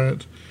try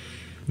it.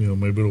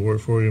 Maybe it'll work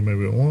for you,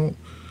 maybe it won't.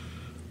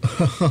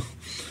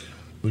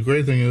 The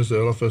great thing is the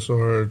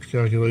LFSR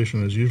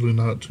calculation is usually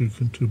not too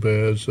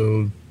bad,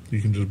 so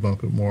you can just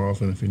bump it more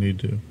often if you need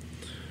to.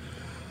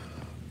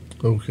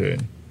 Okay.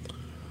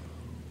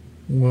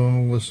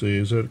 Well, let's see.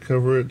 Does that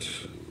cover it?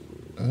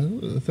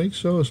 I think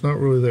so. It's not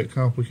really that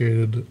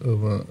complicated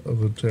of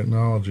a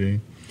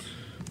technology.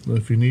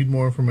 If you need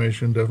more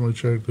information, definitely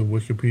check the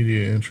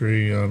Wikipedia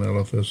entry on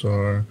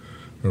LFSR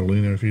or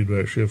linear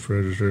feedback shift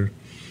register.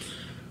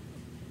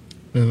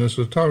 And it's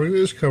a topic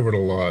that's covered a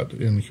lot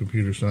in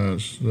computer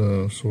science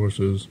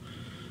sources,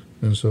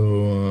 and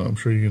so I'm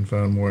sure you can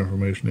find more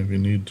information if you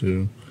need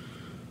to.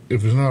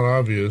 If it's not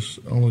obvious,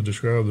 only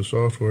describe the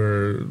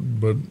software,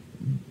 but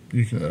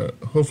you can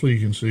hopefully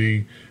you can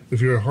see, if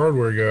you're a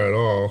hardware guy at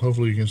all,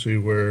 hopefully you can see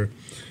where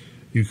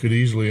you could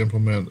easily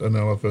implement an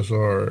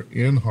LFSR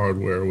in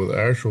hardware with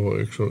actual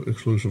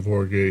exclusive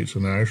OR gates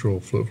and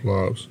actual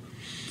flip-flops,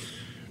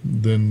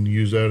 then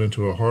use that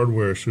into a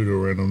hardware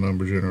pseudo-random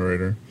number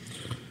generator.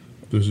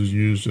 This is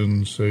used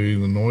in, say,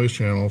 the noise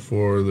channel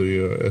for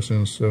the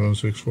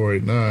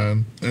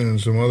SN76489 and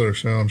some other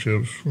sound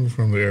chips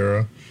from the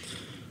era.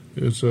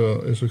 It's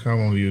a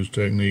commonly used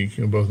technique,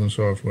 both in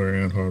software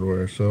and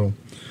hardware. So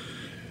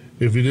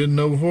if you didn't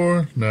know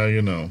before, now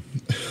you know.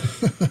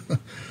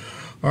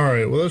 All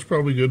right, well, that's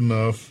probably good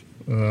enough.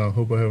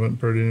 Hope I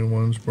haven't hurt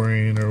anyone's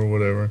brain or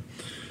whatever.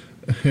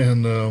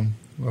 And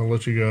I'll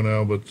let you go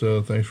now, but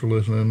thanks for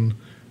listening.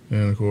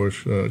 And, of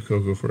course,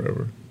 Coco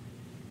forever.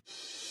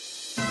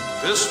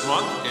 This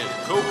month in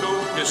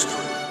Coco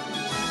history.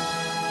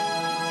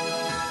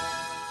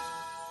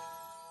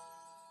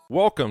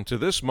 Welcome to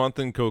This Month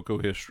in Coco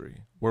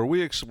History, where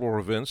we explore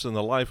events in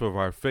the life of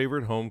our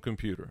favorite home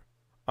computer.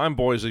 I'm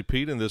Boise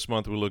Pete, and this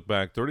month we look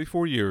back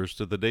 34 years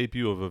to the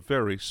debut of a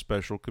very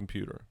special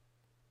computer.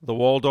 The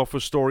Waldorf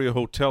Astoria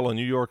Hotel in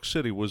New York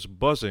City was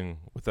buzzing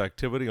with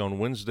activity on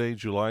Wednesday,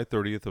 July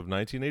 30th of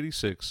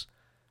 1986,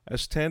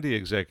 as Tandy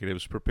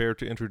executives prepared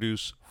to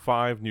introduce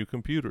 5 new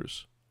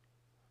computers.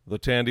 The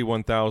Tandy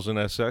 1000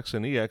 SX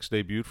and EX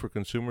debuted for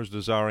consumers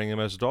desiring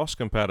MS-DOS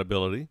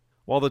compatibility,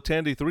 while the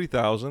Tandy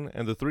 3000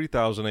 and the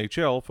 3000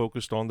 HL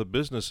focused on the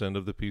business end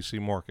of the PC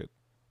market.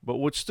 But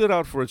what stood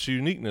out for its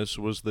uniqueness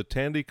was the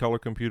Tandy Color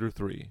Computer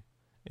 3.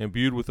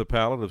 Imbued with a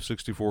palette of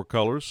 64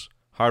 colors,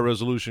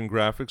 high-resolution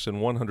graphics, and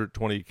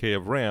 120K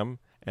of RAM,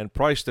 and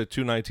priced at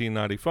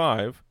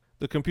 $219.95,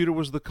 the computer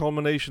was the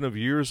culmination of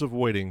years of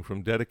waiting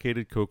from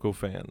dedicated Coco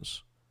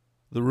fans.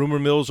 The rumor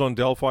mills on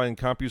Delphi and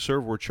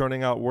CompuServe were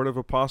churning out word of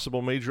a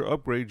possible major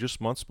upgrade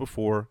just months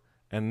before,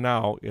 and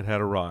now it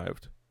had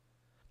arrived.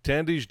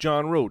 Tandy's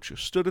John Roach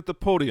stood at the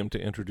podium to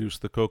introduce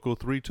the Coco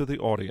 3 to the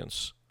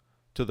audience.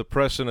 To the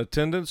press in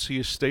attendance,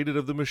 he stated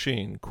of the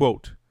machine,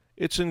 quote,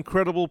 "Its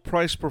incredible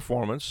price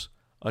performance,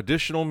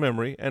 additional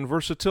memory, and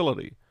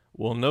versatility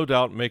will no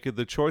doubt make it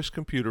the choice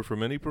computer for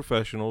many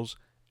professionals,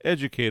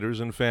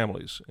 educators, and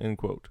families," end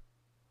quote.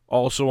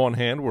 Also on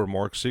hand were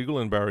Mark Siegel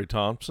and Barry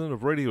Thompson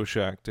of Radio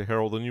Shack to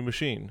herald the new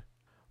machine.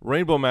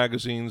 Rainbow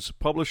Magazine's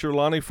publisher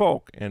Lonnie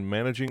Falk and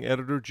managing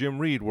editor Jim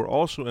Reed were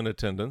also in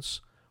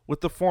attendance,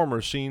 with the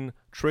former seen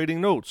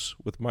trading notes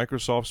with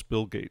Microsoft's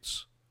Bill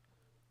Gates.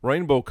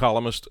 Rainbow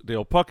columnist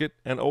Dale Puckett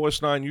and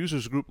OS9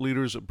 Users Group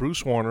leaders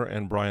Bruce Warner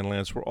and Brian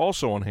Lance were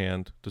also on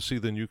hand to see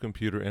the new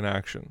computer in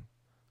action.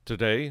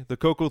 Today, the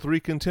Coco 3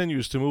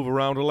 continues to move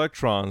around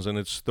electrons in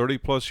its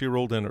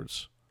 30-plus-year-old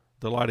innards,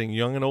 delighting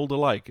young and old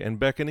alike and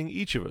beckoning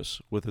each of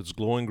us with its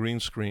glowing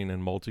green screen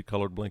and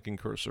multicolored blinking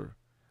cursor.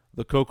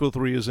 The Coco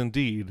 3 is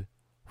indeed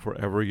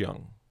forever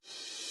young.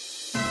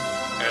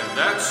 And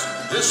that's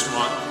This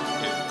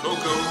Month in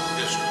Coco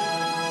history.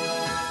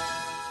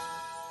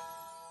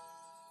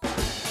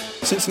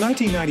 Since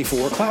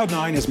 1994,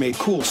 Cloud9 has made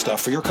cool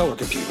stuff for your color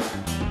computer.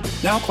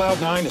 Now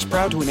Cloud9 is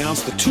proud to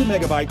announce the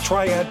 2MB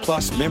Triad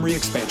Plus memory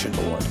expansion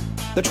board.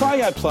 The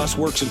Triad Plus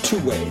works in 2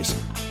 ways.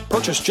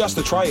 Purchase just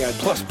the Triad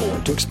Plus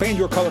board to expand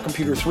your Color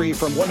Computer 3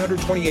 from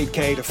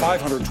 128K to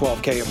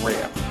 512K of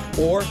RAM.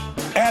 Or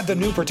add the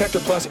new Protector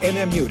Plus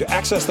MMU to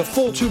access the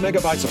full 2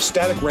 megabytes of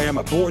static RAM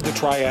aboard the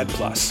Triad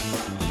Plus.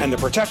 And the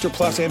Protector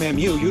Plus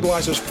MMU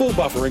utilizes full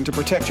buffering to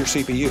protect your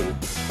CPU.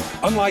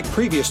 Unlike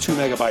previous 2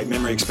 megabyte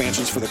memory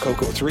expansions for the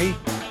Coco 3,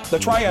 the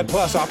Triad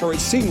Plus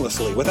operates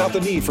seamlessly without the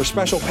need for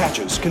special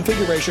patches,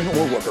 configuration,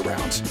 or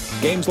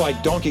workarounds. Games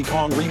like Donkey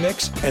Kong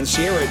Remix and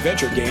Sierra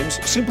Adventure games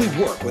simply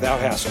work without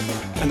hassle.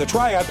 And the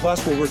Triad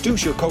Plus will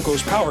reduce your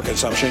Coco's power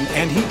consumption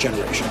and heat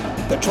generation.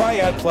 The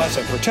Triad Plus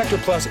and Protector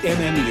Plus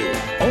MMU,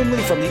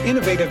 only from the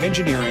innovative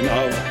engineering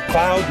of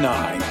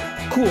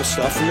Cloud9. Cool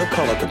stuff for your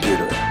color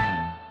computer.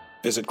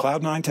 Visit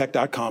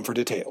cloud9tech.com for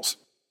details.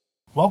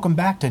 Welcome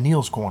back to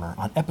Neil's Corner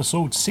on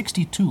episode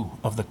 62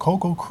 of the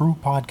Coco Crew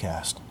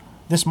podcast.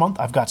 This month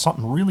I've got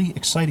something really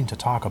exciting to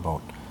talk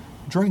about.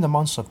 During the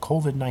months of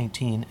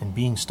COVID-19 and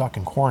being stuck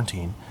in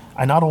quarantine,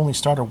 I not only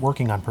started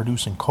working on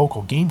producing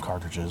Coco game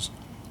cartridges,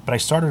 but I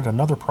started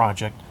another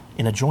project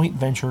in a joint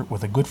venture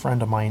with a good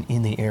friend of mine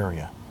in the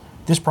area.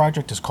 This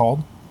project is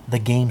called the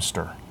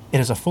Gamester. It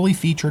is a fully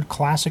featured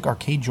classic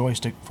arcade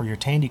joystick for your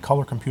Tandy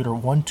Color Computer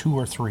 1, 2,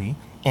 or 3,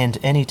 and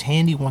any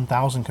Tandy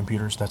 1000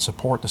 computers that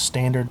support the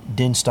standard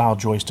DIN-style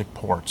joystick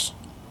ports.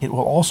 It will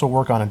also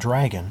work on a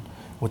Dragon,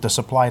 with the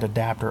supplied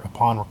adapter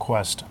upon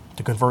request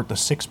to convert the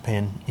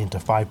 6-pin into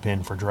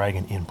 5-pin for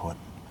Dragon input.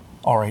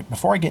 Alright,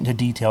 before I get into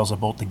details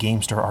about the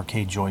Gamester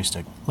arcade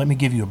joystick, let me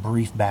give you a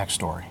brief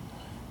backstory.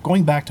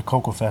 Going back to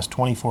CocoFest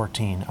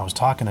 2014, I was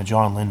talking to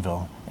John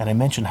Linville, and I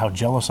mentioned how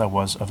jealous I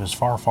was of his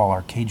Farfall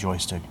arcade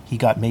joystick. He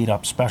got made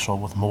up special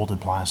with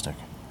molded plastic.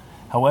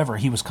 However,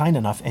 he was kind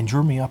enough and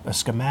drew me up a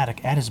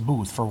schematic at his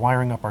booth for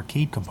wiring up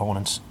arcade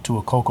components to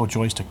a Coco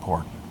joystick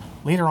port.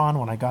 Later on,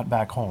 when I got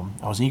back home,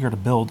 I was eager to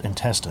build and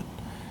test it,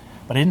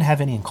 but I didn't have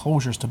any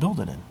enclosures to build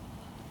it in.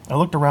 I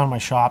looked around my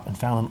shop and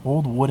found an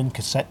old wooden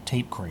cassette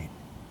tape crate.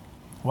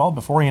 Well,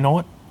 before you know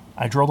it,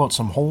 I drilled out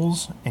some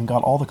holes and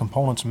got all the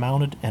components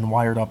mounted and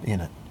wired up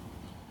in it.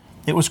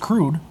 It was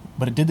crude,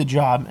 but it did the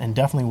job and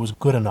definitely was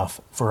good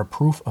enough for a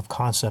proof of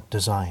concept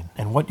design.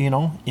 And what do you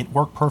know? It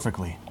worked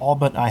perfectly, all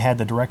but I had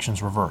the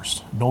directions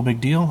reversed. No big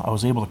deal, I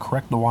was able to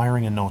correct the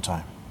wiring in no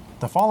time.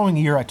 The following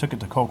year I took it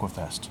to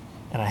CocoFest,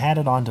 and I had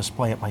it on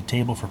display at my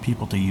table for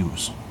people to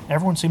use.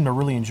 Everyone seemed to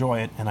really enjoy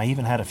it, and I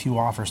even had a few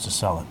offers to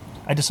sell it.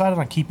 I decided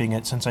on keeping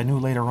it since I knew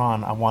later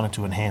on I wanted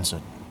to enhance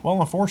it. Well,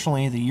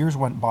 unfortunately, the years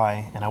went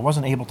by, and I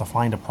wasn't able to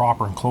find a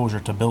proper enclosure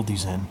to build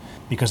these in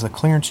because of the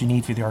clearance you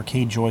need for the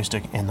arcade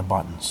joystick and the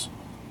buttons.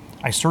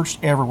 I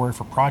searched everywhere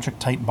for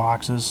project-type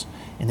boxes,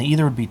 and they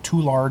either would be too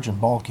large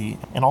and bulky,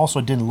 and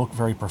also didn't look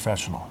very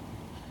professional.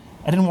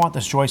 I didn't want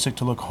this joystick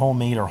to look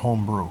homemade or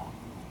homebrew.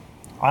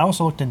 I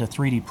also looked into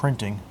 3D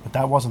printing, but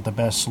that wasn't the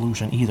best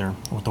solution either,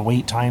 with the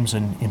wait times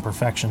and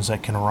imperfections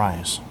that can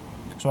arise.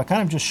 So I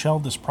kind of just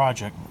shelved this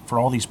project for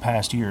all these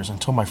past years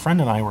until my friend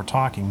and I were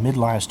talking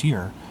mid-last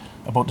year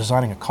about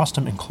designing a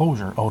custom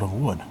enclosure out of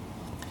wood.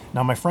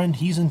 Now my friend,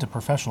 he's into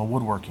professional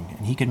woodworking,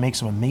 and he could make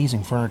some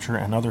amazing furniture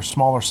and other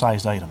smaller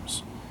sized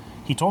items.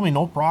 He told me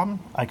no problem,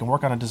 I can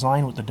work on a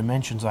design with the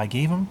dimensions I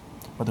gave him,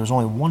 but there's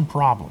only one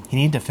problem. He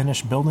needed to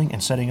finish building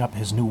and setting up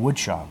his new wood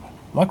shop.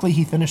 Luckily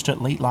he finished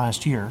it late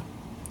last year,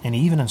 and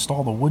he even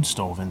installed a wood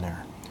stove in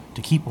there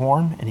to keep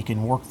warm, and he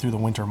can work through the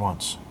winter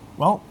months.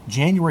 Well,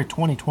 January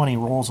 2020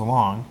 rolls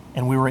along,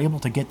 and we were able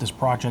to get this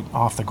project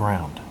off the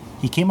ground.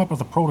 He came up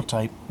with a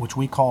prototype, which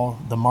we call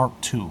the Mark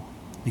II,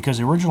 because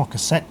the original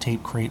cassette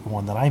tape crate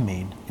one that I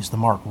made is the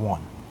Mark I.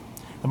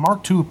 The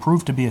Mark II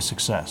proved to be a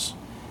success.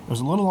 It was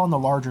a little on the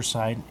larger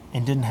side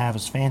and didn't have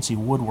as fancy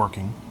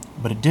woodworking,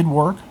 but it did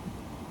work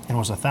and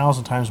was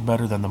 1,000 times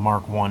better than the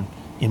Mark I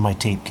in my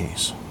tape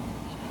case.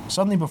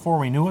 Suddenly, before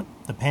we knew it,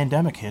 the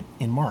pandemic hit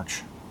in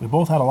March. We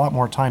both had a lot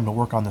more time to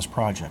work on this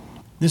project.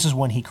 This is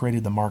when he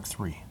created the Mark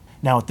III.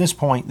 Now at this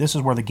point, this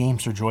is where the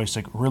Gamester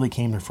joystick really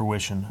came to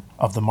fruition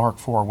of the Mark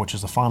IV, which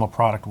is the final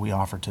product we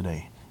offer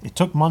today. It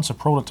took months of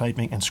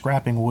prototyping and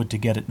scrapping wood to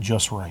get it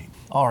just right.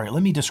 Alright,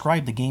 let me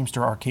describe the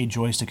Gamester arcade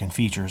joystick and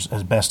features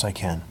as best I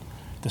can.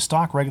 The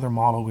stock regular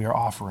model we are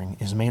offering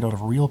is made out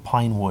of real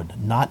pine wood,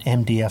 not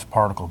MDF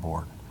particle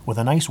board. With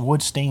a nice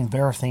wood-stained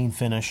varathane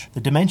finish, the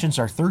dimensions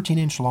are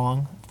 13-inch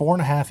long,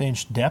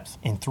 4.5-inch depth,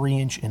 and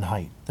 3-inch in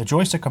height. The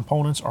joystick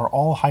components are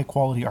all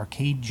high-quality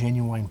arcade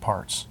genuine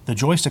parts. The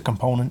joystick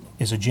component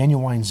is a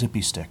genuine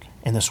zippy stick,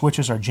 and the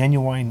switches are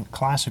genuine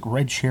classic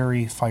red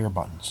cherry fire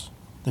buttons.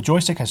 The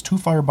joystick has 2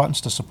 fire buttons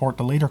to support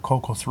the later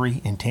Coco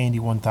 3 and Tandy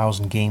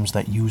 1000 games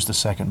that use the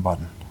second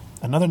button.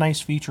 Another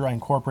nice feature I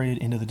incorporated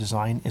into the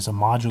design is a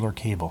modular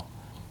cable.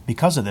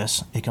 Because of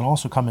this, it can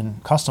also come in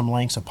custom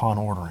lengths upon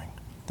ordering.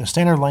 The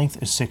standard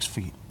length is 6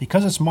 feet.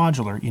 Because it's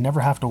modular, you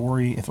never have to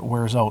worry if it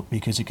wears out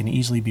because it can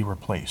easily be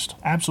replaced.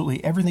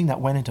 Absolutely everything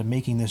that went into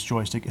making this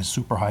joystick is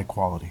super high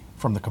quality,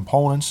 from the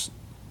components,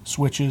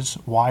 switches,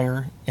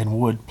 wire, and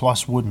wood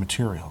plus wood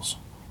materials.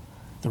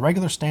 The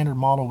regular standard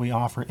model we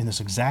offer in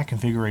this exact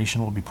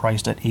configuration will be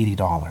priced at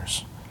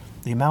 $80.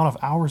 The amount of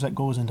hours that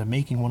goes into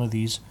making one of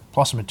these,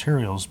 plus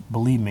materials,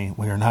 believe me,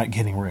 we are not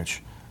getting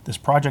rich. This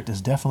project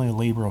is definitely a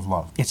labor of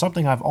love. It's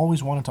something I've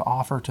always wanted to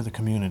offer to the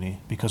community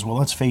because, well,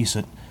 let's face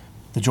it,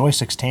 the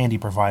joysticks Tandy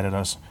provided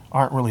us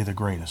aren't really the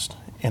greatest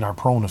and are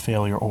prone to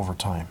failure over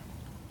time.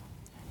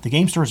 The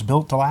Gamester is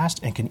built to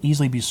last and can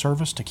easily be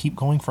serviced to keep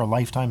going for a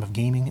lifetime of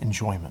gaming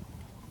enjoyment.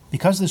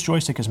 Because this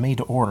joystick is made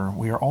to order,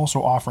 we are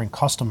also offering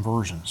custom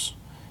versions.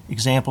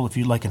 Example, if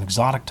you'd like an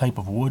exotic type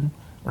of wood,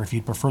 or if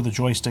you'd prefer the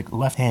joystick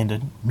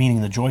left-handed,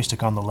 meaning the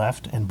joystick on the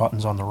left and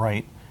buttons on the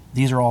right,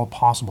 these are all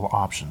possible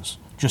options.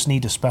 Just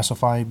need to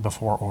specify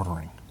before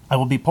ordering. I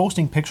will be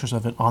posting pictures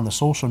of it on the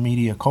social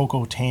media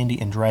Coco, Tandy,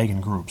 and Dragon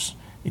groups.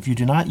 If you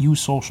do not use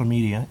social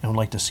media and would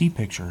like to see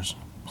pictures,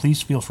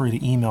 please feel free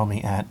to email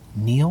me at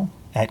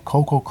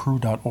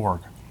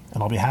neil@cococrew.org,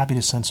 and I'll be happy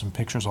to send some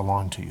pictures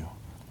along to you.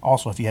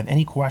 Also, if you have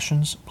any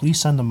questions, please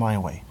send them my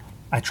way.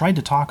 I tried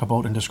to talk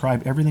about and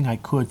describe everything I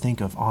could think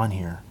of on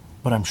here,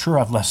 but I'm sure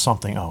I've left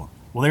something out.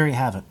 Well, there you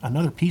have it,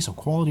 another piece of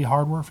quality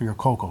hardware for your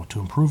Coco to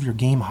improve your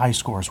game high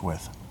scores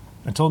with.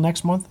 Until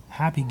next month,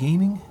 happy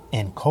gaming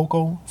and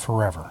Coco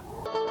forever.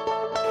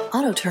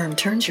 AutoTerm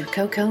turns your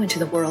Coco into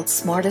the world's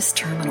smartest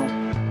terminal.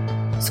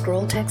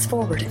 Scroll text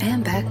forward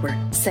and backward.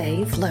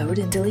 Save, load,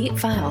 and delete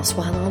files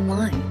while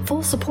online.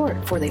 Full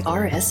support for the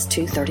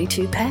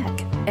RS-232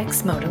 pack,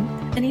 X modem,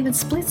 and even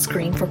split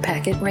screen for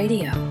packet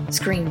radio.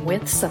 Screen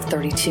widths of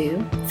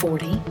 32,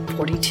 40,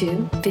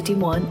 42,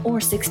 51,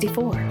 or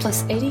 64,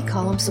 plus 80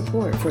 column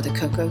support for the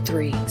Coco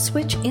 3.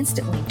 Switch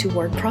instantly to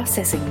word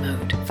processing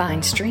mode.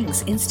 Find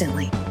strings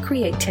instantly.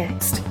 Create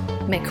text.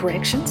 Make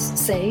corrections,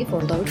 save,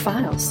 or load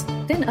files.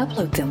 Then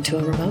upload them to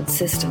a remote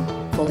system.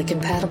 Fully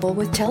compatible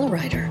with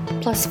Telewriter,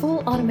 plus full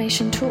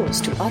automation tools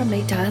to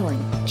automate dialing,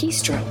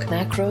 keystroke,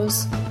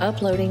 macros,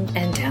 uploading,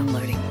 and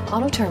downloading.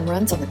 AutoTerm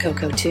runs on the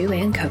Coco 2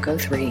 and Coco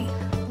 3.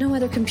 No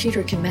other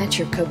computer can match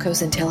your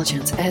Coco's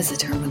intelligence as a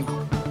terminal.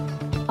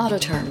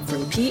 AutoTerm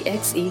from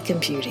PXE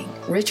Computing,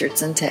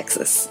 Richardson,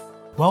 Texas.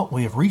 Well,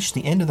 we have reached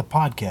the end of the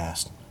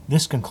podcast.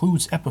 This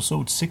concludes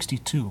episode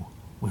 62.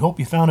 We hope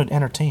you found it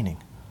entertaining.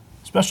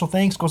 Special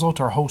thanks goes out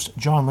to our host,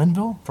 John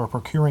Linville, for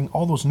procuring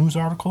all those news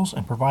articles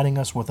and providing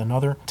us with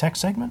another tech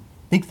segment.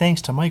 Big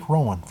thanks to Mike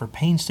Rowan for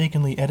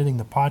painstakingly editing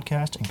the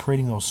podcast and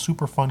creating those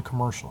super fun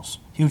commercials.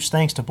 Huge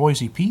thanks to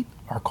Boise Pete,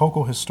 our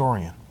Coco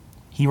historian.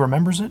 He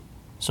remembers it,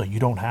 so you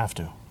don't have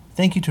to.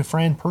 Thank you to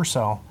Fran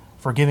Purcell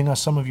for giving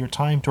us some of your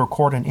time to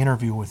record an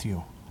interview with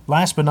you.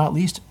 Last but not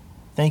least,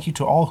 thank you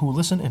to all who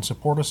listen and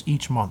support us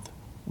each month.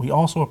 We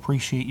also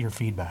appreciate your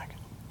feedback.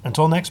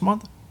 Until next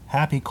month,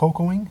 happy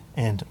Cocoing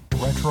and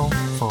retro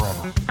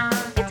forever.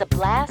 It's a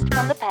blast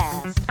from the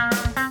past.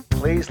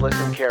 Please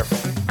listen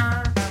carefully.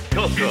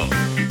 Coco.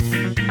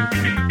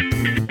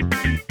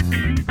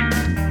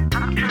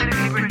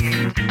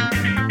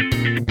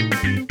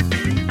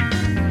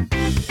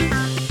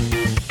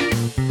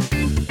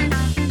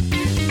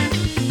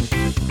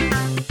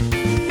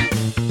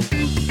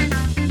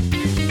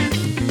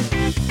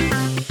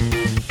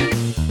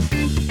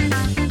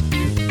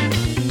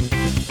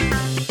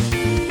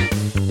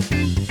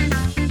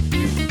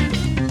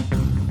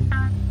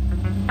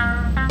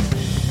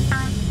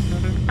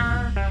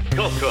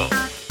 Coco.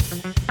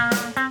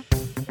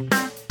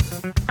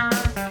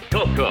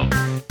 Coco.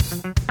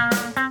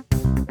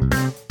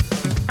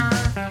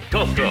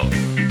 Coco.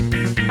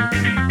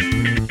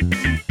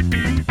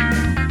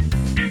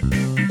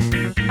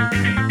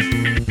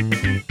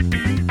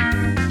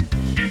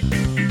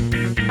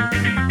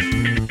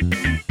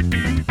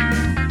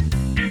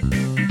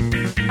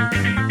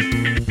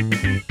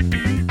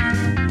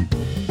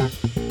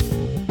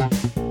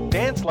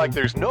 Dance like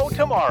there's no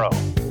tomorrow.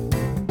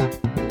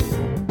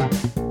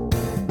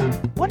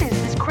 What is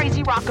this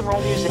crazy rock and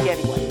roll music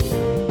anyway?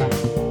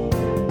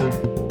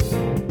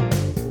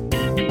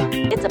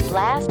 It's a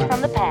blast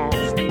from the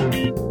past.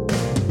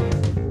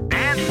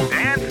 Dance,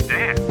 dance,